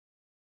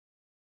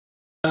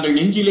நாங்கள்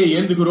நெஞ்சிலே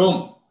ஏந்துகிறோம்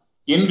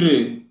என்று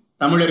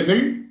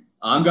தமிழர்கள்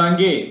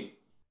ஆங்காங்கே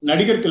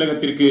நடிகர்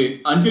திலகத்திற்கு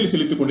அஞ்சலி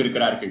செலுத்திக்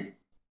கொண்டிருக்கிறார்கள்.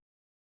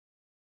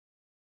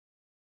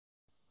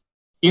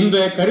 இந்த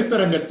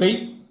கருத்தரங்கத்தை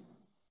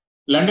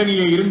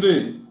லண்டனிலே இருந்து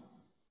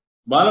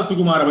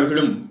பாலசுகுமார்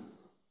அவர்களும்,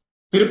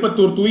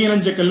 திருப்பத்தூர்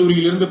தூயநெஞ்ச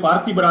கல்லூரியில் இருந்து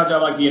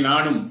பார்த்திபராஜாவாகிய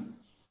நானும்,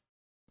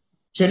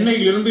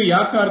 சென்னையிலிருந்து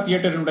யாக்கார்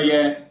தியேட்டரினுடைய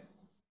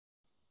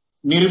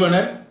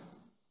நிறுவனர்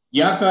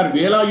யாக்கார்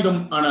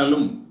வேலாயுதம்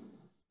ஆனாலும்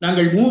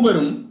நாங்கள்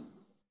மூவரும்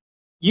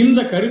இந்த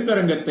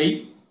கருத்தரங்கத்தை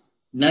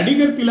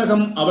நடிகர்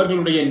திலகம்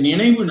அவர்களுடைய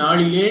நினைவு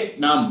நாளிலே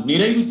நாம்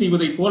நிறைவு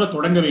செய்வதைப் போல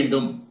தொடங்க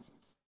வேண்டும்.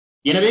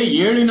 எனவே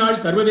 7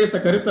 நாள் சர்வதேச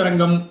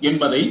கருத்தரங்கம்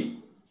என்பதை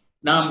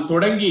நாம்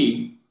தொடங்கி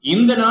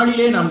இந்த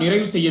நாளிலே நாம்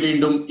நிறைவு செய்ய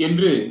வேண்டும்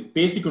என்று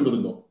பேசிக்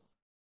கொண்டிருந்தோம்.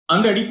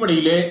 அந்த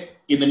அடிப்படையிலே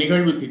இந்த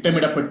நிகழ்வு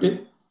திட்டமிடப்பட்டு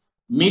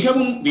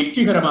மிகவும்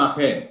வெற்றிகரமாக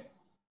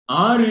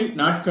 6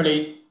 நாட்களை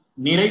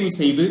நிறைவு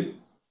செய்து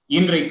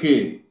இன்றைக்கு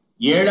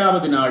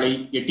 7வது நாளை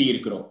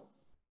எட்டியிருக்கிறோம்.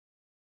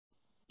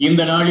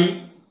 இந்த நாளில்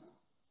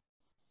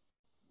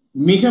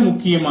மிக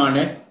முக்கியமான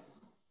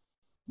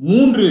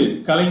 3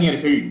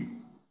 கலைஞர்கள்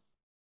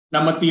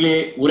நம்மத்திலே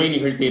உரை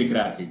நிகழ்த்தி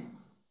இருக்கிறார்கள்.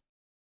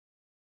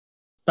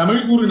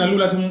 தமிழ்கூறு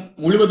நல்லுலகம்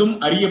முழுவதும்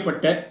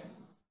அறியப்பட்ட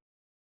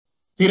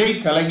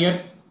திரைக்கலைஞர்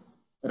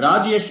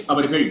ராஜேஷ்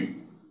அவர்கள்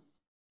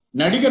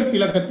நடிகர்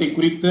திலகத்தை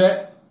குறித்த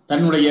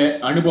தன்னுடைய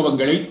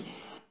அனுபவங்களை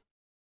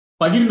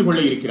பகிர்ந்து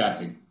கொள்ள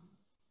இருக்கிறார்கள்.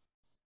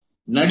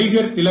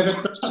 நடிகர்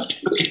திலகத்தால்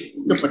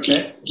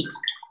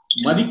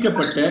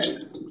மதிக்கப்பட்ட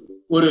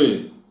ஒரு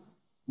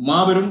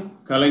மாபெரும்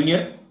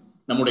கலைஞர்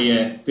நம்முடைய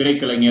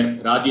திரைக்கலைஞர்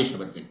ராஜேஷ்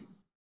அவர்கள்.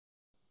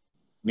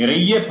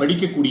 நிறைய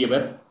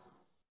படிக்கக்கூடியவர்.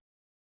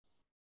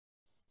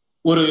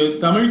 ஒரு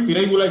தமிழ்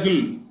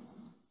திரையுலகில்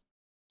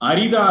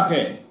அரிதாக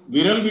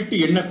விரல் விட்டு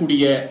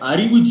எண்ணக்கூடிய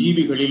அறிவு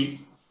ஜீவிகளில்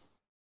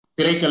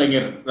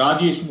திரைக்கலைஞர்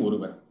ராஜேஷும்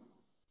ஒருவர்.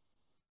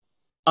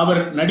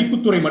 அவர்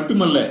நடிப்புத்துறை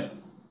மட்டுமல்ல,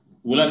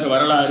 உலக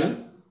வரலாறு,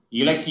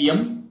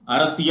 இலக்கியம்,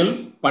 அரசியல்,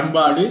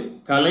 பண்பாடு,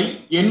 கலை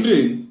என்று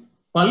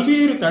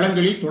பல்வேறு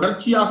தளங்களில்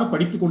தொடர்ச்சியாக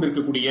படித்துக்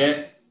கொண்டிருக்கக்கூடிய,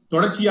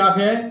 தொடர்ச்சியாக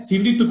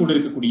சிந்தித்துக்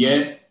கொண்டிருக்கக்கூடிய,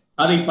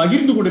 அதை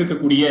பகிர்ந்து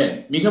கொண்டிருக்கக்கூடிய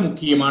மிக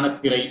முக்கியமான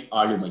திரை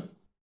ஆளுமை.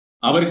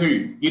 அவர்கள்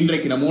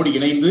இன்றைக்கு நம்மோடு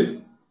இணைந்து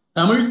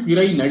தமிழ்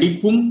திரை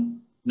நடிப்பும்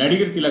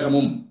நடிகர்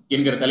திலகமும்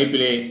என்கிற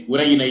தலைப்பிலே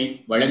உரையினை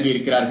வழங்க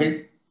இருக்கிறார்கள்.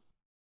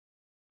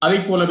 அதை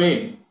போலவே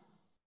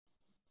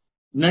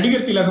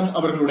நடிகர் திலகம்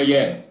அவர்களுடைய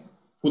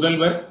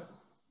புதல்வர்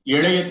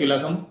இளைய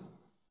திலகம்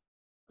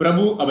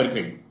பிரபு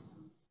அவர்கள்,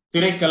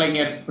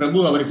 திரைக்கலைஞர் பிரபு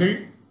அவர்கள்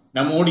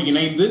நம்மோடு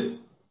இணைந்து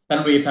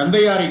தன்னுடைய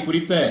தந்தையாரை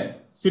குறித்த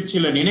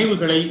சிற்சில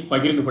நினைவுகளை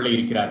பகிர்ந்து கொள்ள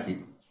இருக்கிறார்கள்.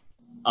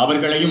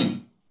 அவர்களையும்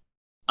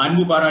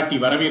அன்பு பாராட்டி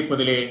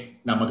வரவேற்பதிலே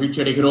நாம் மகிழ்ச்சி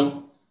அடைகிறோம்.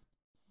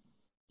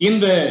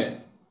 இந்த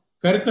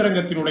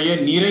கருத்தரங்கத்தினுடைய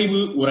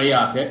நிறைவு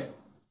உரையாக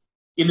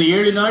இந்த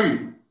 7 நாள்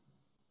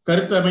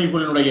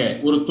கருத்தமைப்புகளுடைய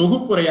ஒரு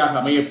தொகுப்புரையாக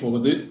அமையப்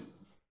போவது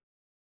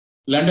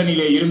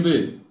லண்டனிலே இருந்து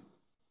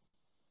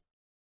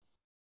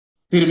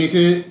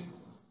திருமிகு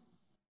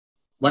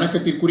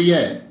வணக்கத்திற்குரிய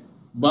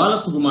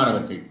பாலசுகுமார்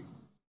அவர்கள்.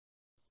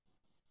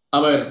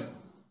 அவர்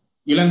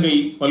இலங்கை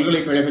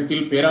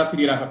பல்கலைக்கழகத்தில்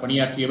பேராசிரியராக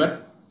பணியாற்றியவர்.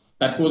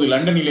 தற்போது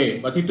லண்டனிலே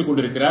வசித்துக்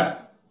கொண்டிருக்கிறார்.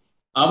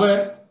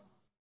 அவர்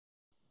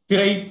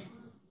திரை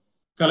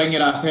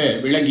கலைஞராக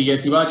விளங்கிய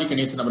சிவாஜி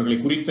கணேசன் அவர்களை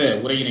குறித்த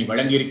உரையினை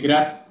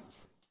வழங்கியிருக்கிறார்.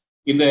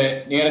 இந்த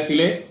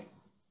நேரத்திலே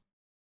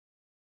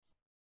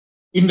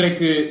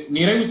இன்றைக்கு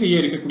நிறைவு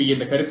செய்ய இருக்கக்கூடிய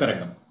இந்த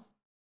கருத்தரங்கம்,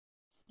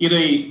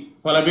 இதை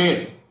பல பேர்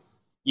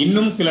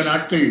இன்னும் சில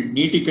நாட்கள்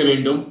நீட்டிக்க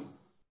வேண்டும்,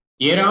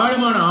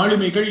 ஏராளமான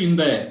ஆளுமைகள்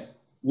இந்த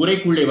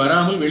உரைக்குள்ளே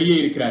வராமல் வெளியே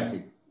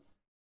இருக்கிறார்கள்.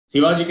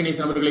 சிவாஜி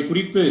கணேசன் அவர்களை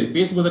குறித்து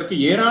பேசுவதற்கு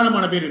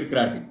ஏராளமான பேர்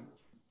இருக்கிறார்கள்.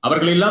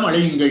 அவர்களெல்லாம்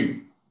அழையுங்கள்,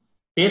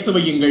 பேச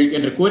வையுங்கள்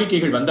என்ற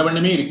கோரிக்கைகள் வந்த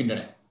வண்ணமே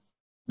இருக்கின்றன.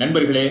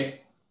 நண்பர்களே,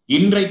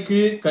 இன்றைக்கு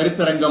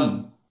கருத்தரங்கம்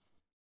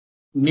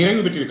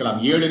நிறைவு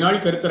பெற்றிருக்கலாம். 7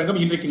 நாள்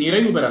கருத்தரங்கம் இன்றைக்கு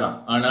நிறைவு பெறலாம்.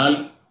 ஆனால்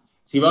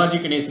சிவாஜி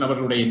கணேசன்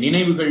அவர்களுடைய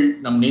நினைவுகள்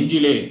நம்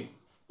நெஞ்சிலே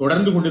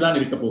தொடர்ந்து கொண்டுதான்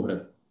இருக்க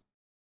போகிறது.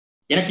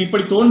 எனக்கு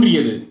இப்படி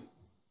தோன்றியது.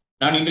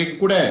 நான் இன்றைக்கு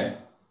கூட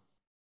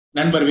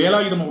நண்பர்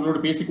வேலாயுதம் அவர்களோடு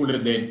பேசிக்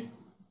கொண்டிருந்தேன்.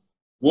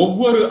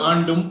 ஒவ்வொரு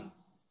ஆண்டும்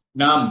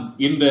நாம்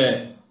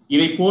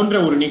இதை போன்ற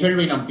ஒரு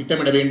நிகழ்வை நாம்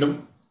திட்டமிட வேண்டும்.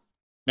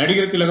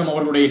 நடிகர் திலகம்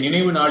அவர்களுடைய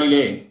நினைவு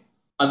நாளிலே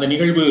அந்த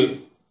நிகழ்வு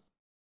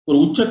ஒரு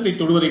உச்சத்தை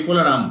தொடுவதைப் போல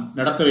நாம்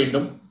நடத்த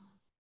வேண்டும்.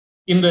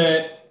 இந்த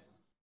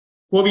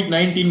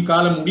COVID-19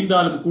 காலம்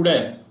முடிந்தாலும் கூட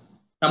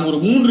நாம் ஒரு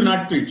 3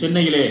 நாட்கள்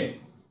சென்னையிலே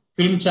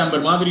பிலிம்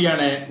சேம்பர்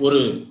மாதிரியான ஒரு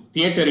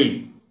தியேட்டரில்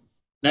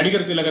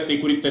நடிகர் திலகத்தை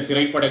குறித்த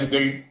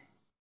திரைப்படங்கள்,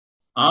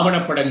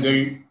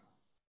 ஆவணப்படங்கள்,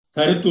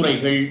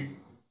 கருத்துரைகள்,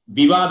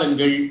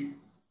 விவாதங்கள்,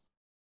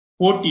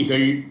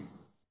 போட்டிகள்,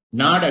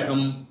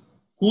 நாடகம்,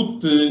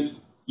 கூத்து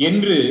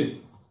என்று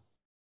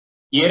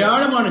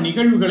ஏராளமான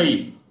நிகழ்வுகளை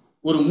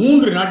ஒரு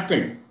 3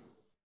 நாட்கள்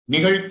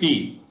நிகழ்த்தி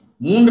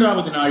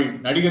 3வது நாள்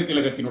நடிகர்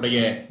திலகத்தினுடைய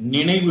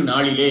நினைவு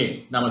நாளிலே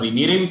நாம் அதை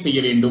நிறைவு செய்ய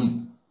வேண்டும்.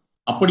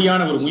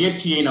 அப்படியான ஒரு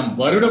முயற்சியை நாம்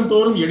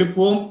வருடந்தோறும்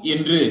எடுப்போம்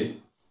என்று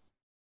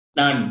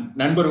நான்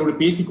நண்பரோடு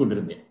பேசிக்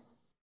கொண்டிருந்தேன்.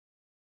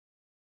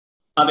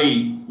 அதை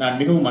நான்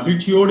மிகவும்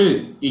மகிழ்ச்சியோடு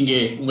இங்கே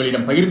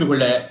உங்களிடம் பகிர்ந்து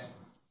கொள்ள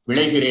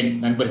விளைகிறேன்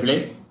நண்பர்களே.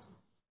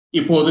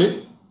 இப்போது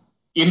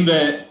இந்த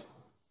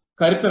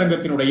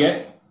கருத்தரங்கத்தினுடைய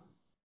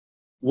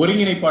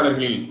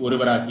ஒருங்கிணைப்பாளர்களில்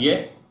ஒருவராகிய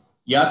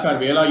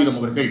யாக்கார் வேலாயுதம்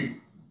அவர்கள்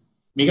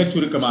மிகச்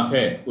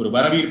சுருக்கமாக ஒரு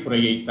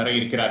வரவேற்புரையை தர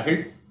இருக்கிறார்கள்.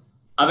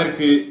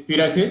 அதற்கு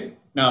பிறகு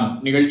நாம்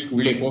நிகழ்ச்சிக்கு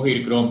உள்ளே போக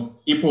இருக்கிறோம்.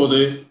 இப்போது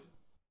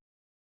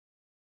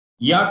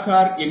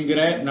யாக்கார்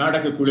என்கிற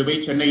நாடக குழுவை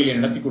சென்னையில்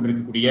நடத்தி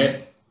கொண்டிருக்கக்கூடிய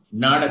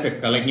நாடக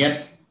கலைஞர்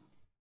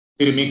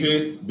திருமிகு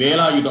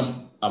வேலாயுதம்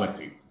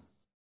அவர்கள்.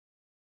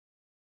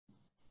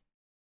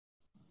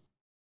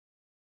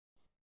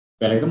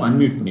 வேலாயுதம்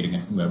அன்மியூட் பண்ணிருங்க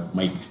உங்க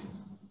மைக்.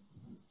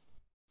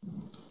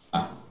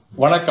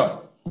 வணக்கம்.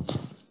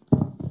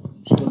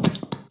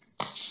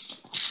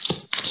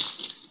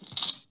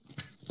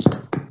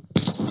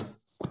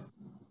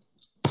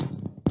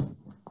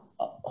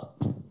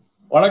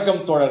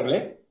 வணக்கம்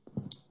தோழர்களே.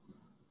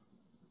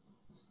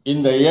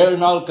 இந்த 7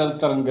 நாள்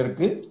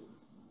கருத்தரங்கிற்கு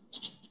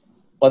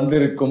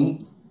வந்திருக்கும்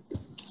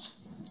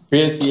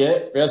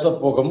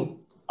பேசப்போகும்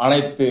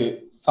அனைத்து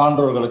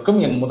சான்றோர்களுக்கும்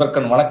என்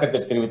முதற்கண் வணக்கத்தை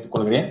தெரிவித்துக்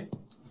கொள்கிறேன்.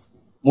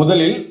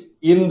 முதலில்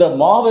இந்த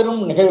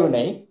மாபெரும்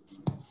நிகழ்வினை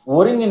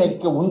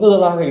ஒருங்கிணைக்க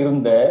உந்துதலாக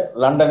இருந்த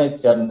லண்டனை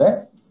சேர்ந்த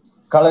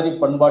களரி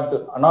பண்பாட்டு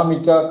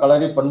அனாமிகா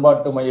களரி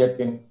பண்பாட்டு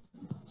மையத்தின்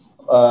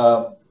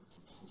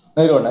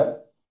நிறுவனர்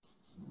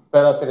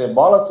பேராசிரியர்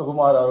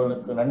பாலசுகுமார்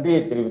அவர்களுக்கு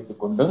நன்றியை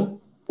தெரிவித்துக் கொண்டு,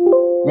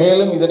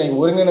 மேலும் இதனை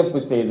ஒருங்கிணைப்பு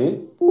செய்து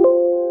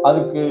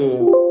அதுக்கு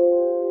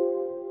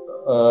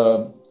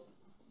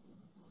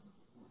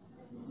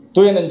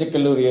தூயநெஞ்சு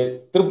கல்லூரி,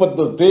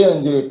 திருப்பத்தூர்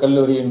தூயநெஞ்சு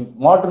கல்லூரியின்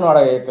மாற்று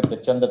நாடக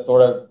இயக்கத்தைச் சேர்ந்த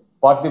தோழர்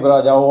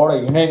பார்த்திபராஜாவோடு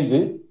இணைந்து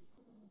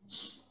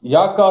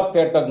யாக்கார்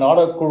தியேட்டர்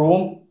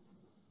நாடகக்குழுவும்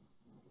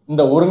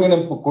இந்த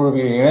ஒருங்கிணைப்பு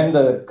குழுவில்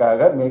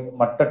இணைந்ததற்காக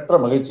மட்டற்ற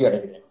மகிழ்ச்சி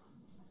அடைகிறேன்.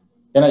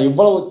 ஏன்னா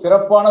இவ்வளவு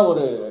சிறப்பான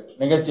ஒரு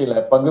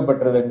நிகழ்ச்சியில பங்கு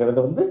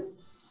பெற்றதுங்கிறது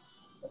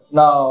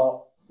நான்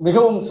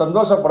மிகவும்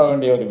சந்தோஷப்பட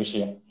வேண்டிய ஒரு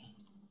விஷயம்.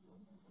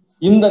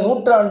 இந்த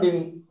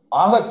நூற்றாண்டின்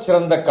ஆகச்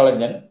சிறந்த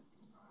கலைஞன்,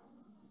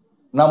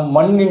 நம்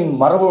மண்ணின்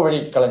மரபு வழி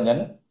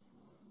கலைஞன்,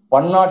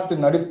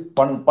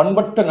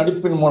 பண்பட்ட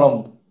நடிப்பின் மூலம்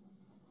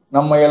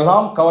நம்ம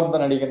எல்லாம் கவர்ந்த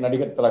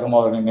நடிகர் திலகம்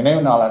அவர்களின்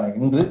நினைவு நாளான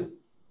இன்று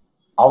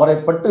அவரை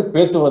பற்றி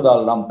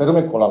பேசுவதால் நாம்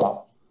பெருமை கொள்ளலாம்.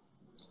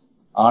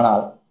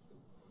 ஆனால்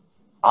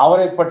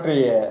அவரை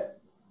பற்றிய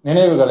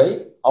நினைவுகளை,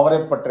 அவரை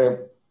பற்றிய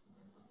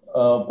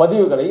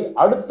பதிவுகளை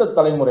அடுத்த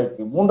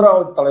தலைமுறைக்கு,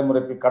 3வது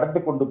தலைமுறைக்கு கடத்தி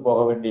கொண்டு போக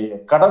வேண்டிய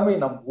கடமை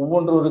நம்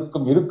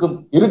ஒவ்வொருவருக்கும்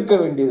இருக்க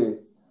வேண்டியது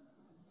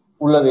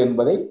உள்ளது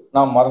என்பதை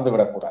நாம்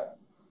மறந்துவிடக்கூடாது.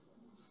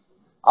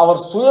 அவர்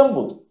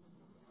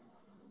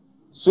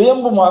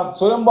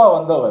சுயம்பா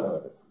வந்தவர்.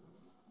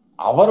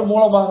 அவர்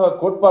மூலமாக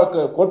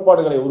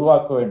கோட்பாடுகளை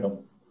உருவாக்க வேண்டும்.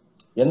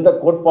 எந்த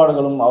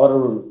கோட்பாடுகளும்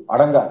அவர்கள்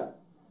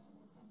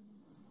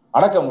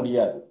அடக்க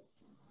முடியாது.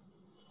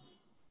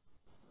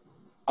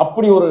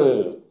 அப்படி ஒரு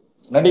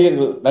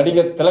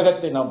நடிகர்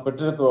திலகத்தை நாம்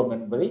பெற்றிருக்கிறோம்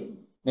என்பதை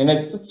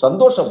நினைத்து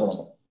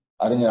சந்தோஷப்படணும்.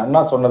 அறிஞர்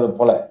அண்ணா சொன்னது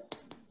போல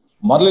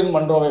மர்லின்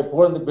மன்றோவை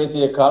புகழ்ந்து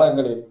பேசிய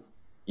காலங்களில்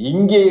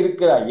இங்கே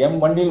இருக்கிற எம்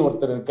மண்ணில்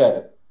ஒருத்தர் இருக்காரு,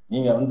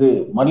 நீங்க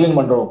மர்லின்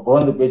மன்றோவை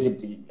புகழ்ந்து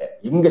பேசிட்டு இருக்கீங்க,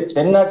 இங்க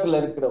தென்னாட்டுல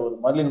இருக்கிற ஒரு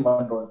மர்லின்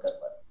மன்றோ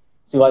இருக்காரு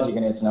சிவாஜி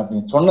கணேசன்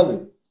அப்படின்னு சொன்னது,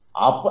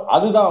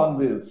 அதுதான்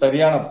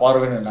சரியான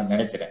பார்வைன்னு நான்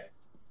நினைக்கிறேன்.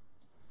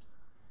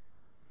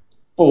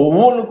 இப்போ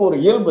ஒவ்வொன்றுக்கும் ஒரு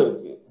இயல்பு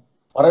இருக்கு.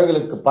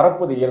 பறவைகளுக்கு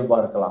பறப்பது இயல்பா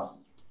இருக்கலாம்,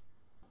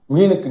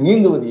 மீனுக்கு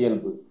நீந்துவது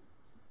இயல்பு,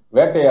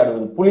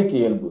 வேட்டையாடுவது புலிக்கு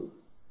இயல்பு.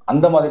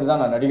 அந்த மாதிரி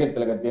தான் நான் நடிகர்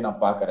திலகத்தை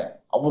நான் பார்க்கிறேன்.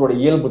 அவருடைய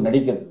இயல்பு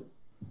நடிக்கிறது.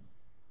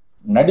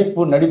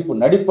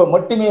 நடிப்பை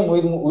மட்டுமே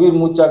உயிர்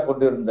மூச்சா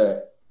கொண்டிருந்த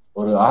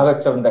ஒரு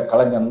ஆகச்சிறந்த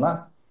கலைஞர்னா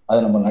அது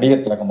நம்ம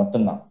நடிகர் திலகம்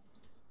மட்டும்தான்.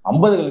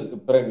 50களுக்கு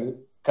பிறகு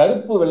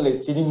கருப்பு வெள்ளை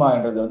சினிமா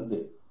என்றது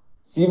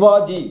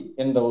சிவாஜி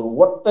என்ற ஒரு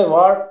ஒத்த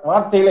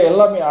வார்த்தையில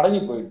எல்லாமே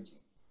அடங்கி போயிடுச்சு.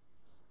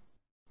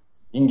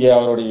 இங்கே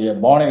அவருடைய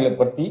பாவனைகளை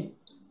பற்றி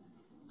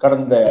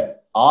கடந்த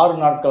 6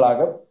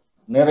 நாட்களாக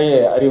நிறைய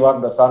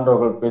அறிவார்ந்த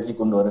சான்றோர்கள்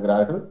பேசிக்கொண்டு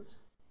வருகிறார்கள்.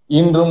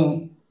 இன்றும்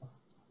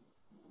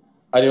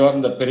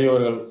அறிவார்ந்த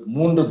பெரியவர்கள்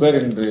 3 பேர்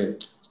இன்று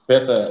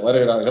பேச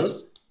வருகிறார்கள்.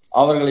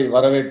 அவர்களை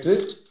வரவேற்று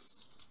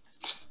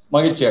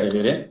மகிழ்ச்சி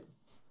அடைகிறேன்.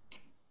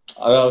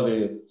 அதாவது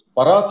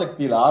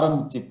பராசக்தியில்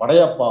ஆரம்பிச்சு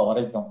படையப்பா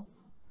வரைக்கும்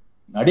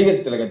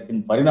நடிகர்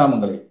திலகத்தின்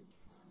பரிணாமங்களை,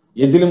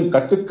 எதிலும்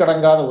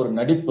கட்டுக்கடங்காத ஒரு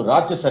நடிப்பு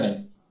ராட்சசனை,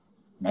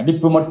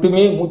 நடிப்பு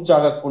மட்டுமே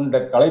மூச்சாக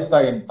கொண்ட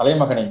கலைத்தாயின்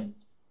தலைமகனை,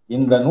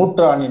 இந்த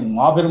நூற்றாண்டின்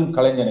மாபெரும்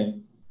கலைஞனை,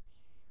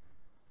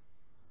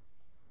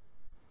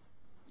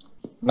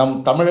 நம்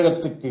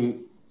தமிழகத்துக்கு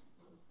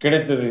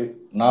கிடைத்தது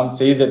நாம்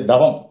செய்த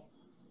தவம்,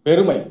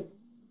 பெருமை.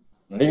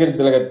 நடிகர்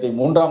திலகத்தை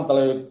 3ஆம்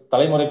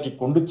தலைமுறைக்கு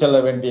கொண்டு செல்ல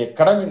வேண்டிய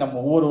கடமை நம்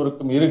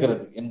ஒவ்வொருவருக்கும்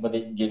இருக்கிறது என்பதை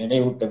இங்கே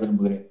நினைவூட்ட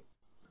விரும்புகிறேன்.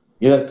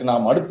 இதற்கு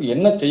நாம் அடுத்து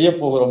என்ன செய்ய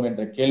போகிறோம்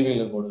என்ற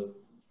கேள்விகளோடு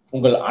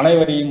உங்கள்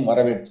அனைவரையும்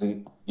வரவேற்று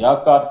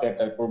யாக்கார்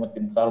தியேட்டர்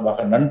குழுமத்தின்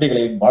சார்பாக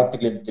நன்றிகளையும்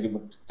வாழ்த்துக்களையும்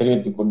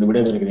தெரிவித்துக் கொண்டு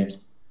விடைபெறுகிறேன்.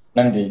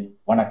 நன்றி,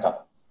 வணக்கம்.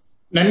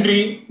 நன்றி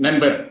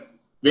நண்பர்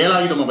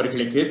வேலாயுதம்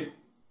அவர்களுக்கு.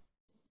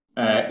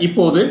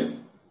 இப்போது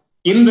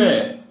இந்த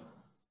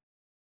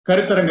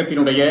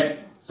கருத்தரங்கத்தினுடைய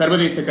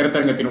சர்வதேச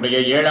கருத்தரங்கத்தினுடைய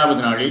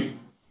 7வது நாளில்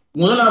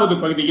முதலாவது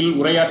பகுதியில்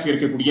உரையாற்றி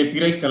இருக்கக்கூடிய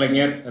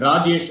திரைக்கலைஞர்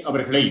ராஜேஷ்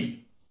அவர்களை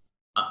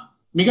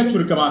மிகச்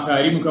சுருக்கமாக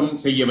அறிமுகம்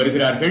செய்ய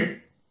வருகிறார்கள்.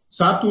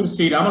 சாத்தூர்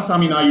ஸ்ரீ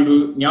ராமசாமி நாயுடு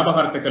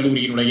ஞாபகார்த்த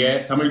கல்லூரியினுடைய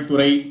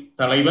தமிழ்துறை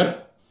தலைவர்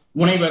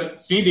முனைவர்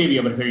ஸ்ரீதேவி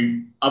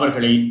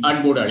அவர்களை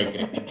அன்போடு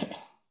அழைக்கிறேன்.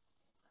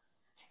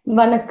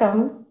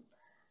 வணக்கம்.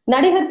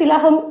 நடிகர்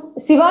திலகம்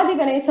சிவாஜி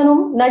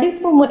கணேசனும்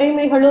நடிப்பு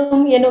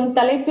முறைமைகளும் எனும்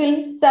தலைப்பில்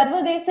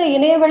சர்வதேச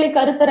இணையவழி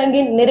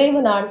கருத்தரங்கின்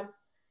நிறைவு நாள்.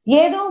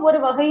 ஏதோ ஒரு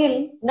வகையில்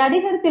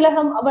நடிகர்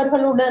திலகம்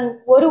அவர்களுடன்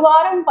ஒரு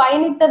வாரம்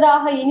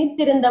பயணித்ததாக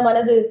இனித்திருந்த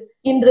மனது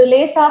இன்று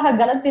லேசாக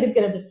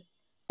கனத்திருக்கிறது.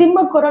 சிம்ம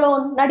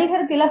குரலோன்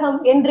நடிகர் திலகம்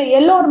என்று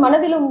எல்லோர்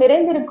மனதிலும்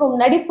நிறைந்திருக்கும்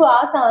நடிப்பு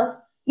ஆசான்,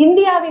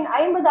 இந்தியாவின்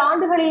 50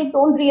 ஆண்டுகளில்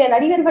தோன்றிய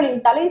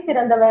நடிகர்களில் தலை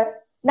சிறந்தவர்,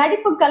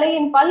 நடிப்பு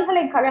கலையின்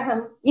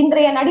பல்கலைக்கழகம்,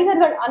 இன்றைய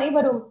நடிகர்கள்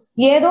அனைவரையும்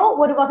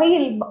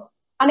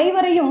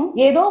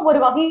ஏதோ ஒரு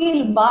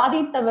வகையில்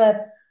பாதித்தவர்.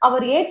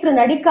 அவர் ஏற்று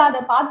நடிக்காத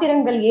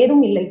பாத்திரங்கள்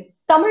ஏதும் இல்லை.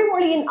 தமிழ்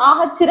மொழியின்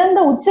ஆகச் சிறந்த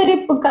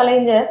உச்சரிப்பு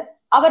கலைஞர்.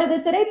 அவரது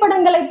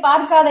திரைப்படங்களை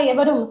பார்க்காத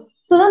எவரும்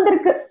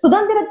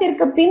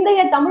சுதந்திரத்திற்கு பிந்தைய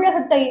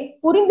தமிழகத்தை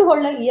புரிந்து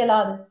கொள்ள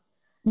இயலாது.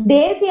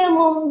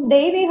 தேசியமும்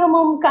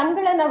தெய்வீகமும்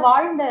கண்களென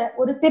வாழ்ந்த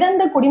ஒரு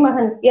சிறந்த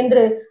குடிமகன்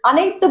என்று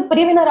அனைத்து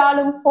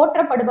பிரிவினராலும்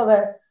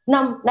போற்றப்படுபவர்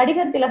நம்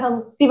நடிகர் திலகம்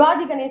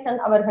சிவாஜி கணேசன்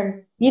அவர்கள்.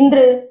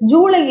 இன்று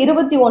ஜூலை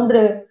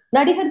 21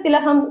 நடிகர்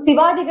திலகம்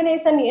சிவாஜி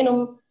கணேசன்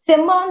எனும்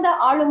செம்மாந்த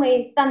ஆளுமை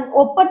தன்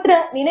ஒப்பற்ற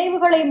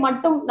நினைவுகளை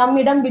மட்டும்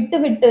நம்மிடம்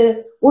விட்டுவிட்டு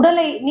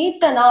உடலை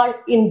நீத்த நாள்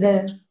இன்று.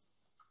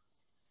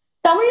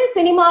 தமிழ்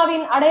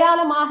சினிமாவின்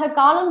அடையாளமாக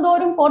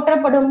காலந்தோறும்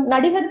போற்றப்படும்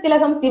நடிகர்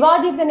திலகம்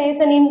சிவாஜி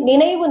கணேசனின்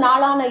நினைவு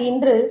நாளான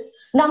இன்று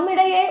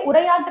நம்மிடையே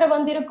உரையாற்ற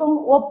வந்திருக்கும்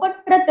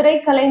ஒப்பற்ற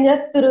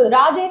திரைக்கலைஞர் திரு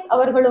ராஜேஷ்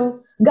அவர்களும்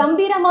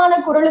கம்பீரமான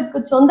குரலுக்கு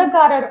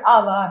சொந்தக்காரர்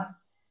ஆவார்.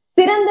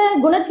 சிறந்த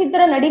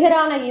குணச்சித்திர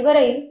நடிகரான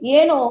இவரை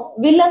ஏனோ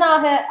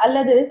வில்லனாக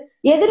அல்லது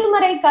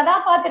எதிர்மறை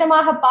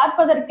கதாபாத்திரமாக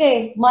பார்ப்பதற்கே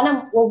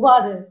மனம்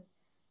ஒவ்வாது.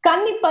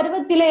 கன்னி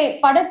பருவத்திலே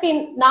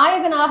படத்தின்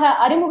நாயகனாக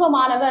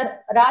அறிமுகமானவர்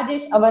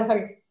ராஜேஷ்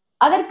அவர்கள்.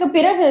 அதற்கு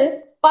பிறகு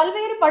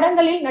பல்வேறு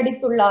படங்களில்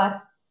நடித்துள்ளார்.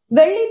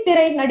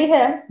 வெள்ளித்திரை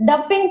நடிகர்,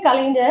 டப்பிங்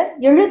கலைஞர்,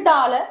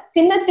 எழுத்தாளர்,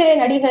 சின்னத்திரை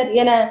நடிகர்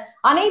என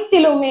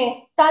அனைத்திலுமே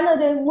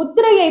தனது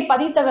முத்திரையை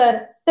பதித்தவர்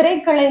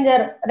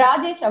திரைக்கலைஞர்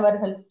ராஜேஷ்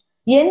அவர்கள்.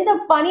 எந்த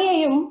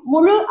பணியையும்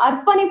முழு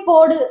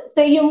அர்ப்பணிப்போடு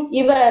செய்யும்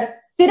இவர்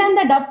சிறந்த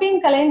டப்பிங்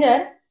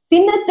கலைஞர்.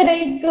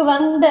 சின்னத்திரைக்கு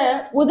வந்த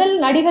முதல்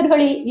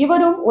நடிகர்களில்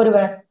இவரும்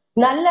ஒருவர்.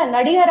 நல்ல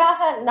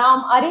நடிகராக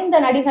நாம் அறிந்த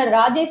நடிகர்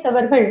ராஜேஷ்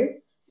அவர்கள்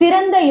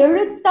சிறந்த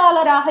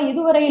எழுத்தாளராக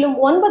இதுவரையிலும்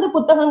 9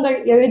 புத்தகங்கள்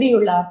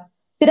எழுதியுள்ளார்.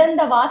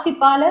 சிறந்த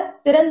வாசிப்பாளர்,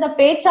 சிறந்த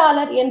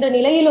பேச்சாளர் என்ற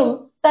நிலையிலும்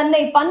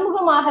தன்னை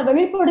பன்முகமாக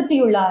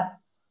வெளிப்படுத்தியுள்ளார்.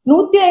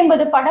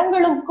 150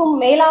 படங்களுக்கும்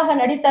மேலாக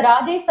நடித்த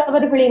ராஜேஷ்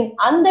அவர்களின்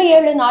அந்த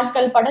 7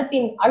 நாட்கள்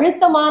படத்தின்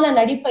அழுத்தமான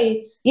நடிப்பை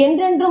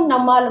என்றென்றும்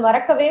நம்மால்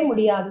மறக்கவே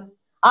முடியாது.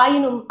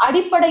 ஆயினும்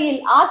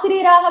அடிப்படையில்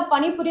ஆசிரியராக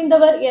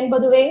பணிபுரிந்தவர்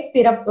என்பதுவே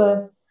சிறப்பு.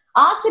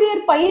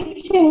 ஆசிரியர்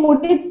பயிற்சி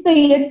முடித்து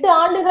 8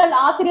 ஆண்டுகள்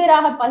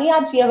ஆசிரியராக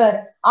பணியாற்றியவர்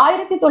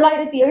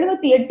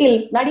 1978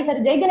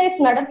 நடிகர் ஜெய்கணேஷ்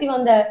நடத்தி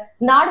வந்த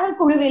நாடக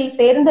குழுவில்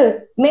சேர்ந்து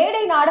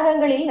மேடை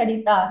நாடகங்களில்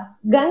நடித்தார்.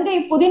 கங்கை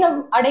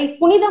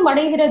புனிதம்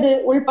அடைகிறது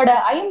உள்பட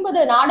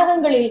 50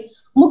 நாடகங்களில்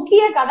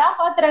முக்கிய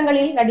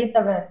கதாபாத்திரங்களில்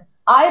நடித்தவர்.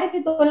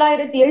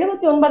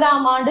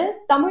 1979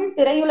 தமிழ்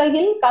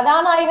திரையுலகில்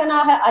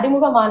கதாநாயகனாக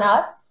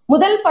அறிமுகமானார்.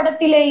 முதல்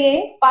படத்திலேயே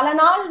பல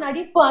நாள்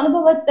நடிப்பு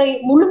அனுபவத்தை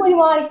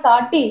முழுமையாய்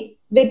காட்டி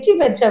வெற்றி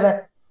பெற்றவர்.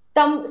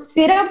 தம்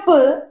சிறப்பு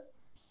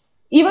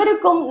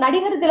இவருக்கும்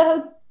நடிகர்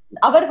திலகம்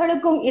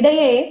அவர்களுக்கும்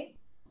இடையே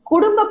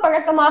குடும்ப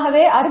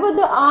பழக்கமாகவே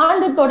 60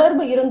 ஆண்டு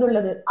தொடர்பு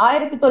இருந்துள்ளது.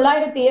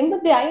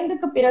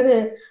 1985 பிறகு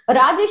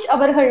ராஜேஷ்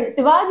அவர்கள்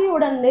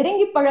சிவாஜியுடன்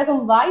நெருங்கி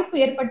பழகும் வாய்ப்பு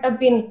ஏற்பட்ட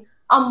பின்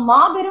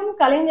அம்மாபெரும்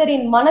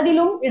கலைஞரின்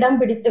மனதிலும் இடம்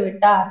பிடித்து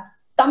விட்டார்.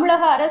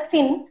 தமிழக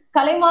அரசின்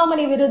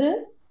கலைமாமணி விருது,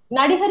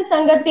 நடிகர்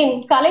சங்கத்தின்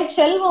கலை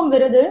செல்வம்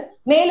விருது,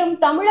 மேலும்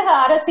தமிழக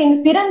அரசின்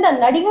சிறந்த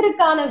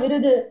நடிகருக்கான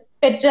விருது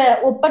பெற்ற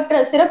ஒப்பற்ற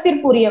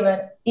சிறப்பிற்குரியவர்.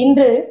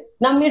 இன்று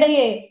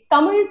நம்மிடையே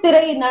தமிழ்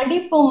திரை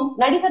நடிப்பும்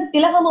நடிகர்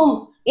திலகமும்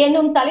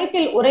என்னும்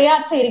தலைப்பில்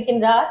உரையாற்ற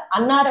இருக்கின்றார்.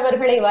 அன்னார்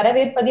அவர்களை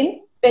வரவேற்பதில்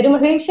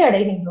பெருமகிழ்ச்சி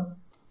அடைகின்றோம்.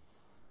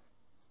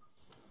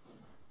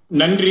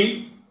 நன்றி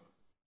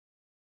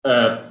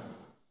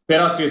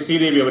பேராசிரியர்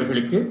ஸ்ரீதேவி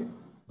அவர்களுக்கு.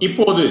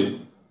 இப்போது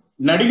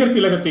நடிகர்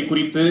திலகத்தை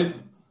குறித்து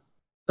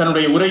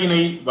தன்னுடைய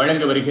உரையினை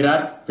வழங்க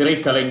வருகிறார்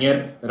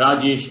திரைக்கலைஞர்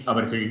ராஜேஷ்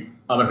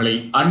அவர்களை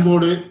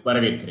அன்போடு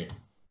வரவேற்கிறேன்.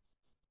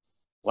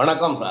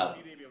 வணக்கம் சார்.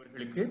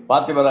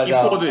 பார்த்திபராஜா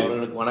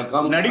அவர்களுக்கு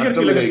வணக்கம். நடிகர்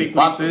திலகத்தை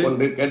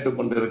பார்த்துக்கொண்டு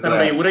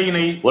கேட்டுக்கொண்டிருக்கிற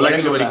உரையினை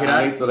வழங்க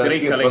வருகிறார்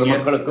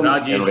திரைக்கலைஞர்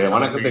ராஜேஷ்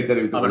வணக்கத்தை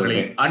தெரிவித்துக்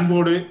கொள்கிறேன்.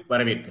 அன்போடு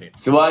வரவேற்கிறேன்.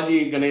 சிவாஜி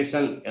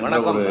கணேசன் என்ற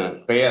ஒரு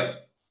பெயர்,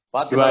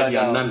 சிவாஜி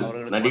அண்ணன்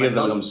நடிகர்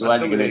திலகம்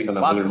சிவாஜி கணேசன்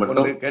அவர்கள்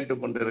மட்டும்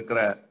கேட்டுக்கொண்டிருக்கிற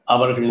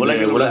அவர்கள்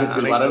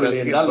உலகத்தில் வரவில்லை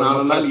என்றால்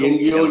நான்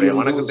எங்கேயோ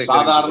வணக்கத்தை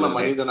சாதாரண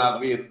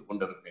மனிதனாகவே இருந்து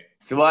கொண்டிருப்பேன்.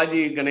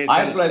 சிவாஜி கணேசன்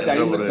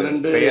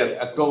 1952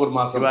 அக்டோபர்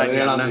மாதம்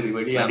 17ஆம் தேதி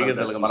வெளியான நடிகர்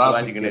திலகம்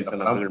சிவாஜி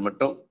கணேசன் அவர்கள்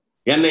மட்டும்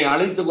என்னை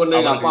அழைத்து கொண்டு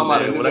எங்க அப்பா அம்மா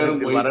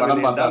உலகத்தில்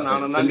படம் பார்த்தாங்க.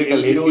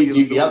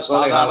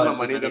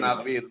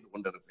 மனிதனாகவே இருந்து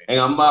கொண்டிருப்பேன்.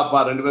 எங்க அம்மா அப்பா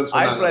 2 பேரும்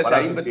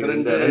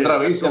 1952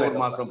 வயசு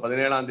மாசம்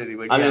 17ஆம் தேதி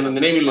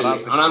நினைவில் இல்லை.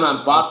 ஆனா நான்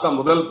பார்த்த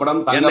முதல்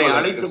படம் என்னை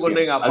அழைத்து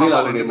கொண்டு எங்க அப்பா முகம்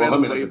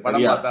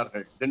படம்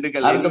பார்த்தார்கள்.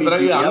 திண்டுக்கல். அதுக்கு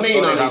பிறகு அன்னை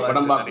நான்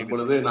படம் பார்க்கும்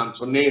பொழுது நான்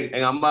சொன்னேன்,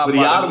 எங்க அம்மா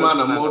யாருமா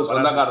நம்ம ஊர்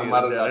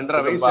சொந்தக்காரமா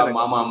 2.5 வயசு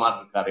மாமா அம்மா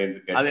இருக்காரு என்று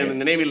கேட்டேன். அது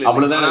எனக்கு நினைவில்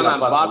அவ்வளவுதான்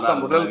நான் பார்த்த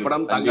முதல்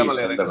படம்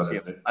தங்கமலை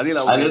ரகசியம்.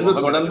 அதிலிருந்து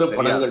தொடர்ந்து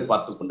படங்கள்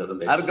பார்த்து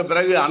கொண்டிருந்தேன். அதுக்கு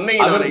பிறகு அன்னை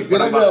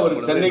பிறகு அவர்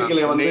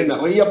சென்னைக்குள்ள வந்து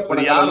நிறைய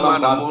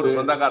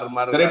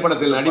படங்கள்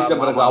திரைப்படத்தில் நடித்த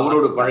பிறகு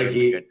அவரோடு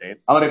பழகி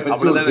அவரை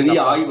பற்றி ஒரு பெரிய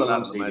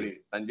ஆய்வெல்லாம் செய்தேன்.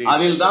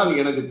 அதில் தான்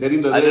எனக்கு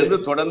தெரிந்தது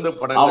தொடர்ந்து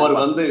அவர்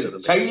வந்து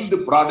சைல்டு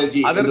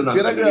ப்ராடஜி. அதற்கு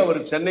பிறகு அவர்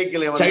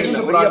சென்னைக்குள்ள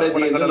சைல்டு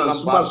ப்ராடஜி என்று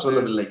நான் சும்மா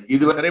சொல்லவில்லை.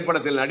 இது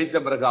திரைப்படத்தில் நடித்த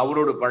பிறகு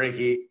அவரோடு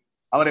பழகி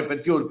அவரை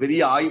பற்றி ஒரு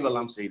பெரிய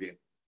ஆய்வெல்லாம் செய்தேன்.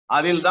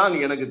 அதில் தான்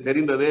எனக்கு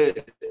தெரிந்தது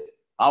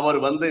அவர்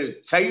வந்து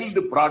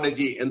சைல்டு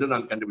ப்ராடஜி என்று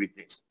நான்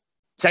கண்டுபிடித்தேன்.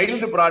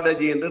 சைல்டு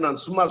ப்ராடஜி என்று நான்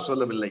சும்மா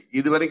சொல்லவில்லை.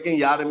 இதுவரைக்கும்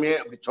யாருமே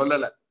அப்படி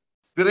சொல்லல.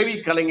 பிறவி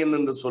கலைஞன்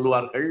என்று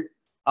சொல்லுவார்கள்.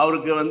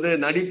 அவருக்கு வந்து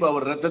நடிப்பு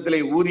அவர் ரத்தத்திலே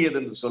ஊறியது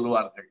என்று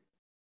சொல்லுவார்கள்.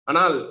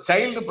 ஆனால்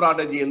சைல்டு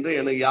ப்ராடஜி என்று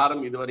எனக்கு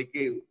யாரும்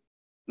இதுவரைக்கும்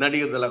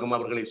நடிகர் திலகம்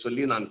அவர்களை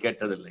சொல்லி நான்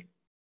கேட்டதில்லை.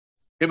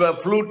 இப்ப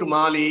ஃப்ளூட்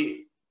மாலி,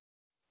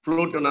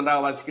 ஃப்ளூட் நன்றாக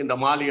வாசிக்கின்ற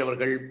மாலி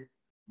அவர்கள்,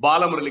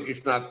 பாலமுரளி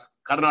கிருஷ்ணா,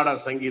 கர்நாடக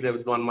சங்கீத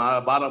வித்வான்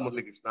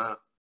பாலமுரளி கிருஷ்ணா,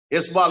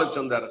 எஸ்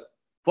பாலச்சந்தர்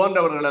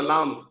போன்றவர்கள்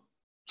எல்லாம்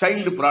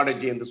சைல்டு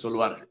ப்ராடஜி என்று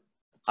சொல்வார்கள்.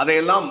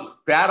 அதையெல்லாம்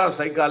பேரா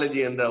சைக்காலஜி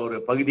என்ற ஒரு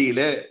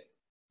பகுதியிலே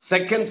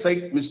செகண்ட்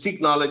சைட் மிஸ்டிக்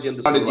நாலேஜ்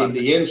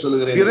என்று ஏன்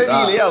சொல்லுகிறேன்,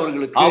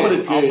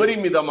 அவருக்கு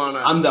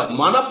அபரிமிதமான அந்த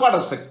மனப்பாட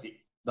சக்தி,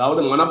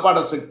 அதாவது மனப்பாட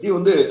சக்தி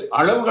வந்து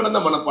அளவு கடந்த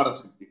மனப்பாட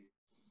சக்தி.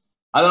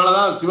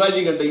 அதனாலதான்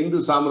சிவாஜி கண்ட இந்து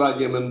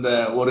சாம்ராஜ்யம் என்ற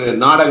ஒரு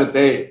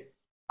நாடகத்தை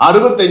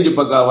 65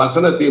 பக்க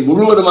வசனத்தை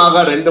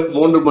முழுவதுமாக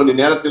 2-3 மணி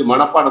நேரத்தில்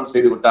மனப்பாடம்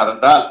செய்து விட்டார்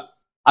என்றால்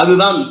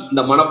அதுதான்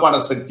இந்த மனப்பாட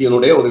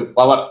சக்தியினுடைய ஒரு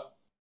பவர்.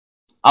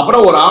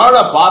 அப்புறம் ஒரு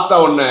ஆளை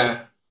பார்த்த உடனே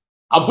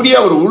அப்படியே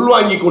அவர்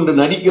உள்வாங்கி கொண்டு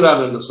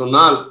நடிக்கிறார் என்று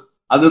சொன்னால்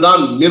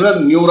அதுதான் மிரர்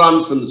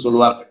நியூரான்ஸ் என்று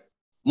சொல்வார்கள்.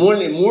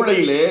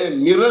 மூளையிலே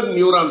மிரர்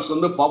நியூரான்ஸ்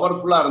வந்து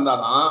பவர்ஃபுல்லா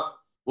இருந்தாதான்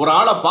ஒரு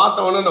ஆளை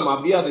பார்த்தவொடனே நம்ம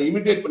அப்படியே அதை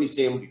இமிட்டேட் பண்ணி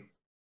செய்ய முடியும்.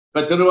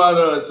 இப்ப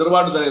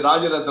திருவாடுதுறை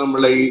ராஜரத்னம்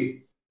பிள்ளை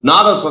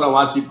நாதஸ்வரம்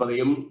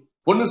வாசிப்பதையும்,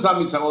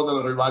 பொன்னுசாமி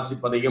சகோதரர்கள்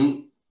வாசிப்பதையும்,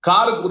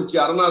 காரக்குறிச்சி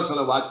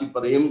அருணாசலம்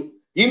வாசிப்பதையும்,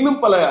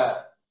 இன்னும் பல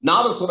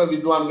நாதஸ்வர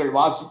வித்வான்கள்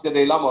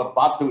வாசித்ததையெல்லாம் அவர்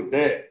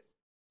பார்த்துவிட்டு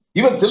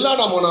இவர்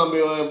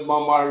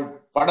தில்லானாமோனாம்பாள்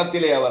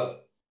படத்திலே அவர்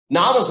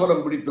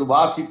நாதஸ்வரம் பிடித்து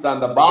வாசித்த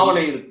அந்த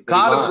பாவனை இருக்கு.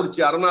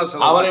 காரக்குறிச்சி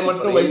அருணாசலம் அவரை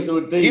மட்டும் வைத்து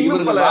விட்டு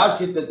இவர்கள்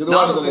வாசித்த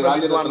திருவாடுதுறை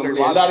ராஜரத்னம்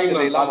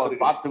எல்லாரையும்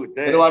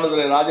பார்த்துவிட்டு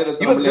திருவாடுதுறை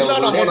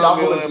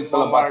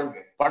ராஜரத்னம்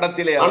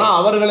படத்திலே ஆனா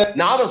அவர்களை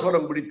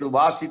நாதஸ்வரம் பிடித்து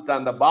வாசித்த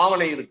அந்த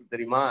பாவனை இருக்கு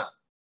தெரியுமா?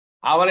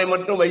 அவரை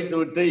மட்டும் வைத்து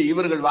விட்டு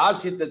இவர்கள்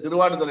வாசித்த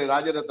திருவாடுதுறை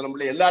ராஜரத்னம்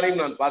பிள்ளை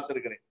எல்லாரையும் நான்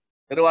பார்த்திருக்கிறேன்.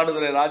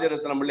 திருவாடுதுறை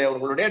ராஜரத்னம் பிள்ளை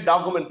அவர்களுடைய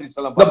டாக்குமெண்ட்ரிஸ்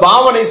எல்லாம் இந்த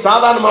பாவனை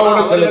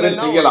சாதாரணமாக சில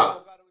பேர் செய்யலாம்.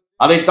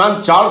 அதைத்தான்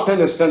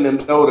சார்ல்டன் ஹெஸ்டன்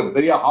என்ற ஒரு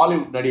பெரிய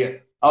ஹாலிவுட் நடிகர்,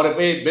 அவரை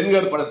போய்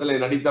பென்கர் படத்துல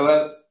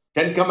நடித்தவர்,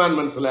 10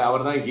 கமாண்ட்மெண்ட்ஸ்ல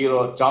அவர் தான்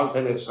ஹீரோ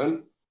சார்ல்டன் ஹெஸ்டன்.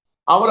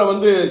 அவரை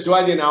வந்து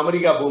சிவாஜி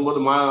அமெரிக்கா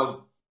போகும்போது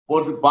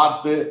போட்டு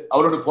பார்த்து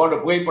அவரோட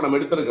புகைப்படம்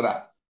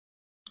எடுத்திருக்கிறார்.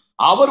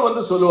 அவர்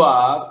வந்து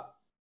சொல்லுவார்,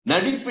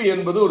 நடிப்பு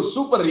என்பது ஒரு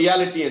சூப்பர்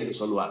ரியாலிட்டி என்று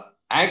சொல்வார்.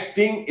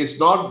 Acting is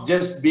not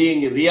just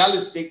being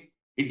realistic,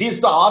 it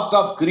is the art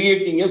of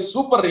creating a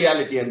super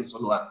reality என்று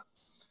சொல்வார்.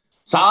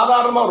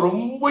 சாதாரணமா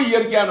ரொம்ப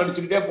இயற்கையா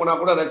நடிச்சுக்கிட்டே போனா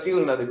கூட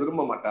ரசிகர்கள் அதை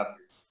விரும்ப மாட்டார்கள்.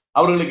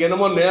 அவர்களுக்கு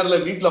என்னமோ நேர்ல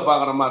வீட்டுல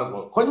பாக்குற மாதிரி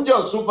இருக்கும்.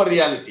 கொஞ்சம் சூப்பர்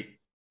ரியாலிட்டி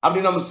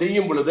அப்படி நம்ம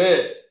செய்யும் பொழுது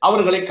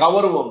அவர்களை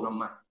கவருவோம்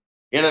நம்ம.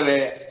 எனவே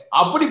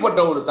அப்படிப்பட்ட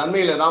ஒரு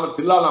தன்மையில தான்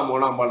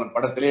தில்லானாமோனாம்பாள்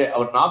படத்திலே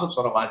அவர்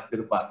நாதஸ்வரம்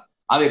வாசித்திருப்பார்.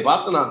 அதை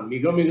பார்த்து நான்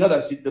மிக மிக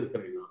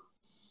ரசித்திருக்கிறேன்.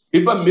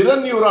 இப்ப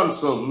மிரர்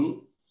நியூரான்ஸும்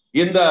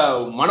இந்த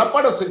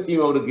மனப்பாட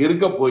சக்தியும் அவருக்கு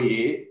இருக்க போய்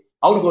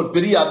அவருக்கு ஒரு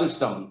பெரிய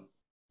அதிர்ஷ்டம்.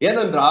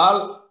 ஏனென்றால்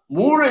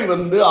மூளை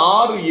வந்து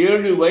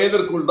 6-7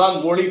 வயதிற்குள் தான்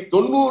மூளை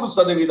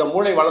 90%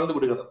 மூளை வளர்ந்து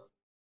விடுகிறது.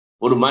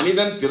 ஒரு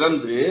மனிதன்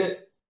பிறந்து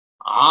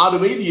 6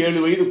 வயது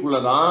 7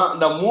 வயதுக்குள்ளதான்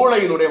அந்த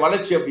மூளையினுடைய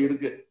வளர்ச்சி அப்படி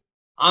இருக்கு.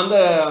 அந்த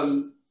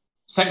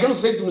செகண்ட்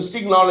சைட்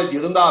மிஸ்டிக் நாலேஜ்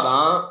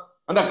இருந்தாதான்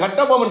அந்த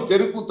கட்டபொம்மன்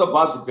தெருக்கூத்தை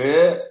பார்த்துட்டு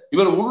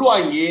இவர்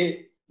உள்வாங்கி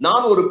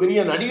நான் ஒரு பெரிய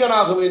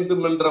நடிகனாக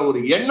வேண்டும் என்ற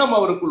ஒரு எண்ணம்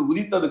அவருக்குள்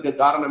உதித்ததுக்கு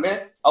காரணமே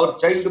அவர்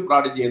சைல்டு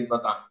ப்ராடஜி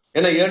என்பதுதான்.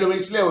 ஏன்னா 7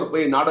 வயசுல அவர்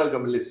போய் நாடக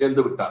கம்பெனியில்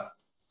சேர்ந்து விட்டார்.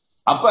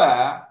 அப்ப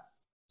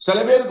சில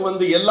பேருக்கு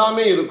வந்து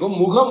எல்லாமே இருக்கும்,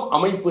 முகம்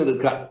அமைப்பு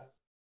இருக்காது.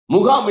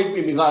 முக அமைப்பு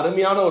மிக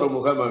அருமையான ஒரு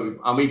முக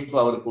அமைப்பு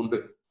அவருக்கு உண்டு.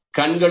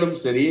 கண்களும்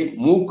சரி,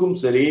 மூக்கும்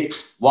சரி,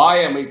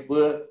 வாய்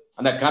அமைப்பு,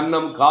 அந்த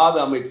கன்னம் காது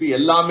அமைப்பு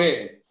எல்லாமே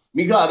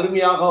மிக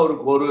அருமையாக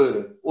அவருக்கு ஒரு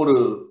ஒரு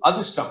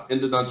அதிர்ஷ்டம்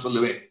என்று நான்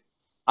சொல்லுவேன்.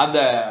 அந்த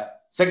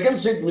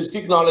செகண்ட் சைட்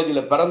மிஸ்டிக்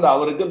நாலேஜில் பிறந்த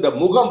அவருக்கு இந்த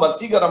முகம்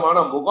வசீகரமான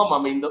முகம்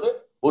அமைந்தது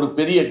ஒரு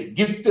பெரிய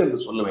கிஃப்ட் என்று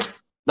சொல்லுவேன்.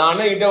 நான்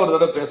அண்ணகிட்ட ஒரு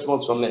தடவை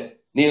பேசும்போது சொன்னேன்,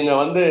 நீங்க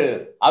வந்து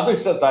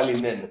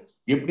அதிர்ஷ்டசாலின்னு.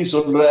 எப்படி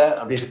சொல்ற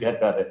அப்படின்னு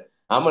கேட்டாரு.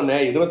 ஆமாண்ணே,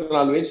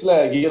 24 வயசுல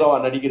ஹீரோவா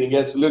நடிக்கிறீங்க,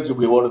 சில்வர்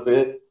ஜூப்ளி ஓடுது,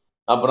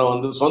 அப்புறம்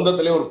வந்து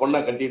சொந்தத்திலே ஒரு பொண்ணை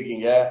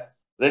கட்டியிருக்கீங்க,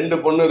 2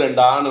 பொண்ணு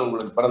 2 ஆண்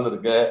உங்களுக்கு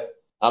பிறந்திருக்கு.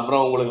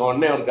 அப்புறம் உங்களுக்கு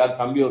உடனே ஒருக்கார்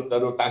தம்பி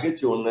ஒருத்தர்,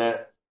 தகச்சி ஒண்ணு.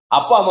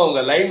 அப்பா அம்மா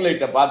உங்க லைம்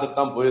லைட்டை பார்த்துட்டு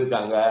தான்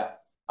போயிருக்காங்க.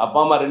 அப்பா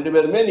அம்மா 2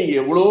 பேருமே நீங்க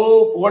எவ்வளோ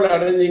புகழ்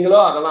அடைஞ்சீங்களோ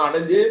அதெல்லாம்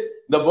அடைஞ்சு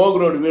இந்த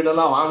போக் ரோடு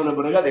வீடெல்லாம் வாங்கின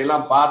பிறகு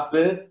அதையெல்லாம்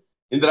பார்த்து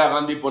இந்திரா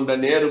காந்தி போன்ற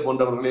நேரு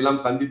போன்றவர்கள்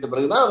எல்லாம் சந்தித்த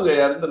பிறகுதான் அவங்க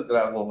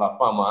இறந்துருக்கிறாங்க உங்க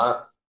அப்பா அம்மா.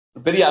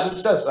 பெரிய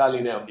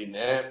அதிர்ஷ்டசாலினே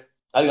அப்படின்னு.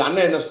 அதுக்கு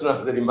அண்ணன் என்ன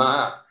சொன்னார் தெரியுமா?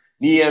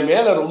 நீ என்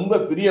மேல ரொம்ப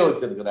பிரியம்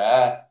வச்சிருக்கிற,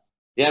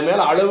 என்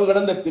மேல அளவு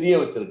கடந்த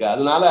பிரியம் வச்சிருக்க,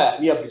 அதனால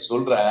நீ அப்படி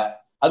சொல்ற,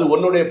 அது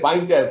உன்னுடைய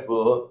பாயிண்ட் ஆஃப்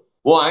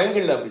உன்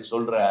ஆங்கிள் அப்படி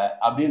சொல்ற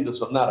அப்படின்னு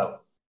சொன்னார் அவர்.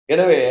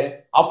 எனவே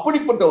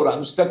அப்படிப்பட்ட ஒரு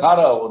அதிர்ஷ்டக்கார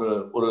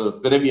ஒரு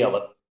பிறவி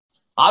அவர்.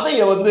 அதை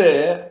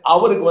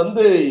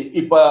அவருக்கு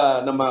இப்ப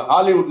நம்ம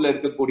ஹாலிவுட்ல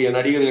இருக்கக்கூடிய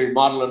நடிகர்கள்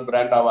மார்லன்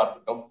பிராண்டாவா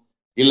இருக்கட்டும்,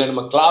 இல்ல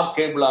நம்ம கிளார்க்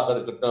கேபிளாக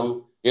இருக்கட்டும்,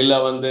 இல்ல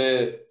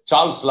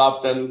சார்ல்ஸ்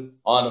லாப்டன்,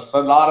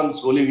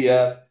 லாரன்ஸ்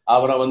ஒலிவியர்,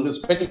 அவரை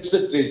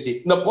ஸ்பென்சர் ட்ரேசி,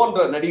 இந்த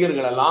போன்ற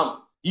நடிகர்கள் எல்லாம்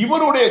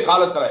இவருடைய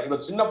காலத்துல,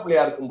 இவர் சின்ன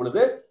பிள்ளையா இருக்கும்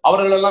பொழுது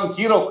அவர்கள் எல்லாம்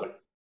ஹீரோக்கள்.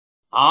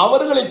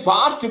 அவர்களை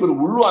பார்த்து இவர்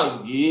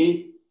உள்வாங்கி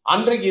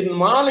அன்றைக்கு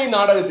மாலை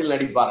நாடகத்தில்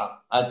நடிப்பாராம்.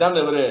 அதுதான்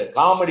இவரு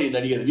காமெடி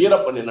நடிகர்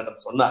வீரப்பன்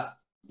என்னிடம் சொன்னார்.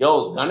 யோ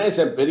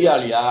கணேசன்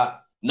பெரியாளியா,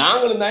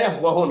 நாங்களும் தான்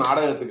போவோம்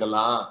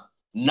நாடகத்துக்கெல்லாம்,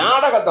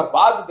 நாடகத்தை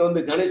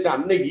பார்த்துட்டு கணேசன்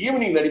அன்னைக்கு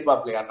ஈவினிங்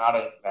நடிப்பாப்லையா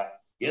நாடகத்துல,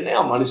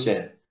 என்னையா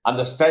மனுஷன்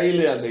அந்த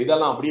ஸ்டைலு அந்த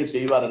இதெல்லாம் அப்படியே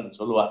செய்வாருன்னு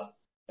சொல்லுவார்.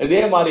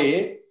 இதே மாதிரி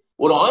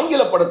ஒரு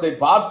ஆங்கில படத்தை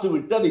பார்த்து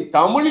விட்டு அதை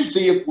தமிழில்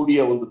செய்யக்கூடிய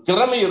ஒரு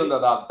திறமை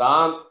இருந்ததால்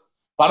தான்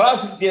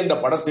பராசக்தி என்ற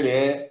படத்திலே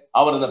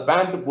அவர் அந்த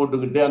பேண்ட்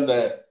போட்டுக்கிட்டு அந்த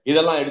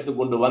இதெல்லாம்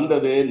எடுத்துக்கொண்டு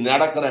வந்தது.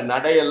 நடக்கிற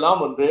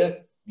நடையெல்லாம்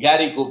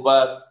carry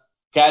Cooper,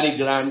 carry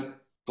grand,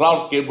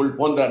 Clark cable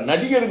போன்ற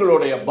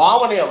நடிகர்களுடைய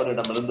பாவனை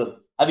அவரிடம் இருந்தது.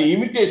 அது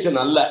இமிட்டேஷன்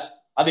அல்ல,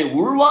 அதை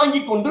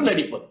உள்வாங்கி கொண்டு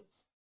நடிப்பது.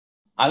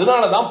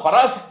 அதனாலதான்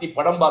பராசக்தி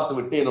படம் பார்த்து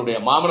விட்டு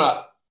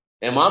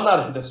என்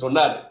மாமனார் கிட்ட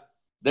சொன்னார்,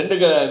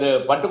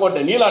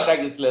 பட்டுக்கோட்டை நீலா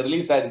டாக்கீஸ்ல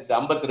ரிலீஸ் ஆயிடுச்சு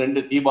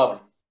 52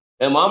 தீபாவளி.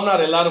 என்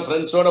மாமனார் எல்லாரும்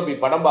ஃப்ரெண்ட்ஸோட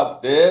போய் படம்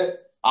பார்த்துட்டு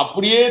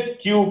அப்படியே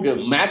கியூக்கு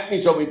மேட்னி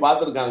ஷோ போய்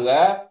பார்த்துருக்காங்க.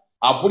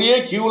 அப்படியே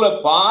கியூல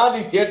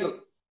பாதி தியேட்டர்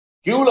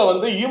கியூல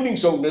ஈவினிங்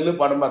ஷோ நின்று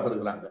படம்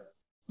பார்த்துருக்காங்க.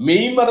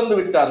 மெய் மறந்து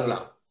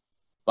விட்டார்களாம்.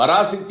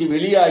 பராசக்தி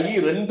வெளியாகி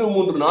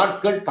 2-3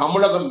 நாட்கள்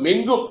தமிழகம்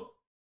எங்கும்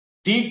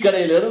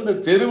டீக்கடையில இருந்து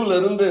தெருவுல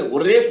இருந்து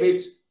ஒரே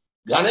பேச்சு.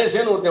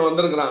 கணேசன் ஒருத்தன்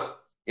வந்திருக்கிறான்,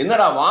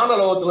 என்னடா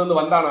வானலோகத்துல இருந்து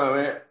வந்தான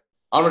அவன்,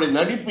 அவனுடைய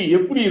நடிப்பு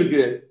எப்படி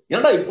இருக்கு,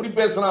 என்னடா இப்படி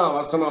பேசுறான்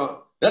வசனம்,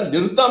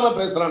 நிறுத்தாம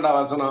பேசுறான்டா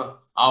வசனம்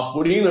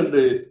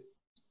அப்படின்னு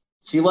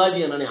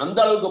சிவாஜி அண்ணனை அந்த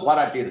அளவுக்கு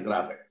பாராட்டி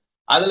இருக்கிறார்கள்.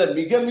 அதுல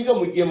மிக மிக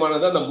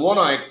முக்கியமானது அந்த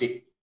மோனோ ஆக்டிங்.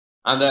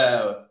 அந்த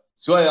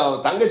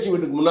தங்கச்சி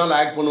வீட்டுக்கு முன்னால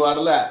ஆக்ட்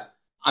பண்ணுவார்ல,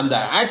 அந்த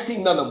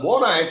ஆக்டிங் தான், அந்த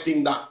மோனோ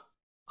ஆக்டிங் தான்.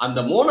 அந்த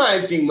மோனோ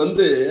ஆக்டிங்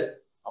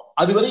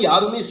அதுவரை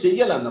யாருமே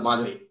செய்யல அந்த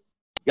மாதிரி.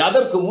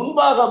 அதற்கு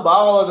முன்பாக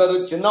பாகவதர்,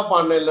 சின்ன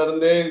பாண்டையில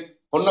இருந்து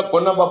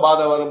கொன்னப்ப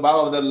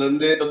பாகவதர்ல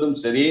இருந்து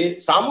சரி,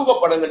 சமூக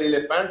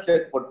படங்களிலே பேண்ட்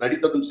ஷர்ட் போட்டு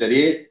நடித்ததும்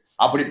சரி,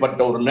 அப்படிப்பட்ட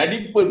ஒரு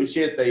நடிப்பு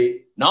விஷயத்தை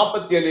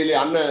 47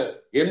 அண்ணன்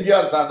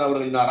எம்ஜிஆர் சார்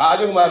அவர்கள், நான்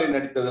ராஜகுமாரி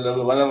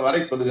நடித்ததுல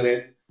வரை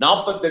சொல்லுகிறேன்,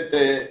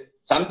 48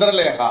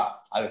 சந்திரலேகா,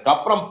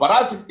 அதுக்கப்புறம்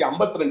பராசக்தி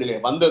 52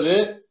 வந்தது.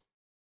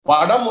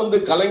 படம்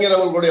கலைஞர்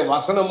அவர்களுடைய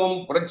வசனமும்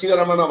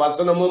புரட்சிகரமான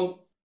வசனமும்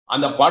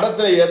அந்த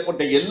படத்துல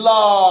ஏற்பட்ட எல்லா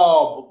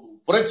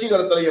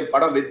புரட்சிகரத்திலையும்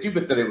படம் வெற்றி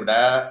பெற்றதை விட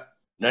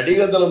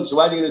நடிகர் தலம்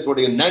சிவாஜி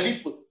கணேசனுடைய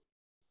நடிப்பு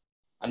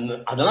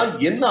அதெல்லாம்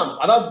என்ன,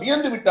 அதான்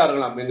வியந்து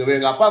விட்டார்களாம்.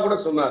 எங்க அப்பா கூட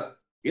சொன்னார்,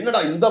 என்னடா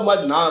இந்த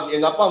மாதிரி,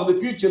 எங்க அப்பா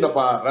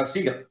ஃபியூச்சர்ப்பா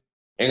ரசிகர்.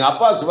 எங்க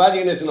அப்பா சிவாஜி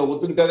கணேசனை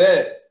ஒத்துக்கிட்டதே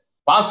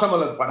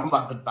பாசமலர் படம்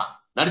பார்த்துட்டு தான்,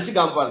 நடிச்சு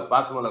காமிப்பார்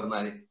பாசமலர்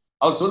மாதிரி.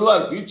 அவர்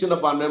சொல்லுவார்,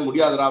 ஃபியூச்சர்ப்பான்னு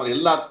முடியாதரா, அவர்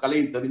எல்லா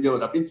கலையும்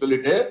தெரிஞ்சவர் அப்படின்னு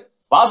சொல்லிட்டு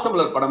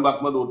பாசமலர் படம்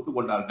பார்க்கும்போது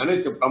ஒத்துக்கொண்டார்.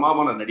 கணேசன்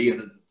பிரமாமான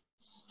நடிகர்.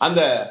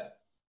 அந்த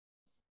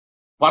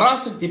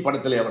பராசக்தி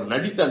படத்துல அவர்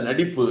நடித்த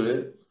நடிப்பு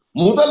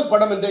முதல்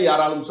படம் என்றே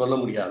யாராலும் சொல்ல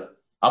முடியாது.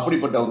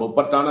 அப்படிப்பட்ட ஒரு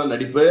ஒப்பற்றான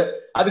நடிப்பு.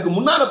 அதுக்கு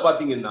முன்னால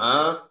பாத்தீங்கன்னா,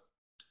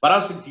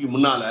 பராசக்திக்கு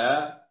முன்னால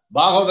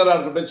பாகவதரா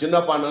இருக்கட்டும், சின்ன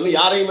பாண்டவன்,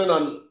 யாரையுமே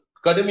நான்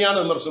கடுமையான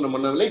விமர்சனம்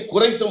பண்ணவில்லை,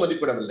 குறைத்து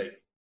மதிப்பிடவில்லை.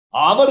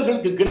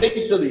 அவர்களுக்கு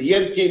கிடைத்தது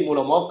இயற்கையின்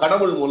மூலமோ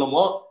கடவுள்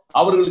மூலமோ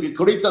அவர்களுக்கு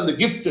கிடைத்த அந்த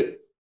கிஃப்ட்.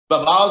 இப்ப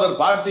பாகவதர்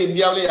பாட்டு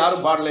இந்தியாவிலே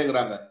யாரும்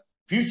பாடலைங்கிறாங்க.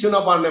 ஃபியூச்சர்னா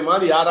பாடின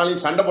மாதிரி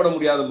யாராலையும் சண்டை போட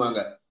முடியாதுமாங்க.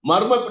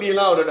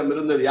 மர்மப்படியெல்லாம் அவரிடம்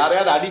இருந்தது.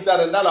 யாரையாவது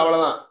அடித்தார் என்றால்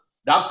அவ்வளவுதான்,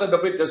 டாக்டர்கிட்ட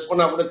போய் டெஸ்ட்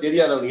பண்ணா கூட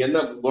தெரியாது அவனுக்கு என்ன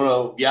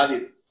வியாதி,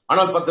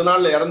 ஆனால் 10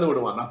 நாள்ல இறந்து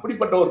விடுவான்.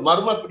 அப்படிப்பட்ட ஒரு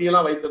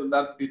மர்மப்படியெல்லாம்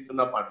வைத்திருந்தார்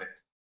ஃபியூச்சர்னா பாட்டு.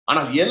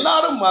 ஆனால்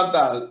எல்லாரும்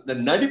பார்த்தால் இந்த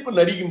நடிப்பு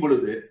நடிக்கும்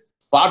பொழுது,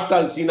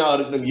 பாட்டால் சீனா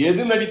இருக்கணும்,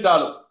 எது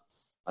நடித்தாலும்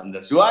அந்த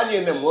சிவாஜி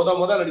என்ன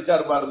முத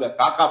நடிச்சாரு பாருங்க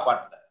காக்கா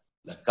பாட்டுல.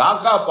 இந்த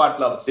காக்கா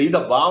பாட்டுல அவர் செய்த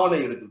பாவனை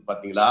இருக்குது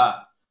பாத்தீங்களா,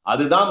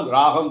 அதுதான்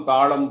ராகம்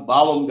தாளம்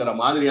பாவம்ங்கிற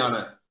மாதிரியான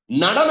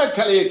நடன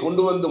கலையை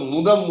கொண்டு வந்து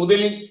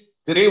முதலில்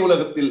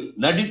திரையுலகத்தில்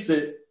நடித்து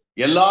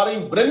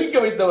எல்லாரையும் பிரமிக்க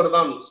வைத்தவர்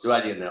தான்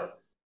சிவாஜி என்ன.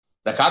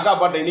 இந்த காக்கா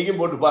பாட்டை இன்னைக்கும்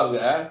போட்டு பாருங்க.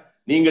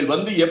 நீங்கள்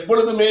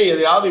எப்பொழுதுமே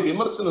எதையாவது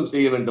விமர்சனம்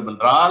செய்ய வேண்டும்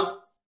என்றால்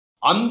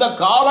அந்த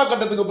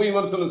காலகட்டத்துக்கு போய்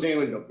விமர்சனம் செய்ய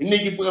வேண்டும்.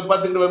 இன்னைக்கு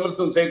பார்த்துக்கிட்டு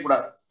விமர்சனம்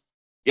செய்யக்கூடாது.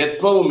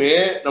 எப்பவுமே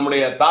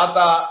நம்முடைய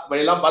தாத்தா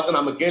எல்லாம் பார்த்து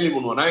நாம கேள்வி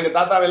பண்ணுவோம். நான் எங்க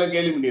தாத்தாவையெல்லாம்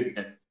கேள்வி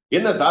பண்ணியிருக்கேன்,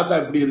 என்ன தாத்தா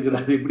இப்படி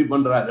இருக்கிறாரு இப்படி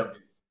பண்றாரு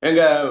அப்படின்னு.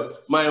 எங்க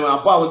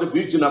அப்பா வந்து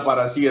பீச்சுனப்பா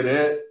ரசிகர்,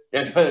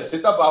 எங்க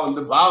சித்தப்பா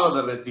வந்து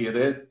பாகவதர்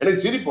ரசிகர்.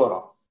 எனக்கு சிரிப்பு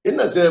வரும்,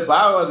 என்ன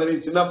பாகவதரை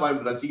சின்னப்பா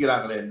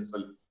ரசிக்கிறாங்களே என்று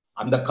சொல்லி.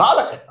 அந்த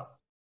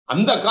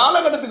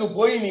காலகட்டத்துக்கு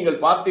போய்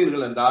நீங்கள்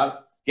பார்த்தீர்கள் என்றால்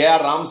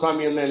கே.ஆர்.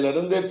 ராமசாமி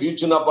இருந்து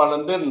பீச்சுனப்பால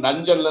இருந்து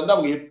நஞ்சன்ல இருந்து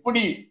அவங்க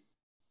எப்படி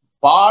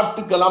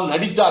பாட்டுக்கெல்லாம்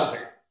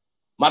நடித்தார்கள்,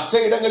 மற்ற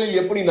இடங்களில்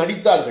எப்படி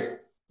நடித்தார்கள்,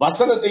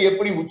 வசனத்தை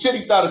எப்படி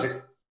உச்சரித்தார்கள்,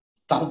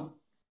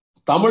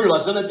 தமிழ்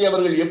வசனத்தை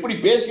அவர்கள் எப்படி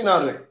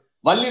பேசினார்கள்,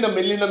 வல்லினம்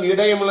மெல்லினம்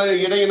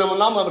இடையினம்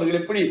எல்லாம் அவர்கள்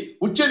எப்படி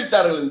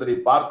உச்சரித்தார்கள் என்பதை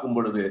பார்க்கும்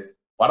பொழுது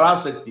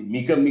பராசக்தி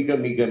மிக மிக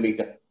மிக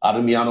மிக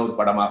அருமையான ஒரு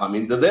படமாக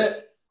அமைந்தது.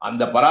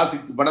 அந்த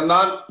பராசக்தி படம்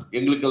தான்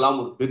எங்களுக்கெல்லாம்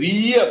ஒரு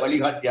பெரிய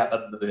வழிகாட்டியாக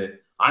இருந்தது.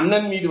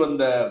 அண்ணன் மீது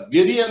வந்த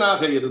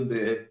வெறியனாக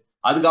இருந்து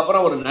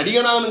அதுக்கப்புறம் ஒரு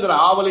நடிகனானுங்கிற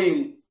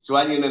ஆவலையும்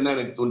சிவாஜி அண்ணன் தான்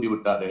எனக்கு தூண்டி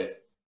விட்டாரு.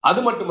 அது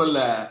மட்டுமல்ல,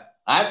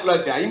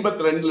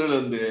 1952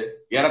 இருந்து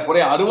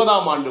ஏறக்குறைய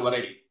 60ஆம் ஆண்டு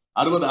வரை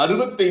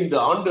 65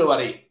 ஆண்டு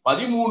வரை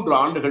 13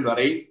 ஆண்டுகள்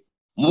வரை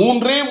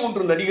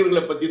 3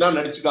 நடிகர்களை பத்தி தான்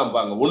நடிச்சு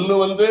காமிப்பாங்க. ஒண்ணு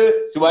வந்து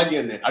சிவாஜி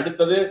அண்ணன்,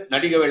 அடுத்தது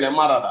நடிகவேள்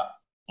எம்.ஆர். ராதா,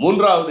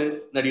 மூன்றாவது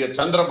நடிகர்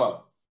சந்திரபாபு.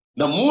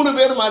 இந்த 3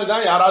 பேர் மாதிரி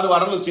தான் யாராவது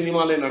வரணும்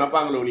சினிமால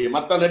நடப்பாங்களே ஒழிய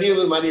மற்ற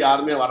நடிகர்கள் மாதிரி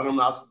யாருமே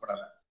வரணும்னு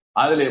ஆசைப்படல.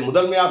 அதுல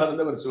முதன்மையாக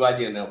இருந்தவர்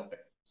சிவாஜி அண்ணன்.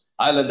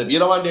 அதுல இந்த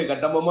வீரபாண்டிய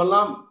கட்டபொம்மன்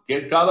எல்லாம்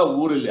கேட்காத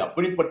ஊர் இல்லை,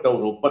 அப்படிப்பட்ட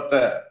ஒரு ஒப்பற்ற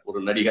ஒரு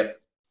நடிகர்.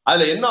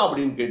 அதுல என்ன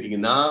அப்படின்னு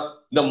கேட்டீங்கன்னா,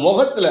 இந்த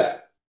முகத்துல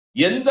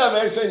எந்த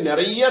வேஷம்,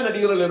 நிறைய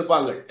நடிகர்கள்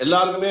இருப்பாங்க,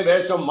 எல்லாருக்குமே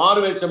வேஷம்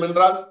மாறு வேஷம்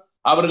என்றால்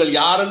அவர்கள்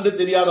யாரென்று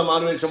தெரியாத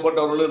மாறு வேஷம்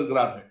போட்டவர்களும்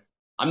இருக்கிறார்கள்.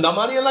 அந்த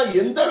மாதிரி எல்லாம்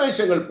எந்த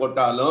வேஷங்கள்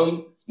போட்டாலும்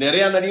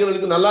நிறைய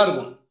நடிகர்களுக்கு நல்லா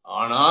இருக்கும்.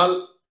 ஆனால்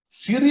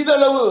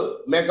சிறிதளவு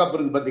மேக்கப்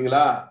இருக்கு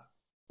பாத்தீங்களா,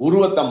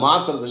 உருவத்தை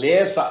மாத்துறது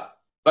லேசா.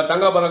 இப்ப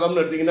தங்க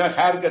பதக்கம்னு எடுத்தீங்கன்னா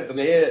ஹேர்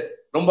கட்லயே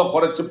ரொம்ப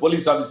குறைச்சு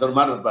போலீஸ் ஆபீசர்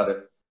மாதிரி இருப்பாரு,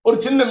 ஒரு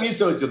சின்ன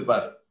மீசை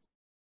வச்சிருப்பாரு,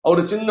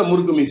 ஒரு சின்ன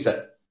முறுக்கு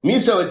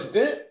மீசை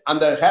வச்சுட்டு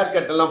அந்த ஹேர்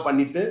கட் எல்லாம்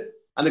பண்ணிட்டு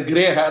அந்த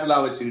கிரே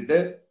ஹேர்லாம் வச்சுக்கிட்டு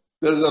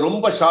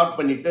ரொம்ப ஷார்ட்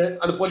பண்ணிட்டு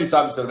அந்த போலீஸ்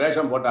ஆபீசர்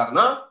வேஷம்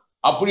போட்டாருன்னா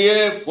அப்படியே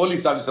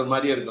போலீஸ் ஆபீசர்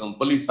மாதிரியே இருக்கும்.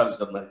 போலீஸ்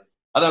ஆபீசர் மாதிரி.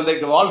 அது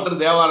அந்த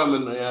வால்டர் தேவாரம்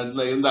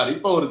இருந்தார்,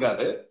 இப்போ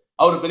இருக்காரு.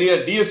 அவர் பெரிய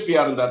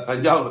டிஎஸ்பியா இருந்தார்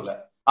தஞ்சாவூர்ல.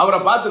 அவரை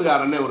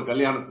பார்த்துருக்காரு அண்ணன் ஒரு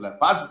கல்யாணத்துல.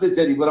 பார்த்துட்டு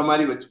சரி இவரை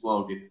மாதிரி வச்சுக்குவோம்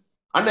அப்படின்னு.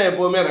 அண்ணன்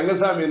எப்பவுமே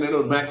ரங்கசாமி அண்ணன்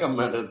ஒரு மேக்கப்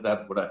மேன்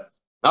இருந்தார் கூட.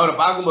 அவரை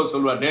பார்க்கும்போது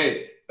சொல்லுவார், டே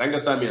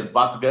ரங்கசாமி அதை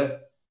பார்த்துக்க,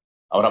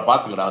 அவரை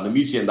பார்த்துக்கடா, அந்த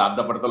மீசி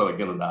அந்த படத்துல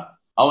வைக்கணும்டா,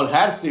 அவர்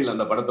ஹேர் ஸ்டைல்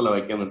அந்த படத்துல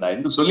வைக்கணும்டா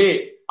என்று சொல்லி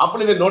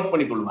அப்படி இதை நோட்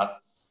பண்ணி கொள்வார்.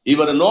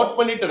 இவர் நோட்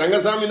பண்ணிட்டு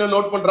ரங்கசாமி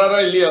நோட் பண்றாரா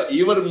இல்லையா,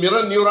 இவர்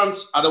மிரர்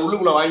நியூரான்ஸ் அதை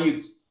உள்ளுக்குள்ள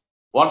வாங்கிடுச்சு.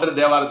 வால்டர்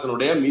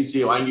தேவாரத்தினுடைய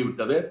மீசியை வாங்கி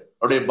விட்டது,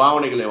 அவருடைய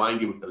பாவனைகளை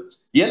வாங்கி விட்டது.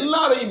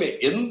 எல்லாரையுமே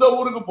எந்த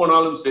ஊருக்கு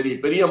போனாலும் சரி,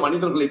 பெரிய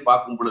மனிதர்களை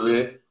பார்க்கும் பொழுது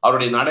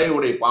அவருடைய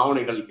நடையுடைய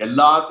பாவனைகள்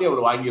எல்லாத்தையும்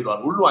அவர்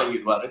வாங்கிடுவார், உள்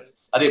வாங்கிடுவார்.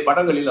 அதை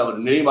படங்களில் அவர்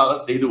நினைவாக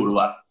செய்து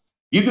விடுவார்.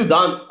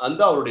 இதுதான்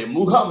அந்த அவருடைய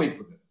முக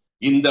அமைப்பு.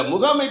 இந்த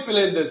முக அமைப்பில்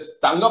இந்த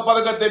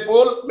தங்கப்பதக்கத்தை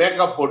போல்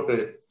மேக்கப் போட்டு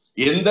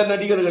எந்த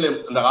நடிகர்களையும்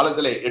அந்த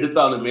காலத்துல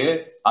எடுத்தாலுமே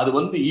அது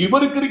வந்து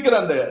இவருக்கு இருக்கிற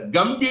அந்த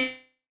கம்பீர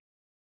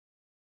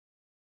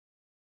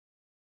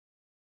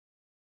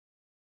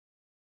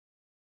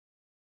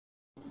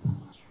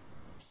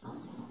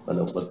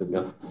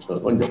கொஞ்சம்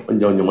கொஞ்சம்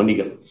கொஞ்சம்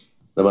மன்னிக்கணும்.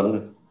 இந்த பாருங்க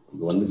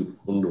வந்து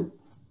கொண்டு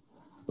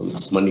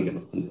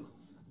மன்னிக்கணும்.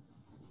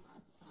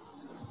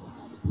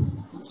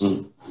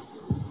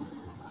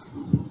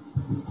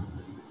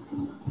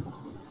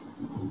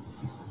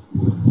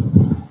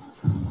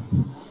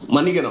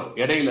 மன்னிக்கணும்,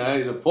 இடையில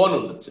இது போன்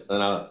வந்துச்சு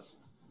அதனால.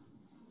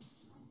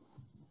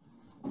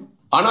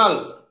 ஆனால்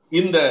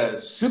இந்த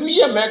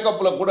சிறிய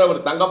மேக்கப்ல கூட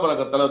அவர்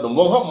தங்கப்பதக்கத்துல அந்த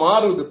முகம்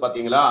மாறுது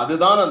பாத்தீங்களா,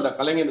 அதுதான் அந்த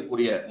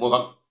கலைஞனுக்குரிய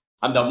முகம்.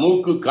 அந்த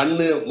மூக்கு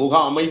கண்ணு முக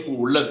அமைப்பு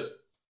உள்ளது.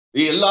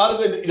 இது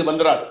எல்லாருக்கும் இது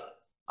வந்துடாது.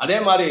 அதே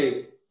மாதிரி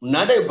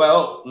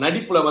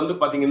நடிப்புல வந்து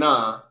பாத்தீங்கன்னா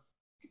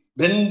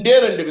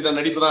 2 வித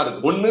நடிப்பு தான்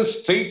இருக்கு. ஒன்னு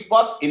ஸ்ட்ரெயிட்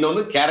பார்ட்,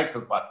 இன்னொன்னு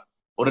கேரக்டர் பார்ட்.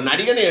 ஒரு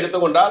நடிகனை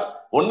எடுத்துக்கொண்டால்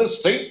ஒன்னு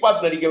ஸ்ட்ரெயிட்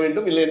பார்ட் நடிக்க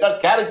வேண்டும், இல்லை என்றால்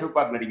கேரக்டர்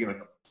பார்ட் நடிக்க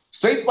வேண்டும்.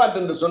 ஸ்ட்ரெயிட் பார்ட்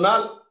என்று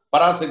சொன்னால்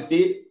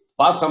பராசக்தி,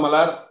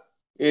 பாசமலர்,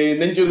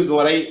 நெஞ்சுருக்கு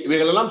வரை,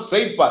 இவைகள் எல்லாம்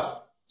ஸ்ட்ரெயிட் பார்ட்.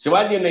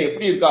 சிவாஜி அண்ணன்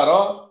எப்படி இருக்காரோ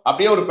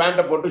அப்படியே ஒரு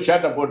பேண்ட்டை போட்டு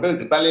ஷர்ட்டை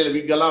போட்டு தலையில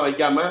விக்கெல்லாம்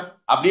வைக்காம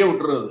அப்படியே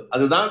விட்டுறது,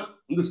 அதுதான்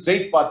இந்த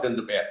ஸ்ட்ரெயிட் பார்ட்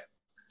என்று பெயர்.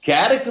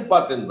 கேரக்டர்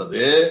பார்ட்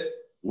என்பது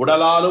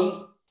உடலாலும்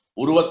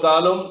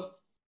உருவத்தாலும்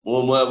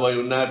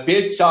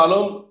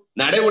பேச்சாலும்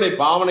நடைமுறை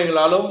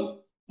பாவனைகளாலும்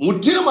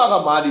முற்றிலுமாக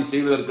மாறி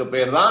செய்வதற்கு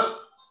பெயர் தான்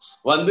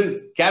வந்து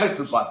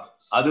கேரக்டர் பார்ட்.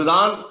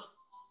 அதுதான்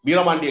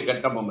வீரபாண்டிய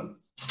கட்டபொம்மன்,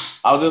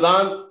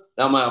 அதுதான்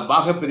நம்ம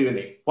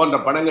பாகப்பிரிவினை போன்ற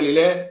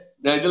படங்களிலே,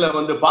 இதுல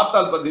வந்து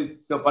பார்த்தால்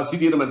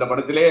பசிதீரம் என்ற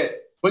படத்திலே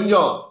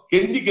கொஞ்சம்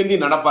கெந்தி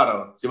நடப்பார்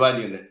அவர்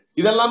சிவாஜி.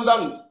 இதெல்லாம்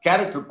தான்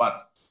கேரக்டர்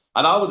பார்ட்.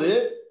 அதாவது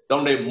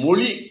தன்னுடைய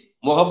மொழி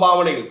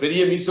முகபாவனைகள்,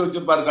 பெரிய மீச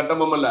வச்சிருப்பார்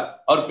கட்டபொம்மன்ல,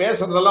 அவர்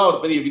பேசுறதெல்லாம் ஒரு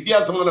பெரிய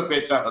வித்தியாசமான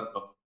பேச்சாக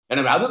இருக்கும்.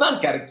 எனவே அதுதான்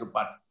கேரக்டர்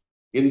பார்ட்.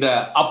 இந்த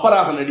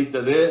அப்பராக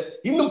நடித்தது,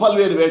 இன்னும்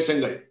பல்வேறு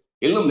வேஷங்கள்,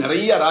 இன்னும்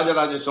நிறைய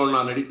ராஜராஜ சோழனா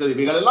நடித்தது,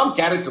 இவைகள் எல்லாம்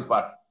character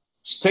part.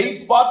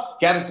 Straight part,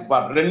 character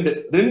part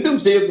ரெண்டும்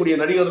செய்யக்கூடிய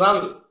நடிகர் தான்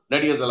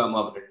நடிகர் தலம்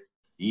அவர்கள்.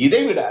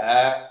 இதை விட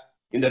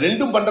இந்த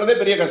ரெண்டும் பண்றதே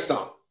பெரிய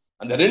கஷ்டம்.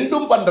 அந்த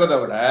ரெண்டும் பண்றதை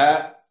விட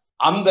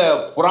அந்த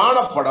புராண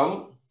படம்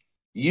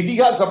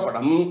இதிகாச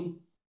படம்,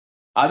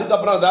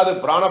 அதுக்கப்புறம் அதாவது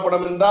புராண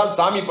படம் என்றால்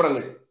சாமி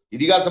படங்கள்,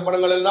 இதிகாச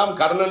படங்கள் எல்லாம்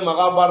கர்ணன்,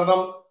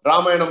 மகாபாரதம்,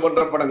 ராமாயணம்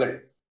போன்ற படங்கள்.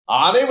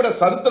 அதை விட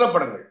சரித்திர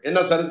படங்கள் என்ன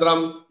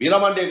சரித்திரம்?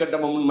 வீரபாண்டிய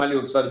கட்டபொம்மன் மாதிரி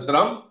ஒரு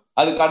சரித்திரம்.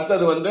 அதுக்கு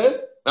அடுத்தது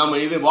நம்ம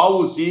இது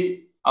வஉசி,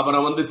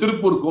 அப்புறம்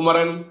திருப்பூர்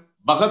குமரன்,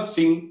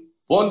 பகத்சிங்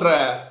போன்ற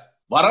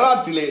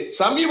வரலாற்றிலே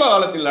சமீப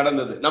காலத்தில்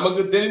நடந்தது,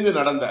 நமக்கு தெரிந்து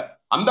நடந்த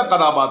அந்த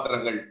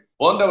கதாபாத்திரங்கள்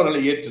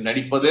போன்றவர்களை ஏற்று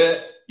நடிப்பது,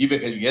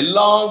 இவைகள்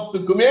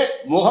எல்லாத்துக்குமே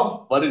முகம்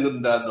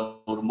வருகின்ற அந்த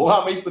ஒரு முக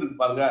அமைப்பு இருக்கு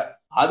பாருங்க,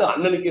 அது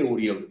அண்ணனுக்கே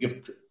உரிய ஒரு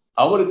கிஃப்ட்.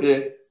 அவருக்கு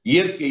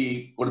இயற்கை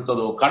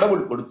கொடுத்ததோ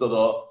கடவுள்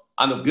கொடுத்ததோ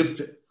அந்த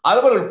கிஃப்ட்,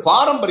 அவர்கள்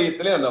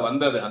பாரம்பரியத்திலே அந்த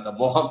வந்தது, அந்த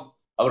முகம்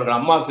அவர்கள்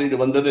அம்மா சைடு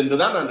வந்தது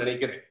என்றுதான் நான்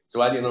நினைக்கிறேன்.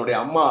 சிவாஜியினுடைய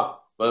அம்மா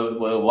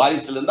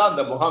வாரிசுல இருந்தா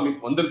அந்த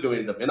முகாமைப்பு வந்திருக்க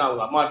வேண்டும். ஏன்னா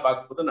அவங்க அம்மா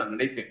பார்க்கும்போது நான்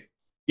நினைத்தேன்,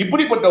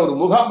 இப்படிப்பட்ட ஒரு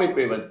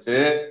முகாமைப்பை வச்சு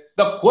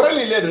இந்த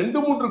குரலிலே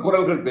 2-3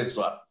 குரல்கள்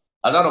பேசுவார்.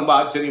 அதான் ரொம்ப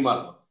ஆச்சரியமா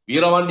இருக்கும்.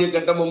 வீரபாண்டிய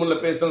கட்டபொம்மன்ல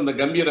பேசுற அந்த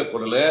கம்பீர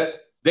குரல்,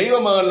 தெய்வ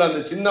மகள்ல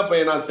அந்த சின்ன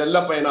பையனா செல்ல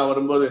பையனா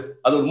வரும்போது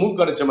அது ஒரு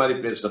மூக்கடைச்ச மாதிரி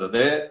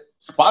பேசுறது,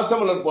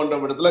 பாசமலர் போன்ற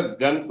இடத்துல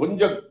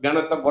கொஞ்சம்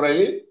கனத்த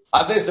குரலில்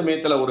அதே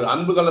சமயத்துல ஒரு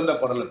அன்பு கலந்த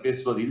குரல்ல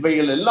பேசுவது,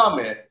 இவைகள்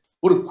எல்லாமே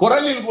ஒரு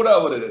குரலில் கூட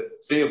அவர்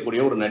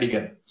செய்யக்கூடிய ஒரு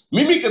நடிகர்.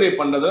 மிமிக்ரி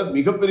பண்றத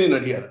மிகப்பெரிய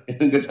நடிகர்.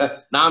 என்கிட்ட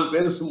நான்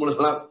பேசும்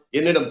பொழுதெல்லாம்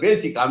என்னிடம்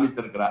பேசி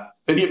காமித்திருக்கிறார்.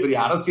 பெரிய பெரிய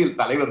அரசியல்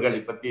தலைவர்களை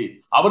பத்தி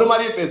அவர்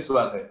மாதிரியே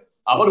பேசுவாரு,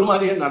 அவர்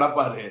மாதிரியே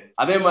நடப்பாரு.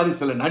 அதே மாதிரி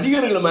சில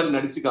நடிகர்கள் மாதிரி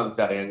நடிச்சு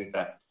காமிச்சாரு என்கிட்ட.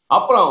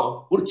 அப்புறம்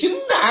ஒரு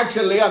சின்ன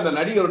ஆக்ஷன்லயே அந்த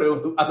நடிகருடைய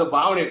அந்த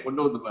பாவனையை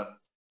கொண்டு வந்துப்பாரு.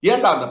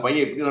 ஏன்டா அந்த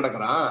பையன் இப்படி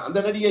நடக்கிறான், அந்த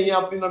நடிகை ஏன்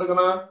அப்படி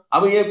நடக்கிறான்,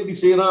 அவன் ஏன் இப்படி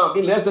செய்யறான்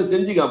அப்படின்னு லேசா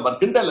செஞ்சு காமிப்பார்.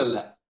 கிண்டல் இல்ல,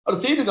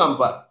 அவர் செய்து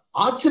காமிப்பார்.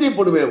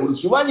 ஆச்சரியப்படுவேன், ஒரு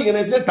சிவாஜி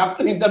கணேசன்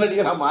டக்குனு இந்த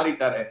நடிகரா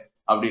மாறிட்டாரு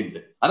அப்படின்ட்டு.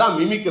 அதான்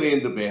மிமிக்ரி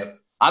என்று பெயர்.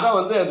 அதான்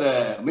அந்த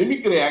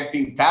மிமிக்ரி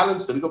ஆக்டிங்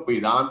டேலண்ட்ஸ் இருக்க போய்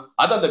தான்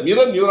அது அந்த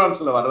மிரர்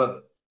நியூரான்ஸ்ல வர்றது.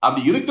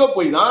 அப்படி இருக்க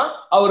போய் தான்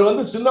அவர்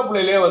சின்ன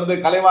பிள்ளையிலே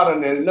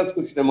கலைவாரன் என்எஸ்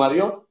கிருஷ்ணன்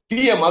மாதிரியும்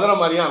டி.ஏ. மதுரை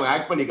மாதிரியும் அவன்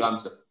ஆக்ட் பண்ணி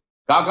காமிச்சார்.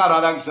 காக்கா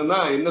ராதாகிருஷ்ணன்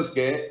தான்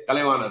என்எஸ்கே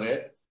கலைவாணரு,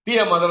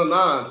 டி.ஏ. மதுரன்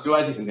தான்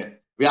சிவாஜிங்க.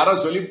 யாரோ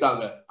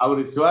சொல்லிவிட்டாங்க,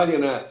 அவரு சிவாஜி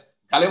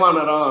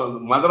கலைவாணரும்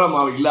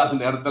மதுரமாவும் இல்லாத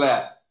நேரத்துல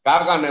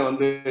காக்கா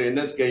அண்ணன்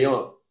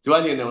என்எஸ்கேயும்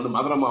சிவாஜி அண்ணன்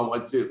மதுரமாவும்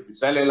வச்சு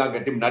சேலையெல்லாம்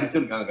கட்டி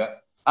நடிச்சிருக்காங்க.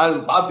 அது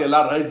பார்த்து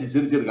எல்லாரும் ரசிச்சு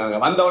சிரிச்சிருக்காங்க.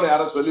 வந்தவனை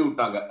யாரோ சொல்லி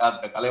விட்டாங்க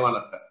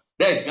கலைவாணர்கிட்ட,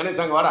 டேய்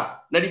கணேசாங்க வாடா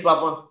நடி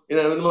பார்ப்போம்,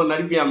 இன்னும்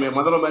நடிப்பியாமே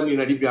மதுரை மாதிரி நீ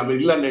நடிப்பியாமே,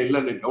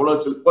 இல்லன்னு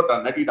எவ்வளவு சொல்லி போட்டா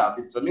நடிடா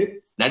அப்படின்னு சொல்லி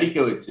நடிக்க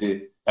வச்சு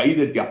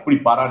கைதட்டி அப்படி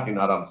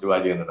பாராட்டினாராம்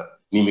சிவாஜி அண்ணன்,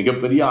 நீ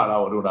மிகப்பெரிய ஆளா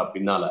வருவடா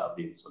பின்னால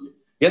அப்படின்னு சொல்லி.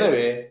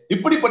 எனவே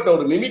இப்படிப்பட்ட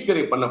ஒரு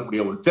மிமிக்ரி பண்ணக்கூடிய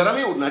ஒரு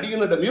திறமை ஒரு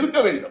நடிகனிடம் இருக்க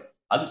வேண்டும்.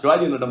 அது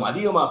சிவாஜியினிடம்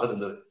அதிகமாக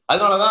இருந்தது.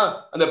 அதனாலதான்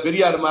அந்த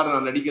பெரியார் மாதிரி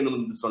நான் நடிக்கணும்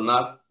என்று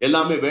சொன்னார்.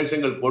 எல்லாமே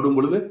வேஷங்கள் போடும்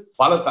பொழுது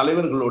பல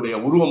தலைவர்களுடைய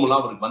உருவம்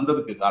எல்லாம் அவருக்கு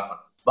வந்ததுக்கு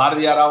காரணம்,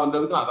 பாரதியாரா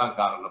வந்ததுக்கும் அதான்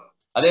காரணம்.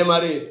 அதே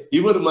மாதிரி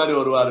இவர் மாதிரி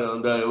வருவாரு,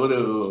 அந்த ஒரு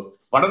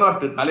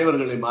வடநாட்டு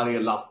தலைவர்களை மாதிரி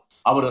எல்லாம்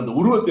அவர் அந்த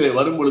உருவத்திலே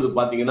வரும் பொழுது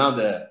பாத்தீங்கன்னா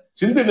அந்த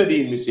சிந்து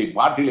நதியின் மிசை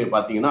பாட்டிலே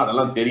பாத்தீங்கன்னா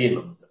அதெல்லாம்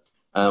தெரியணும்.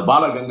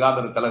 பால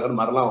கங்காதர திலகர்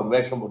மாதிரிலாம் ஒரு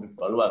வேஷம்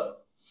போட்டு வருவார்.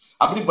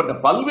 அப்படிப்பட்ட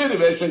பல்வேறு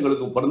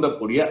வேஷங்களுக்கு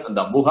பொருந்தக்கூடிய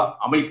அந்த முக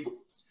அமைப்பு.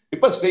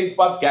 இப்ப ஸ்ட்ரெயிட்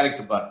பார்ட்,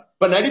 கேரக்டர் பார்ட்.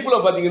 இப்ப நடிப்புல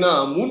பாத்தீங்கன்னா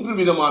 3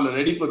 விதமான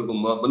நடிப்பு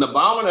இருக்கும். இந்த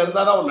பாவனை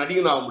இருந்தாதான் ஒரு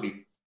நடிகன் ஆக முடியும்.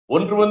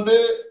 ஒன்று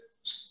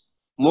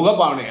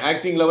முகபாவனை,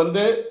 ஆக்டிங்ல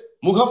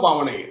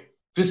முகபாவனை,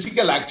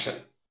 பிசிக்கல் ஆக்ஷன்,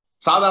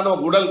 சாதாரண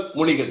உடல்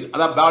மொழிகள்,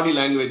 அதாவது பாடி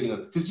லாங்குவேஜ்,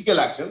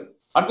 பிசிக்கல் ஆக்ஷன்.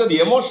 அடுத்தது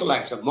எமோஷனல்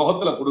ஆக்ஷன்,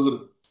 முகத்துல கொடுக்குறது.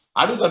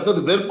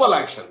 அடுத்தது வெர்பல்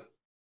ஆக்ஷன்,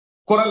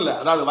 குரல்ல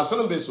அதாவது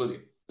வசனம் பேசுவது.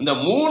 இந்த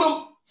 3ம்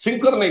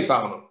சிங்க்ரனைஸ்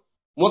ஆகணும்,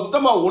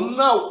 மொத்தமா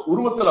ஒன்னா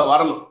உருவத்துல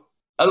வரணும்.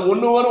 அது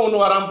ஒண்ணு வரும் ஒண்ணு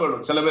வராம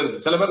போயிடும்.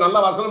 சில பேர் நல்லா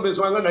வசனம்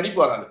பேசுவாங்க, நடிப்பு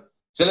வராது.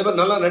 சில பேர்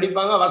நல்லா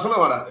நடிப்பாங்க,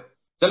 வசனம் வராது.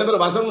 சில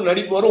பேர் வசனம்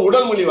நடிப்பு வரும்,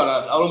 உடல் மொழி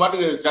வராது. அவங்க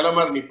மாட்டுக்கு சில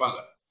மாதிரி நிற்பாங்க,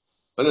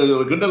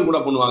 கிண்டல் கூட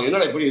பண்ணுவாங்க,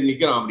 என்னடா இப்படி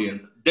நிக்கிறான்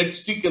அப்படின்னு. டெட்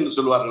ஸ்டிக் என்று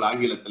சொல்வார்கள்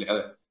ஆங்கிலத்திலே,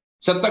 அதை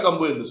செத்த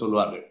கம்பு என்று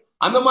சொல்வார்கள்.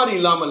 அந்த மாதிரி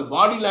இல்லாமல்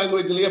பாடி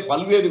லாங்குவேஜ்லயே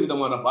பல்வேறு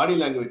விதமான பாடி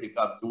லாங்குவேஜை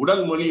காமிச்சு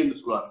உடல் மொழி என்று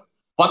சொல்வார்கள்.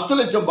 10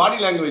 லட்சம் பாடி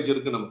லாங்குவேஜ்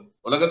இருக்கு நம்ம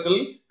உலகத்தில்.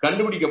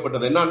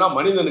 கண்டுபிடிக்கப்பட்டது என்னன்னா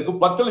மனிதனுக்கு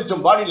 10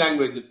 லட்சம் பாடி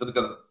லாங்குவேஜஸ்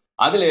இருக்கிறது.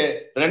 அதுல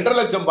 2.5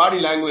 லட்சம் பாடி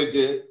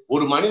லாங்குவேஜ்.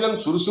 ஒரு மனிதன்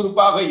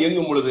சுறுசுறுப்பாக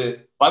இயங்கும் பொழுது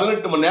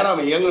 18 மணி நேரம்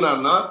அவன்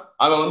இயங்குனான்னா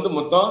அவன்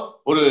மொத்தம்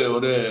ஒரு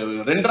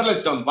 2.5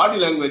 லட்சம் பாடி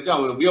லாங்குவேஜ்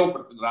அவன்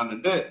உபயோகப்படுத்துகிறான்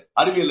என்று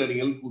அறிவியல்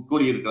அறிஞர்கள்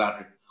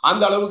கூறியிருக்கிறார்கள்.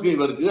 அந்த அளவுக்கு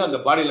இவருக்கு அந்த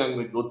பாடி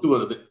லாங்குவேஜ் ஒத்து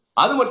வருது.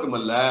 அது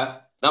மட்டுமல்ல,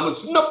 நம்ம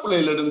சின்ன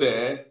பிள்ளையில இருந்து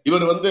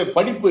இவர்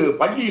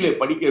பள்ளியிலே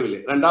படிக்கவில்லை,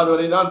 2வது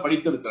வரை தான்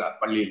படித்திருக்கிறார்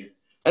பள்ளியில்.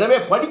 எனவே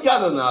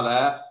படிக்காததுனால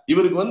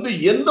இவருக்கு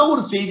எந்த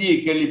ஒரு செய்தியை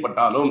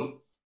கேள்விப்பட்டாலும்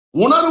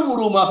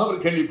உணர்வுபூர்வமாக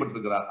அவர்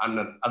கேள்விப்பட்டிருக்கிறார்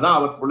அண்ணன். அதான்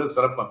அவருக்குள்ள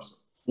சிறப்பம்சம்.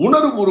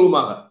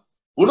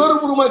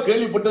 உணர்வுபூர்வமாக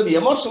கேள்விப்பட்டது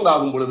எமோஷனல்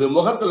ஆகும் பொழுது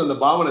முகத்துல இந்த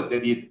பாவனை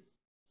தெரியுது.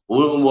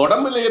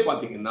 உடம்புலயே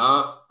பாத்தீங்கன்னா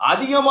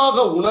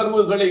அதிகமாக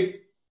உணர்வுகளை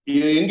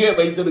எங்கே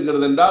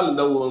வைத்திருக்கிறது என்றால்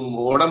இந்த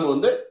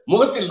உடம்பு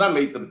முகத்தில் தான்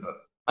வைத்திருக்கிறது.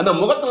 அந்த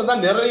முகத்துல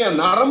தான் நிறைய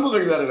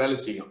நரம்புகள் வேற வேலை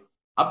செய்யும்.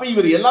 அப்ப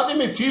இவர்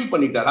எல்லாத்தையுமே ஃபீல்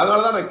பண்ணிட்டார்.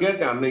 அதனாலதான் நான்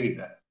கேட்டேன்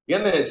அண்ணகிட்ட,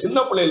 என்ன சின்ன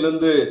பிள்ளையில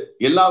இருந்து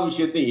எல்லா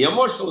விஷயத்தையும்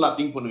எமோஷனலா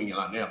திங்க்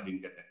பண்ணுவீங்களானே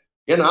அப்படின்னு கேட்டேன்.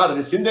 ஏன்னா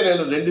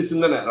சிந்தனையில 2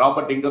 சிந்தனை.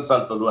 ராபர்ட்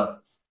இங்கர்சால் சொல்லுவார்,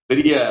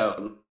 பெரிய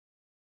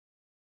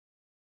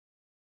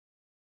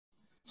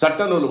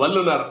சட்ட நூல்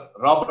வல்லுநர்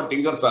ராபர்ட்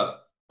இங்கர்சார்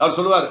அவர்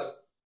சொல்லுவார்,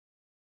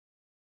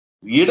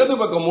 இடது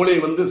பக்க மூளை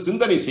வந்து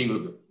சிந்தனை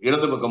செய்வது,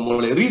 இடது பக்க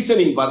மூளை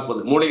ரீசனிங்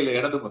பார்ப்பது மூளையில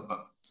இடது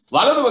பக்கம்,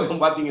 வலது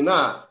பக்கம் பாத்தீங்கன்னா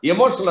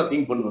எமோஷனலா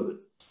திங்க் பண்ணுவது.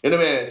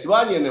 எனவே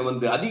சிவாஜி என்னை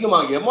வந்து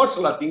அதிகமாக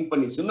எமோஷனலா திங்க்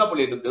பண்ணி சின்ன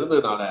பிள்ளைக்கு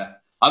தெரிந்ததுனால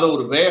அது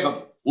ஒரு வேகம்,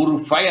 ஒரு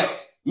ஃபயர்,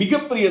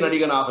 மிகப்பெரிய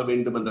நடிகனாக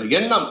வேண்டும் என்ற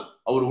எண்ணம்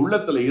அவர்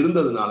உள்ளத்துல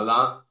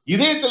இருந்ததுனாலதான்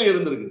இதயத்துல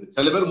இருந்திருக்குது.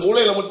 சில பேர்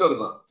மூளையில மட்டும்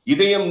இருக்கும்,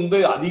 இதயம் வந்து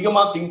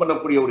அதிகமா திங்க்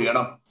பண்ணக்கூடிய ஒரு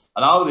இடம்.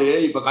 அதாவது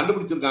இப்ப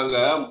கண்டுபிடிச்சிருக்காங்க,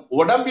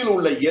 உடம்பில்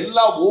உள்ள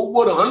எல்லா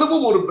ஒவ்வொரு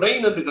அணுவும் ஒரு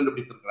பிரெயின் என்று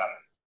கண்டுபிடித்திருக்கிறாங்க.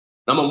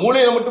 நம்ம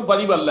மூளையில மட்டும்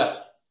பதிவு அல்ல,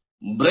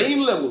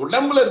 பிரெயின்ல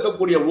உடம்புல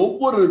இருக்கக்கூடிய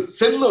ஒவ்வொரு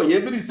செல்லும்,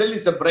 எவ்ரி செல்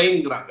இஸ் எ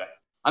பிரெயின்ங்கிறாங்க.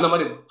 அந்த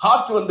மாதிரி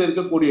ஹார்ட் வந்து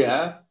இருக்கக்கூடிய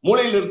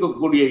மூளையில்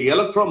இருக்கக்கூடிய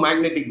எலக்ட்ரோ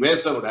மேக்னெட்டிக்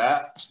வேஸை விட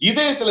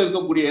இதயத்தில்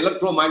இருக்கக்கூடிய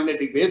எலக்ட்ரோ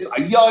மேக்னெட்டிக் வேஸ்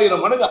 5000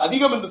 மடங்கு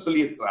அதிகம் என்று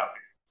சொல்லி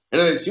இருக்கிறார்கள்.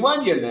 எனவே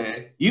சிவாஜி என்ன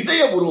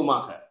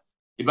இதயபூர்வமாக,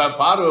 இப்ப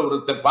பார்வை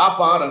ஒருத்தர்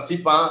பார்ப்பான்,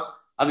 ரசிப்பான்,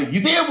 அது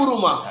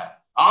இதயபூர்வமாக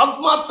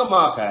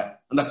ஆத்மார்த்தமாக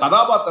அந்த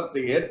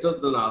கதாபாத்திரத்தை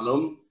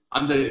ஏற்றதுனாலும்,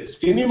 அந்த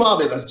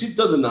சினிமாவை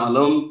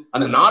ரசித்ததுனாலும்,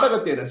 அந்த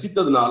நாடகத்தை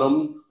ரசித்ததுனாலும்,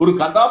 ஒரு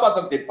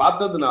கதாபாத்திரத்தை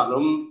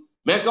பார்த்ததுனாலும்,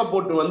 மேக்கப்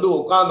போட்டு வந்து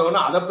உட்கார்ந்தவன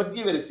அதை பற்றி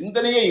வேற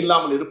சிந்தனையே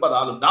இல்லாமல்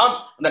இருப்பதாலும் தான்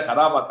அந்த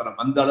கதாபாத்திரம்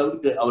அந்த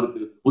அளவுக்கு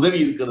அவருக்கு உதவி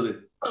இருக்கிறது,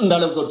 அந்த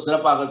அளவுக்கு ஒரு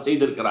சிறப்பாக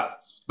செய்திருக்கிறார்.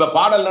 இப்ப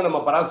பாடல்ல நம்ம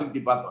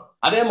பராசக்தி பார்த்தோம்,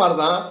 அதே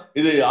மாதிரிதான்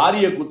இது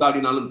ஆரிய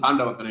கூத்தாடினாலும்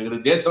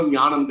தாண்டவக்கலைங்கிறது, தேசம்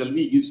ஞானம்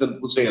கல்வி ஈசன்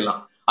பூசை எல்லாம்,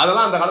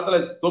 அதெல்லாம் அந்த காலத்துல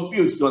தொப்பி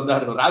வச்சுட்டு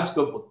வந்தாரு ராஜ்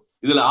கபூர்.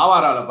 இதுல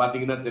ஆவாரால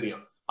பாத்தீங்கன்னா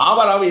தெரியும்,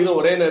 ஆவாராவும் இது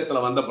ஒரே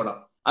நேரத்துல வந்த படம்.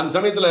 அந்த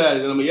சமயத்துல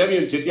நம்ம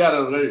ஏவிஎம் செட்டியார்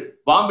அவர்கள்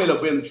பாம்பேல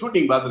போய் அந்த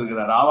ஷூட்டிங்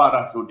பார்த்துருக்கிறார்,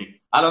 ஆவாரா ஷூட்டிங்.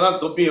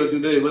 அததான் தொப்பியை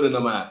வச்சுட்டு இவரு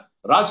நம்ம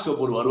ராஜ்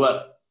கபூர் வருவார்.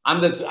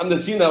 அந்த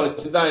சீனை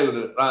வச்சுதான்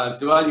இவரு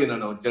சிவாஜி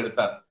அண்ணனை வச்சு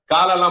எடுத்தார்.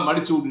 காலெல்லாம்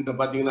மடிச்சு விட்டுட்டு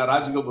பாத்தீங்கன்னா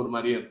ராஜ் கபூர்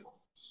மாதிரியே இருக்கும்.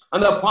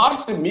 அந்த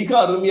பாட்டு மிக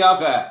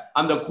அருமையாக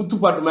அந்த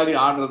குத்துப்பாட்டு மாதிரி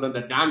ஆடுறது,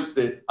 அந்த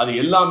டான்ஸ், அது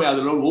எல்லாமே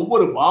அதுல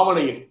ஒவ்வொரு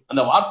பாவனையும்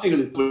அந்த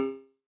வார்த்தைகளுக்கு.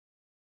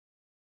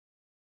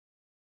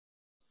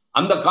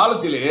 அந்த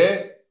காலத்திலே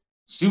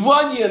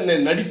சிவாஜி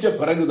அண்ணன் நடிச்ச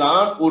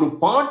பிறகுதான் ஒரு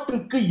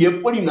பாட்டுக்கு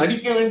எப்படி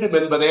நடிக்க வேண்டும்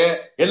என்பதே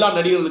எல்லா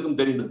நடிகர்களுக்கும்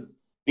தெரிந்தது.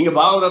 நீங்க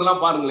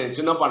பாவனர்லாம் பாருங்களேன்,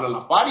 சின்ன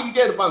பாடலாம்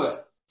பாடிக்கிட்டே இருப்பாங்க,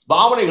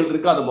 பாவனைகள்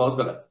இருக்கு அது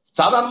முகத்துல,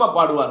 சாதாரணமா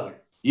பாடுவார்கள்.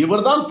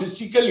 இவர் தான்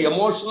பிசிக்கல்,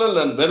 எமோஷனல்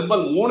அண்ட்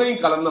வெர்பல்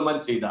மூணையும் கலந்த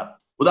மாதிரி செய்தார்.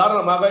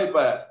 உதாரணமாக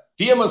இப்ப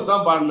டிஎம்எஸ்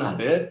தான்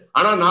பாடினாரு,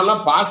 ஆனா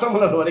நான்லாம்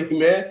பாசமலர்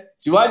வரைக்குமே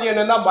சிவாஜி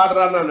அண்ணன் தான்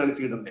பாடுறாருன்னு நான்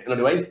நினைச்சுக்கிட்டு இருந்தேன்.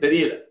 என்னுடைய வயசு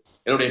தெரியல,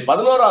 என்னுடைய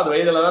 11வது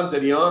வயதுல தான்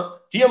தெரியும்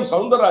டிஎம்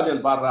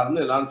சவுந்தரராஜன்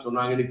பாடுறாருன்னு எல்லாரும்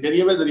சொன்னாங்க. எனக்கு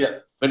தெரியவே தெரியாது,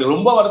 எனக்கு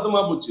ரொம்ப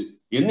வருத்தமா போச்சு.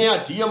 என்னையா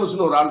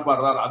டிஎம்எஸ்ன்னு ஒரு ஆள்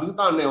பாடுறாரு, அதுக்கு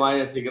தான் அண்ணன்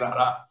வாய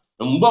செய்கிறாரா,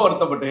 ரொம்ப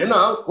வருத்தப்பட்டேன். ஏன்னா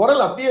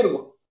குரல் அப்படியே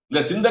இருக்கும்.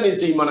 இந்த சிந்தனை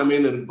செய்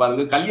மனமேன்னு இருக்கு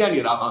பாருங்க, கல்யாணி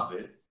ராகாது,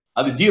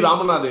 அது ஜி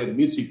ராமநாதன்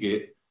மியூசிக்கு,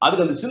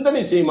 அதுக்கு அந்த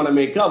சிந்தனை செய்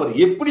மனமேக்கு அவர்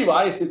எப்படி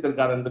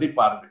வாயசித்திருக்காரு என்பதை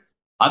பாருங்கள்.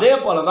 அதே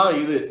போலதான்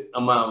இது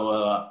நம்ம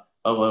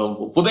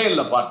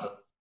புதையல்ல பாட்டு,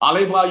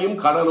 அலைபாயும்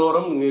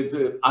கடலோரம்,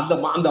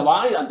 அந்த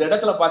வாய் அந்த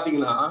இடத்துல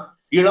பாத்தீங்கன்னா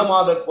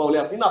இளமாதர்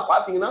போல அப்படின்னு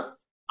பாத்தீங்கன்னா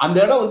அந்த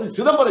இடம் வந்து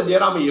சிதம்பர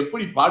ஜெயராமன்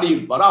எப்படி பாடி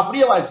இருப்பாரோ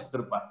அப்படியே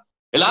வாசித்திருப்பார்.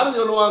 எல்லாரும்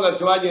சொல்லுவாங்க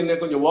சிவாஜி என்ன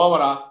கொஞ்சம்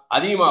ஓவரா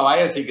அதிகமா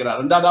வாயசிக்கிறார்,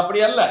 அது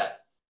அப்படி அல்ல.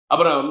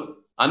 அப்புறம்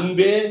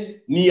அன்பே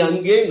நீ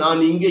அங்கே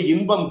நான் இங்கே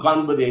இன்பம்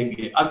காண்பது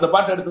எங்கே, அந்த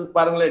பாட்டு எடுத்து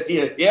பாருங்களேன்,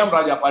 ஏஎம்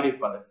ராஜா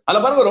பாடியிருப்பாரு. அதை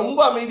பாருங்க ரொம்ப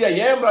அமைதியா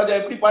ஏஎம் ராஜா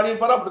எப்படி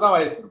பாடியிருப்பாரோ அப்படிதான்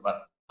வாசிச்சிருப்பாரு.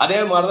 அதே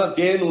மாதிரிதான்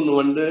தேன் ஒண்ணு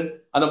வந்து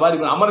அந்த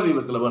மாதிரி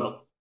அமரதீபத்துல வரும்,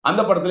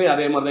 அந்த படத்துலயும்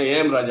அதே மாதிரிதான்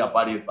ஏஎம் ராஜா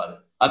பாடியிருப்பாரு.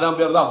 அதான்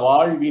பேர் தான்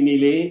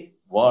வாழ்வினிலே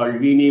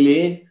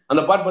வாழ்வினிலே,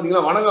 அந்த பாட்டு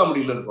பாத்தீங்கன்னா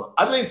வணங்காமுடியில இருக்கும்.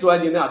 அதுலயும்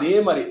சிவாஜி அதே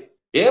மாதிரி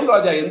ஏஎம்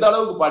ராஜா எந்த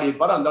அளவுக்கு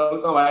பாடியிருப்பாரோ அந்த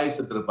அளவுக்கு தான்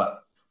வாசித்திருப்பார்.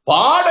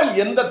 பாடல்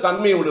எந்த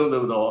தன்மை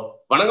விடுவதோ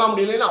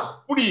வணங்காமுடியிலேன்னு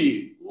அப்படி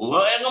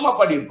வேகமா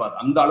பாடியிருப்பார்.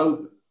 அந்த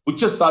அளவுக்கு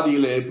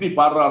உச்சஸ்தாதியில எப்படி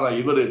பாடுறாரா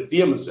இவரு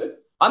டிஎம்எஸ்,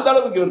 அந்த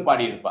அளவுக்கு இவர்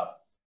பாடியிருப்பார்.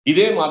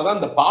 இதே மாதிரிதான்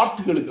இந்த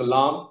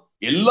பாட்டுகளுக்கெல்லாம்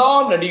எல்லா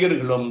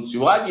நடிகர்களும்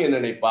சிவாஜி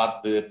அண்ணனை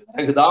பார்த்து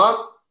பிறகுதான்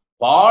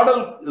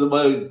பாடல்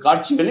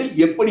காட்சிகளில்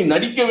எப்படி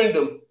நடிக்க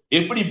வேண்டும்,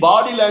 எப்படி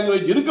பாடி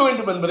லாங்குவேஜ் இருக்க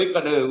வேண்டும் என்பதை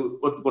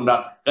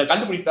ஒத்துக்கொண்டார்கள்,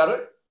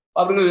 கண்டுபிடித்தார்கள்.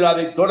 அவர்கள்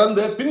அதை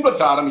தொடர்ந்து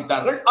பின்பற்ற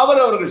ஆரம்பித்தார்கள்.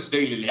 அவர்கள்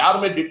ஸ்டைலில்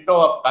யாருமே டிட்டோ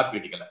காப்பி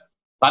அடிக்கல.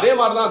 அதே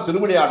மாதிரிதான்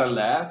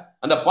திருவிளையாடல்ல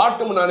அந்த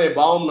பாட்டும் நானே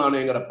பாவம்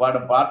நானேங்கிற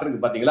பாட்டுக்கு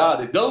பாத்தீங்களா,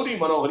 அது கௌரி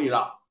மனோகரி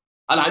தான்.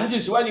 அதுல 5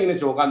 சிவாஜி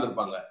கணேசன் உட்கார்ந்து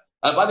இருப்பாங்க.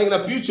 அது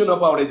பாத்தீங்கன்னா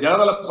பியூச்சனப்பா அவருடைய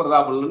ஜெகதல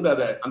பிரதாபன்ல இருந்து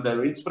அதை அந்த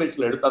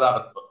இன்ஸ்பிரேஷன்ல எடுத்ததாக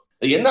இருக்கும்.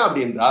 என்ன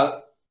அப்படி என்றால்,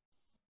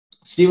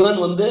 சிவன்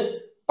வந்து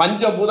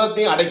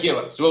பஞ்சபூதத்தையும்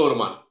அடக்கியவர்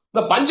சிவபெருமான்.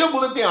 இந்த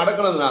பஞ்சபூதத்தையும்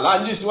அடக்கிறதுனால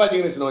 5 சிவாஜி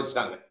கணேசனை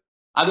வச்சுட்டாங்க.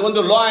 அது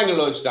வந்து லோ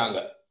ஆங்கிள் வச்சுட்டாங்க.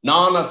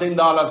 நான்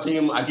அசைந்தால்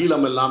அசையும்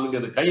அகிலம்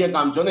எல்லாம்ங்கிறது கையை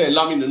காமிச்சோன்னு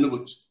எல்லாமே நின்று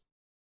போச்சு.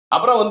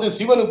 அப்புறம் வந்து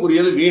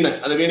சிவனுக்குரியது வீணை,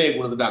 அந்த வீணையை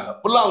கொடுத்துட்டாங்க.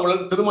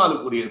 புல்லாங்குழல்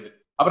திருமாலுக்குரியது,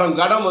 அப்புறம்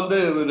கடம் வந்து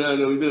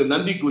இது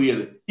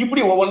நந்திக்குரியது.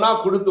 இப்படி ஒவ்வொன்றா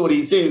கொடுத்து ஒரு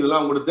இசை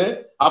இதெல்லாம் கொடுத்து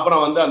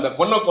அப்புறம் வந்து அந்த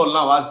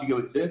கொன்னக்கோல்லாம் வாசிக்க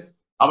வச்சு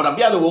அவர்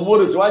அப்படியே அது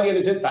ஒவ்வொரு சிவாஜி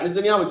கணேசன்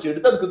தனித்தனியா வச்சு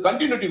எடுத்து அதுக்கு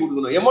கண்டினியூட்டி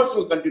கொடுக்கணும்,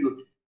 எமோஷனல்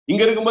கண்டினியூட்டி.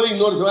 இங்க இருக்கும்போது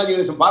இன்னொரு சிவாஜி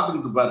கணேசன்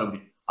பார்த்துக்கிட்டு இருப்பாரு.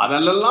 அப்படி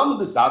அதெல்லாம்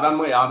வந்து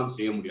சாதாரணமா யாரும்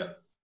செய்ய முடியாது.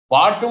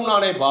 பாட்டும்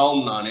நானே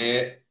பாவம் நானே,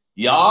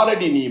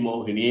 யாரடி நீ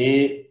மோகினி,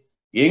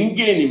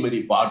 எங்கே நிம்மதி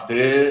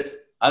பாட்டு,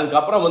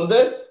 அதுக்கப்புறம் வந்து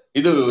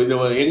இது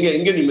எங்க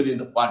எங்க நிம்மதி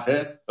இந்த பாட்டு,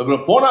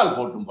 அப்புறம் போனால்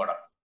போட்டும்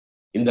படம்.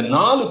 இந்த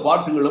 4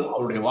 பாட்டுகளும்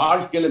அவருடைய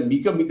வாழ்க்கையில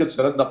மிக மிக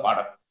சிறந்த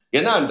பாடல்.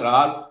 என்ன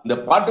என்றால் இந்த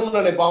பாட்டு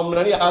முன்னாடி பாவம்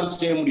முன்னாடி யாரும்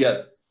செய்ய முடியாது.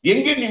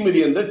 எங்கே நிம்மதி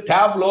என்று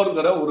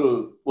டேப்லோர்ங்கிற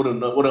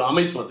ஒரு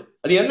அமைப்பு அது.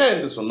 அது என்ன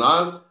என்று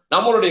சொன்னால்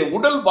நம்மளுடைய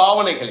உடல்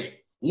பாவனைகளை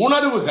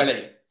உணர்வுகளை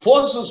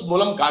போர்சஸ்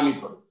மூலம்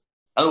காமிப்பது.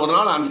 அது ஒரு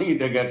நாள்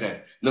அன்னைக்கிட்ட கேட்டேன்.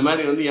 இந்த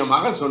மாதிரி என்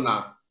மகன் சொன்னா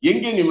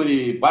எங்கே நிம்மதி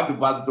பாட்டு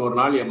பார்த்துட்டு ஒரு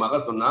நாள் என்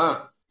மகன் சொன்னா,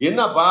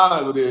 என்னப்பா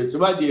இவரு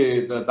சிவாஜி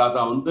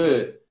தாத்தா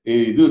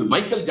இது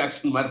மைக்கேல்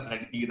ஜாக்சன் மாதிரி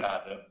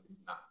நடிக்கிறாரு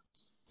அப்படின்னா.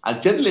 அது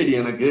தெரியலடி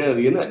எனக்கு,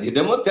 அது என்ன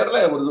இதமோ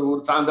தெரியல.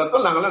 ஒரு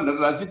சாயந்தரத்தில்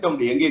நாங்கெல்லாம் ரசிக்க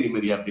முடியும் எங்கே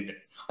நிம்மதி அப்படின்னு.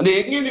 அந்த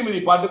எங்கே நிம்மதி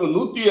பாட்டுக்கு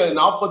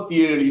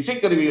 147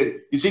 இசைக்கருவிகள்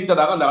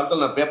இசைத்ததாக அந்த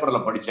காலத்தில் நான்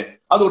பேப்பர்ல படிச்சேன்.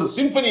 அது ஒரு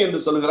சிம்பனி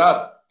என்று சொல்கிறார்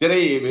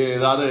திரை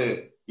அதாவது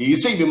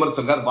இசை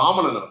விமர்சகர்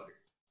வாமனன் அவர்கள்.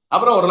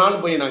 அப்புறம் ஒரு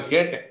நாள் போய் நான்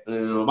கேட்டேன்.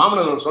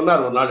 வாமனன் அவர்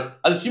சொன்னார் ஒரு நாள்,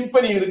 அது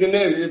சிம்பனி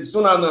இருக்குன்னு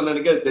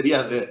விஸ்வநாதனுக்கு அது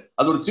தெரியாது,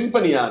 அது ஒரு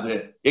சிம்பனியா அது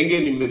எங்கே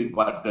நிம்மதி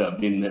பாட்டு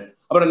அப்படின்னு.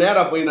 அப்புறம்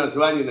நேரா போய் நான்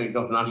சிவாஜி கிட்ட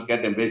ஒரு நாள்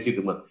கேட்டேன்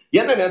பேசிட்டு போது,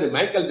 என்ன அது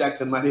மைக்கேல்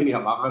ஜாக்சன் மாதிரி நீ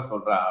மகன்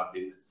சொல்றா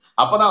அப்படின்னு.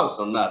 அப்பதான் அவர்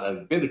சொன்னார், அது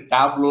பேரு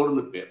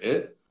டேப்லோர்னு பேரு.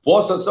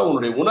 போசஸ்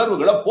உன்னுடைய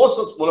உணர்வுகளை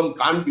போசஸ் மூலம்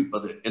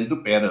காண்பிப்பது என்று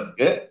பெயர்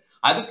இருக்கு.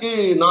 அதுக்கு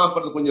நான்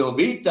அப்புறம் கொஞ்சம்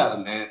வெயிட்டா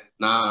இருந்தேன்.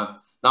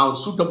 நான் ஒரு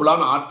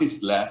சூட்டபிளான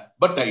ஆர்டிஸ்ட்ல,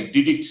 பட் ஐ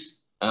டிட் இட்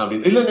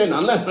அப்படின்னு. இல்ல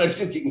நல்லா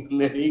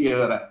நடிச்சிருக்கீங்க நீங்க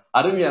வேற,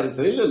 அருமையா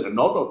இருந்துச்சு. இல்ல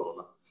நோ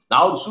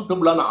நான் ஒரு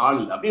சூட்டபிளான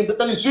ஆள் அப்படின்னு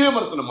தள்ளி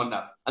சுயமரசனம்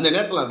பண்ணார். அந்த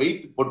நேரத்தில் நான்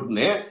வெயிட்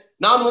போட்டிருந்தேன்.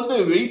 நான்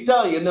வெயிட்டா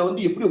என்னை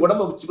எப்படி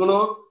உடம்ப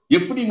வச்சுக்கணும்,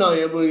 எப்படி நான்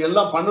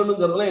எல்லாம்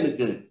பண்ணணுங்கிறதுலாம்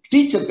எனக்கு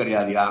டீச்சர்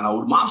கிடையாதுயா, நான்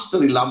ஒரு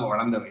மாஸ்டர் இல்லாம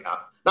வளர்ந்தவையா,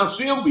 நான்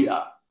சுயம்பியா,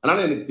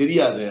 அதனால எனக்கு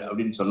தெரியாது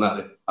அப்படின்னு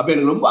சொன்னாரு. அப்ப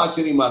எனக்கு ரொம்ப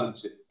ஆச்சரியமா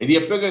இருந்துச்சு. இது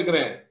எப்ப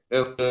கேட்கிறேன்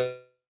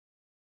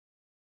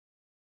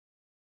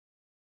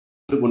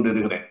கொண்டு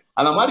இருக்கிறேன்.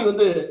 அந்த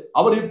மாதிரி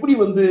அவர் எப்படி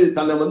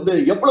தன்னை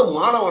எவ்வளவு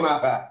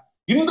மாணவனாக,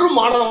 இன்றும்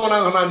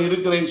மாணவனாக நான்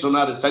இருக்கிறேன்னு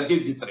சொன்னாரு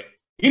சத்யஜித் சித்ரே.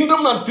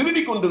 இன்றும் நான்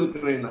திருடி கொண்டு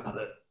இருக்கிறேன்,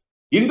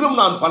 இன்றும்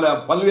நான்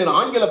பல்வேறு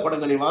ஆங்கில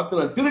படங்களை பார்த்து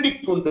நான் திருடி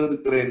கொண்டு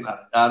இருக்கிறேன்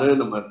யாரு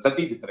நம்ம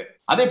சத்யஜித் சித்ரே.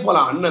 அதே போல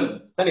அண்ணன்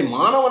தன்னை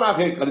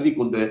மாணவனாக கருதி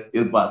கொண்டு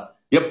இருப்பார்.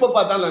 எப்ப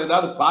பார்த்தாலும்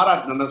ஏதாவது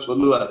பாராட்டின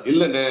சொல்லுவார்,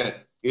 இல்லன்னு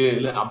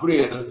இல்ல அப்படி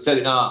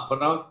சரி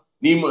அப்புறம்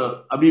நீ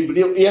அப்படி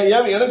இப்படி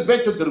எனக்கு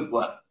பேச்ச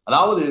திருப்புவார்.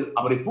 அதாவது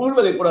அவரை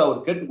புகழ்வதை கூட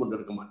அவர் கேட்டுக்கொண்டு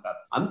இருக்க மாட்டார்.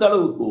 அந்த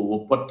அளவுக்கு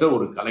ஒப்பற்ற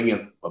ஒரு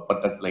கலைஞர்,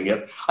 ஒப்பற்ற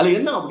கலைஞர். அது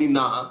என்ன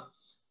அப்படின்னா,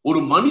 ஒரு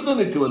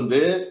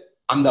மனிதனுக்கு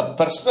அந்த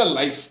பர்சனல்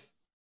லைஃப்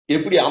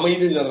எப்படி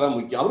அமைதுங்கிறதா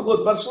முக்கியம். அவருக்கு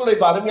ஒரு பர்சனல்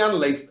லைஃப், அருமையான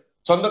லைஃப்,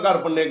 சொந்தக்கார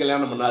பண்ணே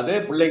கல்யாணம் பண்ணாது,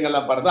 பிள்ளைங்க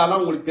எல்லாம் படுது,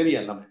 அதெல்லாம் உங்களுக்கு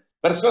தெரியும் எல்லாமே.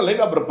 பர்சனல்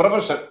லைஃப், அப்புறம்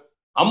ப்ரொஃபஷன்.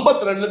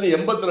 52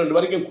 82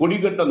 வரைக்கும் கொடி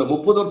கட்டு அந்த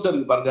 30 வருஷம்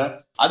இருக்கு பாருங்க.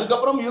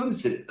 அதுக்கப்புறம்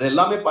இருந்துச்சு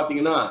எல்லாமே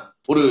பாத்தீங்கன்னா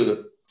ஒரு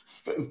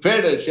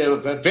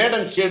ஃபேட்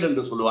அண்ட் ஷேட்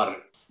என்று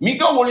சொல்லுவார்கள்.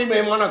 மிக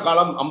ஒளிமயமான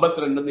காலம்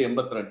 52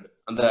 82.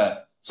 அந்த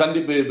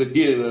சந்திப்பு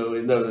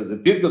இந்த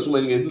தீர்க்க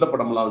சுமையில் எந்த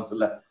படம் எல்லாம்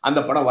வந்துச்சுல்ல, அந்த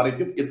படம்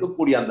வரைக்கும்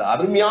இருக்கக்கூடிய அந்த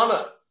அருமையான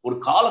ஒரு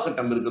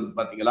காலகட்டம் இருக்கிறது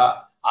பாத்தீங்களா,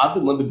 அது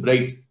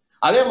பிரைட்.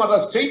 அதே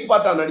மாதிரிதான் ஸ்ட்ரெயிட்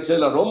பார்ட்டா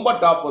நடிச்சதுல ரொம்ப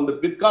டாப்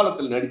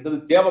பிற்காலத்தில் நடித்தது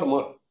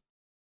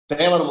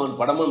தேவர்மான்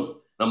படமும்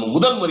நம்ம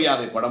முதல்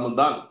மரியாதை படமும்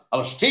தான்.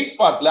 அவர் ஸ்ட்ரெயிட்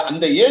பார்ட்ல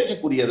அந்த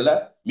ஏஜுக்குரியதுல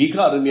மிக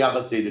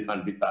அருமையாக செய்து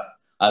காண்பித்தார்.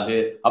 அது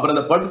அப்புறம்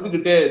அந்த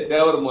படுத்துக்கிட்டே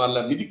தேவர்மான்ல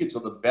மிதிக்க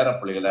சொல்றது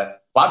பேரப்பிள்ளைகளை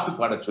பாட்டு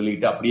பாட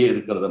சொல்லிட்டு அப்படியே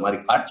இருக்கிறது மாதிரி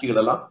காட்சிகள்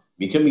எல்லாம்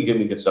மிக மிக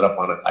மிக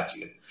சிறப்பான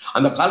காட்சிகள்.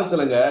 அந்த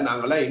காலத்துலங்க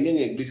நாங்கெல்லாம்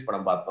எங்கெங்க இங்கிலீஷ்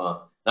படம் பார்த்தோம்.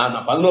 நான்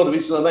 11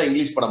 வயசுல தான்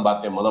இங்கிலீஷ் படம்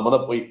பார்த்தேன். முத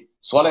போய்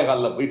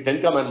சோலைகால்ல போய் 10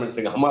 கமாண்ட்மெண்ட்ஸ்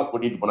எங்க அம்மா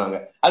கூட்டிட்டு போனாங்க.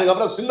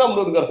 அதுக்கப்புறம்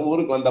சின்னம்னூருங்கிற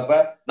ஊருக்கு வந்தப்ப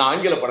நான்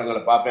ஆங்கில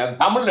படங்களை பார்ப்பேன்.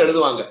 அது தமிழ்ல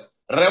எழுதுவாங்க,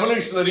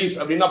 ரெவல்யூஷனரிஸ்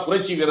அப்படின்னா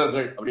புரட்சி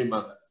வீரர்கள்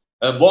அப்படிம்பாங்க.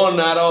 போன்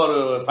நேரம் ஒரு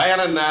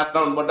ஃபயர் அண்ட்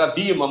நேரம் போட்டா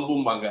தீயும்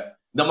அம்பும்பாங்க.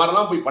 இந்த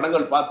மாதிரிலாம் போய்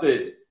படங்கள் பார்த்து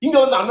இங்க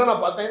அண்ணனை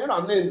பார்த்தேன்,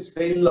 அண்ணன் இந்த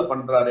ஸ்டைல்ல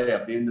பண்றாரு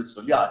அப்படின்னு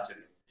சொல்லி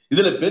ஆச்சரியம்.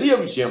 இதுல பெரிய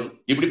விஷயம்,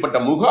 இப்படிப்பட்ட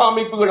முக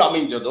அமைப்புகள்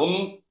அமைஞ்சதும்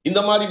இந்த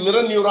மாதிரி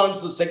mirror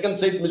neurons, second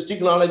side,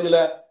 mystic நாலேஜ்ல,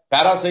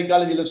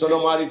 பாராசைக்காலஜில சொன்ன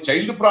மாதிரி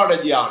சைல்டு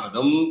ப்ராடஜி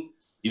ஆனதும்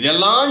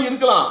இதெல்லாம்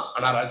இருக்கலாம்.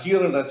 ஆனா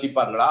ரசிகர்கள்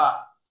ரசிப்பார்களா?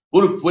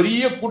 ஒரு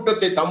பெரிய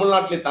கூட்டத்தை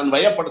தமிழ்நாட்டிலே தான்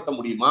வயப்படுத்த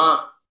முடியுமா?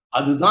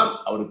 அதுதான்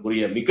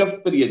அவருக்குரிய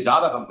மிகப்பெரிய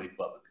ஜாதகம்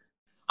வைப்பு. அவருக்கு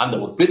அந்த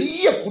ஒரு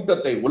பெரிய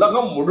கூட்டத்தை,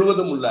 உலகம்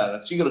முழுவதும் உள்ள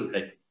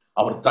ரசிகர்களை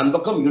அவர் தன்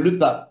பக்கம்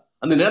இழுத்தார்.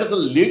 அந்த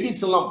நேரத்தில்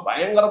லேடிஸ் எல்லாம்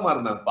பயங்கரமா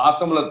இருந்தாங்க.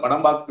 பாசமலர்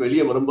படம் பார்த்து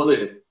வெளியே வரும்போது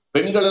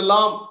பெண்கள்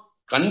எல்லாம்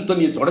கண்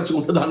தண்ணியை தொடச்சு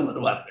கொண்டுதான்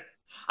வருவார்கள்.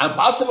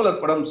 பாசமலர்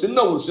படம்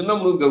சின்ன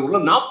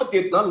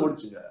 48 நாள்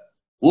ஓடிச்சுங்க.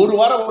 ஒரு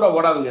வாரம் கூட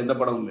ஓடாதுங்க எந்த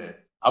படமுமே.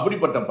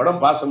 அப்படிப்பட்ட படம்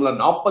பாசமலர்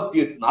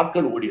 48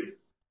 நாட்கள் ஓடியது.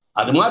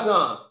 அது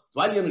மாதிரிதான்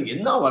சிவாஜி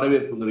என்ன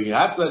வரவேற்புங்கிறீங்க.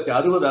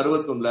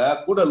 1960-61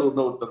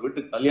 கூடலூர்ல ஒருத்தர்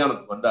வீட்டுக்கு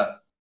கல்யாணத்துக்கு வந்தார்.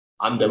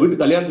 அந்த வீட்டு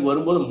கல்யாணத்துக்கு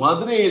வரும்போது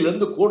மதுரையில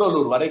இருந்து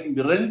கூடலூர் வரைக்கும்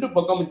 2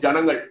 பக்கமும்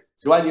ஜனங்கள்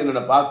சிவாஜி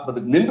அண்ணனை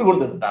பார்ப்பதற்கு நின்று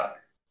கொண்டு இருந்தார்கள்.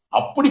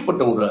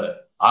 அப்படிப்பட்ட ஒரு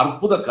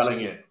அற்புத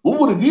கலைஞர்.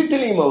 ஒவ்வொரு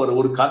வீட்டிலையும் அவர்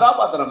ஒரு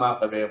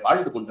கதாபாத்திரமாகவே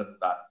வாழ்ந்து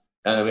கொண்டிருந்தார்.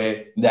 எனவே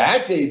இந்த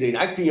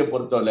ஆக்டிங்கை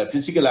பொறுத்தவரை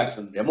physical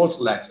action,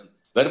 emotional action,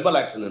 verbal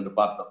action என்று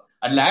பார்த்தோம்.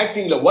 அதுல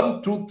ஆக்டிங்ல 1,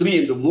 2, 3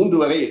 என்று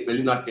 3 வகை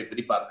வெளிநாட்டை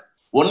பிரிப்பார்கள்.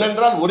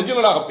 ஒன்னென்றால்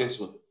ஒரிஜினலாக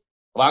பேசுவது,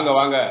 வாங்க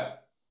வாங்க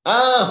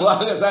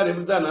வாங்க சார்,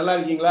 எப்படி சார் நல்லா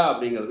இருக்கீங்களா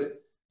அப்படிங்கிறது.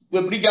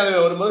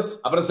 பிடிக்காதவ வரும்போது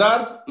அப்புறம்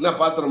சார் என்ன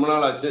பார்த்து ரொம்ப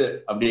நாள் ஆச்சு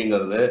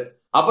அப்படிங்கிறது.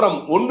 அப்புறம்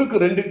 1க்கு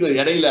 2க்கு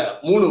இடையில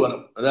 3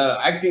 வரும். அதாவது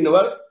ஆக்டிங்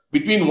நம்பர்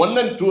பிட்வீன் 1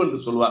 and 2 என்று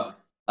சொல்லுவாங்க.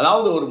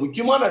 அதாவது ஒரு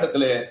முக்கியமான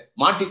இடத்துல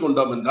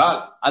மாட்டிக்கொண்டோம் என்றால்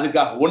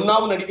அதுக்காக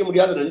 1ஆவும் நடிக்க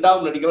முடியாது,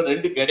 2ஆவும் நடிக்க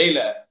 2க்கு இடையில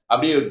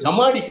அப்படியே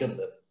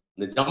ஜமாடிக்கிறது.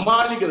 இந்த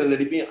ஜமாடிக்கிற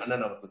நடிப்பையும்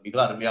அண்ணன் அவருக்கு மிக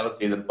அருமையாக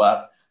செய்திருப்பார்.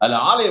 அதுல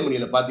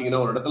ஆலயமணியில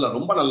பாத்தீங்கன்னா ஒரு இடத்துல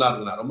ரொம்ப நல்லா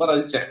இருக்கு, நான் ரொம்ப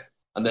ரசிச்சேன்.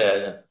 அந்த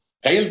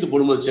கையெழுத்து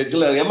போடும்போது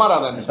செக்ல எம்ஆர்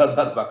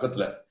ராதா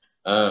பக்கத்துல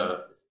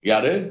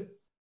யாரு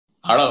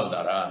ஆள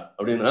வந்தாரா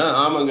அப்படின்னு,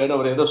 ஆமாங்க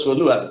அவர் ஏதோ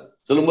சொல்லுவாரு.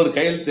 சொல்லும்போது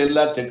கையெழுத்து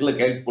எல்லாம் செக்ல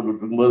கையெழுத்து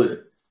போட்டுட்டு இருக்கும்போது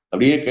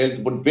அப்படியே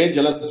கையெழுத்து போட்டு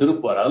பேஜெல்லாம்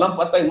திருப்புவார். அதெல்லாம்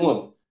பார்த்தா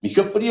இன்னும்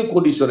மிகப்பெரிய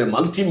கோடீஸ்வரர்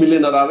மல்டி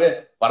மில்லியனராகவே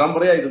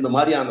பரம்பரையா இருந்த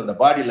மாதிரியான அந்த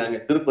பாடியில் அங்கே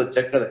திருப்ப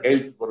செக் அதை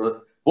கையெழுத்து போடுறது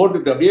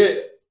போட்டுட்டு அப்படியே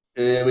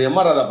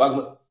எம்ஆர் ராதா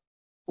பார்க்கும்போது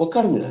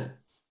உட்காருங்க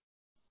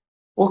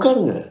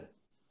உட்காருங்க,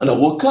 அந்த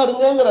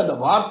உட்காருங்கிற அந்த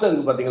வார்த்தை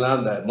இருக்கு பாத்தீங்களா,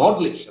 அந்த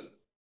மாடுலேஷன்.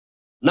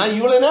 நான்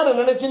இவ்வளவு நேரம்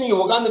நினைச்சு நீங்க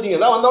உட்காந்துட்டீங்க,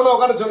 தான் வந்தவொடனே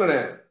உட்கார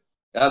சொன்னேன்.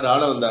 யாரு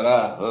ஆள வந்தாரா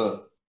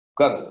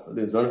உட்காருங்க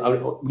அப்படின்னு சொல்லி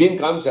அப்படின்னு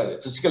காமிச்சாரு.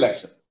 Physical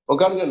action.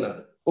 உட்காருங்க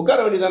உட்கார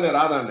வேண்டியதானே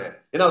ராதானே,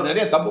 ஏன்னா அவர்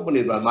நிறைய தப்பு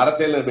பண்ணிருப்பார்,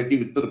 மரத்தையில வெட்டி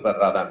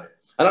வித்துருப்பார் ராதானே.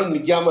 அதனால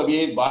நிக்காம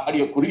அப்படியே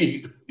பாடியை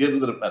குறுகிட்டு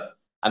இருந்திருப்பார்.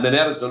 அந்த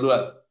நேரம்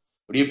சொல்லுவார்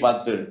அப்படியே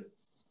பார்த்து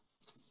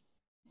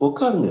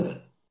உட்காருங்க.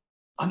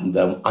 அந்த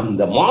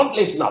அந்த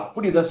மாடுலேஷன்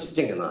அப்படி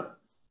ரசிச்சேங்கன்னா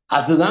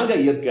அதுதாங்க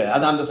இயற்கை.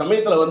 அது அந்த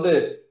சமயத்துல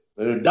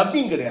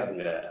டப்பிங்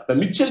கிடையாதுங்க, அந்த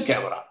மிச்சல்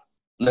கேமரா.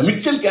 இந்த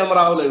மிச்சல்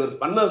கேமராவில்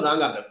இவர் பண்ணது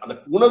தாங்க அந்த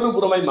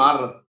உணர்வுபூர்வமாய்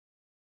மாறுறது.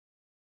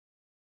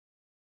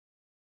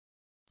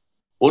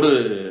 ஒரு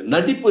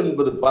நடிப்பு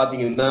என்பது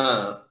பாத்தீங்கன்னா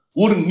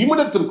ஒரு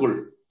நிமிடத்திற்குள்,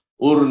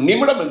 ஒரு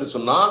நிமிடம் என்று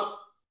சொன்னால்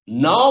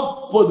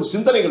 40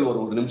 சிந்தனைகள்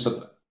வரும் ஒரு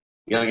நிமிஷத்துல.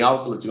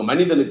 ஞாபகத்தில் வச்சுக்க,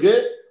 மனிதனுக்கு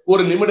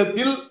ஒரு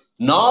நிமிடத்தில்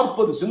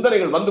 40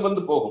 சிந்தனைகள்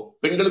வந்து போகும்.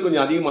 பெண்களுக்கு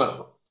கொஞ்சம் அதிகமா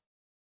இருக்கும்.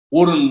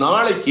 ஒரு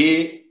நாளைக்கு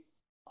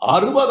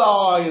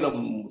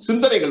 60,000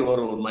 சிந்தனைகள்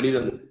வரும் ஒரு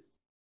மனிதனுக்கு.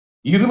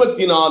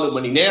 24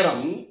 மணி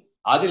நேரம்,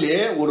 அதிலே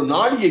ஒரு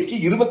நாளிகைக்கு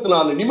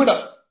 24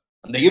 நிமிடம்.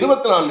 அந்த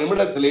 24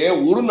 நிமிடத்திலே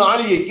ஒரு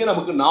நாளிகைக்கு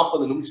நமக்கு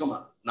 40 நிமிஷம்,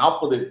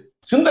 40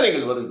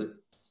 சிந்தனைகள் வருது.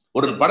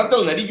 ஒரு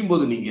படத்தில் நடிக்கும்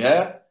போது, நீங்க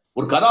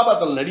ஒரு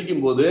கதாபாத்திரம்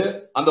நடிக்கும் போது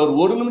அந்த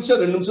ஒரு நிமிஷம்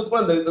 2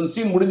 நிமிஷத்துக்கு அந்த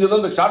சீன்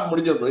முடிஞ்சிடும், அந்த ஷாட்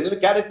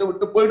முடிஞ்சிடும், கேரக்டர்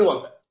விட்டு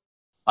போயிடுவாங்க.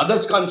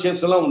 அதர்ஸ்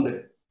கான்சியஸ் எல்லாம் உண்டு.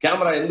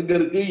 கேமரா எங்க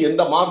இருக்கு,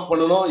 எந்த மார்க்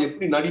பண்ணணும்,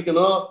 எப்படி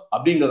நடிக்கணும்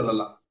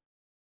அப்படிங்கிறதெல்லாம்.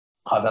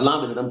 அதெல்லாம்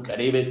அவரிடம்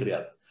கிடையவே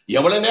கிடையாது.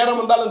 எவ்வளவு நேரம்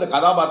வந்தாலும் இந்த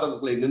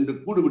கதாபாத்திரங்களை நின்று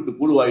கூடு விட்டு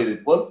கூடுவாயதை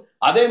போல்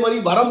அதே மாதிரி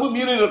வரம்பு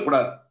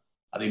மீறிடக்கூடாது.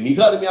 அதை மிக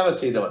அருமையாக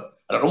செய்தவர்.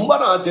 ரொம்ப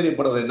நான்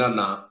ஆச்சரியப்படுறது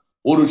என்னன்னா,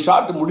 ஒரு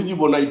ஷாட் முடிஞ்சு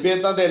போனா இப்ப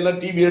தான் எல்லாம்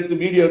டிவி எடுத்து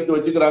வீடியோ எடுத்து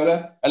வச்சுக்கிறாங்க,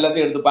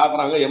 எல்லாத்தையும் எடுத்து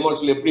பாக்குறாங்க,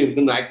 எமோஷனல் எப்படி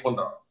இருக்குன்னு ஆக்ட்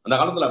பண்றோம். அந்த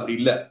காலத்துல அப்படி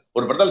இல்லை.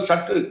 ஒரு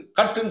படத்தில்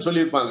கட்டுன்னு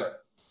சொல்லியிருப்பாங்க,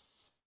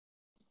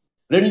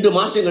 2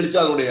 மாசம்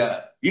கழிச்சு அதனுடைய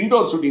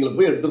இன்டோர் ஷூட்டிங்ல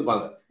போய்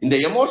எடுத்திருப்பாங்க. இந்த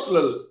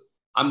எமோஷனல்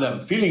அந்த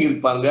ஃபீலிங்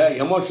இருப்பாங்க,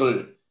 எமோஷனல்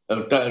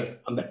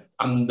அந்த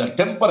அந்த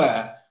டெம்பரை,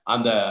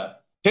 அந்த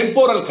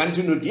டெம்போரல்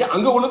கண்டினியூட்டியை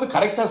அங்க கொண்டு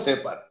கரெக்டா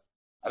சேர்ப்பாரு.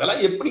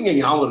 அதெல்லாம் எப்படிங்க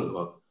ஞாபகம்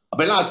இருக்கும்?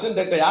 அப்ப எல்லாம் அசிஸ்டன்ட்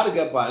டைரக்டர் யாரு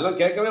கேட்பா? எல்லாம்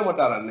கேட்கவே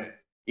மாட்டார். அண்ணன்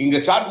இங்க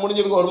ஷாட்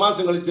முடிஞ்சிருக்கும், 1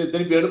 மாசம் கழிச்சு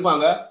திருப்பி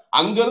எடுப்பாங்க.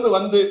 அங்கிருந்து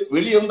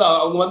வெளியே இருந்து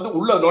அவங்க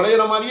உள்ள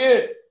நுழையிற மாதிரியே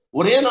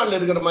ஒரே நாள்ல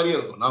இருக்கிற மாதிரியே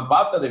இருக்கும். நான்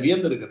பார்த்து அதை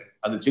வியந்து இருக்கிறேன்.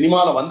 அது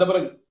சினிமால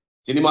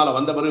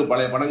வந்த பிறகு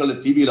பழைய படங்கள்ல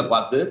டிவியில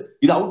பார்த்து,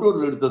 இது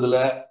அவுட்டோர்ல எடுத்ததுல,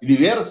 இது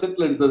வேற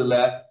செட்ல எடுத்ததுல,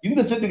 இந்த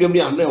செட்டுக்கு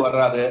எப்படி அண்ணன்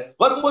வர்றாரு,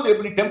 வரும்போது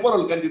எப்படி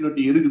டெம்போரல்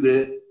கண்டினியூட்டி இருக்குது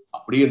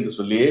அப்படி என்று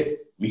சொல்லி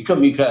மிக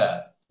மிக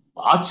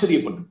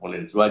ஆச்சரியப்பட்டு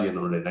போனேன் சிவாஜி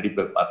அண்ணனுடைய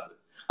நடிப்பை பார்த்து.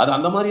 அது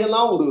அந்த மாதிரி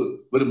எல்லாம்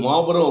ஒரு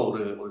மாபெரும்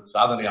ஒரு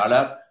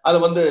சாதனையாளர்.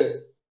 அது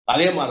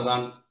அதே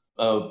மாதிரிதான்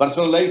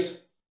பர்சனல் லைஃப்,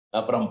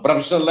 அப்புறம்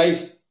ப்ரொஃபஷனல்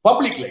லைஃப்,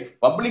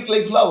 பப்ளிக்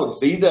லைஃப்ல அவர்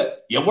செய்த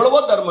எவ்வளவோ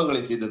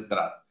தர்மங்களை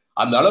செய்திருக்கிறார்.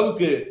 அந்த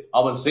அளவுக்கு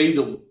அவர்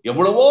செய்தும்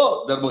எவ்வளவோ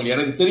தர்மங்கள்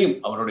எனக்கு தெரியும்.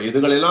 அவருடைய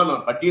இதுகளெல்லாம்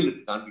நான்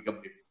பட்டியலிட்டு காண்பிக்க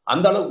முடியும்.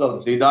 அந்த அளவுக்கு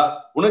அவர் செய்தார்.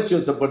 உணர்ச்சி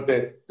வசப்பட்டு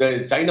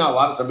சைனா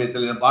வார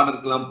சமயத்தில்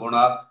பார்டருக்கெல்லாம்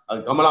போனார். அது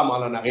கமலா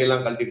மாலை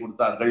நகையெல்லாம் கழட்டி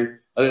கொடுத்தார்கள்.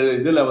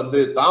 இதுல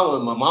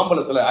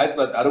மாம்பழத்துல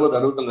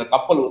 1960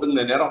 கப்பல்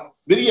ஒதுங்கின நேரம்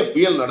பெரிய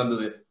புயல்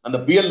நடந்தது. அந்த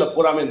புயல்ல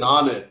பூராமே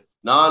 4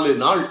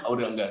 நாள்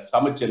அவர் அங்க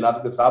சமைச்சு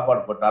எல்லாத்துக்கும்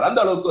சாப்பாடு போட்டார். அந்த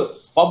அளவுக்கு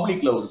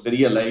பப்ளிக்ல ஒரு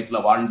பெரிய லைஃப்ல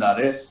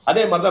வாழ்ந்தாரு.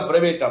 அதே மாதிரிதான்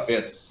பிரைவேட்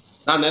அஃபேர்ஸ்.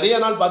 நான் நிறைய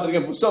நாள்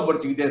பார்த்திருக்கேன், புத்தகம்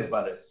படிச்சுக்கிட்டே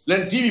இருப்பாரு,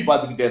 இல்லைன்னு டிவி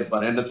பார்த்துக்கிட்டே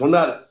இருப்பாரு. என்ன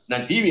சொன்னார்,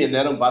 நான் டிவி என்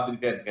நேரம்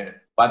பார்த்துக்கிட்டே இருக்கேன்.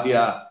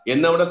 பாத்தியா,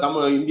 என்னை விட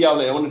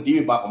இந்தியாவில எவனும்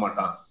டிவி பார்க்க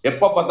மாட்டான்,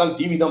 எப்ப பார்த்தாலும்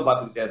டிவி தான்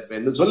பார்த்துக்கிட்டே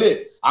இருப்பேன் சொல்லி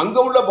அங்க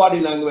உள்ள பாடி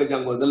லாங்குவேஜ்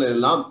அங்க இதுல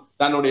எல்லாம்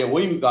தன்னுடைய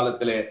ஓய்வு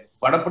காலத்திலே,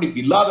 படப்பிடிப்பு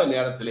இல்லாத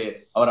நேரத்திலே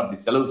அவர் அப்படி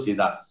செலவு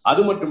செய்தார்.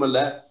 அது மட்டுமல்ல,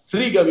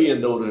 ஸ்ரீகவி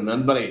என்ற ஒரு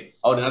நண்பரை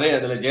அவர் நிறைய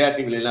இதுல ஜெயா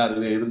டிவில எல்லாம்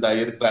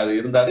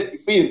இருந்தாரு,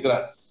 இப்பயும்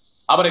இருக்கிறார்.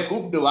 அவரை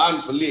கூப்பிட்டு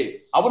வான்னு சொல்லி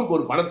அவருக்கு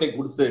ஒரு பணத்தை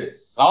கொடுத்து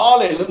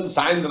காலையிலிருந்து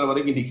சாயந்தரம்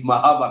வரைக்கும் இன்னைக்கு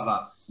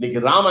மகாபாரதம், இன்னைக்கு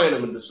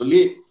ராமாயணம் என்று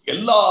சொல்லி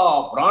எல்லா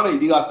புராண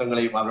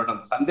இதிகாசங்களையும்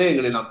அவரிடம்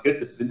சந்தேகங்களை நாம்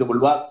கேட்டு தெரிந்து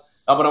கொள்வார்.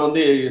 அப்புறம்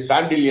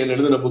சாண்டிலியன்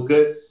எழுதின புக்கு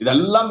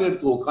இதெல்லாம்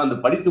எடுத்து உட்கார்ந்து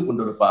படித்துக்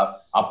கொண்டிருப்பார்.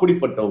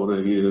 அப்படிப்பட்ட ஒரு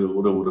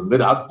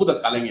அற்புத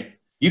கலைஞர்.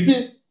 இது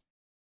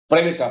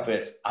பிரைவேட்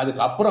அஃபேர்ஸ்.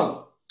 அதுக்கப்புறம்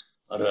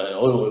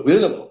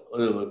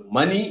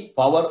மணி,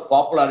 பவர்,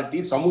 பாப்புலாரிட்டி,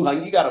 சமூக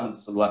அங்கீகாரம்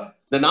என்று சொல்வார்.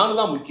 இந்த 4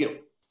 தான் முக்கியம்.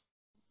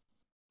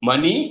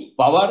 மணி,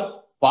 பவர்,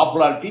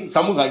 பாப்புலாரிட்டி,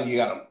 சமூக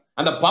அங்கீகாரம்.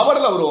 அந்த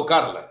பவர்ல அவர்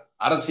உட்காரல,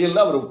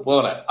 அரசியல்ல அவர்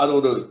போகல, அது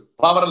ஒரு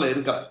பவர்ல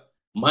இருக்கிறார்.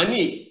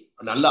 மணி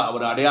நல்லா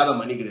அவர் அடையாத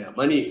மணி கிடையாது.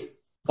 மணி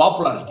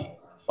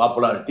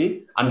பாப்புலாரிட்டி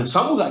அந்த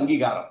சமூக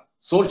அங்கீகாரம்,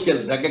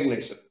 சோசியல்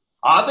ரெகக்னேஷன்,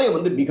 அதை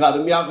மிக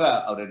அருமையாக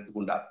அவர்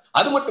எடுத்துக்கொண்டார்.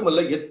 அது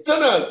மட்டுமல்ல,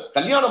 எத்தனை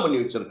கல்யாணம் பண்ணி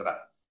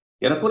வச்சிருக்கிறார்.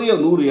 எனக்குரிய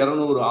 100,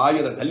 200,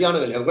 1000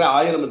 கல்யாணங்கள், எனக்குரிய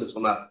 1000 என்று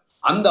சொன்னார்.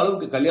 அந்த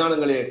அளவுக்கு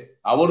கல்யாணங்களே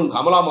அவரும்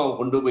கமலாமாவும்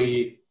கொண்டு போய்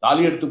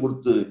தாலி எடுத்து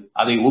கொடுத்து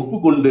அதை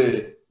ஒப்புக்கொண்டு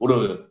ஒரு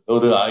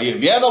ஒரு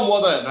வேத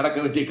மோத நடக்க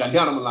வேண்டிய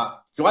கல்யாணம் எல்லாம்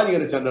சிவாஜி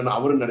கணேசன்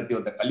அவரும் நடத்தி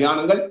வந்த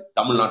கல்யாணங்கள்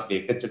தமிழ்நாட்டில்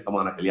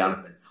எக்கச்சக்கமான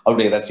கல்யாணங்கள்.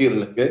 அவருடைய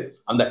ரசிகர்களுக்கு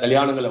அந்த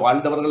கல்யாணங்களை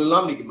வாழ்ந்தவர்கள்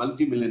எல்லாம் இன்னைக்கு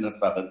மல்டி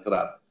மில்லியனர்ஸாக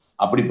இருக்கிறார்.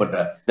 அப்படிப்பட்ட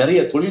நிறைய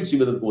தொழில்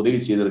செய்வதற்கு உதவி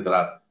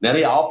செய்திருக்கிறார்.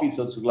 நிறைய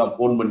ஆபீசர்ஸுக்கு எல்லாம்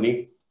போன் பண்ணி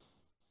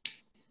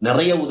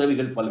நிறைய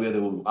உதவிகள் பல்வேறு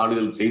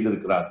ஆளுகள்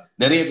செய்திருக்கிறார்.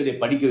 நிறைய பேரை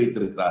படிக்க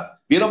வைத்திருக்கிறார்.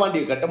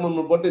 வீரபாண்டிய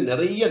கட்டபொம்மன் போட்டு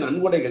நிறைய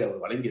நன்கொடைகளை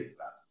அவர்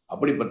வழங்கியிருக்கிறார்.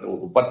 அப்படிப்பட்ட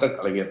ஒரு ஒப்பற்ற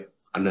கலைஞர்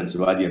அண்ணன்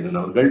சிவாஜி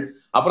அண்ணன் அவர்கள்.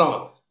 அப்புறம்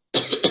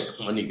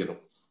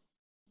மன்னிக்கணும்,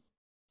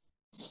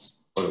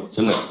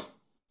 சின்ன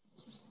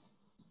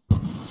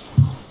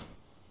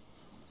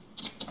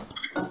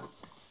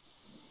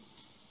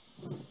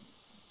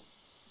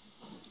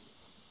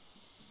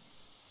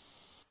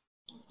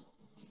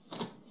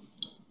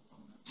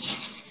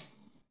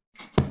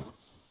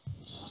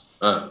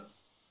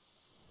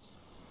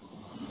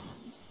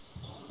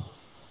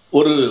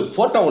ஒரு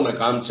போட்டோ ஒண்ணு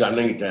காமிச்சு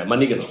அண்ணங்கிட்ட,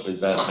 மன்னிக்கணும்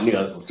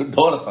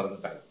டோரை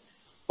திறந்துட்டாங்க,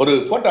 ஒரு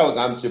போட்டோவை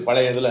காமிச்சு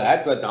பழைய இதுல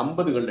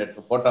 1950களில்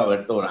எடுத்த போட்டோவை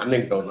எடுத்து ஒரு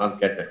அண்ணங்கிட்ட ஒரு நாள்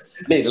கேட்டேன்.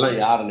 இதெல்லாம்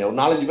யாருன்னு ஒரு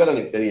 4-5 பேர்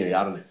எனக்கு தெரியும்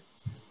யாருன்னு.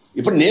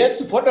 இப்ப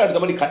நேற்று போட்டோ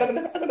எடுத்த மாதிரி கட்ட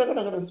கட்ட கட்ட கட்ட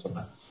கட்டன்னு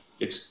சொன்னார்.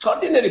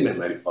 Extraordinary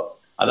memory.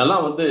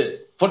 அதெல்லாம்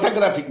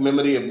போட்டோகிராபிக்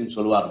மெமரி அப்படின்னு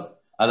சொல்லுவாங்க.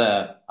 அதை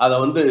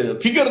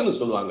ஃபிகர்னு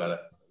சொல்லுவாங்க. அதை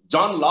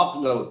ஜான்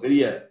லாக்ங்கிற ஒரு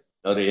பெரிய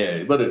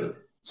இவர்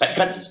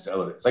சைக்காட்ரிஸ்ட்,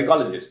 அவர்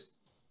சைக்காலஜிஸ்ட்,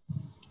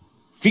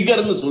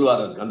 ஃபிகர்னு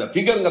சொல்லுவாரு. அந்த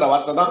ஃபிகர்ங்கிற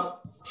வார்த்தை தான்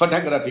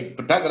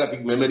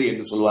போட்டோகிராபிக் மெமரி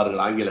என்று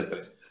சொல்வார்கள்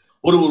ஆங்கிலத்தில்.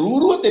 ஒரு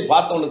உருவத்தை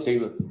பார்த்தவனு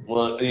செய்வது,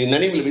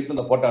 நினைவில் வைத்து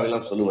அந்த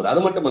போட்டோவெல்லாம் சொல்லுவது. அது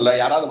மட்டும் இல்ல,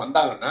 யாராவது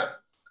வந்தாங்கன்னா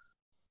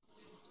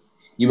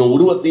இவன்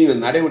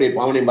உருவத்தையும் நடைமுறை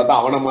பாவனையும் பார்த்தா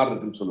அவன மாதிரி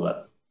இருக்குன்னு சொல்லுவார்.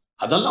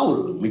 அதெல்லாம்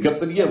ஒரு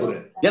மிகப்பெரிய ஒரு,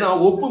 ஏன்னா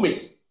ஒப்புமை,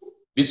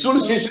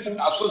 விசுவலைசேஷன்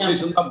அண்ட்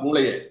அசோசியேஷன் தான்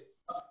மூளையே.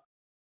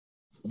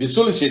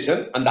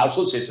 விசுவலைசேஷன் அண்ட்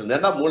அசோசியேஷன்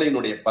தான்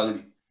மூளையினுடைய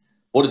பகுதி.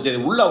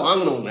 ஒருத்தர் உள்ள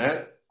வாங்கினோன்னு,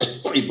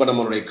 இப்ப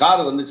நம்மளுடைய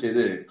கார்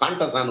செய்து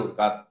கான்டஸான ஒரு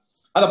கார்,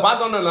 அதை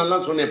பார்த்தோன்னா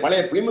நான் சொன்னேன்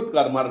பழைய பிளிமத்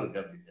கார் மாதிரி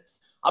இருக்கு அப்படின்னு.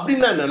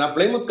 அப்படின்னா என்ன,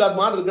 பிளைமத் கார்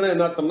மாதிரி இருக்குன்னு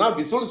என்ன அர்த்தம்னா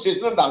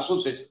விசுவலைசேஷன் அண்ட்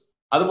அசோசியேஷன்.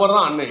 அது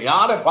போலதான் அண்ணன்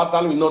யாரை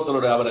பார்த்தாலும்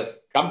இன்னொருத்தரோட அவரை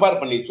கம்பேர்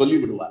பண்ணி சொல்லி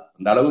விடுவார்.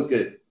 அந்த அளவுக்கு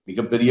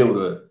மிகப்பெரிய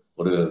ஒரு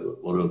ஒரு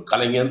ஒரு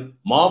கலைஞர்,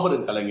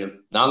 மாபெரும் கலைஞர்.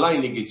 நான்லாம்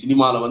இன்னைக்கு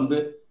சினிமால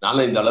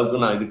நான்லாம் இந்த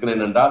அளவுக்கு நான்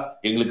இருக்கிறேன் என்றால்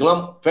எங்களுக்கு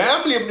எல்லாம்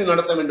ஃபேமிலி எப்படி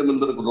நடத்த வேண்டும்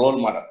என்பதுக்கு ரோல்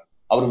மாடல்.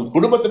 அவருக்கு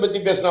குடும்பத்தை பத்தி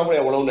பேசினா கூட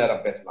எவ்வளவு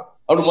நேரம் பேசலாம்.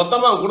 அவர்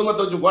மொத்தமா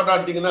குடும்பத்தை வச்சு போட்டோ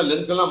எடுத்தீங்கன்னா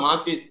லென்ஸ் எல்லாம்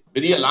மாத்தி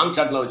பெரிய லாங்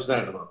ஷாட்லாம்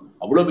வச்சுதான் எடுக்கணும்.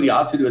 அவ்வளவு பெரிய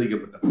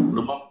ஆசீர்வதிக்கப்பட்ட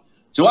குடும்பம்.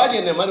 சிவாஜி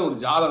என்ன மாதிரி ஒரு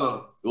ஜாதகம்,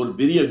 ஒரு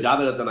பெரிய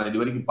ஜாதகத்தை நான்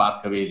இது வரைக்கும்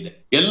பார்க்கவே இல்லை.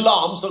 எல்லா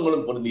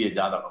அம்சங்களும் பொருந்திய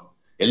ஜாதகம்,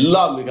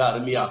 எல்லாம் மிக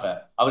அருமையாக.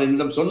 அவர்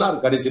என்னிடம்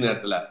சொன்னார் கடைசி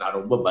நேரத்துல, நான்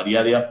ரொம்ப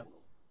மரியாதையா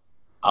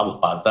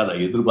அவன் பார்த்தா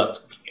நான்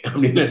எதிர்பார்த்துருக்கேன்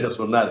அப்படின்னு என்ன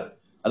சொன்னாரு.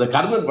 அந்த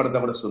கர்ணன் படத்தை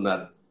கூட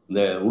சொன்னார்,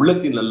 இந்த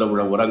உள்ளத்தின்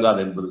நல்ல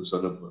உறங்காது என்பது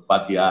சொன்ன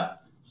பாத்தியா,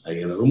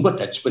 ரொம்ப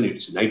டச்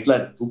பண்ணிடுச்சு, நைட்ல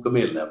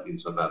தூக்கமே இல்லை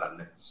அப்படின்னு சொன்னார்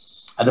அண்ணன்.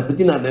 அதை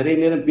பத்தி நான் நிறைய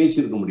நேரம்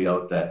பேசியிருக்க முடியும்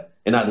அவர்கிட்ட.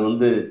 ஏன்னா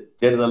அது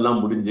தேர்தல்லாம்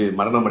முடிஞ்சு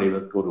மரணம்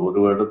அடைவதற்கு ஒரு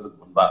வருடத்துக்கு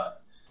முன்பாக.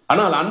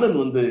 ஆனால்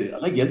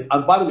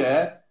அண்ணன் பாருங்க,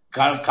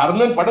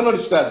 கர்ணன் படம்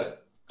நடிச்சிட்டாரு,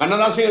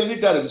 கண்ணதாசன்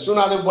எழுதிட்டாரு,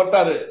 விஸ்வநாதன்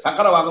போட்டாரு,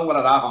 சக்கரவாகங்கிற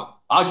ராகம்,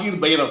 ஆகீர்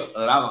பைரவ்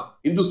ராகம்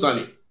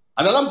இந்துஸ்தானி,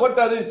 அதெல்லாம்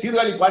போட்டாரு,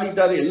 சீர்காழி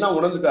பாடிட்டாரு, எல்லாம்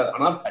உணர்ந்துட்டாரு.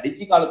 ஆனால்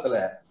கடைசி காலத்துல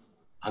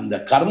அந்த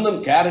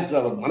கர்ணன் கேரக்டர்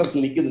அவர்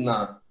மனசுல நிக்குதுன்னா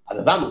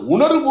அதுதான்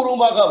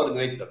உணர்வுபூர்வமாக அவர்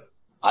நினைத்தார்.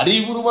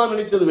 அறிவுபூர்வமா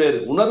நினைத்தது வேறு,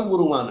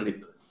 உணர்வுபூர்வமா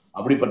நினைத்தது.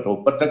 அப்படிப்பட்ட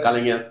ஒப்பற்ற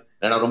கலைஞர்.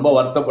 ஏன்னா ரொம்ப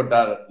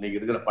வருத்தப்பட்டார். இன்னைக்கு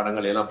இருக்கிற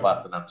படங்களை எல்லாம்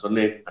பார்த்து நான்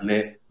சொன்னேன், அண்ணே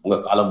உங்க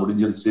காலம்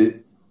முடிஞ்சிருச்சு,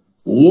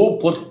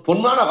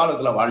 பொன்னான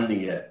காலத்துல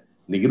வாழ்ந்தீங்க,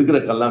 இன்னைக்கு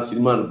இருக்கிறக்கெல்லாம்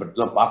சினிமா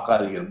பற்றிலாம்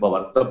பார்க்காதீங்க,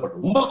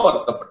 ரொம்ப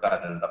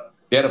வருத்தப்பட்டார் என்றார்.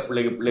 பேர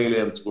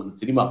பிள்ளைகளை வச்சு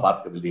கொண்டு சினிமா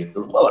பார்க்கவில்லை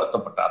என்று ரொம்ப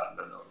வருத்தப்பட்டார்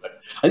அண்ணன் அவர்கள்.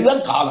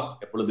 அதுதான் காலம்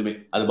எப்பொழுதுமே.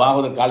 அது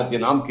பாகவத காலத்தை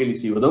நாம் கேலி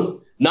செய்வதும்,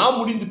 நாம்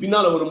முடிந்து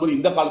பின்னால வரும்போது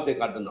இந்த காலத்தை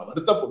காட்டு நான்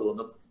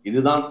வருத்தப்படுவதும்,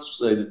 இதுதான்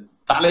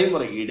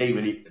தலைமுறை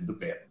இடைவெளி என்று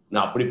பெயர்.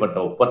 நான் அப்படிப்பட்ட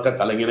ஒப்பற்ற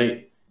கலைஞரை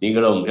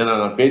நீங்களும், ஏன்னா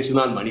நான்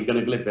பேசினால்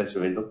மணிக்கணக்கிலே பேச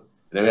வேண்டும்.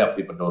 எனவே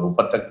அப்படிப்பட்ட ஒரு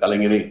ஒப்பற்ற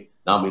கலைஞரை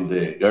நாம் இன்று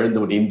எழுந்து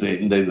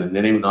இந்த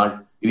நினைவு நாள்.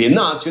 இது என்ன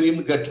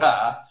ஆச்சரியம்னு கேட்டா,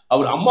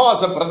 அவர்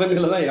அமாவாசை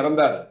பிரதமையில தான்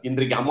இறந்தாரு.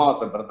 இன்றைக்கு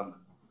அமாவாசை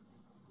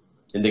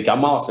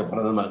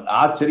பிரதமர்.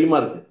 ஆச்சரியமா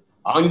இருக்கு.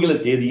 ஆங்கில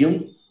தேதியும்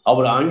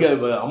அவர்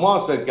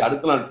அமாவாசைக்கு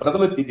அடுத்த நாள்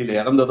பிரதம தேதியில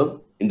இறந்ததும்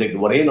இன்றைக்கு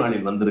ஒரே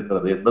நாளில்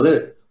வந்திருக்கிறது என்பது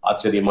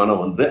ஆச்சரியமான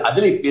ஒன்று.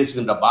 அதிலே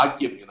பேசுகின்ற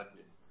பாக்கியம் எனக்கு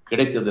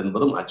கிடைத்தது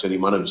என்பதும்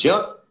ஆச்சரியமான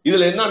விஷயம்.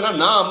 இதுல என்னன்னா,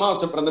 நான்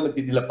அமாவாசை பிரதம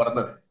தேதியில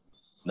பிறந்தவன்.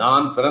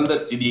 நான் பிறந்த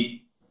திதி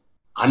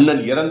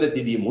அண்ணன் இறந்த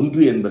திதியும்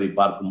ஒன்று என்பதை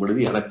பார்க்கும் பொழுது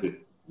எனக்கு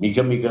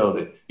மிக மிக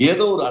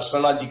ஏதோ ஒரு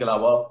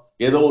அஸ்ட்ராலாஜிக்கலாவோ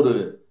ஏதோ ஒரு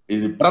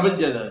இது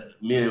பிரபஞ்ச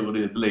ஒரு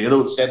இதுல ஏதோ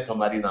ஒரு சேர்க்க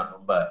மாதிரி நான்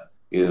ரொம்ப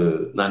இது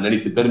நான்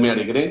நினைத்து பெருமை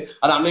அடைகிறேன்.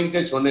 அது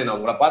அன்னைக்கிட்டே சொன்னேன், நான்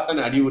உங்களை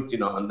பார்த்தேன்னு அடி ஊற்றி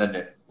நான்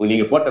வந்தேன்னு,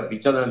 நீங்க போட்ட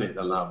பிச்சை தானே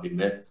இதெல்லாம்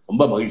அப்படின்னு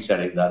ரொம்ப மகிழ்ச்சி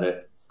அடைந்தாரு.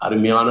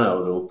 அருமையான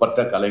ஒரு ஒப்பற்ற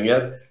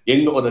கலைஞர்.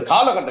 எங்க ஒரு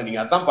காலகட்டம்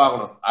நீங்க அதான்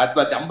பார்க்கணும்,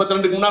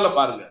 1952 முன்னால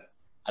பாருங்க,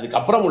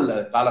 அதுக்கப்புறம் உள்ள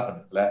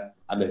காலகட்டத்துல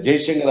அந்த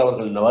ஜெய்சங்கர்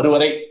அவர்கள்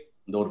வருவரை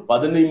இந்த ஒரு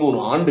 13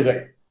 ஆண்டுகள்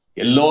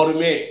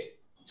எல்லோருமே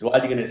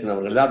சிவாஜி கணேசன்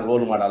அவர்கள் தான்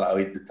ரோல் மாடலாக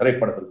வைத்து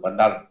திரைப்படத்துக்கு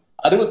வந்தார்.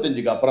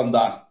 65க்கு அப்புறம்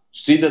தான்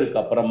ஸ்ரீதருக்கு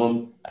அப்புறமும்,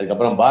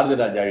 அதுக்கப்புறம் பாரதி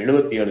ராஜா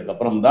 77க்கு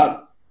அப்புறம் தான்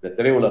இந்த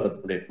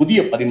திரையுலகத்தினுடைய புதிய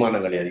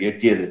பரிமாணங்களை அது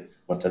எட்டியது.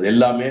 மற்றது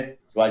எல்லாமே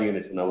சிவாஜி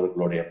கணேசன்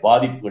அவர்களுடைய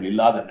பாதிப்புகள்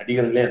இல்லாத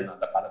நடிகர்களே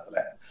அந்த காலத்துல.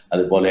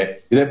 அது போல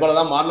இதே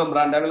போலதான் மார்லம்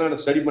பிராண்டாவே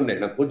நான் ஸ்டடி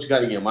பண்ணேன். நான்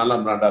கோச்சுக்காதீங்க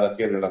மார்லம் பிராண்டா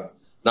ரசிகர்களிடம்.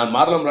 நான்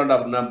மார்லம்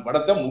பிராண்டா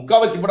படத்தை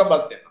முக்காவாசி படம்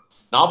பார்த்தேன்,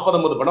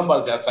 40-50 படம்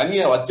பார்த்தேன்,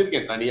 தனியா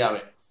வச்சிருக்கேன்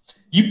தனியாவே.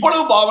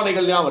 இவ்வளவு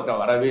பாவனைகள் அவர்கிட்ட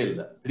வரவே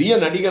இல்லை. பெரிய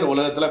நடிகர்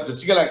உலகத்துல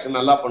பிசிக்கல் ஆக்ஷன்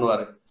நல்லா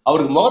பண்ணுவாரு,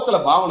 அவருக்கு முகத்துல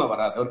பாவனை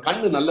வராது. அவர்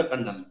கண்ணு நல்ல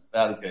கண்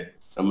அல்ல இருக்கு.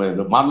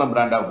 நம்ம மார்லம்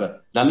பிராண்டாவுக்கு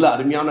நல்ல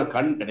அருமையான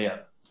கண்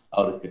கிடையாது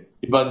அவருக்கு.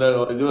 இப்ப அந்த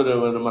இது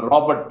நம்ம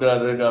Robert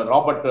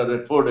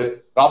Redford,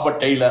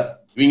 Robert Taylor,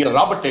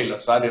 Robert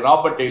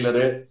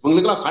tailor,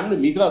 இவங்களுக்கு எல்லாம் கண்ணு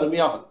மிக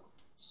அருமையாகும்.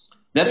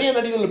 நிறைய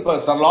நடிகர்கள் இப்ப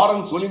சர்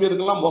லாரன்ஸ்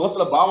ஒலிவியருக்கு எல்லாம்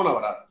முகத்துல பாவனை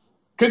வராது.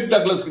 கிரிக்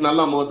டக்லஸ்க்கு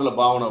நல்லா முகத்துல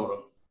பாவனை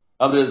வரும்.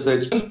 அவரு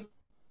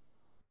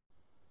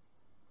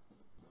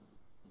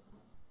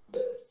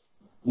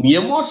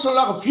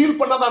எமோஷனலாக ஃபீல்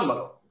பண்ணாதான்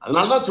வரும்.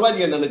 அதனாலதான் சிவாஜி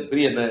எனக்கு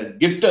பெரிய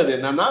கிஃப்ட். அது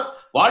என்னன்னா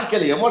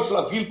வாழ்க்கையில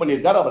எமோஷனலா ஃபீல்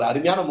பண்ணியிருக்காரு. அவர்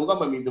அருமையான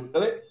முகம் அமைந்து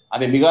விட்டது.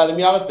 அதை மிக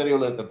அருமையாக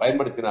திரையுலகத்தை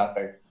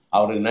பயன்படுத்தினார்கள்.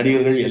 அவர்கள்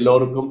நடிகர்கள்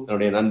எல்லோருக்கும்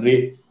என்னுடைய நன்றி.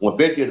 உங்க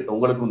பேட்டி எடுத்த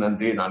உங்களுக்கும்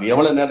நன்றி. நான்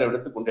எவ்வளவு நேரம்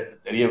எடுத்துக்கொண்டு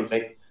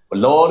தெரியவில்லை.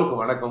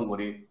 எல்லோருக்கும் வணக்கம்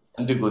கூறி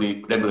நன்றி கூறி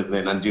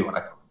விடைபெறுகிறேன். நன்றி,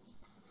 வணக்கம்.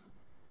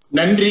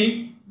 நன்றி.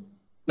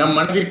 நம்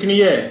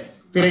மனதிற்கினிய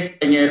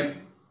திரைக்கலைஞர்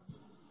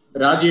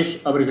ராஜேஷ்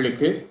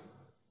அவர்களுக்கு.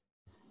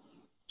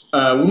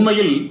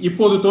 உண்மையில்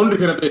இப்போது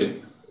தோன்றுகிறது,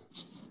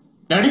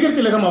 நடிகர்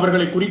திலகம்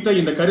அவர்களை குறித்த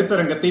இந்த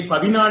கருத்தரங்கத்தை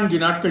 14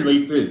 நாட்கள்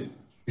வைத்து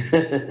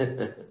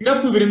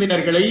சிறப்பு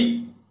விருந்தினர்களை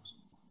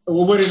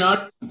ஒவ்வொரு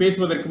நாள்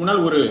பேசுவதற்கு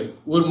முன்னால்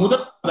ஒரு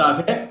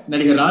முதலாவதாக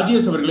நடிகர்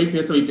ராஜேஷ் அவர்களை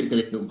பேச வைத்திருக்க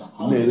வேண்டும்.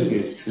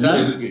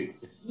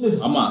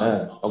 ஆமா,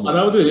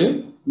 அதாவது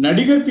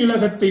நடிகர்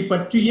திலகத்தை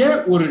பற்றிய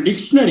ஒரு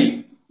டிக்ஷனரி,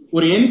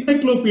 ஒரு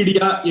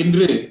என்சைக்ளோபீடியா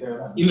என்று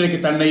இன்றைக்கு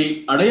தன்னை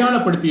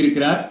அடையாளப்படுத்தி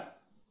இருக்கிறார்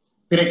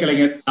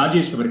திரைக்கலைஞர்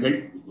ராஜேஷ் அவர்கள்.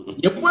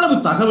 எவ்வளவு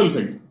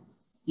தகவல்கள்,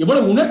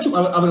 எவ்வளவு உணர்ச்சி,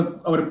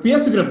 அவர்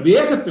பேசுகிற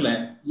வேகத்துல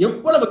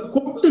எவ்வளவு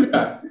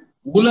கொட்டுகிறார்.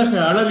 உலக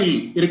அளவில்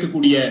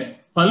இருக்கக்கூடிய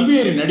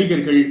பல்வேறு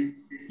நடிகர்கள்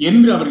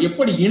என்று அவர்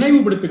எப்படி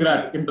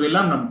இணைவுபடுத்துகிறார்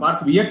என்பதெல்லாம் நாம்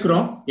பார்த்து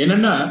வியக்கிறோம்.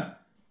 என்னன்னா,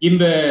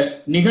 இந்த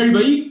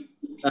நிகழ்வை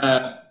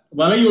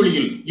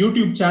வலையொலியில்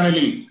யூடியூப்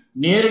சேனலில்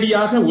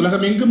நேரடியாக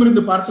உலகமெங்கும்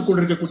இருந்து பார்த்துக்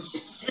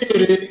கொண்டிருக்கக்கூடிய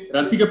பல்வேறு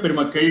ரசிக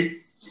பெருமக்கள்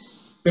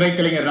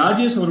திரைக்கலைஞர்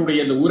ராஜேஷ்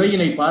அவருடைய இந்த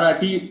உரையினை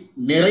பாராட்டி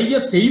நிறைய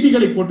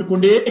செய்திகளை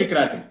போட்டுக்கொண்டே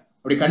இருக்கிறார்கள்.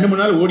 அப்படி கண்ணு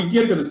முன்னால் ஓடிக்கே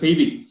இருக்கு அந்த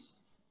செய்தி.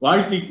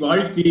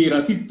 வாழ்த்தி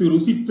ரசித்து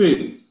ருசித்து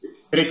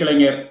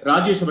திரைக்கலைஞர்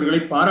ராஜேஷ் அவர்களை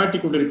பாராட்டி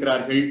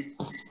கொண்டிருக்கிறார்கள்.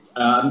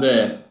 அந்த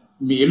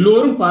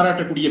எல்லோரும்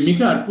பாராட்டக்கூடிய மிக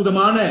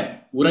அற்புதமான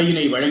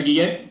உரையினை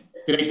வழங்கிய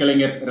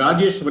திரைக்கலைஞர்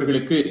ராஜேஷ்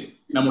அவர்களுக்கு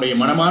நம்முடைய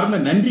மனமார்ந்த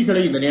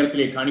நன்றிகளை இந்த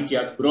நேரத்திலே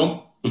காணிக்கையாக்குகிறோம்.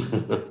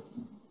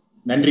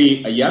 நன்றி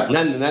ஐயா.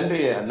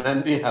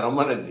 நன்றி,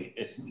 ரொம்ப நன்றி.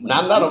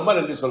 நான் தான் ரொம்ப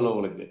நன்றி சொல்லுவேன்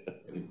உங்களுக்கு.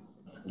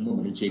 ரொம்ப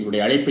மகிழ்ச்சி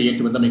எங்களுடைய அழைப்பை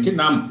ஏற்று வந்தமைக்கு.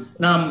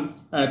 நாம்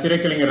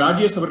திரைக்கலைஞர்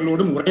ராஜேஷ்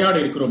அவர்களோடும் உரையாட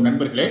இருக்கிறோம்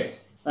நண்பர்களே.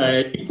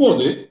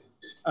 இப்போது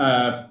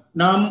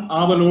நாம்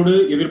ஆவலோடு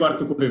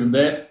எதிர்பார்த்து கொண்டிருந்த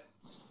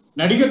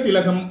நடிகர்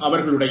திலகம்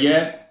அவர்களுடைய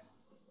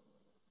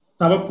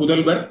தவ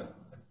புதல்வர்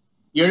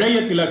இளைய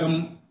திலகம்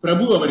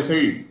பிரபு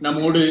அவர்கள்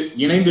நம்மோடு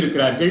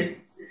இணைந்திருக்கிறார்கள்.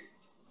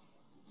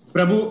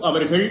 பிரபு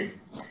அவர்கள்,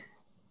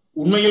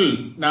 உண்மையில்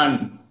நான்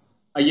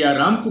ஐயா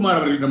ராம்குமார்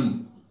அவர்களிடம்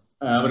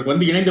அவர்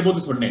வந்து இணைந்த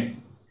போது சொன்னேன்,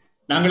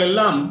 நாங்கள்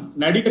எல்லாம்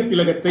நடிகர்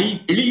திலகத்தை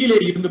வெளியிலே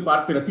இருந்து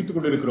பார்த்து ரசித்துக்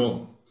கொண்டிருக்கிறோம்.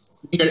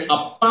 நீங்கள்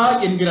அப்பா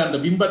என்கிற அந்த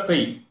பிம்பத்தை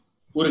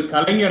ஒரு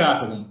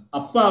கலைஞராகவும்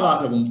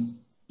அப்பாவாகவும்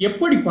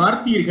எப்படி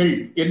பார்த்தீர்கள்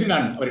என்று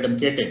நான் அவரிடம்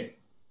கேட்டேன்.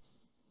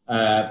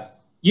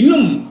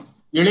 இன்னும்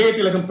இளைய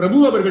திலகம் பிரபு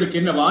அவர்களுக்கு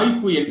என்ன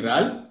வாய்ப்பு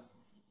என்றால்,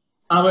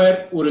 அவர்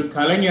ஒரு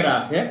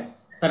கலைஞராக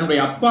தன்னுடைய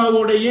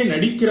அப்பாவோடையே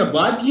நடிக்கிற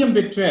பாக்கியம்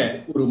பெற்ற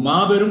ஒரு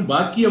மாபெரும்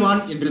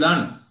பாக்கியவான்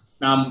என்றுதான்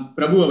நாம்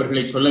பிரபு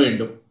அவர்களை சொல்ல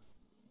வேண்டும்.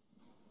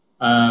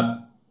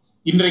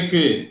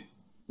 இன்றைக்கு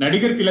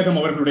நடிகர் திலகம்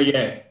அவர்களுடைய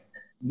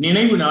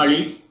நினைவு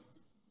நாளில்,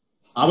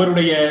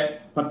 அவருடைய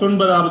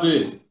 19வது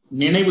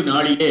நினைவு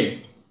நாளிலே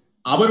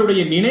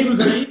அவருடைய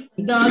நினைவுகளை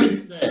கொண்டாடி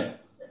இந்த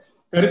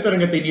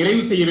கருத்தரங்கத்தை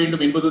நிறைவு செய்ய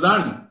வேண்டும்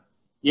என்பதுதான்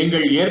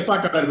எங்கள்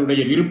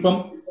ஏற்பாட்டாளர்களுடைய விருப்பம்.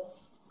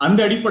 அந்த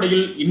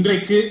அடிப்படையில்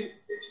இன்றைக்கு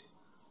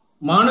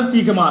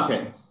மானசீகமாக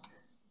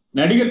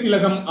நடிகர்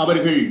திலகம்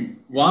அவர்கள்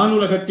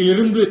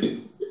வானுலகத்திலிருந்து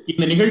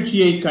இந்த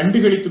நிகழ்ச்சியை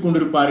கண்டுகளித்துக்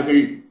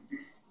கொண்டிருப்பார்கள்,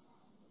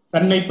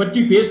 தன்னை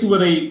பற்றி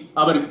பேசுவதை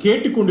அவர்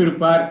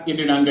கேட்டுக்கொண்டிருப்பார்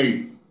என்று நாங்கள்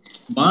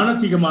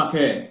மானசீகமாக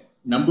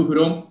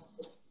நம்புகிறோம்.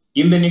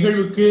 இந்த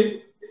நிகழ்வுக்கு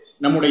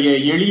நம்முடைய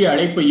எளிய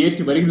அழைப்பை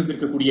ஏற்று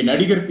வருகிறதற்கக்கூடிய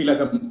நடிகர்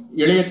திலகம்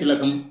இளைய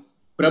திலகம்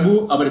பிரபு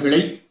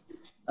அவர்களை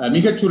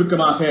மிகச்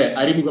சுருக்கமாக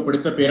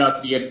அறிமுகப்படுத்த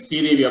பேராசிரியர்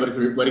ஸ்ரீதேவி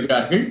அவர்கள்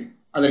வருகிறார்கள்.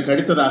 அதற்கு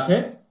அடுத்ததாக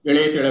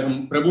இளைய திலகம்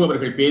பிரபு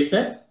அவர்கள்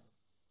பேச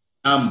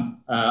நாம்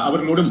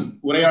அவர்களோடும்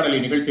உரையாடலை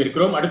நிகழ்த்த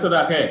இருக்கிறோம்.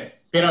 அடுத்ததாக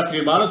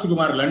பேராசிரியர்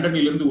பாலசுகுமார்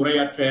லண்டனில் இருந்து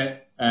உரையாற்ற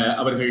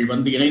அவர்கள்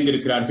வந்து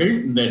இணைந்திருக்கிறார்கள்.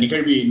 இந்த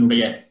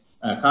நிகழ்வினுடைய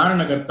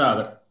காரணகர்த்தா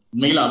அவர்.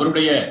 உண்மையில்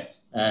அவருடைய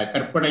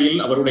கற்பனையில்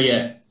அவருடைய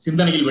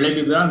சிந்தனையில்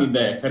விளைந்ததுதான் இந்த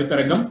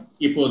கருத்தரங்கம்.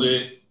 இப்போது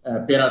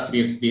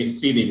பேராசிரியர்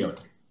ஸ்ரீதேவி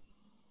அவர்கள்.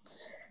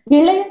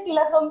 இளைய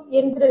திலகம்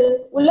என்று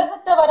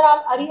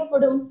உலகத்தவரால்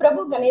அறியப்படும்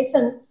பிரபு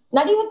கணேசன்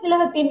நடிகர்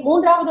திலகத்தின்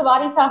 3வது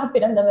வாரிசாக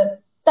பிறந்தவர்.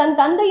 தன்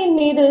தந்தையின்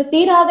மீது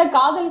தீராத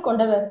காதல்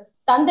கொண்டவர்.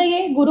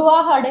 தந்தையே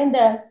குருவாக அடைந்த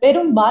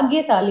பெரும்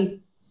பாக்கியசாலி.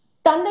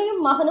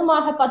 தந்தையும்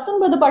மகனுமாக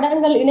 19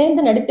 படங்கள்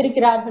இணைந்து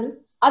நடித்திருக்கிறார்கள்.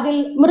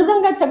 அதில்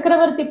மிருதங்க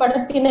சக்கரவர்த்தி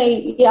படத்தினை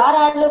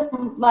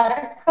யாராலும்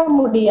மறக்க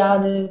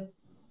முடியாது.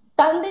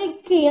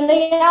 தந்தைக்கு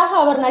இணையாக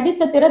அவர்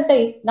நடித்த திறத்தை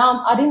நாம்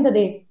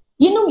அறிந்ததே.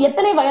 இன்னும்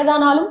எத்தனை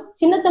வயதானாலும்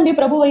சின்னத்தம்பி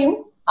பிரபுவையும்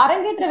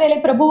அரங்கேற்ற வேலை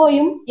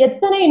பிரபுவையும்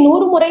எத்தனை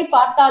 100 முறை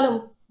பார்த்தாலும்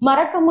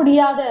மறக்க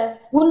முடியாத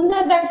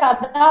உன்னத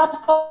கதாபாத்திரங்கள்.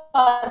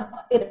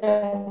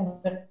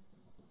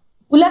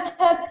 உலக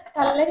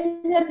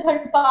கலைஞர்கள்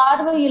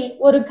பார்வையில்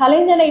ஒரு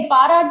கலைஞனை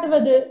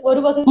பாராட்டுவது ஒரு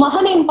வகை,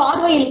 மகனின்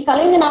பார்வையில்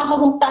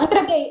கலைஞனாகவும்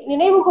தந்திரத்தை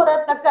நினைவு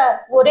கூறத்தக்க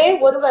ஒரே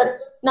ஒருவர்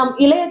நம்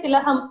இளைய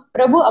திலகம்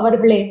பிரபு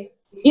அவர்களே.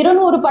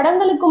 200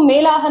 படங்களுக்கும்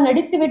மேலாக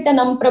நடித்துவிட்ட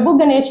நம் பிரபு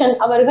கணேசன்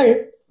அவர்கள்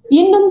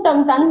இன்னும்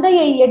தம்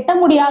தந்தையை எட்ட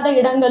முடியாத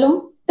இடங்களும்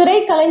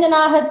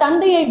திரைக்கலைஞனாக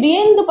தந்தையை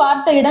வியந்து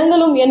பார்த்த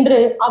இடங்களும் என்று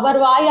அவர்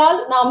வாயால்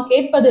நாம்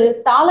கேட்பது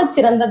சாலச்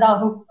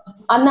சிறந்ததாகும்.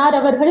 அன்னார்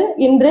அவர்கள்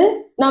இன்று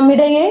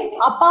நம்மிடையே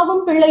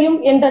அப்பாவும் பிள்ளையும்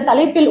என்ற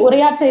தலைப்பில்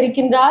உரையாற்ற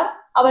இருக்கின்றார்.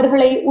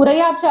 அவர்களை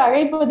உரையாற்ற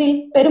அழைப்பதில்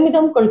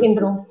பெருமிதம்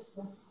கொள்கின்றோம்.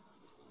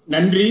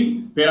 நன்றி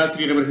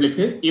பேராசிரியர்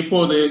அவர்களுக்கு.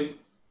 இப்போது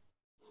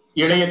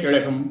இளைய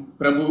திலகம்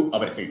பிரபு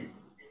அவர்கள்.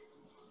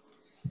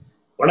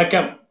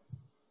 வணக்கம்.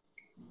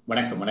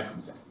 வணக்கம்.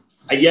 வணக்கம் சார்.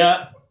 ஐயா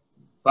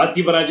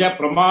பாத்திமராஜா,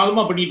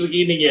 பிரமாதமா பண்ணிட்டு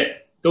இருக்கீங்க நீங்க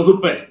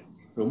தொகுப்ப.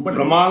 ரொம்ப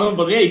பிரமாதம்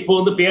பண்ணுங்க. இப்போ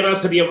வந்து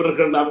பேராசிரியர்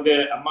அவர்கள், அவங்க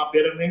அம்மா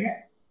பேர் என்னங்க?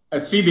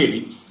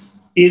 ஸ்ரீதேவி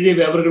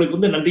அவர்களுக்கு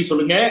வந்து நன்றி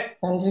சொல்லுங்க.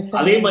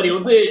 அதே மாதிரி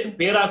வந்து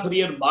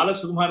பேராசிரியர்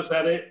பாலசுகுமார்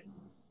சாரு,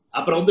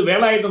 அப்புறம் வந்து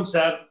வேலாயுதம்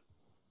சார்,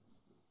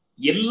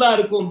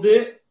 எல்லாருக்கும் வந்து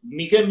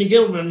மிக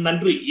மிக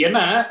நன்றி.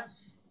 ஏன்னா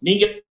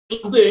நீங்க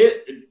வந்து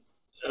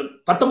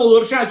 19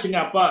 வருஷம் ஆச்சுங்க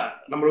அப்பா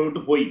நம்மளை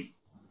விட்டு போய்.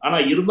 ஆனா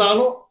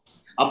இருந்தாலும்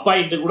அப்பா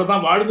எங்க கூட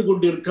தான் வாழ்ந்து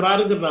கொண்டு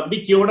இருக்கிறாருங்கிற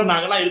நம்பிக்கையோட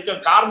நாங்கெல்லாம் இருக்க.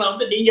 காரணம்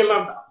வந்து நீங்க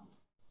எல்லாம் தான்,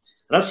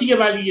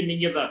 ரசிகராகிய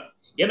நீங்க தான்.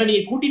 ஏன்னா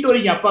நீங்க கூட்டிட்டு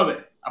வரீங்க அப்பாவை.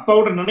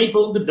 அப்பாவோட நினைப்பை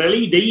வந்து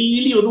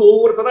டெய்லி வந்து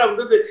ஒவ்வொருத்தரா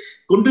வந்து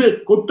கொண்டு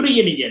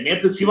கொட்டுறீங்க நீங்க.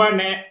 நேத்து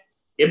சிவானே,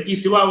 MP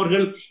சிவா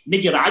அவர்கள்,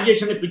 இன்னைக்கு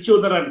ராஜேஷனை பிச்சு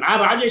வந்துடுறாரு.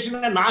 நான்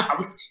ராஜேஷனை நான்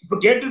இப்ப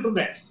கேட்டுட்டு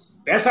இருந்தேன்.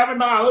 பேசாம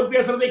நான் அவர்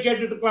பேசுறதே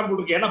கேட்டுட்டு இருக்கலாம்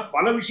போட்டுருக்கு. ஏன்னா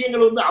பல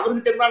விஷயங்கள் வந்து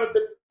அவர்கிட்ட இருந்தாலும்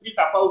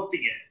தெரிஞ்சுட்டு அப்பா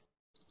ஊத்திங்க.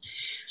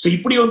 சோ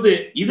இப்படி வந்து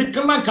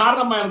இதுக்கெல்லாம்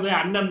காரணமா இருந்த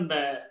அண்ணன்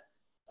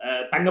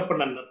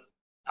தங்கப்பன் அண்ணன்.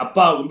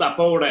 அப்பா வந்து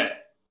அப்பாவோட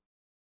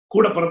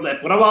கூட பிறந்த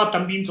பிறவா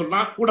தம்பின்னு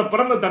சொல்லலாம், கூட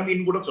பிறந்த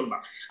தம்பின்னு கூட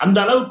சொல்லலாம். அந்த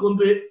அளவுக்கு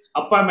வந்து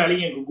அப்பா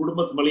மேலேயும் எங்க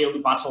குடும்பத்து மேலேயும்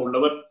வந்து பாசம்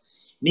உள்ளவர்.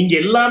 நீங்க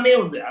எல்லாமே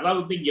வந்து,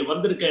 அதாவது இங்க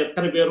வந்திருக்க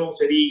எத்தனை பேரும்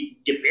சரி,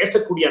 இங்க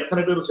பேசக்கூடிய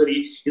அத்தனை பேரும் சரி,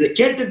 இதை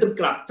கேட்டுட்டு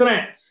இருக்கிற அத்தனை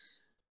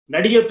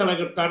நடிகர்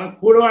தலகத்தான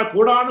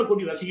கோடான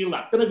கோடி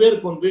ரசிகர்கள் அத்தனை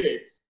பேருக்கு வந்து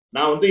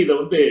நான் வந்து இதை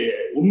வந்து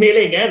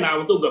உண்மையிலேங்க நான்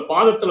வந்து உங்க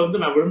பாதத்துல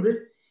வந்து நான் விழுந்து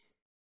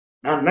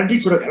நான் நன்றி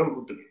சொல்ல கடமை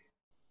கொடுத்துருக்கேன்.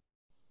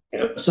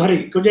 சாரி,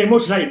 கொஞ்சம்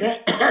எமோஷனல் ஆயிட்டேன்.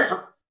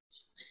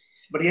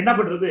 பட் என்ன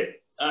பண்றது,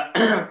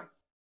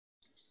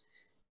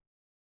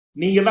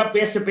 நீங்க எல்லாம்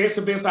பேச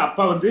பேச பேச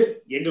அப்பா வந்து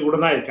எங்க கூட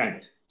தான் இருக்காங்க,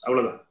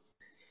 அவ்வளவுதான்.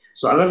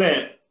 சோ அதனால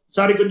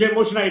சாரி, கொஞ்சம்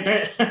எமோஷன்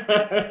ஆயிட்டேன்.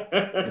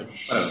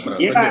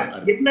 ஏன்னா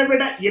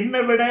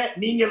என்னை விட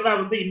நீங்க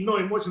எல்லாம் வந்து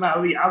இன்னும் எமோஷன்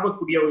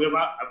ஆகக்கூடியவங்க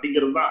தான்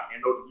அப்படிங்கிறது தான்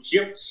என்னோட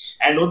விஷயம்.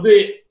 அண்ட் வந்து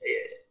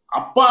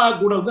அப்பா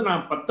கூட வந்து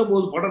நான்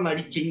 19 படம்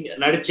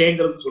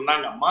நடிச்சேங்கிறது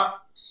சொன்னாங்க அம்மா.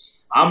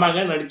 ஆமாங்க,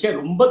 நடிச்சேன்.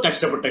 ரொம்ப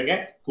கஷ்டப்பட்டேங்க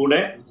கூட.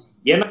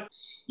 ஏன்னா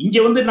இங்க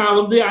வந்து நான்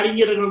வந்து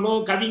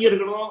அறிஞர்களும்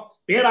கவிஞர்களும்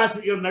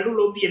பேராசிரியர்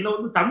நடுவில் வந்து என்ன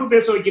வந்து தமிழ்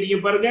பேச வைக்கிறீங்க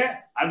பாருங்க.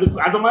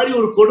 அது மாதிரி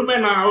ஒரு கொடுமை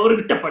நான்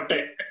அவர்கிட்ட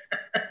பட்டேன்.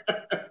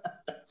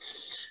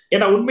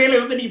 ஏன்னா உண்மையில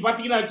வந்து நீங்க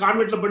பாத்தீங்கன்னா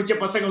கான்வென்ட்ல படிச்ச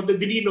பசங்க வந்து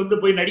திடீர்னு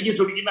வந்து போய் நடிக்க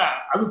சொன்னீங்கன்னா,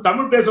 அது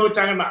தமிழ் பேச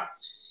வச்சாங்கன்னா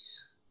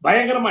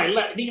பயங்கரமா இல்ல.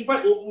 நீங்க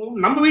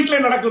நம்ம வீட்டுல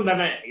நடக்கும்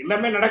தானே,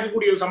 எல்லாமே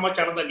நடக்கக்கூடிய ஒரு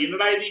சமாச்சாரம் தான்.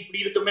 என்னடா இது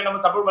இப்படி இருக்குமே,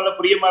 நம்ம தமிழ் மேல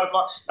பிரியமா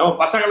இருக்கும், நம்ம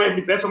பசங்க எல்லாம்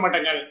இப்படி பேச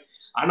மாட்டாங்க.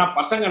 ஆனா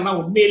பசங்க எல்லாம்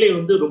உண்மையிலே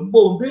வந்து ரொம்ப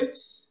வந்து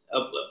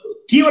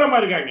தீவிரமா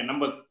இருக்காங்க.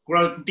 நம்ம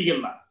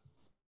குட்டிகள்லாம்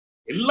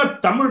எல்லாம்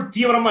தமிழ்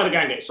தீவிரமா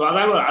இருக்காங்க. சோ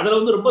அதாவது அதுல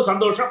வந்து ரொம்ப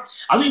சந்தோஷம்.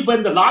 அதுவும் இப்ப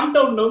இந்த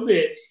லாக்டவுன்ல வந்து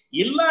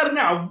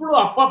எல்லாருமே அவ்வளவு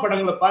அப்பா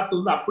படங்களை பார்த்து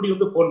வந்து அப்படி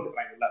வந்து போன்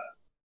பண்றாங்க எல்லாரும்.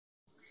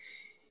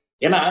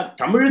 ஏன்னா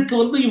தமிழுக்கு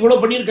வந்து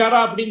இவ்வளவு பண்ணியிருக்காரா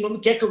அப்படின்னு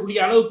வந்து கேட்கக்கூடிய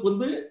அளவுக்கு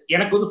வந்து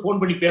எனக்கு வந்து போன்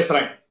பண்ணி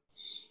பேசுறாங்க.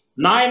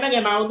 நான் என்னங்க,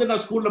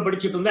 நான் ஸ்கூல்ல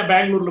படிச்சுட்டு இருந்தேன்,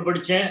 பெங்களூர்ல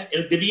படிச்சேன்.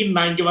 திடீர்னு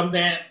நான் இங்க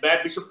வந்தேன்,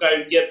 பிஷப்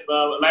இங்க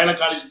லயலா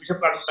காலேஜ்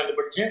பிஷப் காலேஜ் அங்க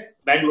படிச்சேன்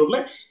பெங்களூர்ல.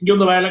 இங்க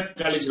வந்து லயலா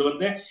காலேஜ்ல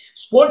வந்தேன்.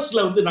 ஸ்போர்ட்ஸ்ல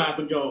வந்து நான்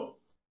கொஞ்சம்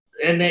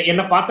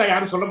என்ன பார்த்தா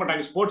யாரும் சொல்ல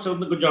மாட்டாங்க, ஸ்போர்ட்ஸ்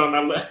வந்து கொஞ்சம்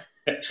நல்ல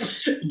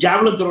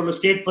ஜாவலின் த்ரோல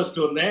ஸ்டேட் ஃபர்ஸ்ட்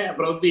வந்தேன்.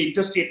 அப்புறம் வந்து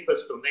இன்டர் ஸ்டேட்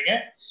ஃபர்ஸ்ட் வந்தேங்க.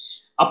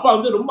 அப்பா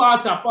வந்து ரொம்ப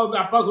ஆசை.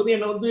 அப்பாவுக்கு வந்து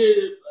என்ன வந்து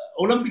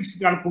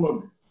ஒலிம்பிக்ஸ்க்கு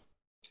அனுப்பணும்னு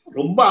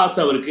ரொம்ப ஆசை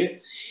அவருக்கு.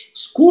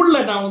 ஸ்கூல்ல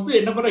நான் வந்து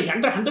என்ன பண்ண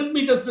 100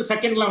 மீட்டர்ஸ்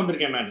செகண்ட்லாம்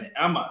வந்திருக்கேன் நான்.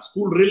 ஆமா,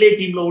 ஸ்கூல் ரிலே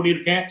டீம்ல ஓடி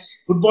இருக்கேன்,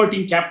 ஃபுட்பால்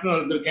டீம் கேப்டனா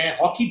இருந்திருக்கேன்,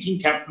 ஹாக்கி டீம்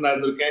கேப்டனா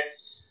இருந்திருக்கேன்,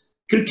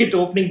 கிரிக்கெட்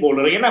ஓப்பனிங்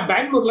பவுலர். ஏன்னா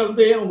பெங்களூர்ல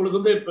வந்து உங்களுக்கு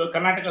வந்து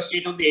கர்நாடகா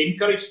ஸ்டேட் வந்து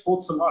என்கரேஜ்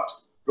ஸ்போர்ட்ஸ் லாட்,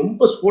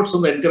 ரொம்ப ஸ்போர்ட்ஸ்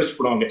வந்து என்கரேஜ்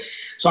பண்ணுவாங்க.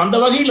 ஸோ அந்த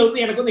வகையில்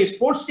வந்து எனக்கு வந்து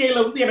ஸ்போர்ட்ஸ் டேல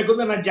வந்து எனக்கு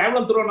வந்து நான்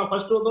ஜாவலின் த்ரோ நான்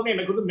ஃபர்ஸ்ட் வந்தோடனே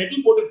எனக்கு வந்து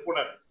மெடல் போட்டுட்டு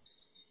போனார்.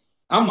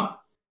 ஆமா,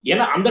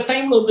 ஏன்னா அந்த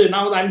டைம்ல வந்து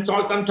நான்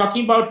வந்து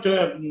டாக்கிங் அபவுட்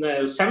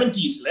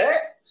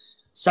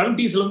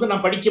 70s வந்து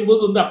நான்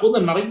படிக்கும்போது வந்து அப்போ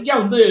வந்து நிறைய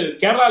வந்து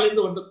கேரளால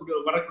இருந்து வந்து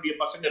வரக்கூடிய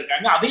பசங்க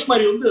இருக்காங்க. அதே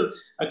மாதிரி வந்து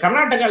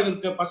கர்நாடகாவில்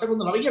இருக்க பசங்க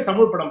வந்து நிறைய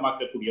தமிழ் படம்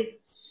பார்க்கக்கூடியவங்க.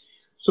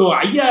 ஸோ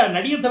ஐயா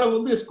நடிகத்தலைவர்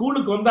வந்து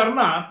ஸ்கூலுக்கு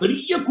வந்தாருன்னா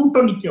பெரிய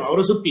கூட்டம் நிற்கும்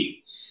அவரை சுத்தி.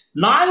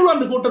 நாங்களும்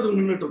அந்த கூட்டத்துக்கு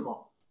நின்றுட்டு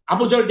இருக்கோம்.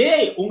 அப்போ டே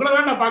உங்களை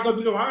தான் நான்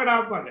பார்க்கறதுக்கு வாங்கடா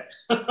இருப்பாங்க.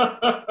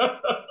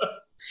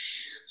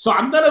 ஸோ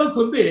அந்த அளவுக்கு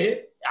வந்து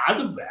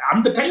அது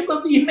அந்த டைம்ல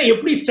வந்து என்ன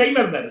எப்படி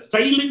ஸ்டைலா இருந்தாரு.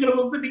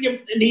 ஸ்டைலுங்கிறது வந்து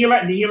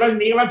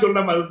நீங்களா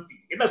சொல்ல மாதிரி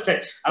என்ன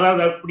ஸ்டைல்,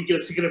 அதாவது பிடிக்கிற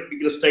சிகரெட்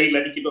பிடிக்கிற ஸ்டைல்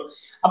அடிக்கணும்.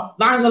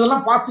 நாங்க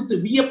அதெல்லாம் பார்த்துட்டு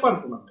வியப்பா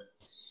இருக்கும் நாங்க.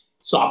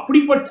 ஸோ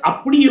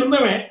அப்படி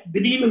இருந்தவன்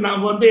திடீர்னு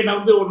நான் வந்து என்ன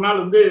வந்து ஒரு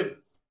நாள் வந்து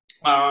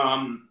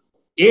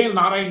ஏ.எல்.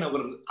 நாராயணன்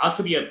அவர்கள்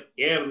ஆசிரியர்,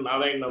 ஏ.எல்.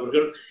 நாராயணன்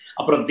அவர்கள்,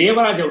 அப்புறம்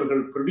தேவராஜ்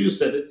அவர்கள்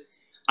ப்ரொடியூசர்,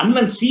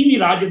 அண்ணன் சி.வி.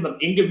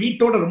 ராஜேந்திரன் எங்க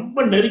வீட்டோட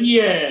ரொம்ப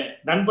நெருங்கிய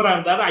நண்பரா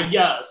இருந்தாரு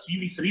ஐயா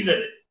சி.வி.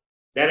 ஸ்ரீதர்,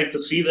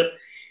 டைரக்டர் ஸ்ரீதர்.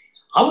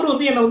 அவர்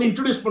வந்து என்ன வந்து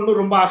இன்ட்ரோடியூஸ் பண்ண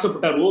ரொம்ப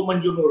ஆசைப்பட்டார் ஓ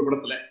மஞ்சுன்னு ஒரு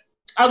படத்துல.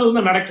 அது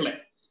வந்து நடக்கல.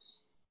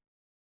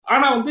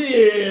 ஆனா வந்து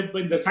இப்ப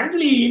இந்த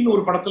சங்கிலின்னு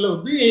ஒரு படத்துல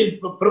வந்து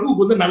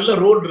பிரபுக்கு வந்து நல்ல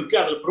ரோல் இருக்கு,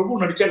 அதுல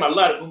பிரபு நடிச்சா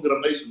நல்லா இருக்குங்கிற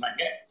மாதிரி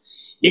சொன்னாங்க.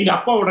 எங்க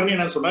அப்பா உடனே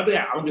என்ன சொன்னாரு,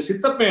 அவங்க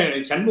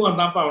சித்தப்பன் சண்முகம்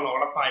தான்ப்பா அவனை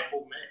வளர்த்தான்.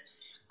 எப்பவுமே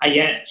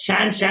ஐயன்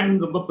ஷான்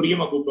ரொம்ப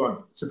பிரியமா கூப்பிடுவாங்க.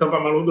 சித்தப்பா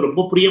மேல வந்து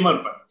ரொம்ப பிரியமா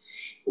இருப்பாங்க.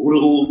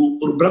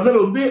 ஒரு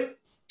பிரதர் வந்து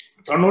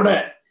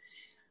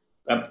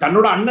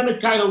தன்னோட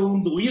அண்ணனுக்காக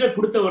உயிரை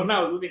கொடுத்தவர்னா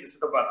அவர் வந்து எங்க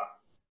சித்தப்பா தான்.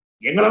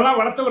 எங்களெல்லாம்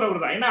வளர்த்தவர்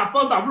அவர் தான். ஏன்னா அப்பா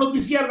வந்து அவ்வளவு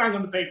பிஸியா இருந்தாங்க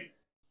அந்த டைம்.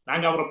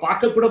 நாங்க அவரை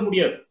பார்க்க கூட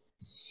முடியாது.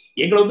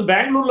 எங்களை வந்து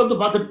பெங்களூர்ல இருந்து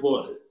பார்த்துட்டு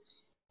போவாரு.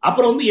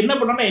 அப்புறம் வந்து என்ன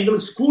பண்ணோம்னா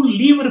எங்களுக்கு ஸ்கூல்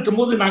லீவ் இருக்கும்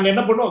போது நாங்க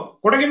என்ன பண்ணோம்,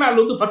 கொடைக்கானல்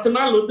வந்து 10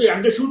 நாள் வந்து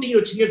அங்க ஷூட்டிங்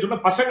வச்சுங்க சொன்னா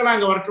பசங்களா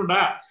அங்க வரட்டும்டா,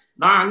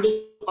 நான் அங்க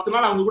 10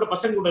 நாள் அவங்க கூட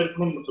பசங்க கூட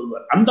இருக்கணும்னு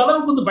சொல்லுவார். அந்த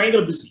அளவுக்கு வந்து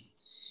பயங்கர பிஸி.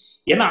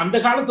 ஏன்னா அந்த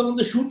காலத்துல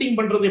வந்து ஷூட்டிங்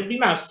பண்றது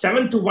எப்படின்னா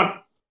 7 to 1,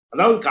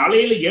 அதாவது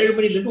காலையில 7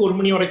 மணில இருந்து 1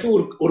 மணி வரைக்கும்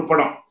ஒரு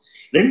படம்,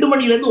 2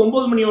 மணில இருந்து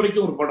 9 மணி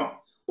வரைக்கும் ஒரு படம்,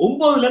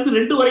 9ல இருந்து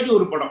 2 வரைக்கும்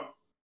ஒரு படம்,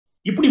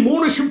 இப்படி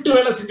 3 ஷிஃப்ட்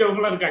வேலை செஞ்சவங்க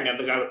எல்லாம் இருக்காங்க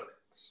அந்த காலத்துல.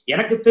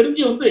 எனக்கு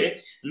தெரிஞ்சு வந்து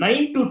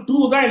 9 to 2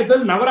 தான்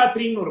எடுத்தது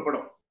நவராத்திரின்னு ஒரு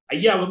படம்.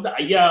 ஐயா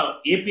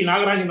ஏ.பி.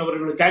 நாகராஜன்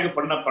அவர்களுக்காக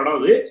பண்ண படம்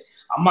அது.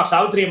 அம்மா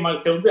சாவித்திரி அம்மா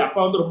கிட்ட வந்து அப்பா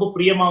வந்து ரொம்ப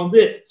பிரியமா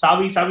வந்து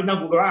சாவி தான்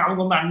கூப்பிடுவாங்க.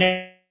 அவங்க வந்து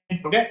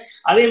அண்ணன்.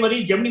 அதே மாதிரி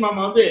ஜெமினி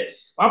மாமா வந்து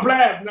மாப்பிள்ள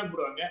அப்படின்னு தான்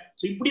கூப்பிடுவாங்க.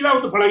 ஸோ இப்படிதான்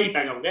வந்து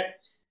பழகிட்டாங்க அவங்க.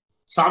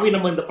 சாவி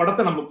நம்ம இந்த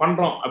படத்தை நம்ம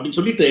பண்றோம் அப்படின்னு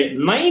சொல்லிட்டு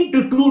 9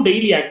 to 2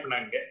 டெய்லி ஆக்ட்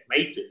பண்ணாங்க.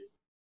 நைட்டு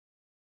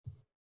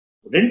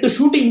 2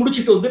 ஷூட்டிங்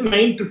முடிச்சுட்டு வந்து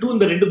 9 to 2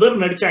 இந்த 2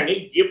 பேரும் நடிச்சாங்க.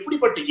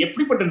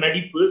 எப்படிப்பட்ட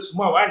நடிப்பு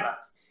சும்மாவா.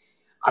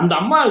 அந்த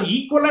அம்மா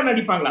ஈக்குவலா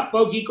நடிப்பாங்களா,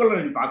 அப்பாவுக்கு ஈக்குவலா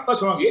நடிப்பாங்க. அப்பா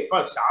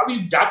சொல்லுவாங்க, சாவி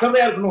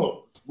ஜாக்கிரதையா இருக்கணும்,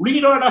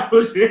 முடியணும்டா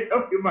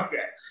அப்படிம்பாங்க.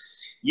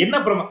 என்ன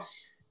பிரமா.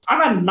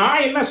 ஆனா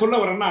நான் என்ன சொல்ல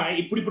வரேன்னா,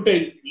 இப்படிப்பட்ட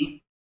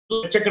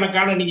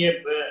லட்சக்கணக்கான நீங்க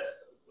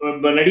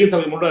நடிகர்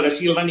தலைவரோட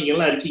ரசிகர்கள்லாம் நீங்க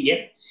எல்லாம் இருக்கீங்க.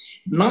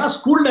 நான்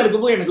ஸ்கூல்ல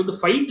இருக்கும்போது எனக்கு வந்து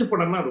ஃபைட்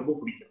படம்னா ரொம்ப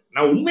பிடிக்கும்.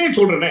 நான் உண்மையை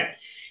சொல்றேனே,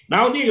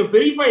 நான் வந்து எங்க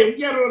பெரியப்பா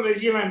எம்ஜிஆர்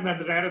ரசிகனா இருந்தேன்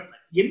அந்த நேரத்துல.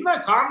 என்ன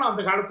காரணம்,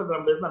 அந்த காலத்துல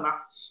நம்ம இருந்தா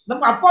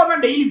நம்ம அப்பா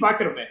தான் டெய்லி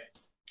பாக்குறோமே,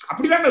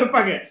 அப்படிதானே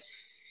இருப்பாங்க.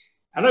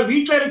 அதான்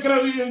வீட்டுல இருக்கிற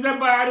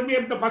யாருமே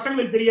இந்த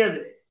பசங்களுக்கு தெரியாது,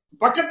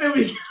 பக்கத்து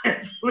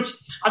வீட்டுல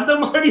அந்த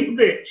மாதிரி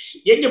வந்து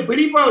எங்க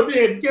பெரியப்பா வந்து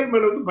எம்ஜிஆர்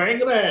மேல வந்து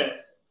பயங்கர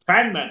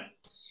ஃபேன். நான்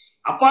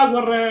அப்பாவுக்கு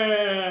வர்ற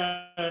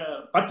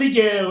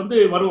பத்திரிக்கை வந்து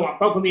வரும்,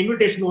 அப்பாவுக்கு வந்து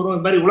இன்விடேஷன் வரும்,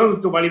 இந்த மாதிரி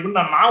உலக வாலிபன்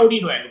நான்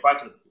ஓடிடுவேன் எங்க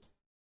பாக்குறதுக்கு.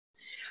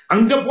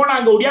 அங்க போனா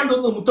அங்க ஒடியாந்து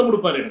வந்து முத்தம்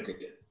கொடுப்பாரு.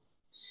 எனக்கு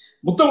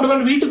முத்தம்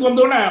கொடுத்தான்னு வீட்டுக்கு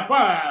வந்தோடனே, அப்பா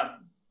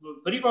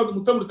பெரியப்பா வந்து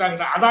முத்தம்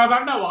கொடுத்தாங்க,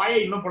 அதாதாண்டா வாயை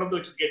இன்னும் பிறந்து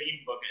வச்சிருக்கேன்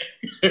நீன்னு பாக்க.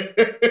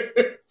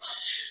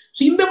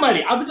 இந்த மாதிரி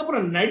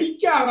அதுக்கப்புறம்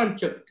நடிக்க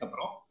ஆரம்பிச்சதுக்கு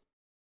அப்புறம்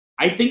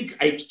I think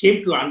I came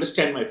to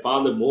understand my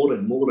father more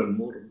and more and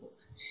more and more.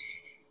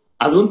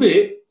 அது வந்து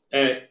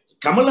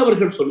கமல்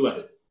அவர்கள்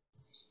சொல்லுவாரு.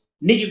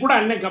 இன்னைக்கு கூட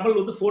அண்ணன் கமல்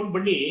வந்து போன்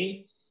பண்ணி,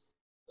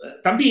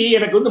 தம்பி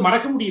எனக்கு வந்து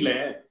மறக்க முடியல,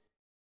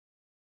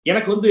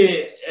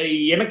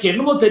 எனக்கு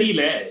என்னமோ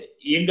தெரியல,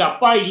 எங்க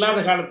அப்பா இல்லாத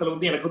காலத்துல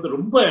வந்து எனக்கு வந்து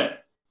ரொம்ப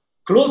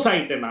க்ளோஸ்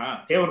ஆயிட்டேன்னா,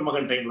 தேவர்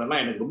மகன்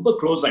டைம்லலாம் எனக்கு ரொம்ப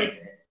க்ளோஸ்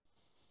ஆயிட்டேன்,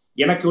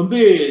 எனக்கு வந்து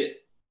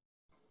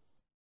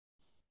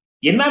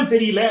என்னன்னு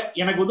தெரியல,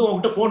 எனக்கு வந்து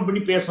உங்ககிட்ட போன்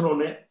பண்ணி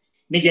பேசணும்னு.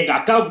 இன்னைக்கு எங்க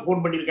அக்காவுக்கு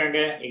போன் பண்ணிருக்காங்க,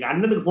 எங்க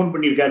அண்ணனுக்கு போன்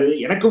பண்ணிருக்காரு,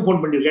 எனக்கும்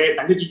போன் பண்ணிருக்காரு, என்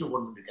தங்கச்சிக்கும்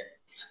போன் பண்ணிருக்காரு.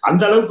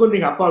 அந்த அளவுக்கு வந்து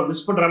எங்க அப்பா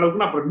மிஸ் பண்ற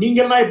அளவுக்கு அப்புறம் நீங்க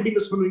எல்லாம் எப்படி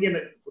மிஸ் பண்ணுவீங்க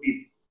எனக்கு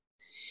புரியுது.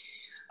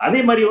 அதே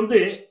மாதிரி வந்து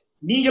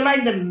நீங்க எல்லாம்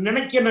இந்த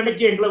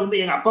நினைக்க எங்களை வந்து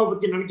எங்க அப்பா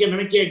பத்தி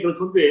நினைக்க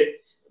எங்களுக்கு வந்து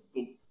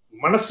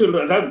மனசு,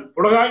 அதாவது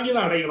உலகாங்கி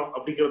தான் அடையணும்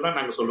அப்படிங்கிறது தான்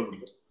நாங்க சொல்ல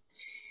முடியும்.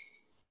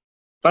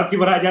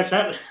 பார்த்திபராஜா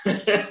சார்,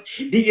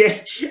 நீங்க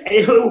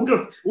உங்க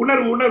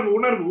உணர்வு உணர்வு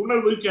உணர்வு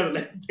உணர்வு இருக்கு,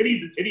 அதுல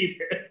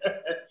தெரியுது.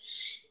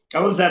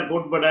 கமல் சார்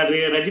போன் பண்ணாரு,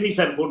 ரஜினி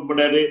சார் போன்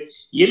பண்ணாரு,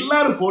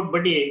 எல்லாரும் போன்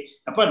பண்ணி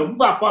அப்பா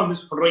ரொம்ப அப்பா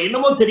மிஸ் பண்றோம்,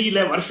 என்னமோ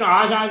தெரியல, வருஷம்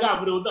ஆக ஆக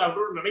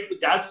அவரோட நினைப்பு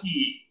ஜாஸ்தி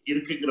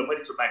இருக்குங்கிற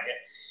மாதிரி சொன்னாங்க.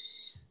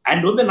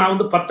 அண்ட் நான்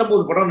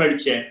 19 படம்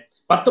நடிச்சேன்.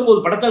 19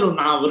 படத்துல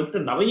நான் அவர்கிட்ட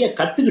நிறைய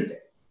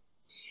கத்துக்கிட்டேன்.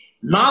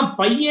 நான்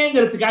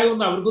பையங்கிறதுக்காக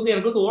அவருக்கு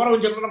எனக்கு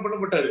ஓரவஞ்சனம் பண்ண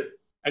மாட்டாரு.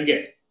 அங்க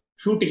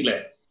ஷூட்டிங்ல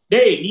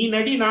டேய் நீ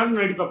நடி நானும்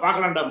நடிப்ப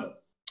பாக்கலாம்டா,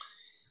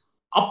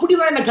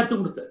 அப்படிதான் என்ன கத்து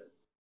கொடுத்தாரு.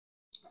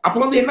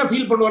 அப்ப என்ன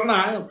ஃபீல் பண்ணுவாருன்னா,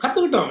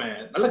 கத்துக்கிட்டோம்,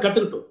 நல்லா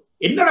கத்துக்கிட்டோம்,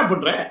 என்னடா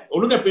பண்ற,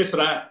 ஒழுங்கா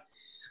பேசுற,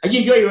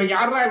 ஐயோ இவன்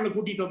யாரா இவனை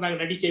கூட்டிட்டு வந்தாங்க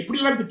நடிக்க,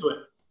 இப்படி எல்லாம்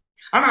திட்டுவேன்.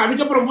 ஆனா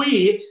அதுக்கப்புறம் போய்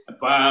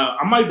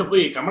அம்மா கிட்ட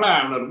போய், கமலா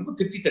அவனை ரொம்ப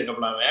திட்டேன்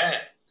கமலாவை,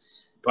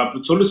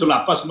 சொல்லு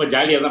அப்பா சும்மா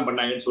ஜாலியா தான்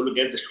பண்ணாங்கன்னு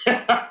சொல்லுங்க.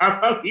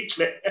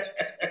 வீட்டுல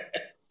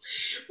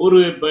ஒரு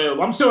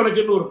வம்ச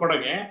வழக்குன்னு ஒரு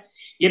படங்க,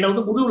 என்னை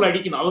முதுகுல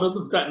அடிக்கணும்.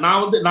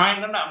 அவர் நான்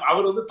என்னன்னா,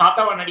 அவர்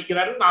தாத்தாவா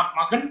நடிக்கிறாரு, நான்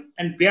மகன்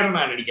அண்ட்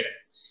பேரனா நடிக்கிறேன்.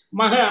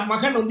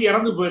 மகன்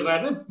இறந்து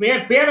போயிடுறாரு,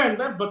 பேரை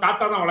இப்ப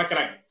தாத்தா தான்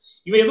வளர்க்குறாங்க.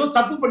 இவன் ஏதோ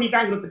தப்பு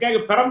பண்ணிட்டாங்கிறதுக்காக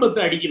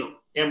பெரம்பத்தை அடிக்கணும்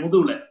என்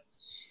முதுகுல.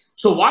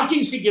 சோ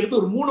வாக்கிங் ஸ்டிக் எடுத்து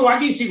ஒரு 3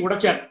 வாக்கிங் ஸ்டிக்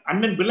உடைச்சார்.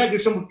 அண்ணன் பில்லா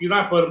கிருஷ்ணமூர்த்தி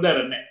தான் இப்ப இருந்தார்.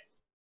 அண்ணன்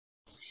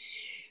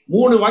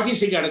 3 வாக்கிங்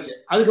ஸ்டிக் அடைச்சு.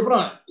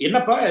 அதுக்கப்புறம்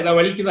என்னப்பா ஏதாவது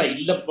வலிக்குதா,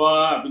 இல்லப்பா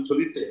அப்படின்னு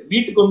சொல்லிட்டு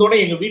வீட்டுக்கு வந்தோட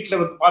எங்க வீட்டுல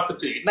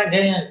பார்த்துட்டு, என்னங்க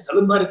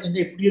தழும்பா இருக்குங்க,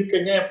 இப்படி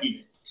இருக்குங்க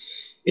அப்படின்னு,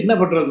 என்ன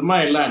பண்றதுமா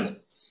எல்லாம்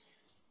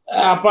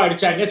அப்பா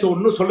அடிச்சாங்க. சோ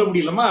ஒன்னும் சொல்ல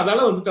முடியலமா,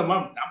 அதால வந்துட்டோமா.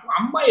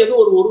 அம்மா ஏதோ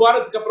ஒரு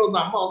வாரத்துக்கு அப்புறம்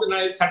அம்மா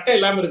நான் சட்டை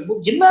இல்லாம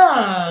இருக்கும்போது, என்ன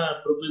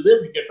பிரபு இது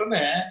அப்படின்னு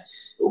கேட்டோன்னே,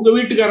 உங்க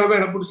வீட்டுக்காரதான்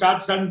என்ன போட்டு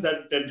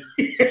சாப்பிட்டாரு.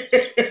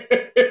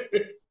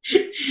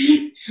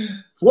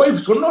 போய்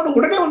சொன்ன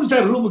உடனே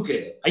வந்துட்டாரு ரூமுக்கு.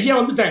 ஐயா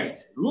வந்துட்டாங்க,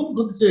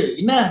 ரூமுக்கு வந்துட்டு,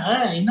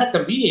 என்ன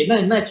தம்பி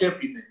என்னாச்சு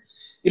அப்படின்னு.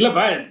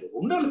 இல்லப்பா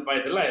ஒண்ணும் இல்லப்பா,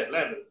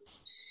 இதெல்லாம்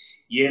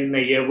என்ன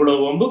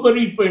எவ்வளவு வம்பு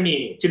பண்ணிப்ப நீ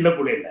சின்ன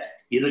பிள்ளைல,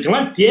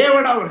 இதுக்கெல்லாம்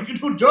தேவைடா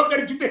அவர்கிட்ட ஒரு ஜோக்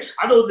அடிச்சுட்டு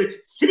அதை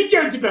சிரிக்க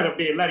வச்சுட்டாரு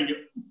அப்படியே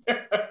எல்லாரையும்.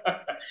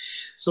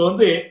 சோ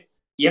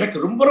எனக்கு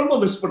ரொம்ப ரொம்ப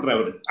மிஸ் பண்ற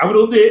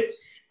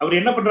அவர்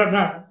என்ன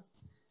பண்றாருன்னா,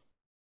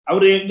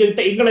 அவரு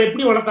எங்களை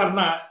எப்படி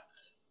வளர்த்தாருன்னா,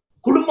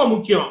 குடும்பம்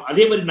முக்கியம்,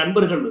 அதே மாதிரி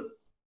நண்பர்கள்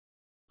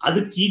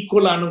அதுக்கு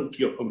ஈக்குவலான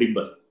முக்கியம்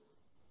அப்படிம்பாரு.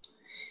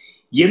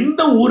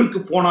 எந்த ஊருக்கு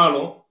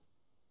போனாலும்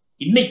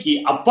இன்னைக்கு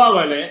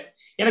அப்பாவால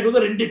எனக்கு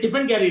 2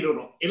 டிஃபன் கேரியர்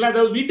வரும்.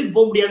 எல்லாம் வீட்டுக்கு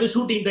போக முடியாது,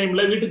 ஷூட்டிங்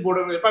டைம்ல வீட்டுக்கு போட,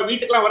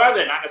 வீட்டுக்குலாம் வராது,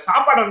 நாங்க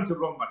சாப்பாடு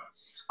அனுப்பிச்சுடுவோம்.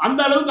 அந்த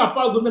அளவுக்கு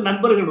அப்பாவுக்கு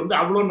நண்பர்கள்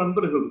அவ்வளவு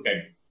நண்பர்கள்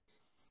இருக்காங்க.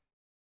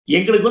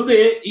 எங்களுக்கு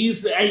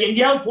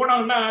எங்கேயாவது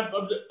போனாங்கன்னா,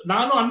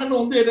 நானும்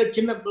அண்ணனும்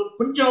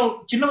கொஞ்சம்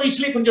சின்ன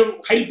வயசுலயே கொஞ்சம்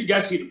ஹைட்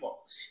ஜாஸ்தி இருப்போம்.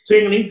 சோ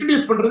எங்களை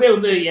இன்ட்ரடியூஸ்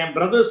பண்றதே என்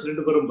பிரதர்ஸ்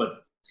 2 பேரும் பாரு.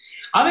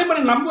 அதே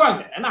மாதிரி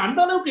நம்புவாங்க. ஏன்னா அந்த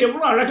அளவுக்கு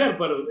எவ்வளவு அழகா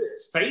இருப்பாரு,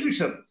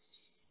 ஸ்டைலிஷர்.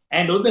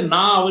 அண்ட்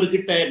நான்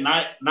அவர்கிட்ட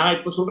நான்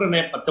இப்ப சொல்றேன்,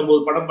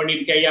 19 படம்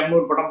பண்ணிருக்கேன்,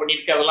 200 படம்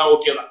பண்ணிருக்கேன், அதெல்லாம்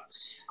ஓகே தான்.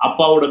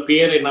 அப்பாவோட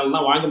பேரை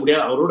என்னால வாங்க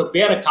முடியாது, அவரோட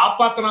பேரை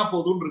காப்பாத்தினா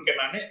போதும்னு இருக்கேன்.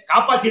 நானு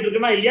காப்பாத்திட்டு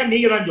இருக்கேன்னா இல்லையா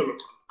நீங்க தான்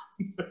சொல்லணும்.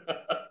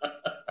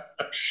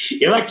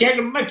 ஏதாவது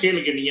கேட்கணும்னா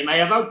கேளுங்க, நீங்க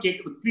நான் ஏதாவது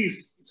கேட்கணும் ப்ளீஸ்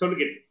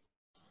சொல்லுங்க.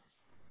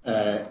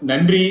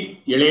 நன்றி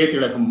இளைய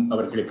திலகம்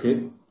அவர்களுக்கு.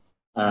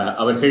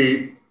 அவர்கள்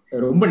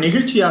ரொம்ப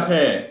நெகிழ்ச்சியாக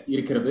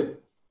இருக்கிறது.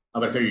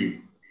 அவர்கள்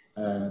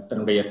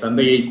தன்னுடைய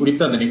தந்தையை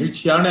குறித்த அந்த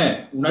நெகிழ்ச்சியான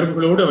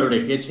உணர்வுகளோடு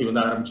அவருடைய பேச்சை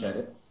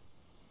ஆரம்பிச்சாரு.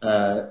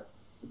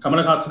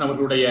 கமலஹாசன்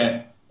அவர்களுடைய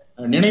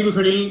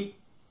நினைவுகளில்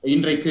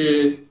இன்றைக்கு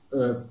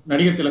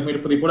நடிகர் திலகம்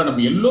இருப்பதை போல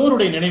நம்ம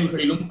எல்லோருடைய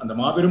நினைவுகளிலும் அந்த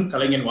மாபெரும்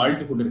கலைஞன்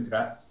வாழ்த்து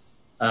கொண்டிருக்கிறார்.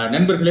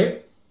 நண்பர்களே,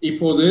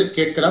 இப்போது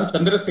கேட்கலாம்.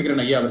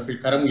 சந்திரசேகரன் ஐயா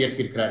அவர்கள் கரம்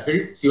உயர்த்தியிருக்கிறார்கள்.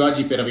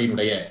 சிவாஜி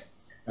பேரவையினுடைய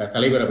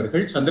தலைவர்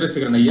அவர்கள்.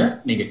 சந்திரசேகரன் ஐயா,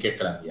 நீங்க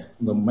கேட்கலாம் ஐயா.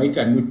 உங்க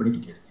மைக்கை அன்மியூட்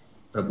பண்ணிட்டு கேளுங்க.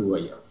 பிரபு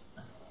ஐயா.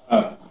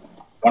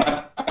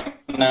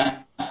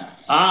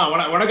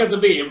 வணக்கம்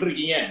தம்பி, எப்படி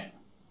இருக்கீங்க?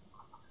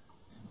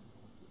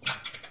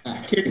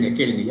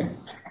 கேளுங்க ஐயா.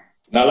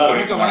 நல்லா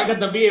வணக்கம்.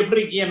 வணக்கம் தம்பி,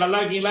 எப்படி இருக்கீங்க? நல்லா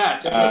இருக்கீங்களா?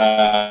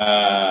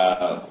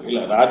 இல்ல,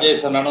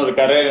 ராஜேஷ் அண்ணனும்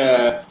இருக்காரு.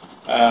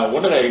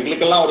 ஒண்ணுல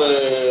எங்களுக்கெல்லாம் ஒரு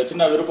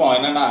சின்ன விருப்பம்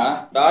என்னன்னா,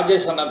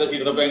 ராஜேஷ் அண்ணா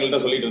பேசிட்டு இருந்தப்ப எங்கள்கிட்ட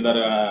சொல்லிட்டு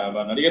இருந்தாரு,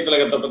 நடிகர்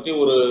திலகத்தை பத்தி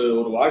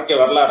ஒரு வாழ்க்கை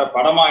வரலாறு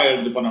படமா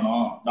இது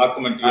பண்ணணும்,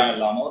 டாக்குமெண்ட்ரியா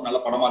இல்லாம ஒரு நல்ல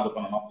படமா இது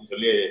பண்ணணும் அப்படின்னு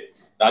சொல்லி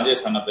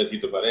ராஜேஷ் அண்ணா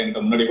பேசிட்டு இருப்பாரு.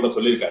 என்கிட்ட முன்னாடி கூட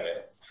சொல்லியிருக்காரு.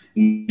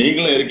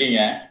 நீங்களும்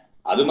இருக்கீங்க.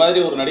 அது மாதிரி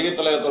ஒரு நடிகர்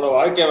திலகத்தோட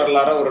வாழ்க்கை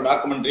வரலாறு ஒரு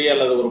டாக்குமெண்ட்ரி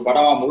அல்லது ஒரு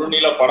படமா,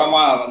 முழுநீள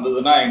படமா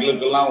வந்ததுன்னா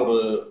எங்களுக்கு எல்லாம்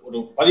ஒரு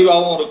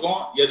பதிவாகவும்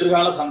இருக்கும்,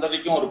 எதிர்கால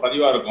சந்ததிக்கும் ஒரு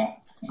பதிவா இருக்கும்.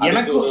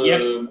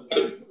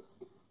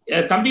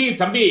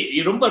 தம்பி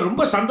ரொம்ப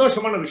ரொம்ப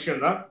சந்தோஷமான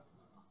விஷயம் தான்.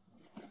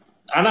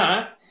 ஆனா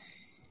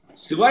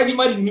சிவாஜி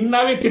மாதிரி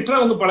நின்னாவே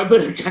திட்டுறவங்க பல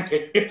பேர் இருக்காங்க.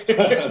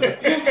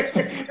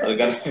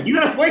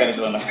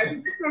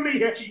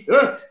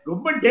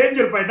 ரொம்ப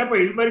டேஞ்சர்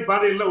பாயிண்டா இது மாதிரி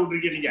பாதையெல்லாம்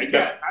விட்டுருக்கீங்க நீங்க.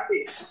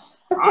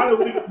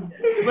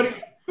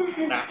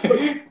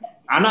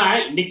 ஆனா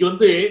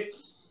இன்னைக்கு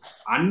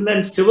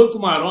அண்ணன்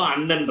சிவகுமாரும்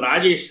அண்ணன்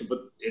ராஜேஷ்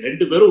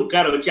 2 பேரும்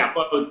உட்கார வச்சு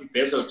அப்பா பத்தி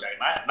பேச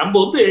வச்சாங்கன்னா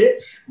நம்ம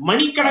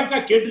மணிக்கணக்கா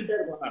கேட்டுக்கிட்டே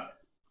இருப்போம்.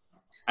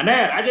 அண்ணே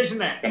ராஜேஷ்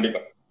அண்ணே, கண்டிப்பா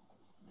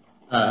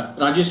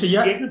ராஜேஷ்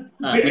ஐயா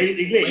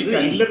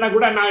இல்லன்னா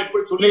கூட நான்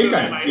இப்படி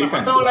சொல்லிருக்கேன்,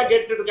 மத்தவங்களா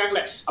கேட்டு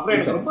இருக்காங்களே. அப்புறம்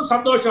எனக்கு ரொம்ப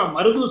சந்தோஷம்,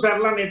 மருது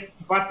சார்லாம்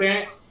நேற்று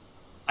பார்த்தேன்.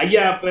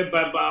 ஐயா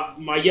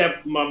ஐயா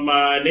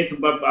நேற்று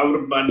அவர்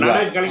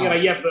நாடக கலைஞர்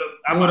ஐயா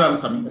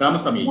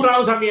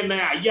ராமசாமி என்ன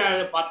ஐயா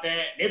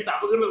பார்த்தேன் நேற்று.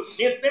 அவர்கள்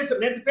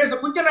நேற்று பேச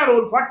கொஞ்ச நேரம்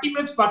ஒரு 40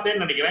 minutes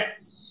பார்த்தேன்னு நினைக்கிறேன்.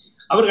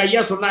 அவருக்கு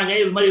ஐயா சொன்னாங்க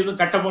இது மாதிரி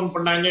எதுவும் கட்டபொம்மன்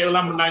பண்ணாங்க,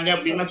 இதெல்லாம் பண்ணாங்க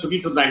அப்படின்னு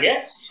சொல்லிட்டு இருந்தாங்க.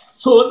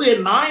 சோ வந்து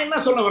நான் என்ன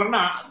சொல்ல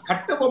வரேன்னா,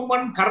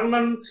 கட்டபொம்மன்,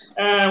 கர்ணன்,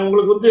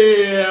 உங்களுக்கு வந்து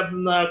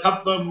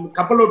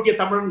கப்பலோட்டிய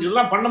தமிழன்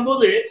இதெல்லாம்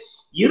பண்ணும்போது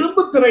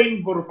இரும்பு திரையின்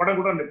ஒரு படம்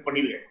கூட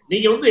பண்ணிருக்கேன்.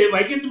 நீங்க வந்து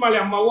வைஜெயந்திமாலை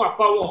அம்மாவும்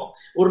அப்பாவும்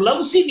ஒரு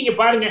லவ் சீன் நீங்க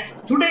பாருங்க.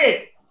 டுடே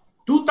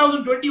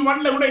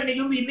 2021ல கூட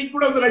இன்னைக்கு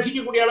கூட வந்து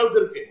ரசிக்கக்கூடிய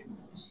அளவுக்கு இருக்கு.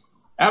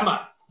 ஆமா,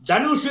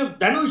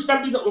 தனுஷ்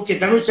தம்பி ஓகே,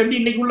 தனுஷ் தம்பி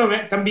இன்னைக்கு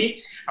உள்ளவன் தம்பி,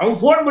 அவன்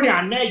போன் பண்ணி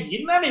அண்ணன்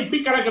என்னன்னு எப்படி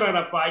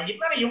கலக்குறாரப்பா,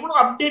 என்னன்னு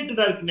எவ்வளவு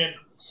அப்டேட்டடா இருக்குன்னு.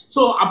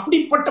 சோ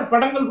அப்படிப்பட்ட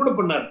படங்கள் கூட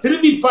பண்ணார்.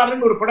 திரும்பி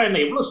பாருன்னு ஒரு படம்,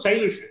 என்ன எவ்வளவு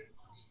ஸ்டைலிஷ்.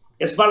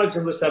 எஸ்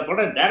பாலச்சந்திர சார்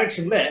படம்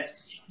டைரக்ஷன்ல.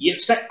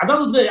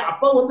 அதாவது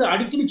அப்பா வந்து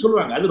அடிக்கடி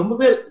சொல்லுவாங்க, அது ரொம்ப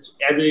பேர்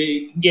அது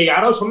இங்க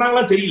யாராவது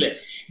சொன்னாங்களா தெரியல,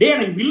 டே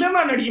எனக்கு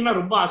வில்லனா நடிக்கணும்னா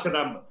ரொம்ப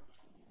ஆசைடாம.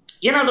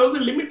 ஏன்னா அதுல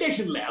வந்து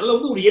லிமிட்டேஷன் இல்லை, அதுல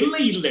வந்து ஒரு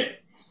எல்லை இல்லை,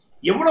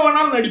 எவ்வளவு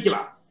வேணாலும்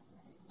நடிக்கலாம்.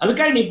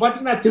 அதுக்காக நீ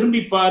பாத்தீங்கன்னா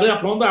திரும்பி பாரு.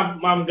 அப்புறம் வந்து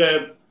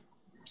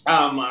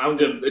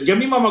அவங்க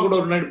ஜெமினி மாமா கூட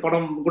ஒரு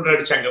படம் கூட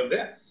நடிச்சாங்க.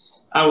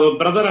 அவங்க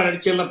பிரதரா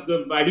நடிச்சு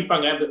எல்லாம்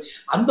அடிப்பாங்க.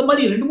 அந்த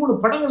மாதிரி 2-3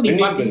 படங்கள்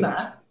நீங்க பாத்தீங்கன்னா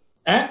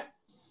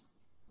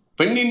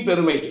பெண்ணின்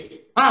பெருமை,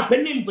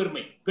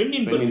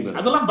 பெண்ணின் பெருமை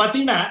அதெல்லாம்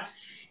பாத்தீங்கன்னா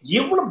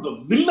எவ்வளவு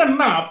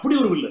வில்லன்னா அப்படி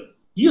ஒரு வில்லன்.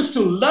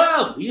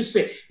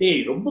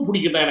 ரொம்ப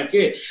பிடிக்குதா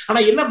எனக்கு. ஆனா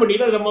என்ன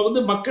பண்ணிட்டு நம்ம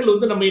வந்து மக்கள்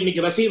வந்து நம்ம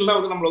இன்னைக்கு ரசிகர்லாம்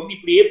வந்து நம்மள வந்து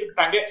இப்படி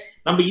ஏத்துக்கிட்டாங்க,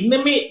 நம்ம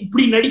இன்னமே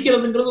இப்படி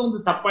நடிக்கிறதுங்கிறது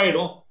வந்து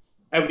தப்பாயிடும்.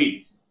 அப்படி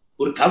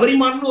ஒரு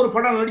கவரிமான்னு ஒரு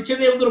படம்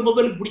நடிச்சதே வந்து ரொம்ப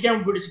பேருக்கு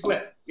பிடிக்காம போயிடுச்சுல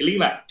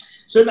இல்லைங்களா.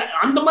 சோ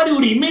அந்த மாதிரி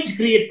ஒரு இமேஜ்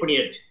கிரியேட்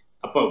பண்ணியாச்சு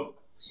அப்பா.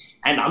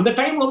 அண்ட் அந்த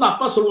டைம்ல வந்து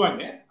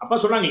அப்பா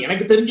சொன்னாங்க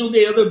எனக்கு தெரிஞ்சு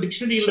வந்து ஏதோ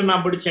டிக்ஷனரியில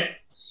நான் படிச்சேன்,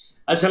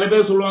 அது சில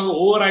பேர் சொல்லுவாங்க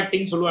ஓவர்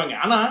ஆக்டிங் சொல்லுவாங்க.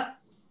 ஆனா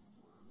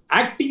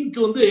ஆக்டிங்க்கு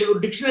வந்து ஒரு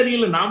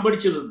டிக்ஷனரியில நான்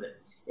படிச்சது வந்து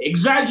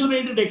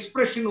எக்ஸாஜுரேட்டட்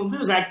எக்ஸ்பிரஷன் வந்து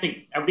ஆக்டிங்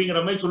அப்படிங்கிற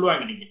மாதிரி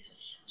சொல்லுவாங்க நீங்க.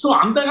 சோ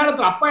அந்த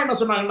காலத்துல அப்பா என்ன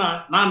சொன்னாங்கன்னா,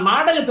 நான்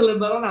நாடகத்துல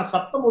இருந்தாலும் நான்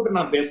சத்தம் போட்டு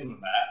நான்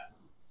பேசணும்ல.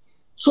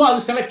 சோ அது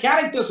சில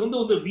கேரக்டர்ஸ்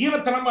வந்து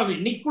வீரத்தனமா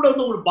இன்னைக்கு கூட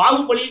வந்து உங்களுக்கு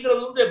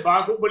பாகுபலிங்கிறது வந்து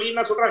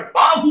பாகுபலின்னு சொல்றாங்க,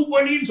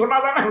 பாகுபலின்னு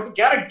சொன்னாதானே வந்து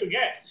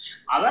கேரக்டருங்க.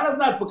 அதனால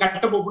தான் இப்ப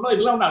கட்டபொம்மன்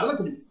இதெல்லாம் வந்து அதெல்லாம்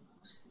கொஞ்சம்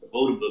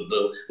ஒரு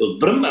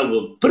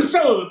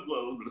பெருசா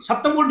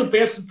சத்தம் போட்டு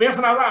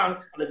பேசினாதான்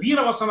அந்த வீர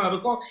வசனம்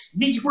இருக்கும்.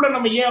 இன்னைக்கு கூட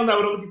நம்ம ஏன் வந்து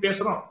அவரை பத்தி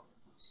பேசுறோம்?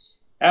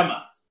 ஆமா,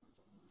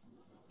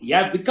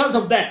 because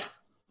of that.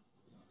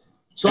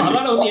 So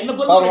அதனால வந்து என்ன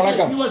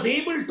பொறுத்தவரைக்கும்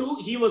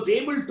he was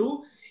able to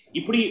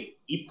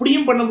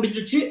இப்படியும் பண்ண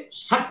முடிஞ்சிச்சு,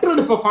 சட்டில்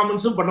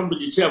பெர்ஃபார்மன்ஸும் பண்ண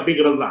முடிஞ்சிச்சு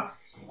அப்படிங்கிறது தான்.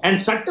 அண்ட்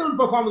சட்டில்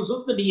பெர்ஃபார்மன்ஸ்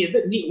வந்து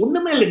நீ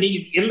ஒண்ணுமே இல்லை,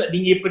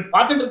 நீங்க இப்ப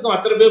பார்த்துட்டு இருக்க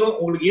அத்தனை பேரும்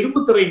உங்களுக்கு இரும்பு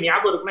திரை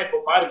ஞாபகம் இருக்குன்னா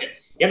இப்ப பாருங்க.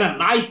 ஏன்னா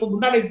நான் இப்ப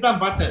முன்னாடி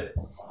தான் பார்த்தேன்,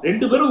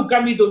 2 பேரும்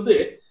உட்கார்ந்துட்டு வந்து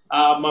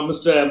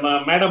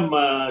மேடம்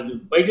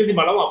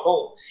வைஜெயந்திமாலாவும்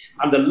அப்பாவும்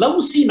அந்த லவ்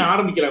சீன்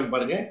ஆரம்பிக்கிறாங்க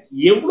பாருங்க,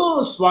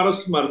 எவ்வளவு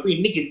சுவாரஸ்யமா இருக்கும்.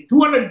 இன்னைக்கு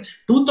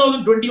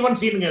 2021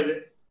 சீனுங்க அது.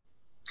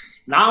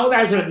 நான்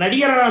வந்து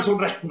நடிகரா நான்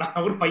சொல்றேன்,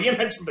 நான் ஒரு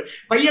பையனா சொல்றேன்,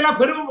 பையனா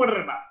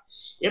பெருமைப்படுறேன் நான்.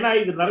 ஏன்னா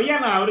இது நிறைய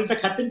நான் அவர்கிட்ட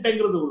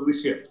கத்துக்கிட்டேங்கிறது ஒரு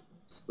விஷயம்.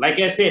 Like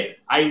I say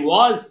I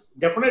was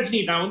definitely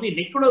நான் வந்து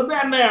இன்னைக்கு கூட வந்து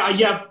அண்ணன்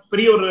ஐயா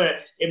பெரிய ஒரு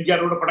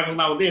எம்ஜிஆரோட படங்கள்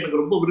நான் வந்து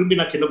எனக்கு ரொம்ப விரும்பி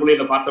நான் சின்ன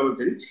பிள்ளையில பார்த்தவங்க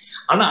சரி.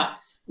 ஆனா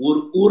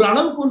ஒரு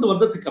அளவுக்கு வந்து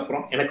வந்ததுக்கு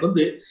அப்புறம் எனக்கு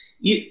வந்து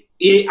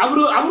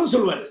அவரும்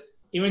சொல்லுவாரு,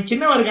 இவன்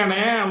சின்னவன்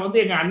இருக்கானே அவன்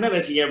வந்து எங்க அண்ணன்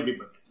ரசிக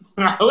அப்படிப்பாங்க,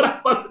 அவர்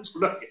அப்பா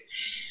சொல்றாங்க.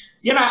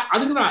 ஏன்னா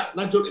அதுக்குதான்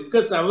நான் சொல்றேன்,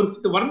 பிகாஸ்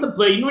அவருக்கு வந்த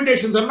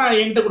இன்விடேஷன்ஸ் எல்லாம்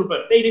என்கிட்ட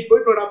கொடுப்பாரு, டேய்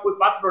போயிட்டு வாடா,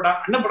 போய் பார்த்துடா,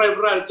 அண்ணன் படம்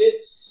எப்படா இருக்கு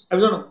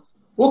அப்படின்னு.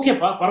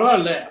 ஓகேப்பா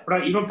பரவாயில்ல,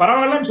 அப்புறம் இவன்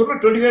பரவாயில்லன்னு சொல்ற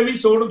 25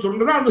 வீக்ஸ் ஓடும்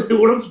சொல்றதா அந்த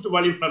உடம்பு சுட்டு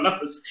வாலிபம் நல்லா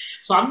இருந்துச்சு.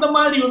 ஸோ அந்த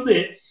மாதிரி வந்து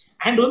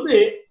அண்ட் வந்து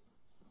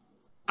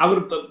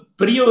அவர்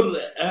பெரிய ஒரு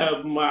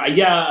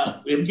ஐயா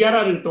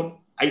எம்ஜிஆரா இருக்கட்டும்,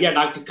 ஐயா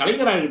டாக்டர்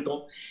கலைஞரா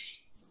இருக்கட்டும்,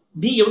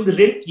 நீங்க வந்து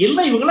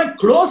எல்லாம் இவங்கெல்லாம்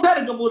க்ளோஸா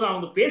இருக்கும் போது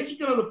அவங்க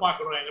பேசிக்கிறத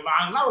பாக்கணும்.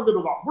 நாங்கெல்லாம் வந்து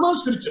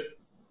அவ்வளவு சிரிச்சு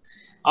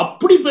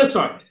அப்படி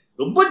பேசுவாங்க,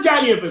 ரொம்ப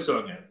ஜாலியா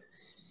பேசுவாங்க.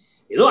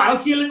 ஏதோ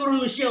அரசியலுங்கிற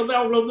ஒரு விஷயம் வந்து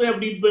அவங்கள வந்து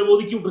அப்படி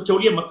ஒதுக்கி விட்டுருச்ச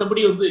ஒழிய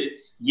மற்றபடி வந்து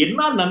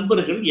என்ன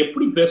நண்பர்கள்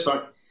எப்படி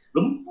பேசுவாங்க,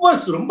 ரொம்ப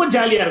ரொம்ப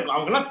ஜாலியா இருக்கும்.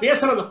 அவங்க எல்லாம்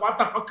பேசுறத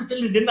பார்த்தா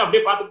பக்கத்துல நின்று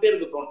அப்படியே பார்த்துட்டே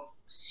இருக்க தோணும்.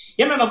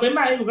 ஏன்னா நம்ம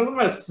என்ன இவங்க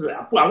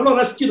அவ்வளவு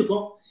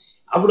ரசிச்சிருக்கோம்,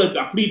 அவ்வளவு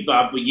அப்படி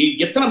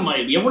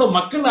எவ்வளவு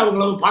மக்கள்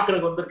அவங்கள வந்து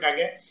பாக்குறதுக்கு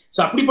வந்திருக்காங்க. சோ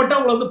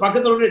அப்படிப்பட்டவங்களை வந்து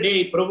பக்கத்துல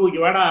டேய் பிரபு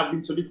வேடா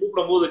அப்படின்னு சொல்லி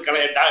கூப்பிடும் போது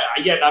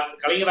ஐயா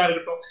டாக்டர் கலைஞரா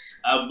இருக்கட்டும்,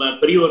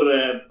 பெரிய ஒரு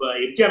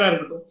எம்ஜிஆரா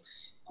இருக்கட்டும்,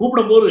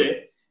 கூப்பிடும் போது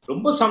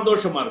ரொம்ப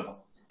சந்தோஷமா இருக்கும்.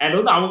 அண்ட்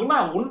வந்து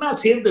அவங்கெல்லாம் ஒன்னா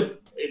சேர்ந்து,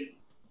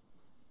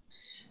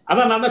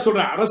 அதான் நான் தான்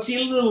சொல்றேன்,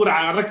 அரசியல்னு ஒரு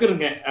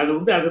அரக்குறங்க, அது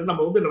வந்து அது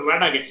நம்ம வந்து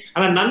வேண்டாங்க,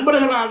 ஆனா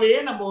நண்பர்களாவே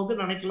நம்ம வந்து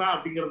நினைக்கலாம்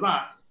அப்படிங்கிறது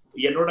தான்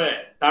என்னோட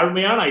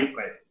தாழ்மையான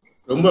அபிப்பிராயம்.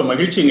 ரொம்ப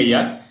மகிழ்ச்சிங்க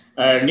ஐயா.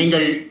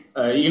 நீங்கள்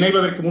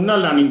இணைவதற்கு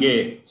முன்னால் நான் இங்கே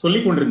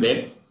சொல்லிக்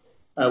கொண்டிருந்தேன்,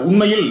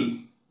 உண்மையில்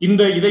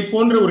இதை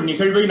போன்ற ஒரு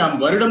நிகழ்வை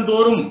நாம்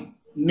வருடந்தோறும்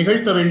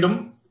நிகழ்த்த வேண்டும்.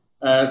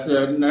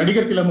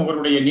 நடிகர் திலகம்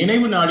அவர்களுடைய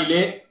நினைவு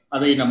நாளிலே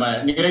அதை நம்ம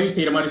நிறைவு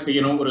செய்யற மாதிரி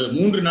செய்யணும். ஒரு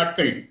 3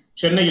 நாட்கள்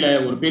சென்னையில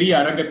ஒரு பெரிய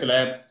அரங்கத்துல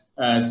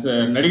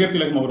நடிகர்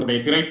திலகம் அவருடைய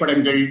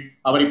திரைப்படங்கள்,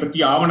 அவரை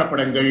பற்றிய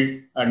ஆவணப்படங்கள்,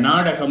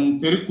 நாடகம்,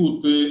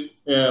 தெருக்கூத்து,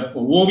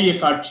 ஓவிய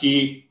காட்சி,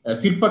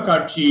 சிற்ப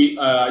காட்சி,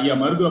 ஐயா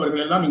மருது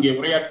அவர்கள் எல்லாம் இங்கே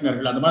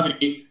உரையாற்றினார்கள். அந்த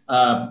மாதிரி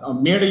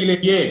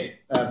மேடையிலேயே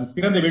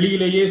திறந்த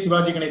வெளியிலேயே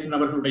சிவாஜி கணேசன்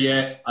அவர்களுடைய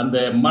அந்த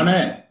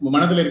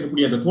மனதில்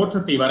இருக்கக்கூடிய அந்த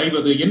தோற்றத்தை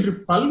வரைவது என்று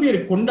பல்வேறு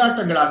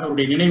கொண்டாட்டங்களாக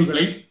அவருடைய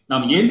நினைவுகளை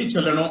நாம் ஏந்தி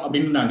செல்லணும்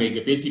அப்படின்னு நாங்க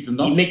இங்க பேசிட்டு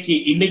இருந்தோம்.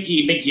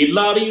 இன்னைக்கு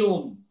எல்லாரையும்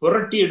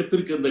புரட்டி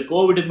எடுத்திருக்கு இந்த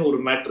கோவிட்னு ஒரு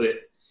மேட்ரு.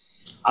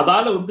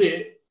 அதால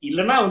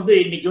இல்லைன்னா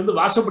இன்னைக்கு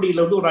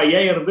வாசப்படியில ஒரு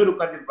 5000 பேர்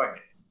உட்கார்ந்துருப்பாங்க,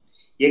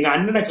 எங்க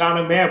அண்ணனை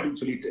காணமே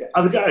அப்படின்னு சொல்லிட்டு.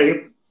 அதுக்காக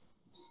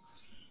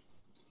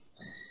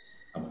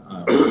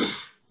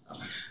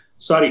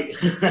சாரி,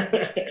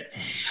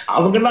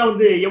 அவங்கெல்லாம்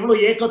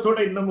எவ்வளவு ஏக்கத்தோட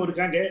இன்னமும்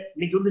இருக்காங்க.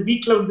 இன்னைக்கு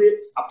வீட்டுல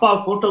அப்பா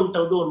போட்டோ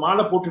விட்ட ஒரு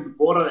மாலை போட்டுட்டு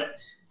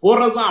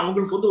போறதுதான்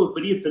அவங்களுக்கு ஒரு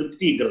பெரிய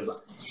திருப்திங்கிறது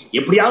தான்.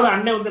 எப்படியாவது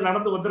அண்ணன்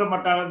நடந்து வந்துட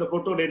மாட்டாங்க அந்த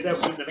போட்டோல இருந்து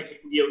அப்படின்னு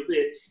நினைக்கக்கூடிய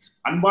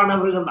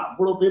அன்பானவர்கள்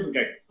அவ்வளவு பேர்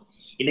இருக்காங்க.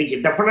 இன்னைக்கு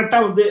டெஃபினட்டா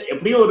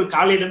எப்படியோ ஒரு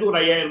காலையில இருந்து ஒரு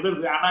 5000 பேர்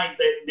இருக்கு. ஆனா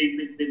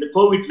இந்த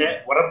கோவிட்ல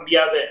வர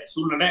முடியாத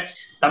சூழ்நிலை.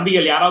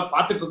 தம்பிகள் யாராவது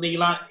பார்த்துட்டு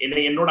இருந்தீங்களா?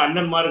 என்னோட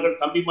அண்ணன்மார்கள்,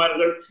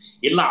 தம்பிமார்கள்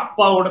எல்லாம்,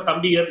 அப்பாவோட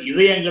தம்பிகள்,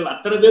 இதயங்கள்,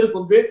 அத்தனை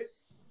பேருக்கு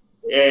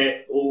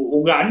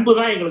உங்க அன்பு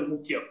தான் எங்களுக்கு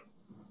முக்கியம்.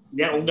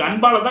 உங்க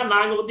அன்பாலதான்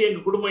நாங்க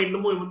எங்க குடும்பம்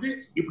இன்னமும்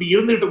இப்படி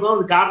இருந்துட்டு இருக்கோம்.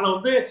 அது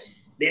காரணம்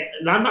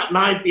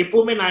நான்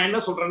எப்பவுமே நான் என்ன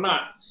சொல்றேன்னா,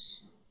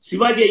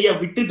 சிவாஜி ஐயா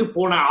விட்டுட்டு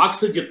போன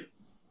ஆக்சிஜன்,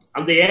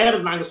 அந்த ஏர்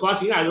நாங்க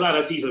சுவாசிக்க, அதுதான்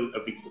ரசிகர்கள்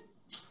அப்படின்னு.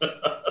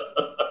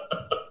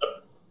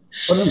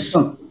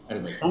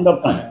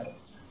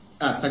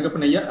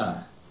 தங்கப்பன் ஐயா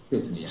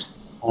பேசுங்க.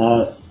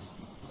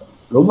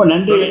 ரொம்ப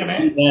நன்றி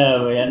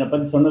என்னை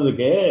பத்தி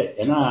சொன்னதுக்கு.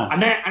 ஏன்னா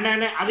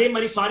அண்ணே அதே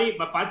மாதிரி சாரி,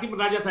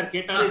 பாத்திமன் ராஜா சார்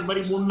கேட்டாரு இது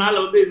மாதிரி 3 நாள்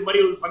இது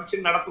மாதிரி ஒரு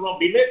ஃபங்க்ஷன் நடத்தணும்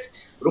அப்படின்னு.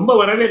 ரொம்ப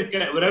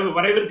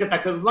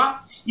வரவேற்கத்தக்கதுதான்.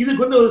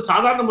 இதுக்கு ஒரு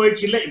சாதாரண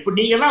முயற்சி இல்லை. இப்ப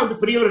நீங்க எல்லாம்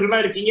பெரியவர்களா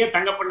இருக்கீங்க.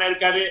 தங்கப்பண்ண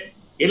இருக்காரு,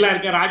 எல்லாம்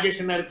இருக்காரு,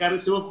 ராஜேஷ் அண்ணா இருக்காரு,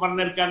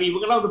 சிவகுமாரன் இருக்காரு,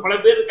 இவங்க எல்லாம் பல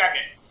பேர் இருக்காங்க.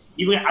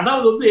 இவங்க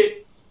அதாவது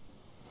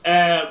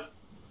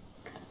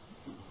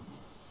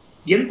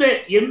எந்த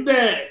எந்த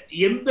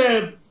எந்த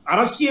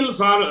அரசியல்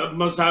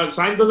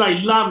சாய்ந்ததா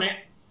இல்லாம,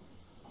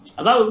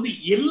 அதாவது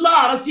எல்லா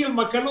அரசியல்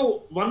மக்களும்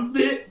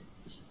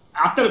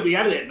அத்தனை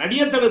யாரு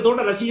நடிகர்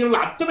திலகத்தோட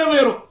ரசிகர்கள் அத்தனை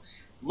பேரும்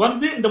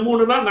இந்த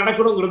 3 நாள்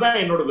நடக்கணுங்கிறதா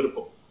என்னோட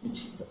விருப்பம்.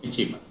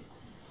 நிச்சயமா.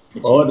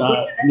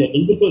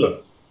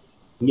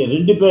 இங்க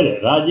 2 பேர்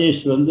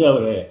ராஜேஷ்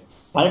அவரு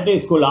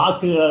கலெக்டர் ஸ்கூல்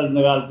ஆசிரியர்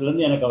இருந்த காலத்துல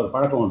இருந்து எனக்கு அவர்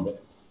பழக்கம் உண்டு.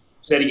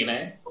 சரிங்கண்ணே.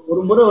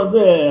 ஒரு முறை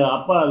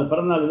அப்பா அது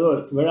பிறந்தநாள் ஏதோ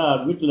விழா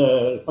வீட்டுல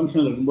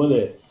ஃபங்க்ஷன்ல இருக்கும்போது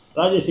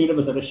ராஜேஷ் கிட்ட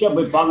பேச ரஷ்யா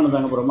போய் பார்க்கணும்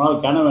தாங்க, ஒரு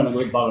நாள் கனவு எனக்கு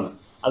போய் பார்க்கணும்.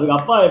 அதுக்கு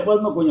அப்பா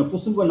எப்போதுமே கொஞ்சம்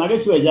குசும்பு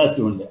நகைச்சுவை ஜாஸ்தி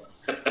உண்டு.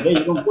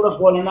 இவங்க கூட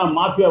போனேன்னா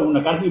மாஃபியா உன்னை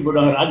கடத்தி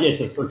போயிடுவாங்க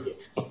ராஜேஷ் சொல்லி.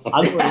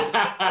 அது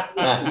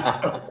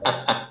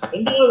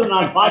 2வது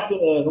நான் பார்த்து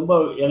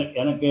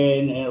எனக்கு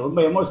ரொம்ப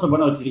எமோஷனல்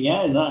பண்ண வச்சிருக்கீங்க.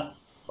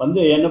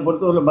 என்னை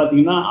பொறுத்தவரை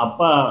பார்த்தீங்கன்னா,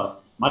 அப்பா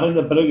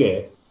மறைந்த பிறகு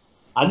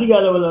அதிக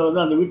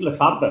அளவில் அந்த வீட்டில்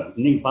சாப்பிட்டேன்.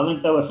 இன்னைக்கு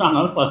 18 வருஷம்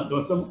ஆனாலும் 18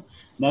 வருஷம்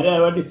நிறைய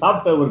வாட்டி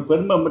சாப்பிட்ட ஒரு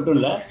பெருமை மட்டும்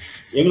இல்லை,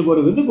 எங்களுக்கு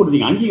ஒரு இது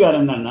கொடுத்தீங்க.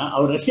 அங்கீகாரம் என்னன்னா,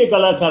 அவர் ரஷ்ய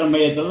கலாச்சார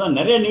மையத்தில் தான்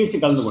நிறைய நிகழ்ச்சி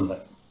கலந்து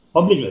கொண்டார்.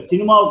 பப்ளிக்ல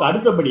சினிமாவுக்கு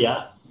அடுத்தபடியா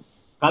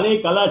கலை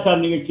கலாச்சார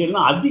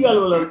நிகழ்ச்சிகள்லாம் அதிக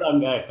அளவில்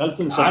அங்க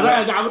கல்ச்சர்.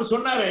 அவர்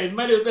சொன்னாரு இது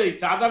மாதிரி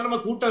சாதாரணமா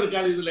கூட்டம்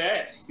இருக்காது, இதுல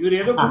இவர்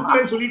ஏதோ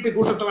கூட்டம்னு சொல்லிட்டு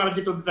கூட்டத்தை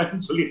அழைச்சிட்டு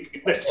வந்துட்டாருன்னு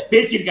சொல்லிட்டு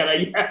பேசியிருக்காரு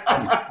ஐயா.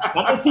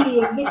 கடைசி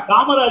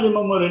காமராஜர்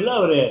மெமோரியல்ல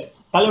அவரு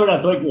கலைவிழா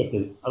துவக்கி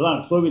வச்சது. அதான்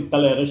சோவியத்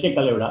ரஷ்ய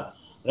கலைவிழா.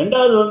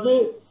 2வது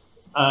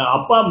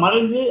அப்பா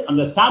மறைந்து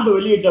அந்த ஸ்டாம்பு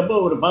வெளியிட்டப்போ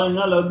ஒரு 15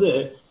 நாள்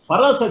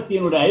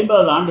பராசக்தியினுடைய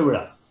 50வது ஆண்டு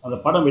விழா அந்த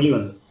படம்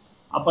வெளிவந்து.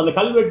 அப்போ அந்த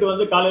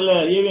கல்வெட்டு காலையில்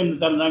ஏவிஎம்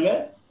திறந்தாங்க.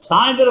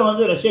 சாயந்தரம்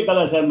ரஷ்ய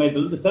கலாச்சார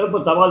மையத்தில் சிறப்பு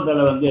தபால்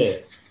தலை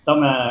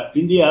நம்ம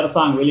இந்திய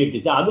அரசாங்கம்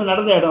வெளியிட்டுச்சு. அது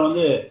நடந்த இடம்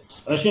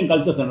ரஷ்யன்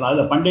கல்ச்சர் சென்டர்.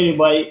 அதில் பண்டேரி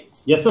பாய்,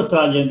 எஸ்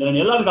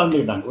ராஜேந்திரன் எல்லாரும்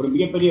கலந்துக்கிட்டாங்க. ஒரு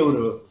மிகப்பெரிய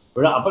ஒரு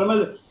விழா.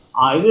 அப்புறமேல்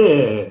இது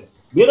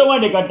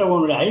வீரபாண்டிய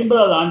கட்டபொம்மனுடைய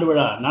 50வது ஆண்டு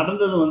விழா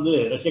நடந்தது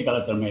ரஷ்ய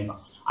கலாச்சார மையம்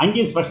தான்.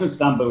 அங்கேயும் ஸ்பெஷல்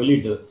ஸ்டாம்பை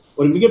வெளியிட்டு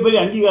ஒரு மிகப்பெரிய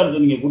அங்கீகாரத்தை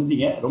நீங்கள்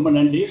கொடுத்தீங்க. ரொம்ப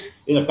நன்றி.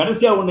 இதில்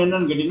கடைசியாக ஒன்று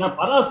என்னன்னு கேட்டிங்கன்னா,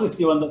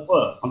 பராசக்தி வந்தப்போ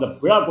அந்த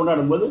விழா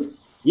கொண்டாடும் போது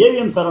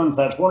ஏவிஎம் சரவணன்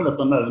சார் ஃபோனில்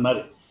சொன்னார், இது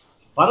மாதிரி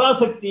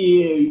பராசக்தி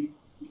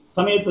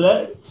சமயத்தில்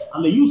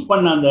அந்த யூஸ்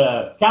பண்ண அந்த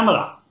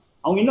கேமரா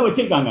அவங்க இன்னும்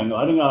வச்சிருக்காங்க அங்கே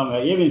வருங்க அவங்க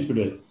ஏவிஎம்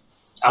ஸ்டுடியோவில்.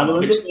 அது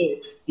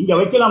இங்கே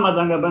வைக்கலாமா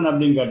தங்கப்பன்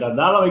அப்படின்னு கேட்டார்.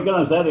 தாராளம்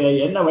வைக்கலாம் சார்,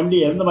 என்ன வண்டி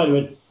எந்த மாதிரி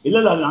இல்லை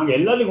அது நாங்கள்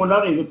எல்லாத்தையும்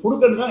கொண்டாடுறோம், இது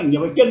கொடுக்கறது தான் இங்கே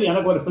வைக்கிறது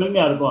எனக்கு ஒரு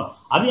பெருமையாக இருக்கும்,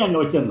 அதையும்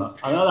அங்கே வச்சிருந்தோம்.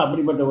 அதனால்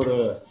அப்படிப்பட்ட ஒரு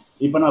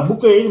இப்ப நான்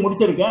புக் எழுதி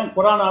முடிச்சிருக்கேன்.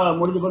 குரானா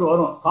முடிஞ்ச பிறகு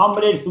வரும்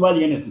காம்ரேட் சிவாஜி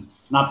கணேசன்.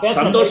 நான் பேச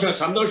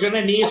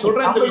சந்தோஷம். நீங்க சொல்ற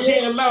இந்த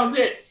விஷயங்கள்லாம்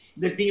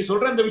நீங்க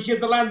சொல்ற இந்த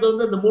விஷயத்தெல்லாம்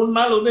இந்த 3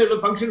 நாள் ஏதோ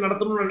ஃபங்க்ஷன்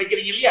நடத்தணும்னு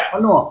நினைக்கிறீங்க இல்லையா?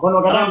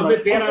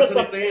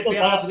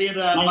 பேராசிரியர்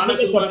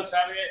பாலசுந்தர்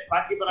சார்,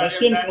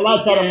 பாத்திமராஜன்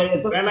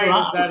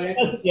சார்,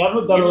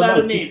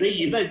 எல்லாருமே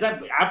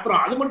அப்புறம்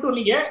அது மட்டும்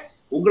இல்லைங்க,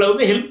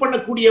 உங்களை ஹெல்ப்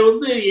பண்ணக்கூடிய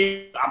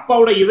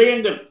அப்பாவோட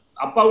இதயங்கள்.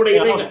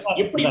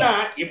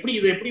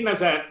 எப்படின்னா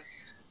சார்,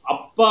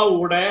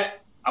 அப்பாவோட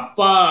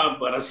அப்பா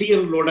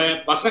ரசிகர்களோட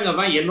பசங்க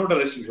தான் என்னோட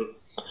ரசிகர்கள்.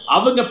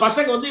 அவங்க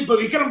பசங்க வந்து இப்ப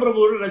விக்ரம்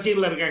பிரபுவோட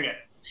ரசிகர்கள் இருக்காங்க.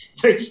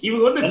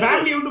 இவங்க வந்து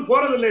ஃபேமிலி விட்டு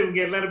போறது இல்லை இவங்க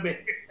எல்லாருமே.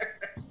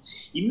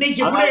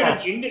 இன்னைக்கு கூட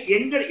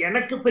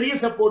எனக்கு பெரிய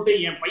சப்போர்ட்,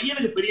 என்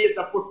பையனுக்கு பெரிய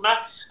சப்போர்ட்னா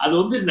அது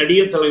வந்து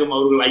நடிகர் திலகம்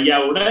அவர்கள்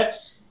ஐயாவோட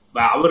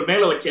அவர்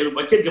மேல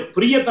வச்சிருக்க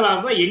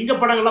பிரியத்தனால தான் எங்க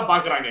படங்கள்லாம்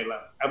பாக்குறாங்க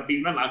எல்லாரும்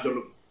அப்படின்னு தான் நான்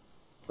சொல்லுவேன்.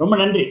 ரொம்ப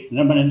நன்றி,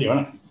 ரொம்ப நன்றி,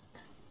 வணக்கம்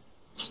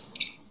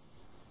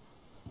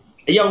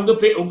ஐயா.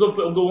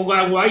 உங்க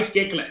வாய்ஸ்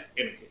கேட்கல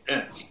எனக்கு.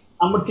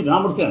 நான்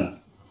முடிச்சிட்டேன்.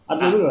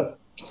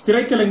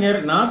 திரைக்கலைஞர்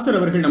நாசர்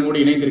அவர்கள்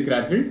நம்மோடு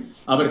இணைந்திருக்கிறார்கள்.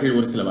 அவர்கள்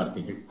ஒரு சில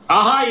வார்த்தைகள்.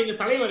 ஆஹா, எங்க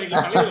தலைவர்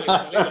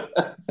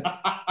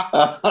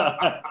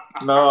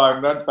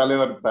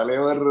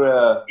தலைவர்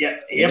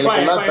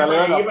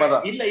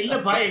இல்ல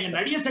இல்லப்பா, எங்க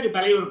நடிகர் சங்க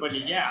தலைவர்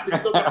பண்ணீங்க.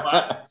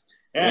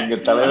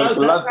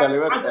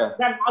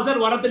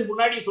 நாசர் வரதுக்கு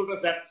முன்னாடி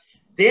சொல்றேன் சார்,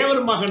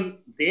 தேவர்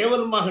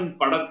மகன்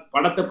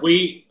படத்தை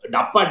போய்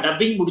அப்பா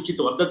டப்பிங்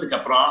முடிச்சுட்டு வந்ததுக்கு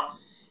அப்புறம்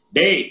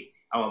டேய்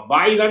அவன்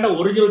பாய் தாண்டா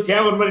ஒரிஜினல்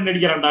தேவர் மாதிரி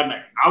நடிக்கிறான்டான்னு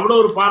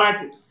அவ்வளவு ஒரு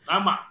பாராட்டு.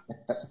 ஆமா,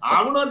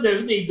 அவனும் அந்த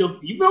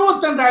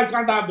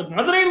அந்த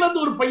மதுரையில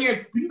இருந்து ஒரு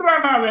பையன்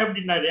பின்றாடா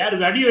அப்படின்னாரு. யாரு?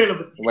 அடிவேல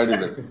பத்தி.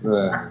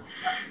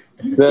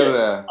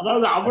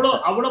 அதாவது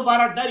அவ்வளவு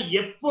பாராட்டினார்.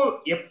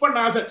 எப்ப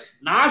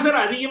நாசர்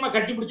அதிகமா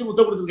கட்டி பிடிச்சு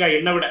முத்த கொடுத்துருக்காரு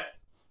என்னை விட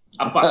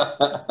அப்பா.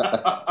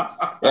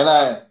 ஏன்னா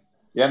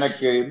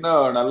எனக்கு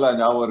இன்னும் நல்லா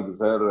ஞாபகம் இருக்கு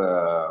சார்.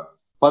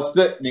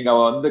 ஃபர்ஸ்ட் நீங்க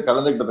வந்து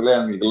கலந்துக்கிட்டதுல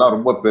எங்களுக்கு எல்லாம்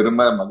ரொம்ப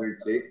பெருமை,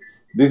 மகிழ்ச்சி.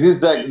 This is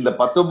the இந்த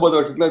 19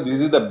 வருஷத்துல this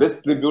is the best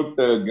tribute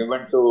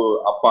given to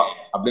அப்பா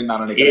அப்படின்னு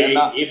நான் நினைக்கிறேன்.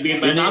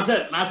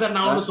 நாசர்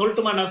நான் ஒண்ணு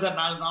சொல்லட்டுமா? நாசர்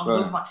நான்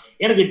சொல்லுமா,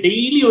 எனக்கு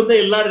டெய்லி வந்து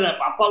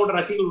எல்லாரும் அப்பாவோட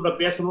ரசிகர்களோட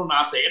பேசணும்னு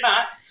ஆசை. ஏன்னா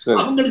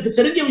அவங்களுக்கு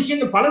தெரிஞ்ச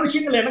விஷயங்கள் பல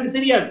விஷயங்கள் எனக்கு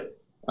தெரியாது.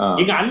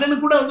 எங்க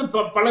அண்ணனுக்கு கூட வந்து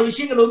பல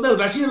விஷயங்கள் வந்து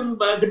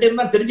ரசிகர்கள் கிட்ட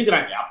இருந்து தான்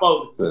தெரிஞ்சுக்கிறாங்க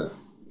அப்பாவுக்கு.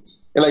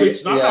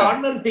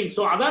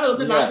 அதான்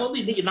வந்து நாங்க வந்து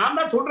இன்னைக்கு நான்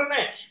தான்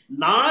சொல்றேனே,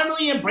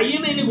 நானும் என்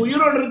பையனை இன்னைக்கு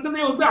உயிரோடு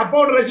இருக்கிறதே வந்து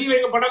அப்பாவோட ரசிகர்கள்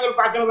எங்க படங்கள்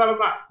பாக்குறதால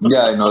தான்.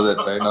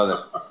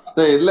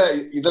 இல்ல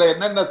இதுல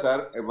என்னன்னா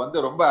சார் வந்து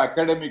ரொம்ப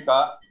அகாடமிக்கா,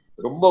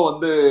 ரொம்ப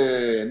வந்து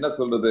என்ன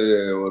சொல்றது,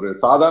 ஒரு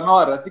சாதாரண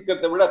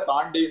ரசிக்கிறதை விட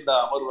தாண்டி இந்த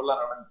அமர்வு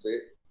எல்லாம் நடந்துச்சு.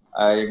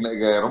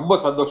 எங்களுக்கு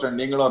ரொம்ப சந்தோஷம்.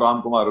 நீங்களும்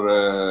ராம்குமார்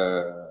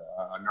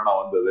அண்ணனா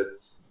வந்தது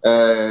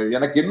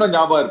எனக்கு இன்னும்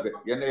ஞாபகம் இருக்கு.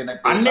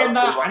 அண்ணன்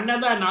தான்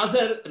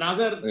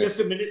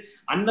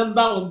அண்ணன்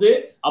தான் வந்து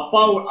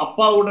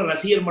அப்பாவோட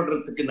ரசிகர்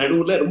மன்றத்துக்கு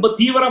நடுவுல ரொம்ப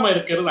தீவிரமா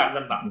இருக்கிறது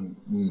அண்ணன் தான்.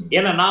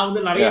 ஏன்னா நான்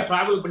வந்து நிறைய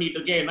டிராவல் பண்ணிட்டு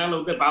இருக்கேன், என்னால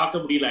வந்து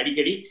பார்க்க முடியல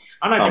அடிக்கடி.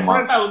 ஆனா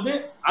டெஃபினட்டா வந்து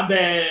அந்த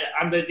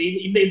அந்த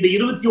இந்த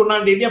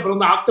 21ஆம் தேதி அப்புறம்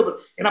வந்து அக்டோபர்,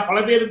 ஏன்னா பல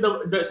பேர்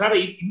இந்த சார்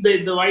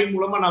இந்த வாயின்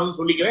மூலமா நான் வந்து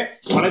சொல்லிக்கிறேன்,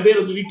 பல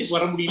பேர் வந்து வீட்டுக்கு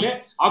வர முடியல.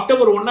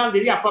 அக்டோபர் 1ஆம்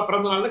தேதி அப்பா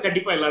பிறந்த நாள்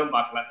கண்டிப்பா எல்லாரும்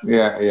பார்க்கலாம்.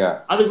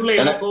 அதுக்குள்ள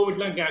எல்லா கோவிட்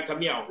எல்லாம்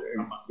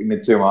கம்மியாகும்.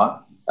 நிச்சயமா.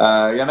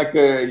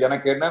 எனக்கு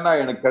என்னன்னா,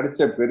 எனக்கு கிடைச்ச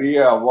பெரிய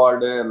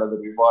அவார்டு அல்லது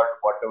reward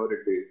what ever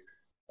it is,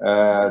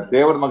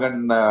 தேவர் மகன்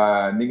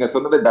நீங்க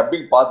சொன்னதை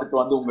டப்பிங் பார்த்துட்டு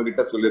வந்து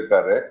உங்ககிட்ட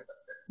சொல்லியிருக்காரு.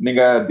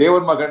 நீங்க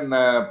தேவர் மகன்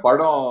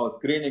படம்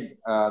ஸ்கிரீனிங்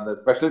அந்த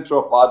ஸ்பெஷல் ஷோ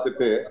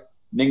பார்த்துட்டு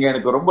நீங்க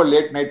எனக்கு ரொம்ப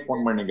லேட் நைட்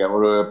போன் பண்ணீங்க.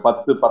 ஒரு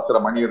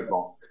 10-10:30 மணி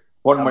இருக்கும்.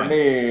 போன்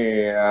பண்ணி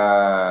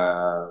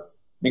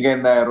நீங்க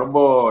என்ன ரொம்ப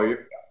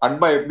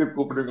அன்பா எப்படி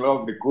கூப்பிடுறீங்களோ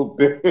அப்படி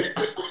கூப்பிட்டு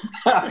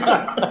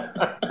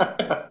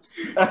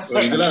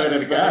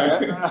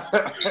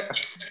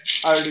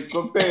அப்படி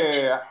கூப்பிட்டு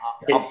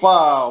அப்பா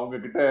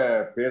உங்ககிட்ட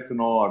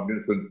பேசணும்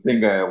அப்படின்னு சொல்லிட்டு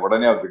நீங்க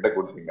உடனே அவர்கிட்ட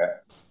கொடுத்தீங்க.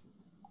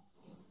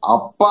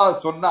 அப்பா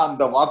சொன்ன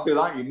அந்த வார்த்தை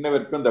தான் இன்ன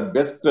வரைக்கும் இந்த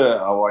பெஸ்ட்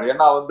அவார்டு.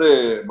 ஏன்னா வந்து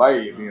பாய்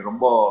நீ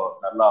ரொம்ப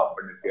நல்லா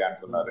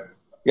பண்ணிருக்கியான்னு சொன்னாரு.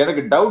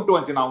 எனக்கு டவுட்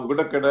வந்துச்சு, நான்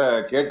உங்ககிட்ட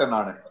கேட்டேன்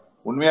நானு,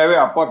 உண்மையாவே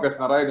அப்பா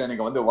பேசினாரா இல்ல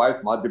எனக்கு வந்து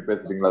வாய்ஸ் மாத்தி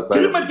பேசுறீங்களா சார்?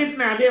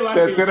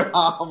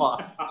 ஆமா,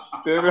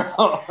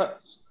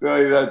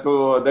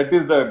 that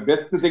is the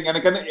best thing.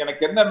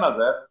 எனக்கு என்னன்னா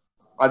சார்,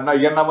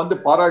 என்னை வந்து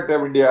பாராட்ட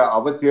வேண்டிய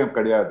அவசியம்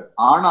கிடையாது.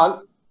 ஆனால்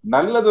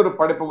நல்லதொரு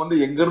படைப்பு வந்து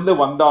எங்கிருந்து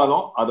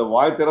வந்தாலும் அதை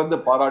வாய் திறந்து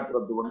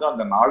பாராட்டுறது வந்து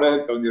அந்த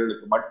நாடக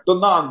கலைஞர்களுக்கு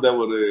மட்டும்தான் அந்த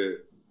ஒரு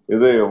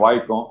இது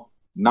வாய்க்கும்.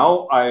 நவ்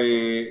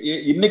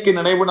இன்னைக்கு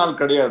நினைவு நாள்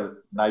கிடையாது.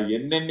 நான்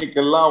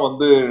என்னென்னைக்கெல்லாம்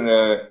வந்து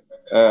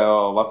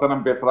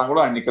வசனம்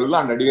பேசுறாங்களோ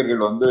அன்னைக்கெல்லாம்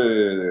நடிகர்கள் வந்து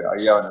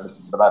ஐயாவை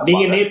நினைச்சுட்டு.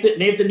 நீங்க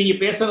நேத்து நீங்க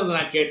பேசுறது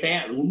நான் கேட்டேன்,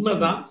 அது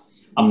உண்மைதான்.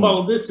 அப்பா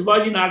வந்து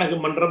சிவாஜி நாடக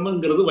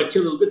மன்றம்ங்கிறது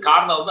வச்சது வந்து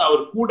காரணம் வந்து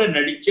அவர் கூட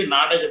நடிச்ச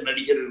நாடக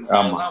நடிகர்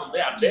வந்து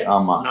அந்த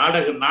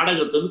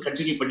நாடகத்தை வந்து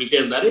கண்டினியூ பண்ணிட்டே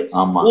இருந்தாரு.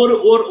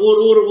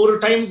 ஒரு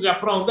டைமுக்கு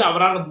அப்புறம் வந்து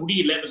அவரால்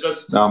முடியல. பிகாஸ்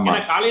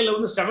ஏன்னா காலையில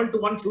வந்து 7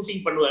 to 1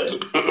 ஷூட்டிங் பண்ணுவாரு.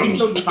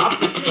 வீட்டுல வந்து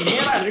சாப்பிட்டு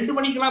நேரா 2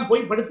 மணிக்கெல்லாம்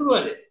போய்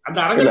படுத்துருவாரு. அந்த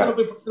அரங்கத்துல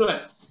போய்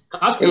படுத்துருவாரு.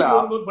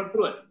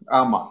 படுத்துருவாரு.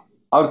 ஆமா,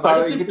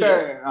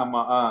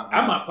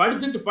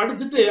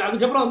 படுத்துட்டு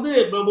அதுக்கப்புறம் வந்து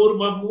ஒரு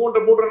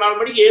 3-4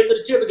 மணிக்கு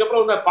எழுந்திரிச்சு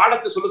அதுக்கப்புறம் வந்து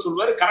பாடத்தை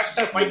சொல்லுவாரு.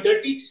 கரெக்டா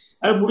 5:30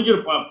 அது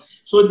முடிஞ்சிருப்பாங்க.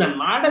 சோ இந்த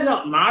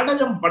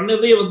நாடகம்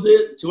பண்ணதே வந்து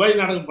சிவாஜி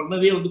நாடகம்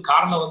பண்ணதே வந்து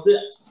காரணம் வந்து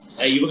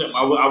இவங்க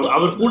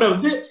அவர் கூட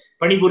வந்து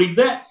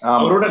பணிபுரிந்த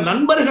அவரோட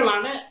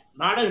நண்பர்களான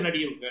நாடக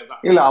நடிகருக்காக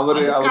தான். இல்ல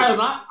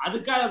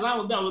அதுக்காக தான்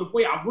வந்து அவர்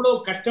போய் அவ்வளவு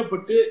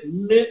கஷ்டப்பட்டு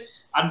நின்று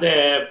அந்த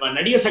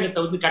நடிகர்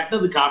சங்கத்தை வந்து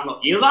கட்டினது காரணம்.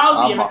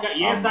 ஏதாவது எனக்கு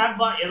ஏன்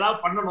சார்பா ஏதாவது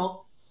பண்ணணும்,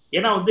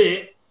 ஏன்னா வந்து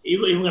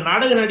இவங்க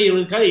நாடக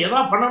நடிகர்களுக்காக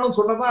ஏதாவது பண்ணணும்னு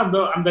சொன்னதான்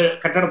அந்த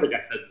கட்டடத்தை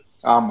கட்டினது.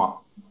 ஆமா,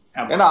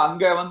 ஏன்னா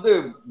அங்க வந்து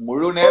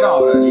முழு நேரம்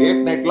அவர்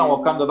லேட் நைட் எல்லாம்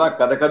உட்காந்துதான்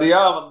கதையா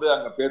வந்து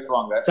அங்க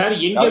பேசுவாங்க. சார்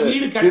எங்க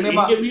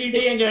வீடு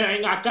எங்க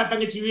அக்கா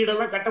தங்கச்சி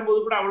வீடெல்லாம் கட்டும் போது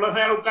கூட அவ்வளவு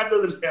நேரம்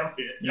உட்கார்ந்தது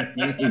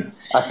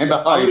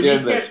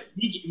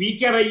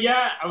விகேஆர் ஐயா,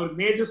 அவர்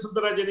மேஜர்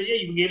சுந்தரராஜன் ஐயா,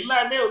 இவங்க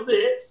எல்லாமே வந்து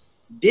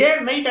டே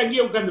நைட்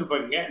அங்கேயே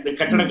உட்கார்ந்துருப்பாங்க இந்த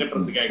கட்டடம்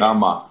கட்டுறதுக்காக.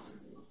 ஆமா,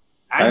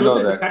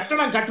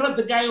 கட்டடம்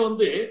கட்டுறதுக்காக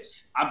வந்து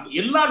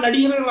எல்லா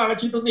நடிகர்களும்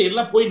அழைச்சிட்டு வந்து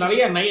எல்லாம் போய்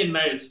நிறைய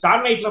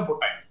ஸ்டார் நைட் எல்லாம்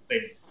போட்டாங்க.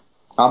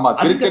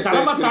 அதுக்கு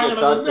தலைமை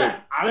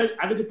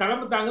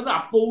தாங்குது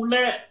அப்போ உள்ள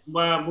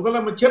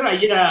முதலமைச்சர்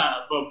ஐயா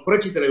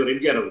புரட்சி தலைவர்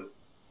எம்ஜிஆர் அவர்.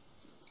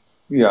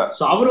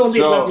 அவரு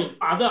வந்து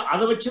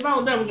அதை வச்சுதான்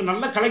வந்து அவங்க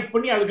நல்லா கலெக்ட்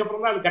பண்ணி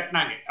அதுக்கப்புறம் தான் அது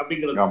கட்டினாங்க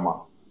அப்படிங்கிறது. ஆமா,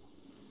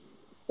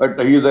 but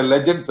he is a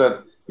legend sir.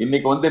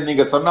 இன்னைக்கு வந்து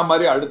நீங்க சொன்ன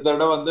மாதிரி அடுத்த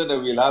தடவை வந்து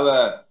we'll have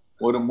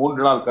ஒரு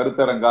 3 நாள்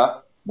கருத்தரங்கா,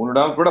 3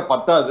 நாள் கூட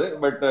பத்தாது,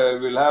 பட்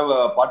we'll have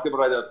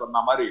பார்த்திபராஜா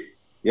சொன்ன மாதிரி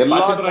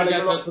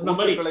சொன்ன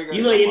மாதிரி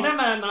இதுல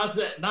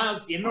என்னன்னா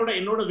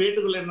என்னோட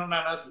வேண்டுகோள் என்னன்னா,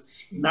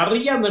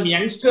 நிறைய அந்த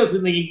யங்ஸ்டர்ஸ்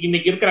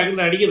இன்னைக்கு இருக்கிறாங்க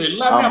நடிகர்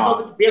எல்லாமே அப்பா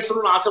பத்தி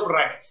பேசணும்னு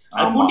ஆசைப்படுறாங்க.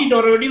 அது கூட்டிட்டு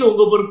வர வேண்டியது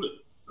உங்க பொறுப்பு.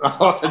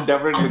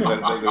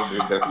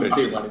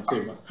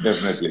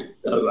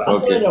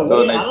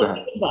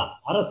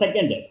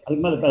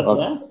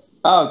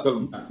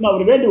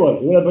 ஒரு வேண்டுகோள்,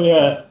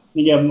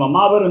 நீங்க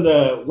மாபெரும் இந்த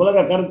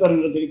உலக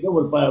கருத்தரங்கத்திற்கு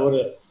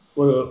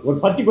ஒரு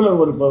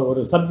பர்டிகுலர்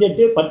ஒரு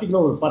சப்ஜெக்ட்,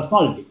 பர்டிகுலர் ஒரு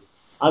பர்சனாலிட்டி,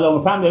 அது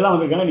அவங்க ஃபேமிலி எல்லாம்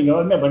வந்திருக்காங்க, நீங்க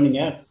உடனே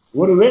பண்ணீங்க.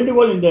 ஒரு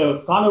வேண்டுகோள் இந்த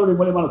காணொலி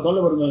மூலியமா சொல்ல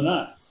வருதுன்னா,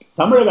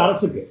 தமிழக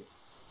அரசுக்கு,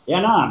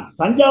 ஏன்னா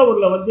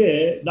தஞ்சாவூர்ல வந்து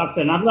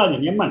டாக்டர்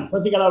நடராஜன் எம்என்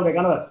சசிகலாவுடைய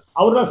கணவர்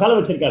அவர் தான் செலவு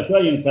வச்சிருக்காரு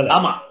சிவாஜி செலவு.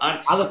 ஆமா,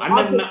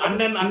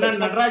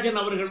 அண்ணன்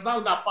நடராஜன் அவர்கள் தான்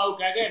வந்து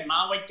அப்பாவுக்காக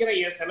நான் வைக்கிற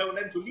என்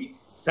செலவுன்னு சொல்லி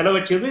செலவு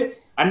வச்சது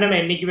அண்ணனை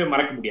என்னைக்குமே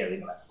மறக்க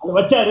முடியாதுங்களா. அது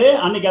வச்சாரு.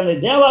 அன்னைக்கு அந்த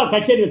தேவா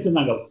கச்சேரி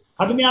வச்சிருந்தாங்க,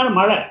 கடுமையான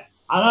மழை,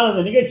 அதனால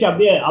அந்த நிகழ்ச்சி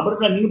அப்படியே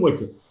அப்புறம் நின்று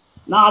போச்சு.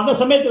 நான் அந்த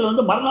சமயத்தில்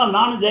வந்து மறுநாள்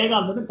நானும்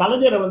ஜெயகாந்தன்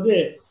கலைஞரை வந்து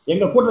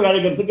எங்கள் கூட்டத்தை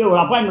அழைக்கிறதுக்கு ஒரு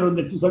அப்பாயின்மெண்ட்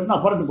வந்துருச்சுன்னு சொல்லிட்டு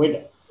நான் புறத்து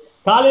போயிட்டேன்.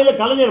 காலையில்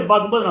கலைஞரை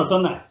பார்க்கும்போது நான்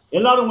சொன்னேன்,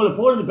 எல்லாரும் உங்களை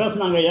புகழ்ந்து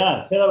பேசினாங்க ஐயா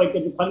சிலை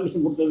வைக்கிறதுக்கு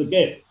பர்மிஷன்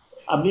கொடுத்ததுக்கு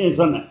அப்படின்னு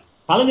சொன்னேன்.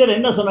 கலைஞர்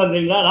என்ன சொன்னார்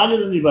தெரியுங்களா,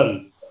 ராஜதந்திரி பாருங்க,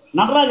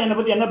 நடராஜ் என்னை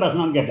பற்றி என்ன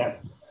பேசினான்னு கேட்டார்.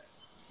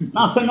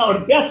 நான் சொன்னேன் அவர்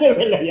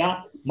பேசவே இல்லை ஐயா,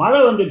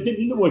 மழை வந்துருச்சு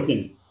நின்று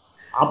போச்சுன்னு.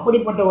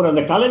 அப்படிப்பட்ட ஒரு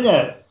அந்த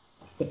கலைஞர்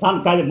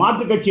தான்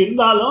மாற்று கட்சி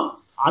இருந்தாலும்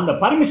அந்த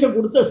பர்மிஷன்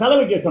கொடுத்து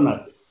செலவைக்க சொன்னார்.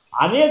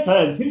 அதே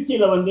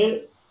திருச்சியில வந்து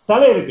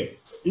தலை இருக்கு,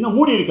 இன்னும்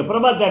மூடி இருக்கு,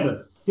 பிரபா தியேட்டர்,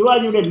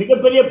 சிவாஜியுடைய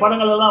மிகப்பெரிய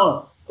படங்கள் எல்லாம்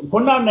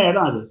கொண்டாடின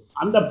இடம் அது.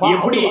 அந்த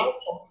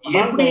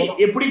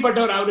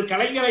எப்படிப்பட்டவர் அவரு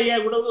கலைஞர் ஐயா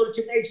கூட ஒரு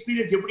சின்ன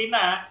எக்ஸ்பீரியன்ஸ்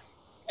எப்படின்னா,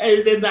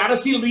 இந்த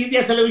அரசியல்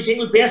ரீதியா சில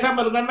விஷயங்கள்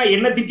பேசாம இருந்தா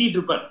என்ன திட்டிட்டு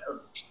இருப்பார்.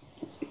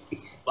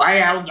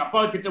 வாயா அவங்க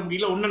அப்பாவை திட்ட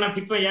முடியல, உன்ன நான்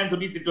திட்டுவேன் ஏன்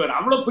சொல்லி திட்டுவார்.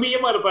 அவ்வளவு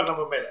பிரியமா இருப்பார்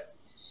நம்ம மேல,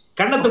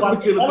 கண்ணத்தை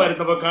பிடிச்சி இருப்பாரு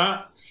இந்த பக்கம்,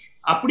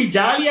 அப்படி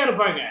ஜாலியா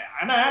இருப்பாங்க.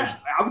 ஆனா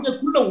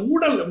அவங்களுக்குள்ள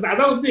ஊழல்,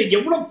 அதான் வந்து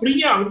எவ்வளவு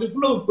பிரியம்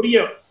அவங்களுக்குள்ள ஒரு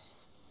பிரியம்.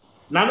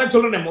 நான் தான்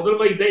சொல்றேன்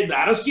முதல்ல இந்த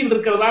அரசியல்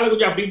இருக்கிறதால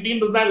கொஞ்சம் அப்படி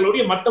இப்படின்னு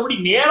இருந்தாங்களோடைய, மற்றபடி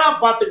நேரா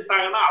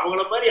பார்த்துக்கிட்டாங்கன்னா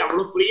அவங்கள மாதிரி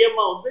அவ்வளவு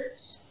பிரியமா வந்து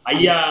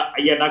ஐயா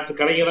டாக்டர்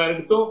கலைஞரா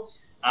இருக்கட்டும்,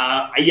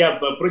 ஐயா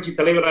புரட்சி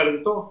தலைவரா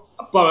இருக்கட்டும்,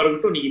 அப்பாவா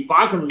இருக்கட்டும், நீங்க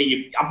பாக்கணும். நீங்க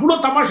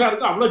அவ்வளவு தமாஷா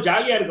இருக்கும், அவ்வளவு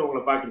ஜாலியா இருக்கும்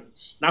அவங்களை பாக்குறது.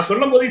 நான்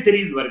சொல்லும் போதே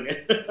தெரியுது பாருங்க.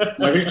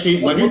 மகிழ்ச்சி.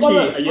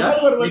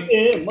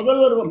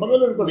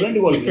 முதல்வருக்கு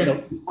வேண்டுகோள்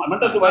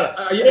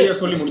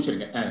சொல்லி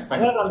முடிச்சிருங்க.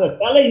 அந்த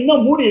சிலை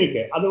இன்னும் மூடி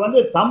இருக்கு, அது வந்து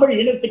தமிழ்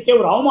இனத்துக்கே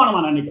ஒரு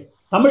அவமானமா நினைக்கும்.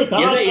 தமிழ்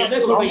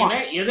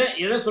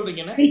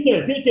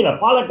திருச்சியில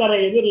பாலக்காரை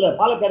எதிரில்,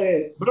 பாலக்காரை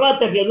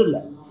பிரபாத்தேட்டர்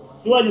எதிரில்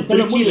சிவாஜி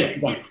சிலை மூடி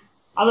வச்சிருக்காங்க.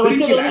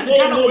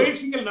 அதுக்கான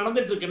முயற்சிகள்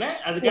நடந்துட்டு இருக்கு.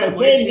 அதுக்கான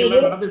முயற்சிகள்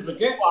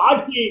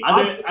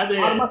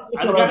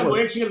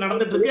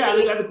நடந்துட்டு இருக்கு.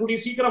 அது கூடிய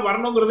சீக்கிரம்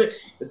வரணுங்கிறது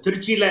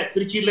திருச்சியில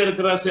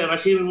இருக்கிற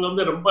ரசிகர்கள்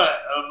வந்து ரொம்ப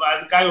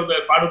அதுக்காக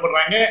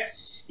பாடுபடுறாங்க.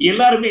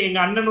 எல்லாருமே எங்க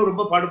அண்ணனும்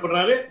ரொம்ப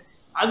பாடுபடுறாரு.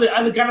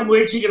 அதுக்கான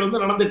முயற்சிகள்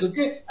வந்து நடந்துட்டு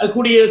இருக்கு. அது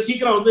கூடிய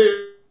சீக்கிரம் வந்து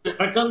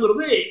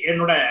நடக்குங்கிறது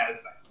என்னோட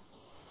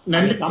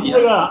நன்றி.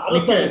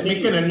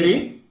 மிக்க நன்றி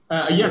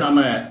ஐயா. நாம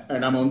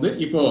வந்து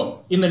இப்போ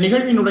இந்த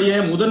நிகழ்வினுடைய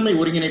முதன்மை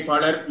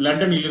ஒருங்கிணைப்பாளர்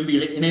லண்டனில் இருந்து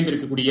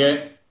இணைந்திருக்கக்கூடிய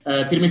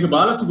திருமிகு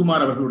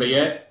பாலசுகுமார் அவர்களுடைய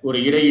ஒரு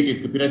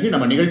இடையீட்டிற்கு பிறகு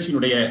நம்ம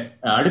நிகழ்ச்சியினுடைய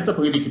அடுத்த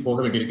பகுதிக்கு போக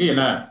வேண்டியிருக்கு.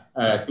 ஏன்னா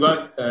சிவா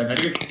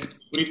நடிகர்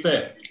குறித்த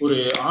ஒரு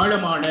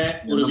ஆழமான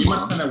ஒரு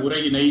விமர்சன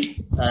உரையினை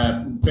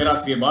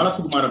பேராசிரியர்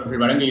பாலசுகுமார்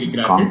அவர்கள் வழங்க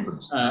இருக்கிறார்கள்.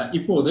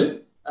 இப்போது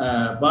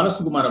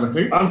பாலசுகுமார்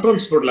அவர்கள்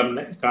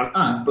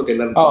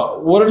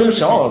ஒரு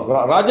நிமிஷம்,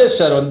 ராஜேஷ்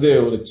சார் வந்து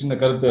ஒரு சின்ன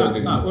கருத்து.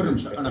 ஒரு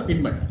நிமிஷம் நான்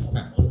பின் பண்றேன்.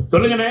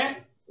 சொல்லுங்க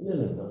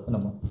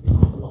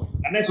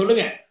அண்ணே,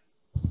 சொல்லுங்க.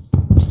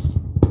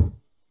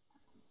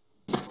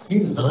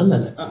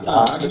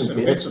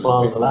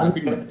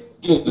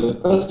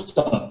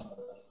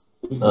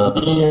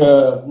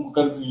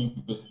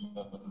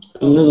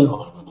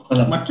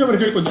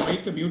 மற்றவர்கள் கொஞ்சம்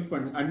மைக்க மியூட்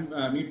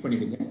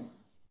பண்ணிடுங்க.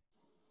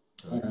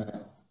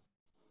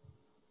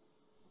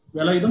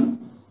 வேலாயுதம்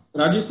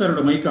ராஜேஷ்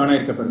சாரோட மைக் ஆனா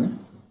இருக்க பாருங்க.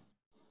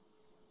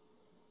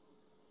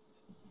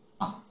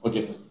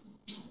 Okay sir.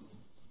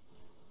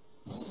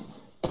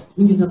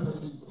 நீங்க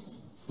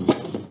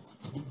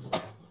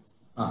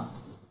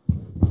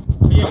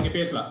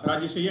பேசலாம்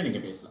ராஜேஷ் ஐயா,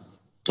 நீங்க பேசலாம்.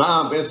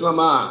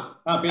 பேசலாமா?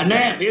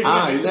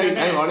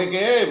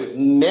 உனக்கு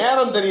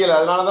நேரம் தெரியல,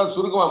 அதனாலதான்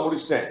சுருக்கமா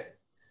முடிச்சிட்டேன்.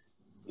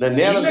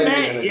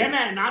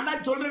 நான்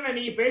தான் சொல்றேன்,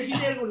 நீங்க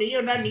பேசிட்டே இருக்கும். நீங்க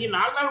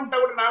 4 நாள் விட்டா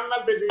கூட 4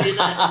 நாள்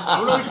பேசுறீங்க.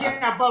 அவ்வளவு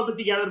விஷயம் அப்பாவை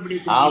பத்தி கேதர் பண்ணி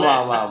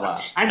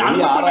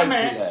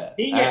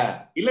நீங்க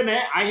இல்லனே.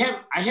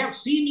 I have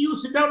seen you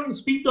sit down and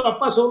speak to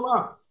அப்பா so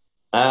long.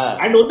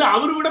 And வந்து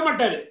அவரு விட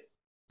மாட்டாரு.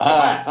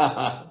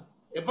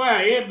 எப்பா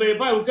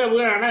எப்பா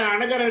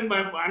அணக்காடு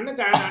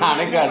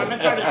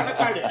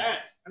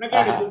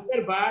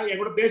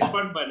என் கூட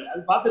பேசுப்பான்னு பாரு.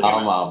 அது பாத்து.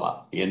 ஆமா ஆமா,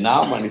 என்ன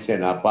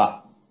மனுஷன் அப்பா,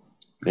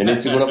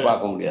 நினைச்சு கூட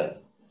பார்க்க முடியாது.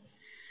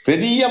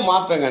 பெரிய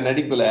மாற்றங்க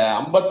நடிப்புல.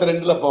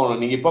 52ல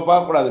போகணும். நீங்க இப்ப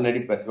பார்க்க கூடாது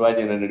நடிப்ப,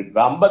 சிவாஜி நடிப்பு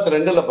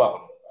 52ல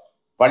பார்க்கணும்.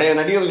 பழைய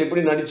நடிகர்கள்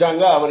எப்படி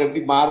நடிச்சாங்க, அவர்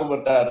எப்படி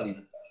மாறுபட்டாரு.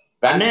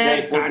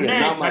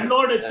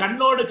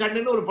 கண்ணோடு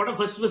கண்ணுன்னு ஒரு படம்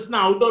ஃபர்ஸ்ட்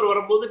நான் அவுட்டோர்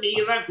வரும்போது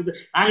நீங்க தான்,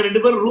 நாங்க 2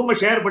 பேரும் ரூமை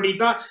ஷேர்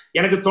பண்ணிட்டோம்.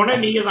 எனக்கு துணை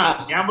நீங்க தான்,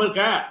 ஞாபகம்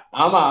இருக்கா?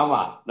 ஆமா ஆமா,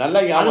 நல்லா.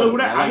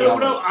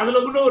 அதுல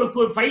கூட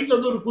ஒரு ஃபைட்ல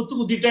வந்து ஒரு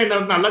குத்திட்டேன்,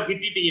 என்ன நல்லா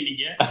திட்டிட்டீங்க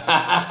நீங்க.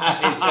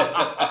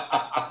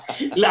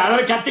 இல்ல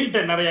அதெல்லாம்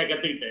கத்துக்கிட்டேன், நிறைய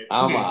கத்துக்கிட்டேன்.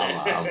 ஆமா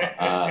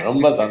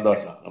ரொம்ப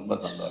சந்தோஷம், ரொம்ப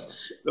சந்தோஷம்.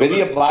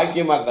 பெரிய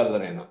பாக்கியமா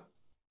கருதுறேன்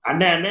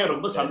அண்ணே.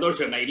 ரொம்ப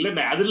சந்தோஷம்.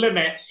 இல்லண்ணே, அது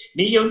இல்லண்ணே,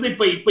 நீங்க வந்து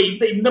இப்ப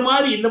இந்த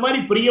மாதிரி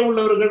பிரிய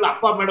உள்ளவர்கள்,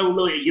 அப்பா மேடம்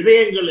உள்ள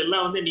இதயங்கள்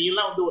எல்லாம் வந்து நீங்க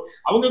எல்லாம் வந்து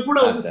அவங்க கூட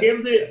வந்து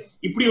சேர்ந்து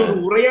இப்படி ஒரு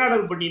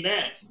உரையாடல் பண்ணின,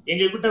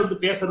 எங்க கிட்ட வந்து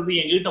பேசுறது,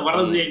 எங்க கிட்ட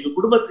வர்றது, எங்க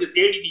குடும்பத்துக்கு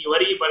தேடி நீங்க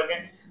வரீங்க பாருங்க,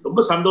 ரொம்ப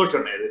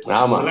சந்தோஷம். இது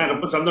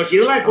ரொம்ப சந்தோஷம்.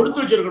 இதெல்லாம்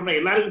கொடுத்து வச்சிருக்கணும்,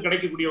 எல்லாருக்கும்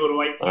கிடைக்கக்கூடிய ஒரு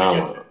வாய்ப்பு.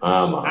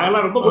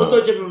 நாங்கெல்லாம் ரொம்ப கொடுத்து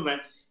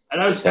வச்சிருக்கோம்.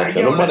 அதாவது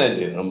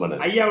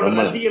ஐயாவோட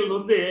ரசிகர்கள்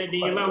வந்து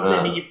நீங்க எல்லாம் வந்து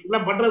நீங்க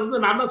எல்லாம் பண்றது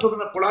வந்து நான் தான்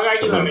சொல்றேன்,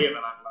 புலகாகி தான்.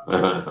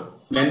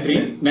 நன்றி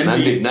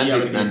நன்றி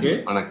நன்றி.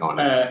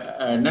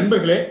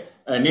 நண்பர்களே,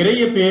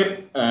 நிறைய பேர்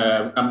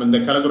நம்ம இந்த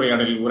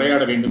கலந்துரையாடலில்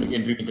உரையாட வேண்டும்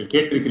என்று நீங்கள்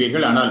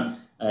கேட்டிருக்கிறீர்கள். ஆனால்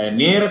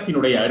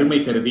நேரத்தினுடைய அருமை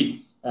கருதி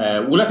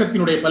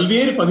உலகத்தினுடைய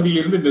பல்வேறு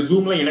பகுதியிலிருந்து இந்த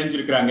ஜூம்ல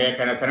இணைஞ்சிருக்கிறாங்க.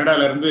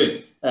 கனடால இருந்து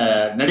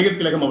நடிகர்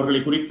திலகம்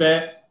அவர்களை குறித்த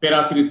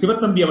பேராசிரியர்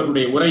சிவத்தம்பி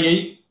அவர்களுடைய உரையை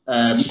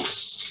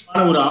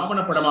ஒரு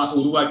ஆவணப்படமாக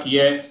உருவாக்கிய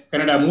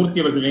கனடா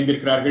மூர்த்தி அவர்கள்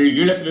இணைந்திருக்கிறார்கள்.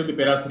 ஈழத்திலிருந்து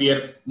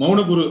பேராசிரியர்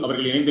மௌனகுரு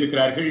அவர்கள்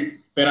இணைந்திருக்கிறார்கள்.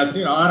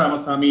 பேராசிரியர் ஆர்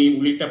ராமசாமி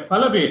உள்ளிட்ட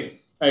பல பேர்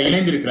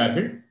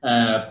இணைந்திருக்கிறார்கள்.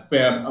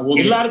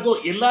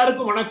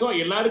 எல்லாருக்கும் வணக்கம்.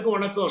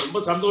 ரொம்ப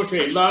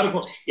சந்தோஷம்.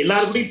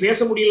 எல்லாருக்கும் பேச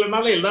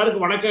முடியலனால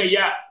எல்லாருக்கும் வணக்கம்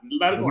ஐயா.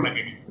 எல்லாருக்கும்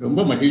வணக்கம். ரொம்ப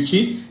மகிழ்ச்சி.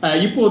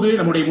 இப்போது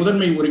நம்முடைய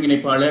முதன்மை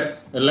ஒருங்கிணைப்பாளர்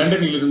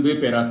லண்டனில் இருந்து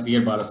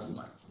பேராசிரியர்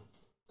பாலசுகுமார்,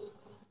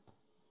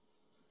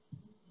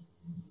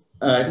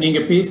 நீங்க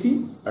பேசி.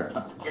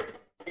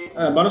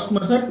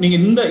 பாலசுகுமார் சார், நீங்க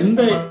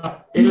இந்த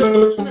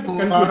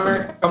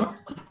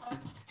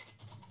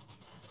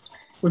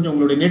கொஞ்சம்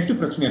உங்களுடைய நெட்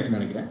பிரச்சனை இருக்குன்னு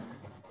நினைக்கிறேன்.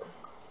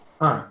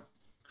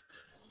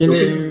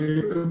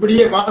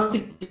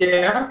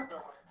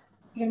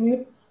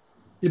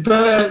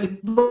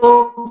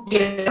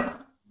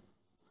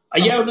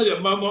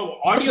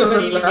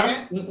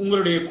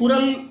 உங்களுடைய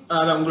குரல்,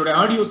 உங்களுடைய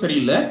ஆடியோ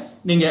சரியில்லை.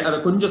 நீங்க அதை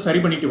கொஞ்சம்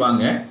சரி பண்ணிட்டு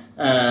வாங்க.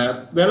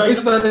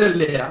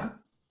 இல்லையா,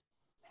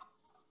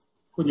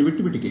 கொஞ்சம்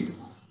விட்டு விட்டு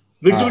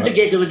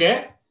கேக்குதுங்க.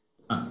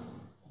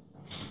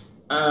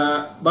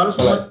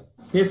 பாலசுகுமார்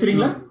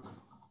பேசுறீங்களா?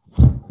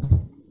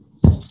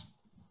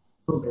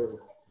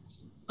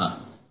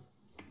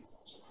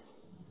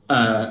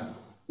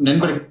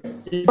 நண்பர்கள்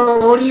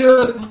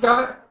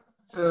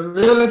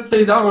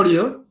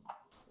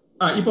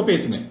இப்ப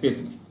பேசுங்க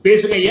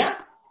ஐயா.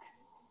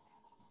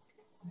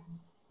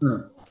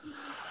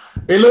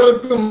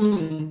 எல்லோருக்கும்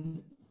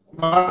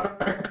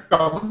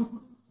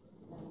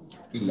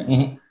இல்ல,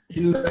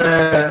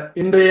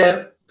 இன்றைய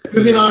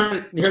இறுதி நாள்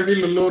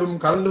நிகழ்வில் எல்லோரும்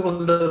கலந்து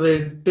கொண்டதை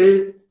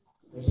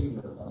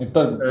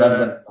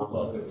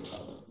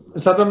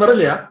சத்தம்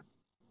வரலையா?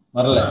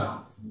 வரல,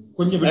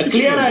 கொஞ்சம்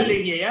கிளியரா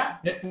இல்லைங்கய்யா,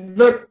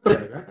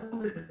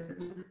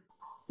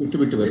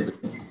 விட்டு வருது.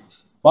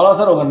 பாலா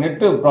சார், உங்க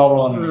நெட்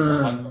ப்ராப்ளம்.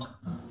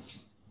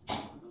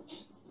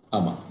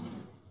 ஆமா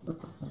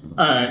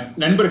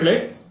நண்பர்களே,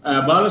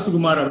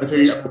 பாலசுகுமார்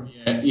அவர்கள்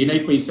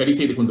இணைப்பை சரி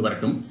செய்து கொண்டு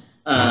வரட்டும்.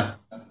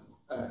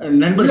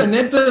 நண்பர்கள்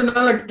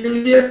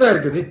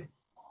இருக்குது,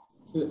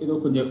 ஏதோ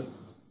கொஞ்சம்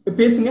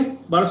பேசுங்க.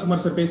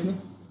 பாலசுகுமார் சார் பேசுங்க.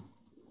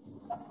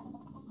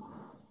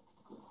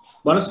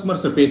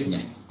 பாலசுகுமார் சார் பேசுங்க.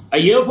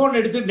 இயர்போன்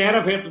எடுத்து நேரா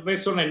பேச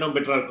சொன்னா இன்னும்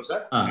பெட்டரா இருக்கும்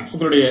சார்.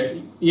 உங்களுடைய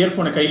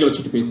இயர்போனை கையில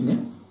வச்சுட்டு பேசுங்க.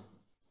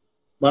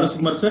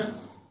 பாலசுகுமார் சார்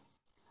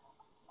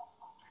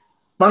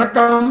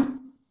வணக்கம்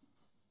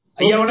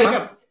ஐயா.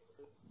 வணக்கம்.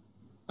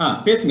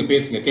 பேசுங்க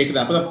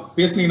கேக்குதா? அப்பதான்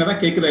பேசுனீங்கன்னா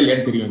தான் கேக்குதா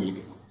இல்லையான்னு தெரியும்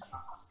உங்களுக்கு.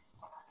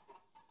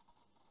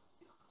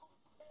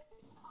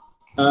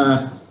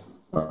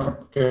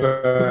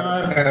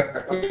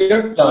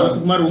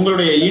 பாலசுகுமார்,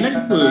 உங்களுடைய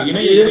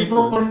இணைய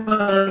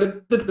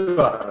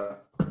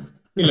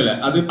இல்ல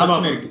அது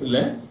பிரச்சனை இருக்கு இல்ல,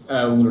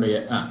 உங்களுடைய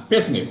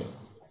பேசுங்க இப்போ.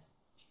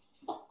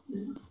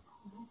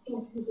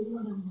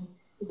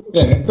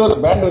 இல்ல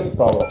நெட்வொர்க் பேண்ட்விட்த்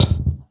ப்ராப்ளம்.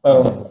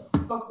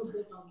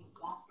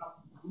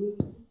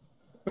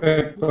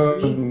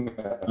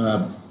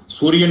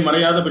 சூரியன்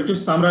மறையாத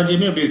பிரிட்டிஷ்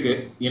சாம்ராஜ்யமே அப்படி இருக்கு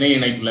இணைய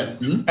இணைப்புல.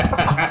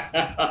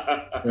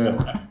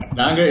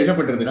 நாங்க என்ன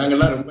பண்றது,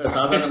 நாங்கெல்லாம் ரொம்ப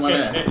சாதாரணமான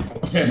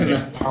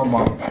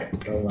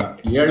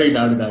ஏழை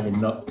நாடு நாங்க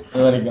இன்னும்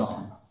வரைக்கும்.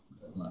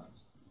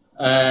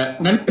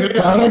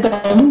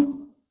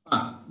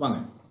 வாங்க,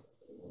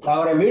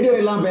 அவரை வீடியோ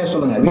எல்லாம் பேச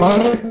சொல்லுங்க.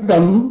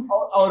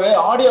 அவரு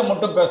ஆடியோ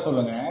மட்டும் பேச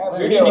சொல்லுங்க.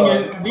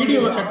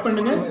 வீடியோவை கட்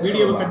பண்ணுங்க,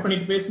 வீடியோவை கட்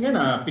பண்ணிட்டு பேசுங்க,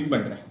 நான் பின்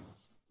பண்றேன்.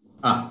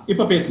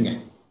 இப்ப பேசுங்க.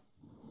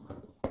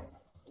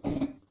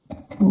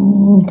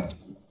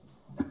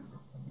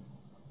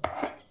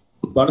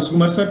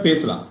 பாலசுகுமார் சார்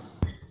பேசலாம்.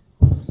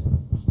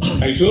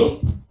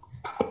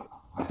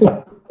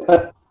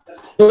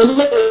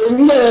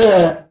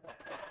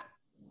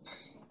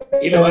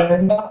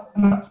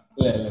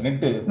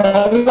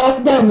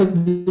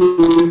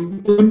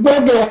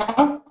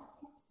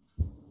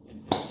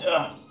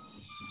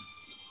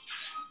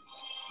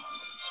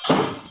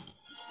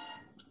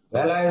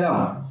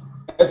 வேலாயுதம்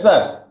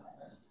சார்,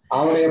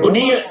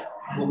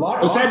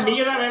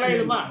 நீங்க தான்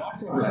வேலாயுதமா?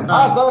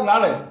 சார்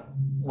நானு.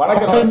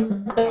 வணக்கம்.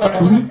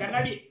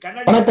 கண்ணாடி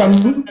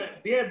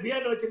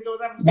பியர்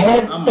வச்சிருக்கவங்க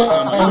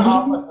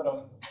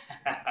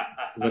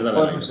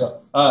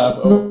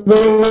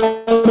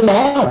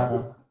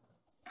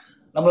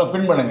நம்மள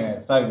பின் பண்ணுங்க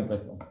சார்,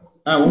 பேசுவோம்.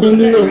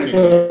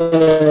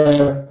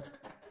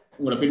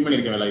 உங்களை பின்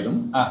பண்ணிருக்க வேலாயுதம்.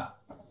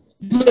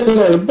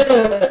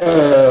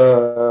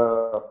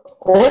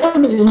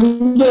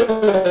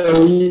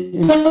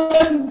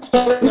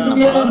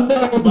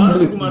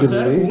 பாலசுகுமார்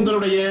சார்,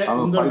 உங்களுடைய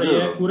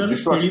குரல்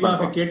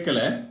தெளிவாக கேட்கல.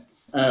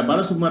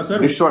 Balasukumar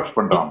sir dishwash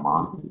பண்றாமா?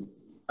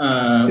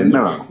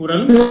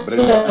 குரல்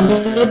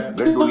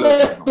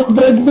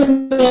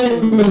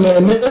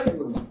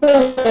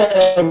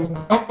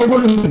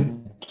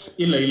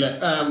இல்ல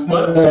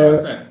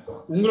சார்,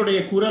 உங்களுடைய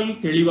குரல்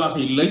தெளிவாக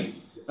இல்லை.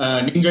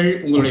 நீங்கள்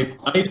உங்களுடைய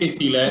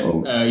அலைபேசியில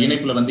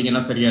இணைப்புல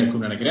வந்தீங்கன்னா சரியா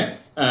இருக்கும்னு நினைக்கிறேன்.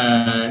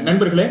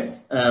 நண்பர்களே,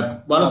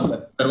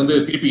 பாலசுப்ரமணியன் வந்து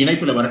திருப்பி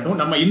இணைப்புல வரட்டும்.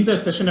 நம்ம இந்த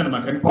செஷனை நம்ம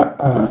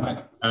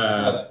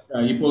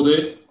இப்போது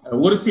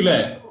ஒரு சில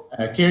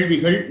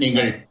கேள்விகள்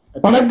நீங்கள்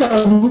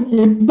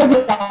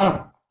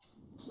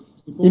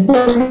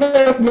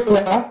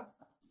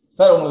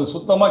சார் உங்களுக்கு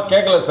சுத்தமா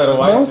கேட்கல சார்,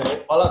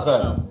 வாய்ஸ்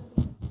சார்.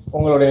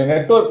 உங்களுடைய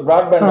network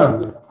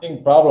broadband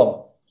problem.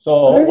 So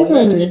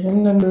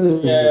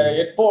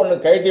headphone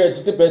கைட்டி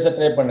வச்சுட்டு பேச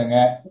ட்ரை பண்ணுங்க.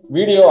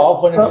 வீடியோ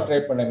ஆஃப் பண்ணிட்டு ட்ரை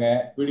பண்ணுங்க.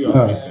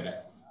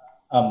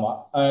 ஆமா,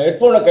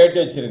 ஹெட்போனை கைட்டி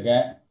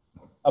வச்சிருக்கேன்.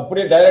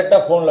 அப்படியே டைரக்டா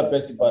போன்ல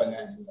பேசி பாருங்க.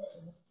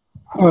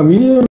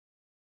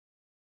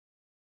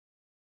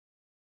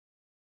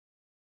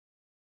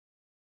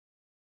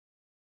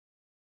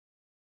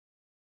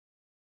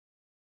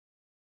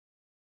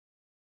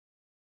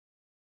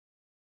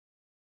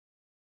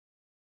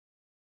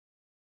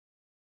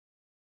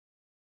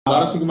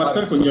 பாலசுகுமார்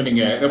சார், கொஞ்சம்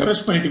நீங்க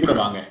ரெஃப்ரெஷ் பண்ணிட்டு கூட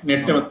வாங்க.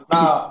 நெட்டை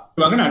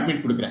வாங்க, நான்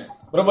அட்மிட் கொடுக்குறேன்.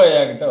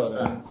 பிரபையா கிட்ட ஒரு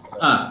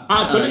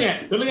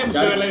சொல்லுங்க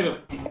மிஸ்டர் வேலாயுதம்.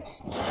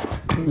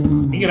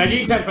 நீங்க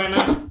ரஜினி சார்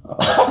ஃபேனா?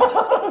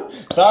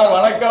 சார்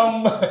வணக்கம்.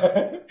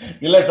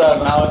 இல்ல சார்,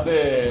 நான் வந்து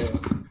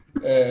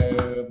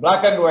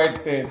black and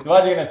white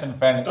Sivaji Ganesan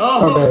fan.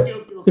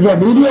 இப்ப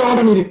வீடியோ ஆன்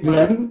பண்ணிருக்கீங்க?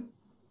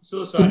 சோ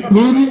சாரி,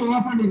 வீடியோ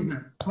ஆஃப்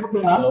பண்ணிருக்கேன்.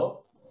 ஓகேயா?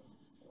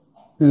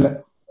 இல்ல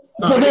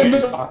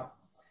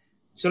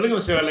சொல்லுங்க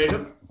மிஸ்டர்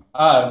வேலாயுதம்.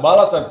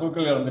 பாலா சார்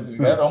குறுக்கில் வந்துட்டு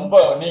இருக்க. ரொம்ப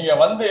நீங்க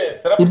வந்து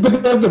சிறப்பு.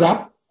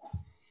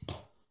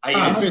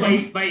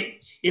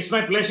 It's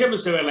my pleasure,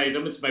 Mr.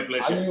 Velayudham. It's my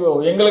pleasure. ஐயோ,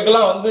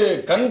 எங்களுக்கெல்லாம் வந்து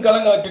கண்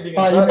கலங்க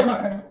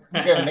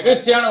வச்சுட்டீங்க.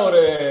 நிகழ்ச்சியான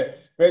ஒரு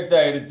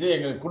பேச்சாயிடுச்சு.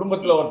 எங்க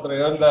குடும்பத்துல ஒருத்தர்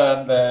இறந்த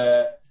அந்த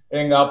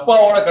எங்க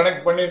அப்பாவோட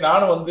கனெக்ட் பண்ணி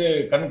நானும் வந்து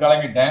கண்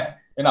கலங்கிட்டேன்.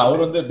 ஏன்னா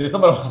அவர் வந்து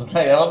டிசம்பர் மாதம்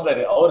தான்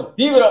இறந்தாரு. அவர்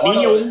தீவிரமா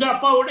நீங்க உங்க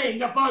அப்பாவோட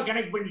எங்க அப்பாவை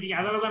கனெக்ட் பண்ணிட்டீங்க.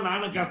 அதனாலதான்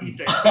நானும்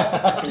கலங்கிட்டேன்.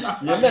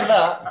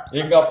 என்னன்னா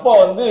எங்க அப்பா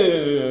வந்து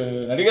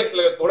நடிகர்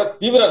திலகத்தோட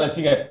தீவிர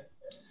ரசிகர்.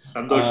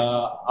 சந்தோஷம்.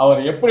 அவர்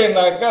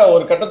எப்படின்னாக்கா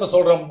ஒரு கட்டத்தை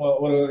சொல்றோம்.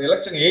 ஒரு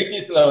எலெக்ஷன்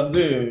 80s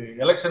வந்து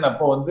எலெக்ஷன்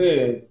அப்போ வந்து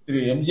திரு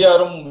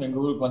எம்ஜிஆரும் எங்க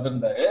ஊருக்கு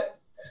வந்திருந்தாரு.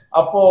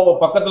 அப்போ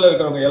பக்கத்துல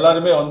இருக்கிறவங்க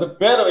எல்லாருமே வந்து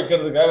பேரை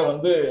வைக்கிறதுக்காக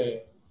வந்து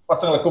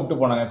பசங்களை கூப்பிட்டு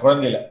போனாங்க.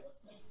 குழந்தையில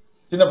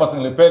சின்ன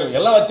பசங்களுக்கு பேர்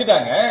எல்லாம்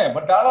வச்சுட்டாங்க.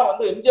 பட் ஆனா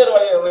வந்து எம்ஜிஆர்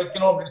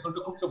வைக்கணும் அப்படின்னு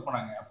சொல்லிட்டு கூப்பிட்டு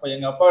போனாங்க. அப்ப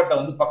எங்க அப்பா கிட்ட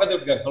வந்து பக்கத்துல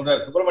இருக்காரு, சொல்றாரு,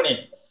 சுப்பிரமணி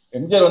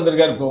எம்ஜிஆர்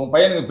வந்திருக்காரு, உங்க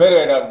பையனுக்கு பேர்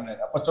வைடா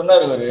அப்படின்னாரு. அப்ப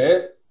சொன்னாரு இவரு,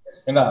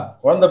 என்ன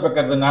குழந்தை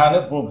பெக்கிறது நானு,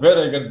 பேர்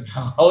வைக்கிறது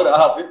அவரா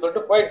அப்படின்னு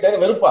சொல்லிட்டு போயிட்டாரு.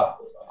 வெறுப்பா.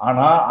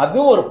 ஆனா அது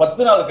ஒரு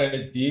 10 நாள்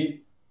கழிச்சு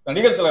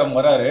நடிகர் திலகம்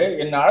வராரு.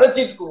 என்ன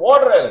அழைச்சிட்டு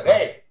ஓடுறாரு.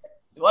 டேய்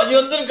சிவாஜி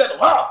வந்திருக்காரு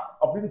வா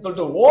அப்படின்னு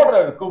சொல்லிட்டு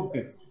ஓடுறாரு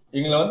கூப்பிட்டு.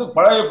 எங்களை வந்து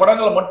பழைய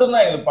படங்களை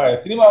மட்டும்தான்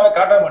எங்களுக்கு சினிமாவே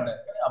காட்ட மாட்டாரு.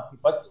 அப்படி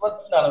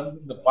 10 நான் வந்து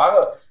இந்த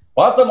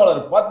பாசமலர்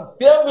பார்த்து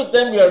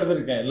தேம்பி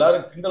எழுதிருக்கேன்.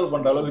 எல்லாரும் கிண்டல்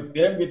பண்ற அளவுக்கு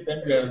தேம்பி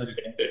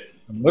எழுதிருக்கேன்.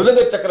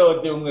 மிருதங்க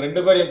சக்கரவர்த்தி உங்க